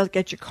you won't be able to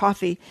get your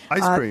coffee,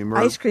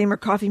 ice cream or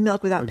coffee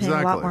milk without paying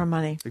a lot more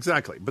money.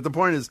 Exactly. But the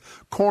point is,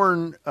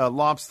 corn,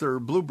 lobster,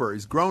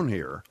 blueberries grown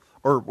here.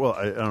 Or, well,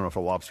 I don't know if a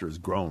lobster is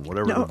grown,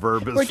 whatever the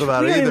verb is for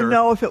that either. We don't even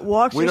know if it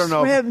walks or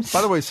swims.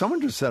 By the way,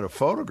 someone just sent a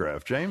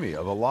photograph, Jamie,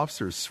 of a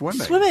lobster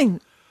swimming.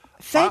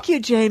 Thank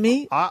you,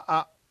 Jamie.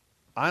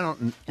 I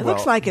don't. It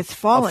looks like it's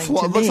falling to me.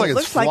 It looks like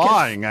it's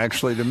flying,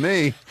 actually, to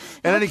me.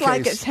 It looks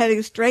like it's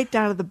heading straight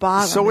down to the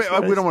bottom. So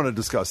we don't want to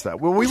discuss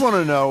that. What we want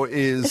to know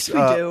is,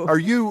 yes, we do. Are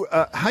you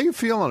how you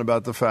feeling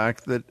about the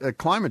fact that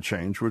climate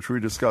change, which we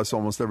discuss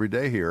almost every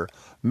day here,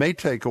 may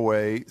take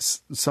away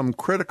some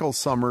critical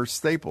summer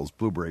staples: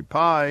 blueberry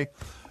pie,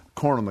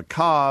 corn on the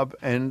cob,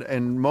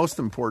 and most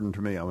important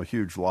to me, I'm a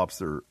huge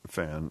lobster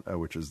fan,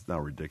 which is now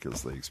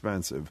ridiculously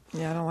expensive.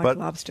 Yeah, I don't like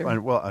lobster.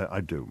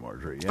 I do,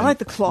 Marjorie. I like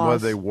the claws.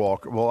 Whether they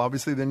walk, well,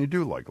 obviously, then you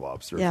do like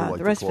lobster. Yeah, if you like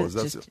the rest claws,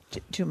 of it's just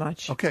too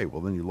much. Okay,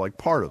 well, then you like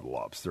part of the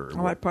lobster.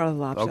 I like part of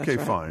the lobster. Okay,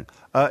 that's right.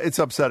 fine. It's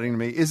upsetting to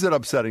me. Is it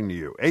upsetting to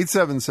you?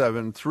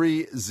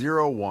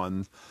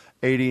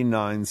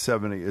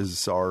 877-301-8970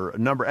 is our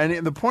number.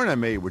 And the point I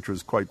made, which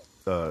was quite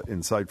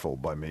insightful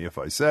by me, if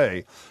I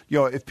say,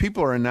 if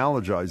people are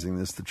analogizing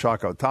this to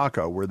Choco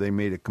Taco, where they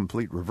made a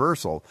complete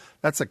reversal,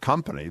 that's a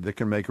company that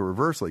can make a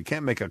reversal. You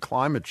can't make a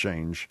climate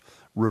change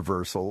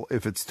reversal.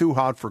 If it's too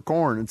hot for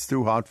corn, it's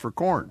too hot for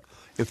corn.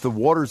 If the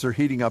waters are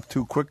heating up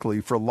too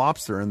quickly for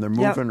lobster and they're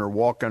moving or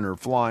walking or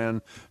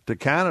flying to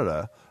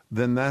Canada,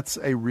 then that's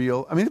a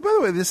real. I mean, by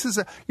the way, this is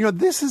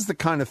the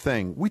kind of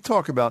thing we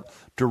talk about,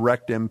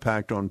 direct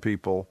impact on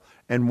people.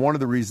 And one of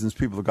the reasons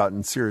people have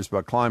gotten serious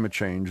about climate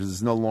change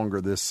is no longer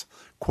this,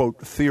 quote,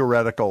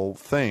 theoretical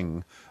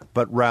thing,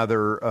 but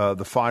rather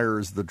the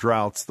fires, the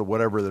droughts, the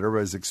whatever that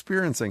everybody's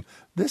experiencing.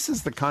 This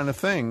is the kind of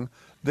thing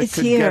that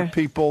could get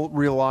people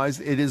realize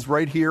it is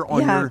right here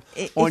on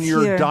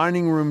your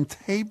dining room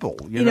table.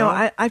 You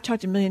know, I've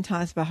talked a million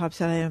times about how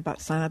upset I am about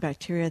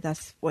cyanobacteria.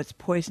 That's what's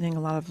poisoning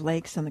a lot of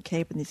lakes on the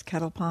Cape and these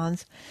kettle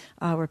ponds,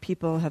 where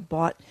people have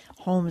bought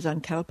homes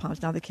on kettle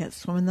ponds. Now they can't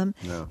swim in them.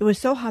 No. It was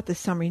so hot this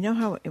summer. You know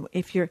how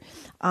if you're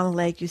on a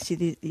lake, you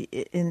see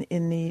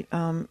in the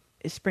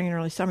spring and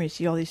early summer, you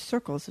see all these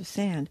circles of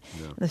sand.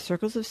 Yeah. And the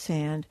circles of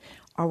sand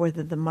are where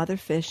the mother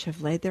fish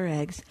have laid their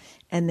eggs,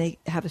 and they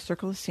have a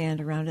circle of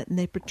sand around it, and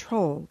they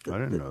patrol. I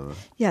didn't know that.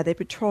 Yeah, they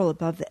patrol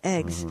above the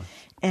eggs. Mm-hmm.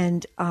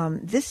 And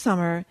this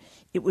summer,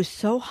 it was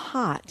so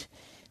hot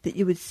that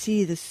you would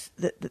see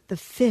the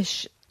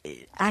fish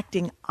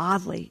acting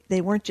oddly. They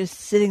weren't just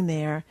sitting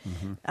there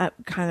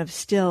kind of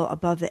still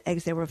above the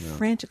eggs. They were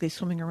frantically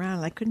swimming around.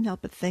 And I couldn't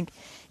help but think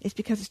it's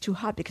because it's too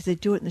hot, because they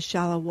do it in the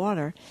shallow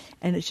water,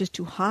 and it's just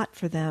too hot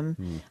for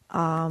them.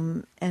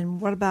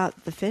 And what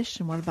about the fish,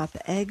 and what about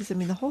the eggs? I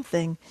mean, the whole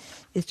thing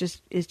is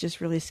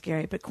just really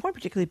scary. But corn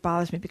particularly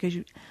bothers me because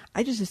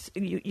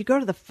you go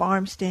to the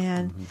farm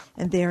stand,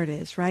 and there it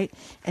is, right?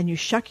 And you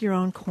shuck your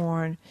own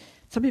corn.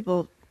 Some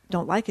people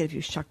don't like it if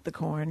you shuck the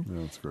corn.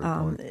 Yeah, that's a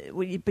great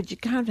point. But you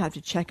kind of have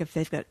to check if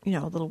they've got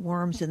little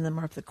worms in them,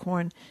 or if the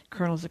corn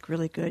kernels look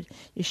really good.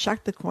 You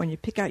shuck the corn, you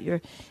pick out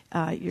your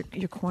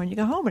corn, you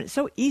go home, and it's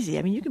so easy.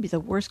 I mean, you can be the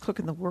worst cook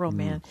in the world,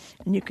 man,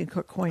 and you can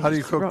cook corn. How do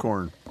you cook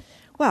corn?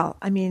 Well,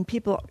 I mean,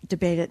 people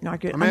debate it and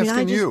argue it. I'm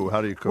asking you,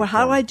 how do you cook Well,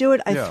 how do corn? I do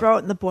it? I throw it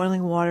in the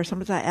boiling water.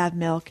 Sometimes I add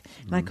milk,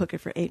 and I cook it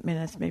for 8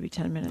 minutes, maybe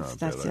 10 minutes.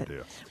 That's it.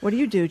 idea. What do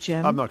you do,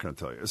 Jim? I'm not going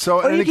to tell you. So,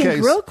 in you any can case,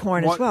 grill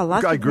corn as well.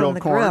 Lots of people on the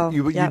corn.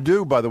 grill. You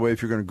do, by the way,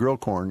 if you're going to grill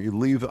corn, you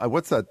leave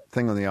what's that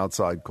thing on the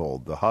outside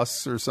called? The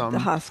husks or something?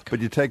 The husk. But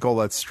you take all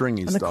that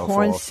stringy And stuff the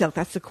corn off. silk.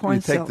 That's the corn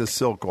silk. You take the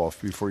silk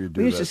off before you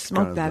do that. We used to smoke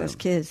kind of that thing. as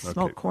kids.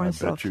 Smoke corn I bet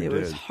silk. you It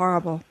was did.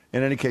 horrible.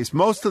 In any case,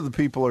 most of the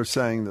people are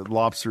saying that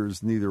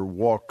lobsters neither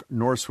walk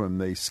nor swim;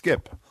 they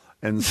skip,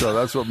 and so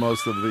that's what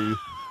most of the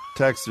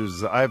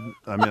texters.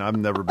 I've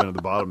never been at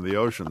the bottom of the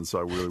ocean, so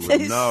I really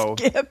wouldn't know.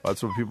 Skip.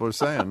 That's what people are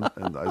saying,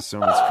 and I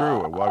assume it's true.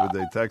 Why would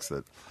they text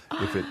it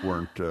if it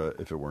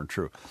weren't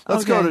true?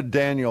 Let's go to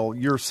Daniel.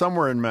 You're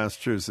somewhere in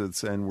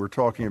Massachusetts, and we're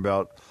talking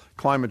about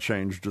climate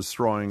change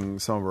destroying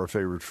some of our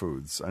favorite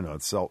foods. I know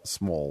it's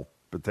small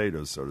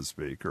potatoes, so to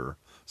speak, or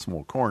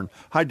small corn.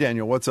 Hi,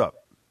 Daniel. What's up?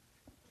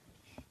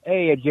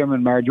 Hey, Jim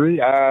and Marjorie.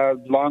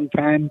 Long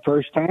time,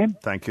 first time.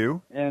 Thank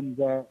you. And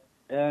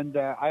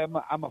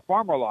I'm a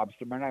farmer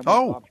lobsterman. I've been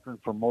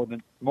lobstering for more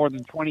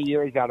than 20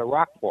 years out of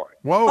Rockport.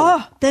 Whoa!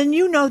 Oh, then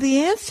you know the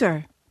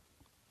answer.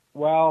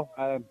 Well,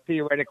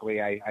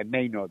 theoretically, I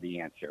may know the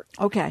answer.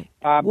 Okay.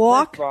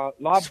 Walk,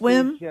 Walk,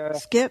 swim,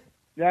 skip.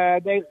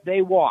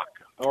 They walk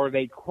or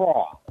they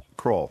crawl.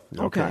 Crawl.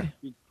 Okay.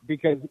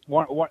 Because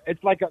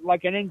it's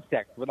like an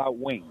insect without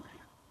wings.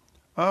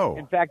 Oh.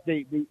 In fact,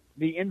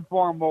 the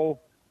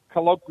informal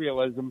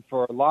colloquialism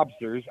for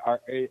lobsters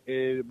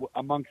is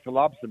amongst the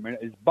lobstermen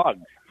is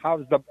bugs.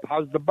 How's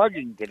the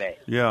bugging today?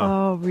 Yeah.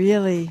 Oh,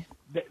 really?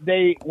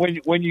 They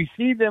when you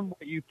see them,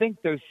 you think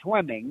they're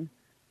swimming.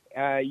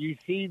 You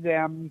see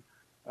them.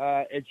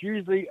 It's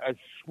usually a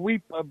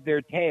sweep of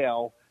their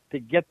tail to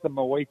get them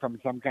away from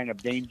some kind of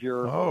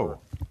danger or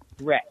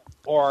threat.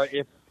 Or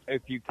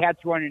if you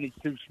catch one and it's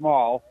too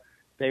small,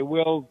 they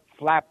will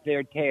flap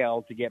their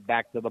tail to get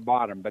back to the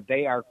bottom. But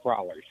they are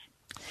crawlers.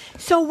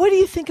 So what do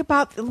you think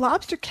about the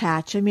lobster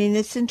catch? I mean,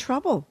 it's in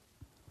trouble.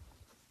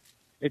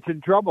 It's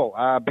in trouble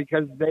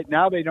because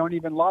now they don't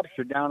even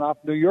lobster down off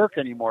New York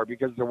anymore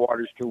because the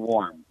water's too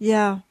warm.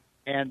 Yeah.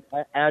 And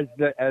as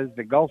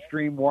the Gulf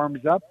Stream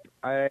warms up,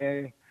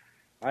 I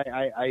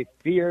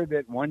fear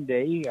that one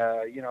day,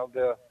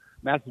 the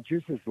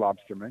Massachusetts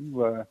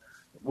lobstermen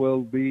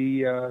will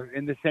be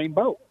in the same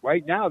boat.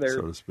 Right now,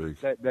 so to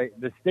speak.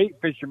 The state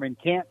fishermen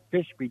can't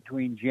fish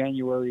between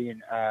January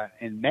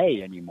and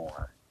May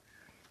anymore.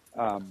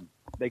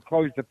 They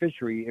close the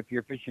fishery if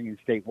you're fishing in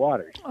state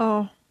waters.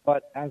 Oh.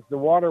 But as the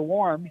water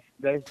warms,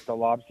 the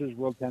lobsters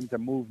will tend to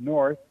move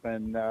north,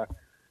 and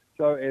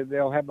so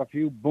they'll have a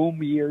few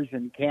boom years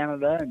in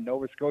Canada and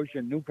Nova Scotia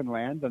and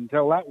Newfoundland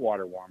until that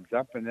water warms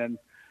up, and then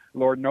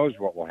Lord knows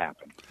what will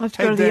happen. Let's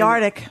go to the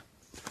Arctic.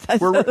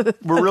 We're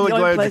really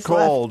glad you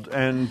called,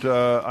 and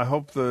I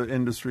hope the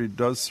industry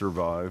does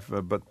survive.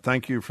 But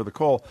thank you for the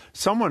call.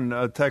 Someone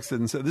texted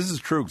and said, this is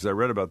true because I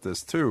read about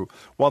this too.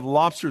 While the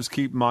lobsters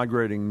keep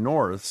migrating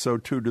north, so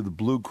too do the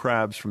blue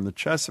crabs from the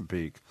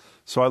Chesapeake.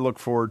 So I look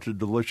forward to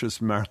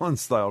delicious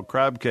Maryland-style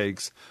crab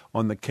cakes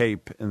on the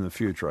Cape in the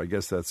future. I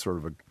guess that's sort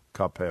of a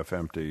cup half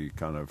empty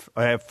kind of,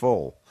 half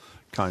full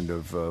kind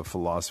of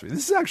philosophy.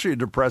 This is actually a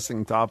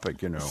depressing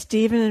topic, you know.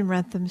 Stephen in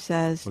Rentham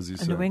says, What's he a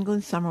say? New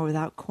England summer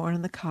without corn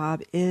on the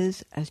cob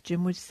is, as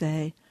Jim would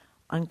say,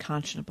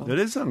 unconscionable. It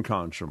is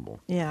unconscionable.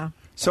 Yeah.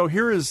 So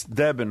here is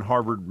Deb in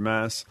Harvard,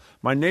 Mass.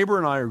 My neighbor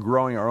and I are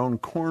growing our own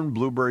corn,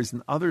 blueberries,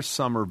 and other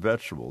summer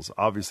vegetables,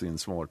 obviously in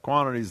smaller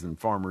quantities than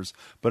farmers,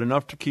 but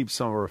enough to keep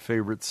some of our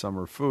favorite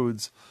summer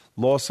foods.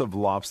 Loss of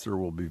lobster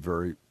will be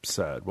very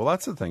sad. Well,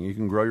 that's the thing. You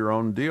can grow your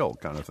own deal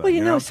kind of thing. Well,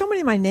 you know, so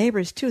many of my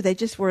neighbors, too, they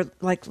just were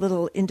like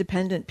little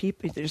independent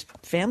people. They're just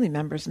family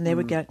members, and they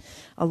would get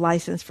a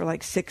license for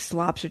like 6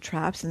 lobster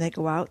traps, and they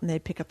go out and they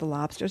pick up the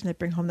lobsters, and they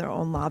bring home their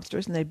own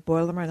lobsters, and they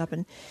boil them right up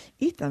and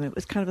eat them. It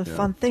was kind of a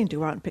fun thing to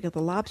go out and pick up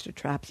the lobster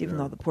traps, even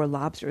though the poor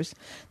lobsters,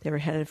 they were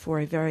headed for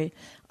a very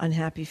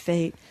unhappy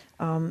fate.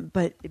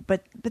 But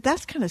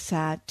that's kind of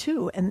sad,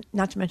 too. And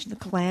not to mention the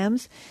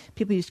clams.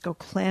 People used to go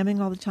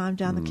clamming all the time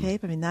down the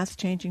Cape. I mean, that's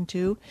changing,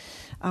 too.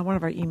 One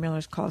of our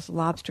emailers calls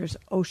lobsters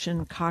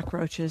ocean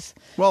cockroaches.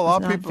 Well, a lot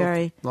it's of not people,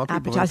 very a lot of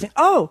people appetizing.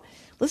 Oh,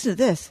 listen to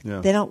this.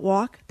 Yeah. They don't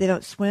walk. They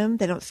don't swim.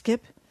 They don't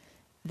skip.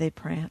 they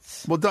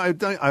prance. Well,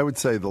 I would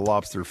say the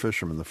lobster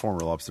fisherman, the former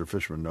lobster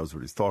fisherman, knows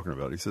what he's talking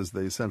about. He says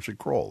they essentially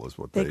crawl, is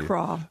what they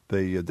crawl.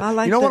 They, I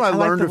like you know what I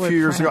learned like a few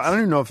years ago? prance. I don't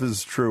even know if this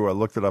is true. I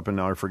looked it up and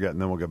now I forget, and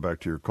then we'll get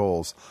back to your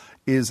calls.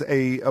 Is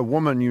a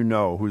woman you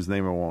know, whose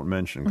name I won't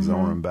mention because I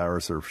don't want to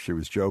embarrass her if she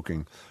was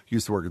joking,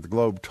 used to work at the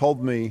Globe,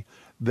 told me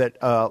that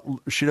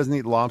she doesn't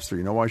eat lobster.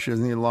 You know why she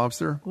doesn't eat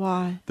lobster?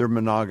 Why? They're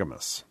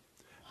monogamous.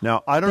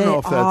 Now, I don't know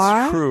if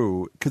that's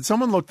true. Could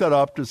someone look that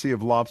up to see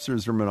if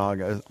lobsters are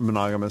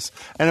monogamous?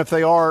 And if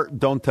they are,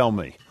 don't tell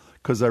me,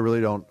 because I really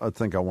don't. I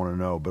think I want to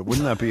know. But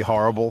wouldn't that be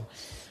horrible?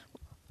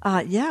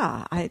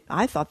 Yeah,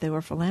 I thought they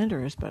were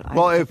philanderers, but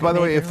by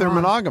the way, if they're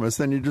monogamous,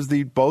 then you just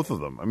eat both of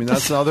them. I mean,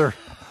 that's another.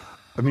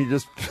 I mean,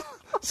 just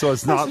so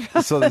it's not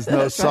so there's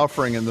no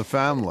suffering in the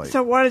family.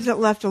 So what is it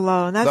left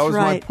alone? That's that was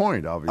right. my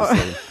point,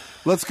 obviously.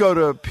 Let's go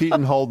to Pete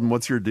and Holden.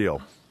 What's your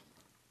deal?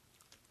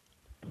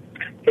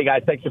 Hey,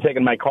 guys, thanks for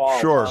taking my call.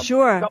 Sure.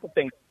 Sure. A couple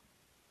things.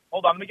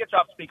 Hold on, let me get you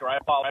off speaker. I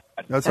apologize.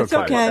 That's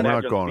okay. We're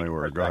not going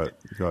anywhere. Go ahead.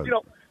 You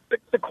know,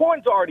 the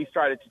corn's already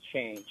started to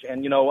change.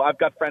 And, you know, I've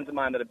got friends of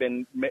mine that have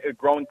been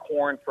growing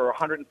corn for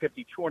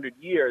 150, 200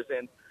 years.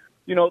 And,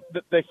 you know,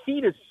 the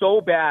heat is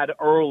so bad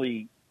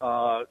early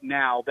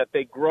now that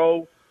they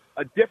grow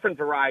a different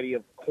variety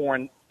of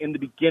corn in the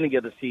beginning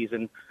of the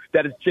season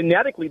that is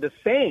genetically the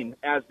same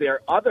as their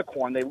other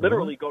corn. They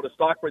literally go to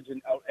Stockbridge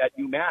at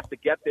UMass to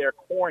get their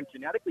corn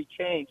genetically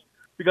changed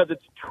because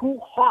it's too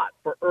hot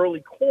for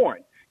early corn.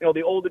 You know,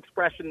 the old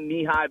expression,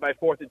 knee-high by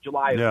 4th of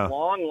July, is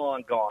long,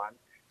 long gone.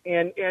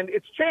 And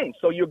it's changed.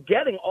 So you're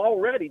getting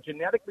already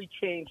genetically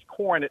changed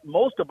corn at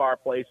most of our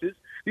places.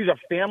 These are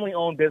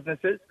family-owned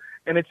businesses,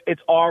 and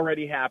it's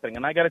already happening.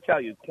 And I got to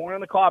tell you, corn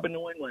on the cob in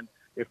New England,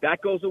 if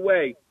that goes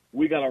away,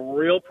 we got a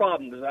real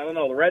problem. Because I don't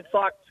know, the Red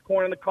Sox,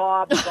 corn on the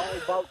cob, it's all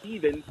about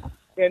even.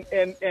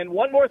 And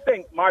one more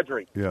thing,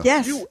 Marjorie. Yeah.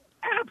 Yes. You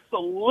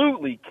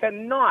absolutely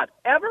cannot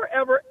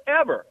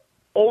ever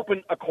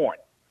open a corn.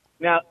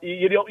 Now,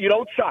 you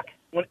don't chuck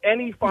when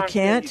any farm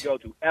stand you go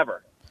to,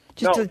 ever.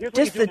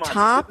 Just the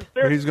top?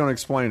 He's going to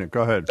explain it.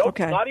 Go ahead. Nope,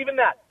 not even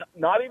that.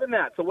 Not even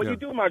that. So what you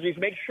do, Marjorie, is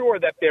make sure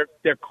that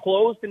they're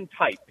closed and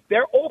tight. If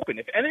they're open,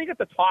 if anything at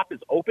the top is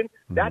open,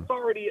 that's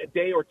already a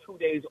day or 2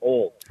 days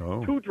old.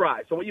 Too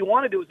dry. So what you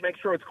want to do is make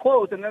sure it's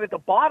closed, and then at the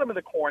bottom of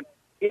the corn,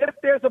 if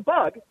there's a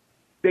bug,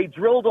 they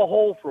drilled a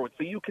hole through it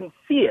so you can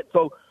see it.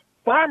 So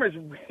farmers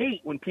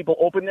hate when people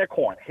open their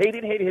corn. Hate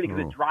it because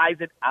it dries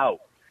it out.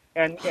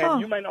 And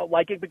you might not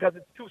like it because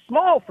it's too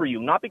small for you,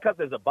 not because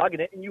there's a bug in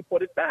it, and you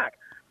put it back.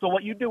 So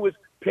what you do is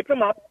pick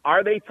them up.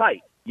 Are they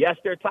tight? Yes,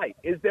 they're tight.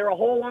 Is there a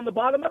hole on the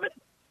bottom of it?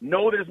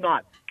 No, there's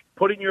not.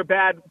 Put it in your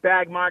bag,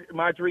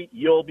 Marjorie.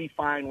 You'll be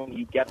fine when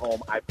you get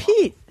home.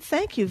 Pete,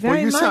 thank you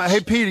very much. Hey,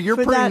 Peter, you're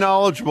pretty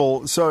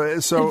knowledgeable. So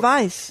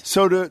advice.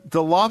 So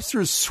do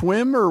lobsters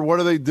swim, or what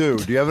do they do?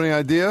 Do you have any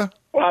idea?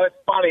 Well, it's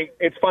funny.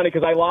 It's funny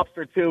because I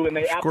lobster too, and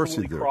they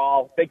absolutely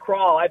crawl. They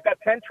crawl. I've got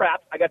 10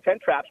 traps. I got 10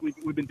 traps.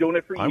 We've been doing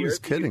it for years. I was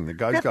kidding. The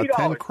guy's got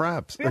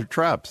 $50. 10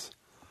 traps.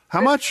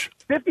 How much?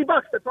 $50.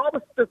 That's all.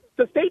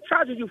 The state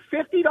charges you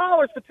 $50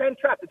 for 10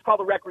 traps. It's called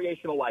a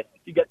recreational license.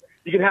 You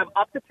can have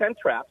up to 10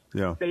 traps.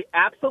 Yeah. They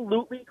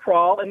absolutely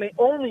crawl, and they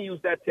only use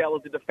that tail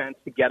as a defense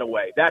to get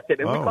away. That's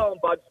it. And we call them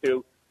bugs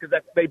too, because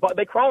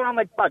they crawl around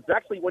like bugs.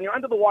 Actually, when you're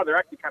under the water, they're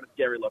actually kind of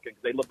scary looking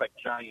because they look like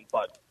giant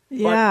bugs.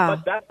 Yeah.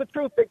 But that's the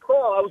truth. They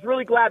crawl. I was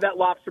really glad that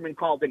lobsterman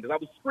called in because I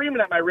was screaming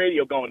at my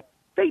radio going,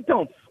 they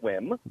don't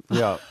swim.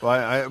 Yeah,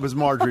 it was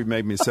Marjorie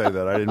made me say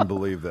that. I didn't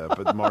believe that,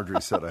 but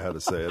Marjorie said I had to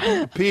say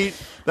it. Pete,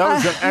 that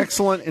was an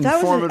excellent,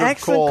 informative that was an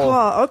excellent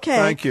call. Okay,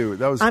 thank you.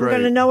 That was great. I'm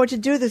going to know what to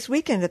do this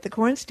weekend at the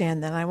corn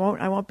stand. Then I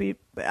won't be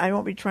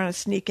trying to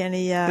sneak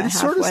any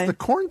halfway. The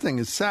corn thing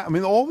is sad. I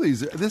mean, all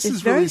these. This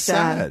is very really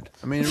sad.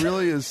 I mean, it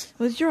really is.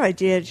 Well, it's your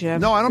idea, Jim.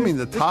 No, I don't mean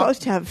the top. We're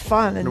supposed to have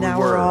fun, and now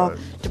we're all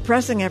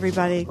depressing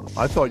everybody.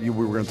 I thought we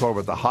were going to talk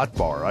about the hot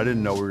bar. I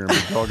didn't know we were going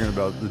to be talking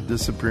about the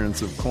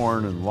disappearance of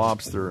corn and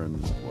lobster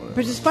and whatever.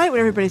 But despite what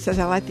everybody says,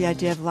 I like the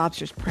idea of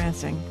lobsters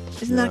prancing.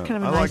 Isn't that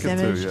kind of a nice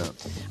image? Too,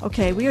 yeah.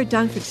 Okay, we are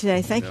done for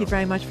today. Thank you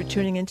very much for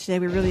tuning in today.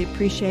 We really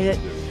appreciate it.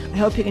 I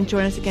hope you can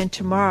join us again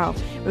tomorrow.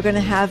 We're going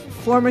to have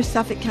former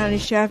Suffolk County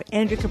Sheriff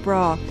Andrew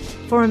Cabral,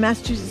 former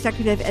Massachusetts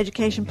Secretary of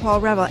Education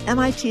Paul Reville,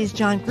 MIT's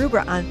John Gruber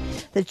on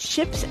the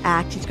CHIPS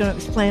Act. He's going to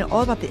explain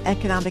all about the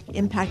economic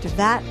impact of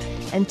that.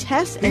 And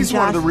Tess and He's Josh,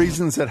 one of the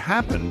reasons that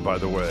happened, by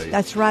the way.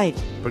 That's right.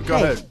 But go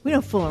ahead. We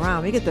don't fool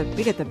around. We get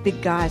the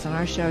big guys on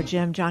our show.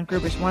 Jim, John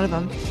Gruber's one of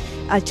them.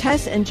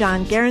 Tess and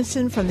John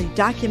Gerritsen from the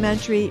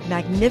documentary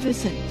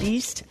Magnificent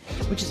Beast,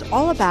 which is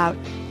all about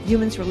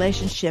humans'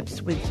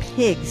 relationships with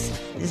pigs,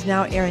 is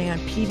now airing on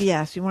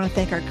PBS. We want to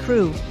thank our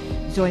crew,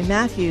 Zoe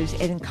Matthews,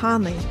 Aidan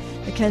Conley,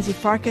 Mackenzie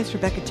Farkas,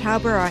 Rebecca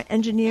Tauber. Our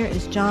engineer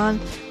is John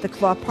the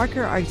Claw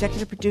Parker. Our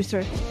executive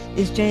producer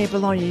is Janie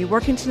Bologna. You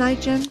working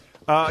tonight, Jim?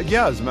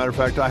 Yeah, as a matter of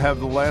fact, I have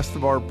the last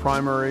of our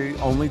primary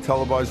only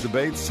televised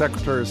debates.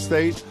 Secretary of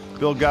State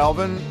Bill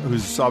Galvin,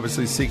 who's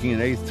obviously seeking an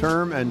 8th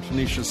term, and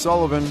Tanisha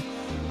Sullivan,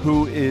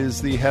 who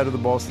is the head of the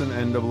Boston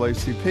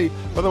NAACP.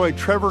 By the way,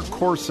 Trevor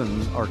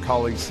Corson, our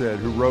colleague said,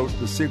 who wrote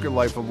The Secret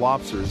Life of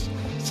Lobsters,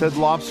 said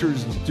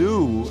lobsters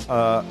do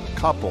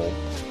couple,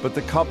 but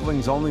the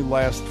couplings only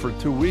last for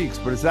 2 weeks.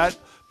 But is that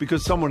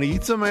because someone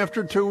eats them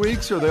after 2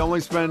 weeks, or they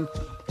only spend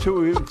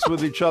 2 weeks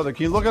with each other?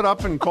 Can you look it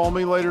up and call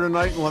me later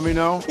tonight and let me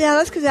know? Yeah,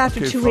 that's because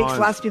after Okay, 2 weeks, fine.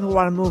 lots of people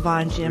want to move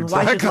on, Jim.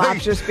 Exactly. Why should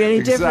lobsters be any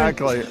different?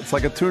 Exactly. It's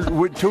like a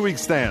two-week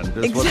stand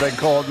is what they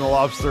call it in the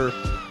lobster.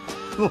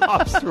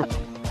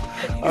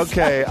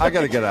 Okay, I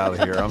got to get out of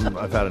here.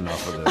 I've had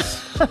enough of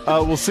this.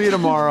 We'll see you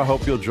tomorrow.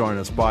 Hope you'll join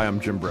us. Bye.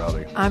 I'm Jim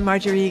Browdy. I'm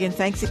Marjorie Egan.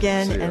 Thanks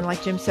again. See ya. And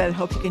like Jim said,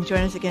 hope you can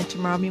join us again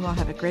tomorrow. Meanwhile,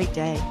 have a great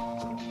day.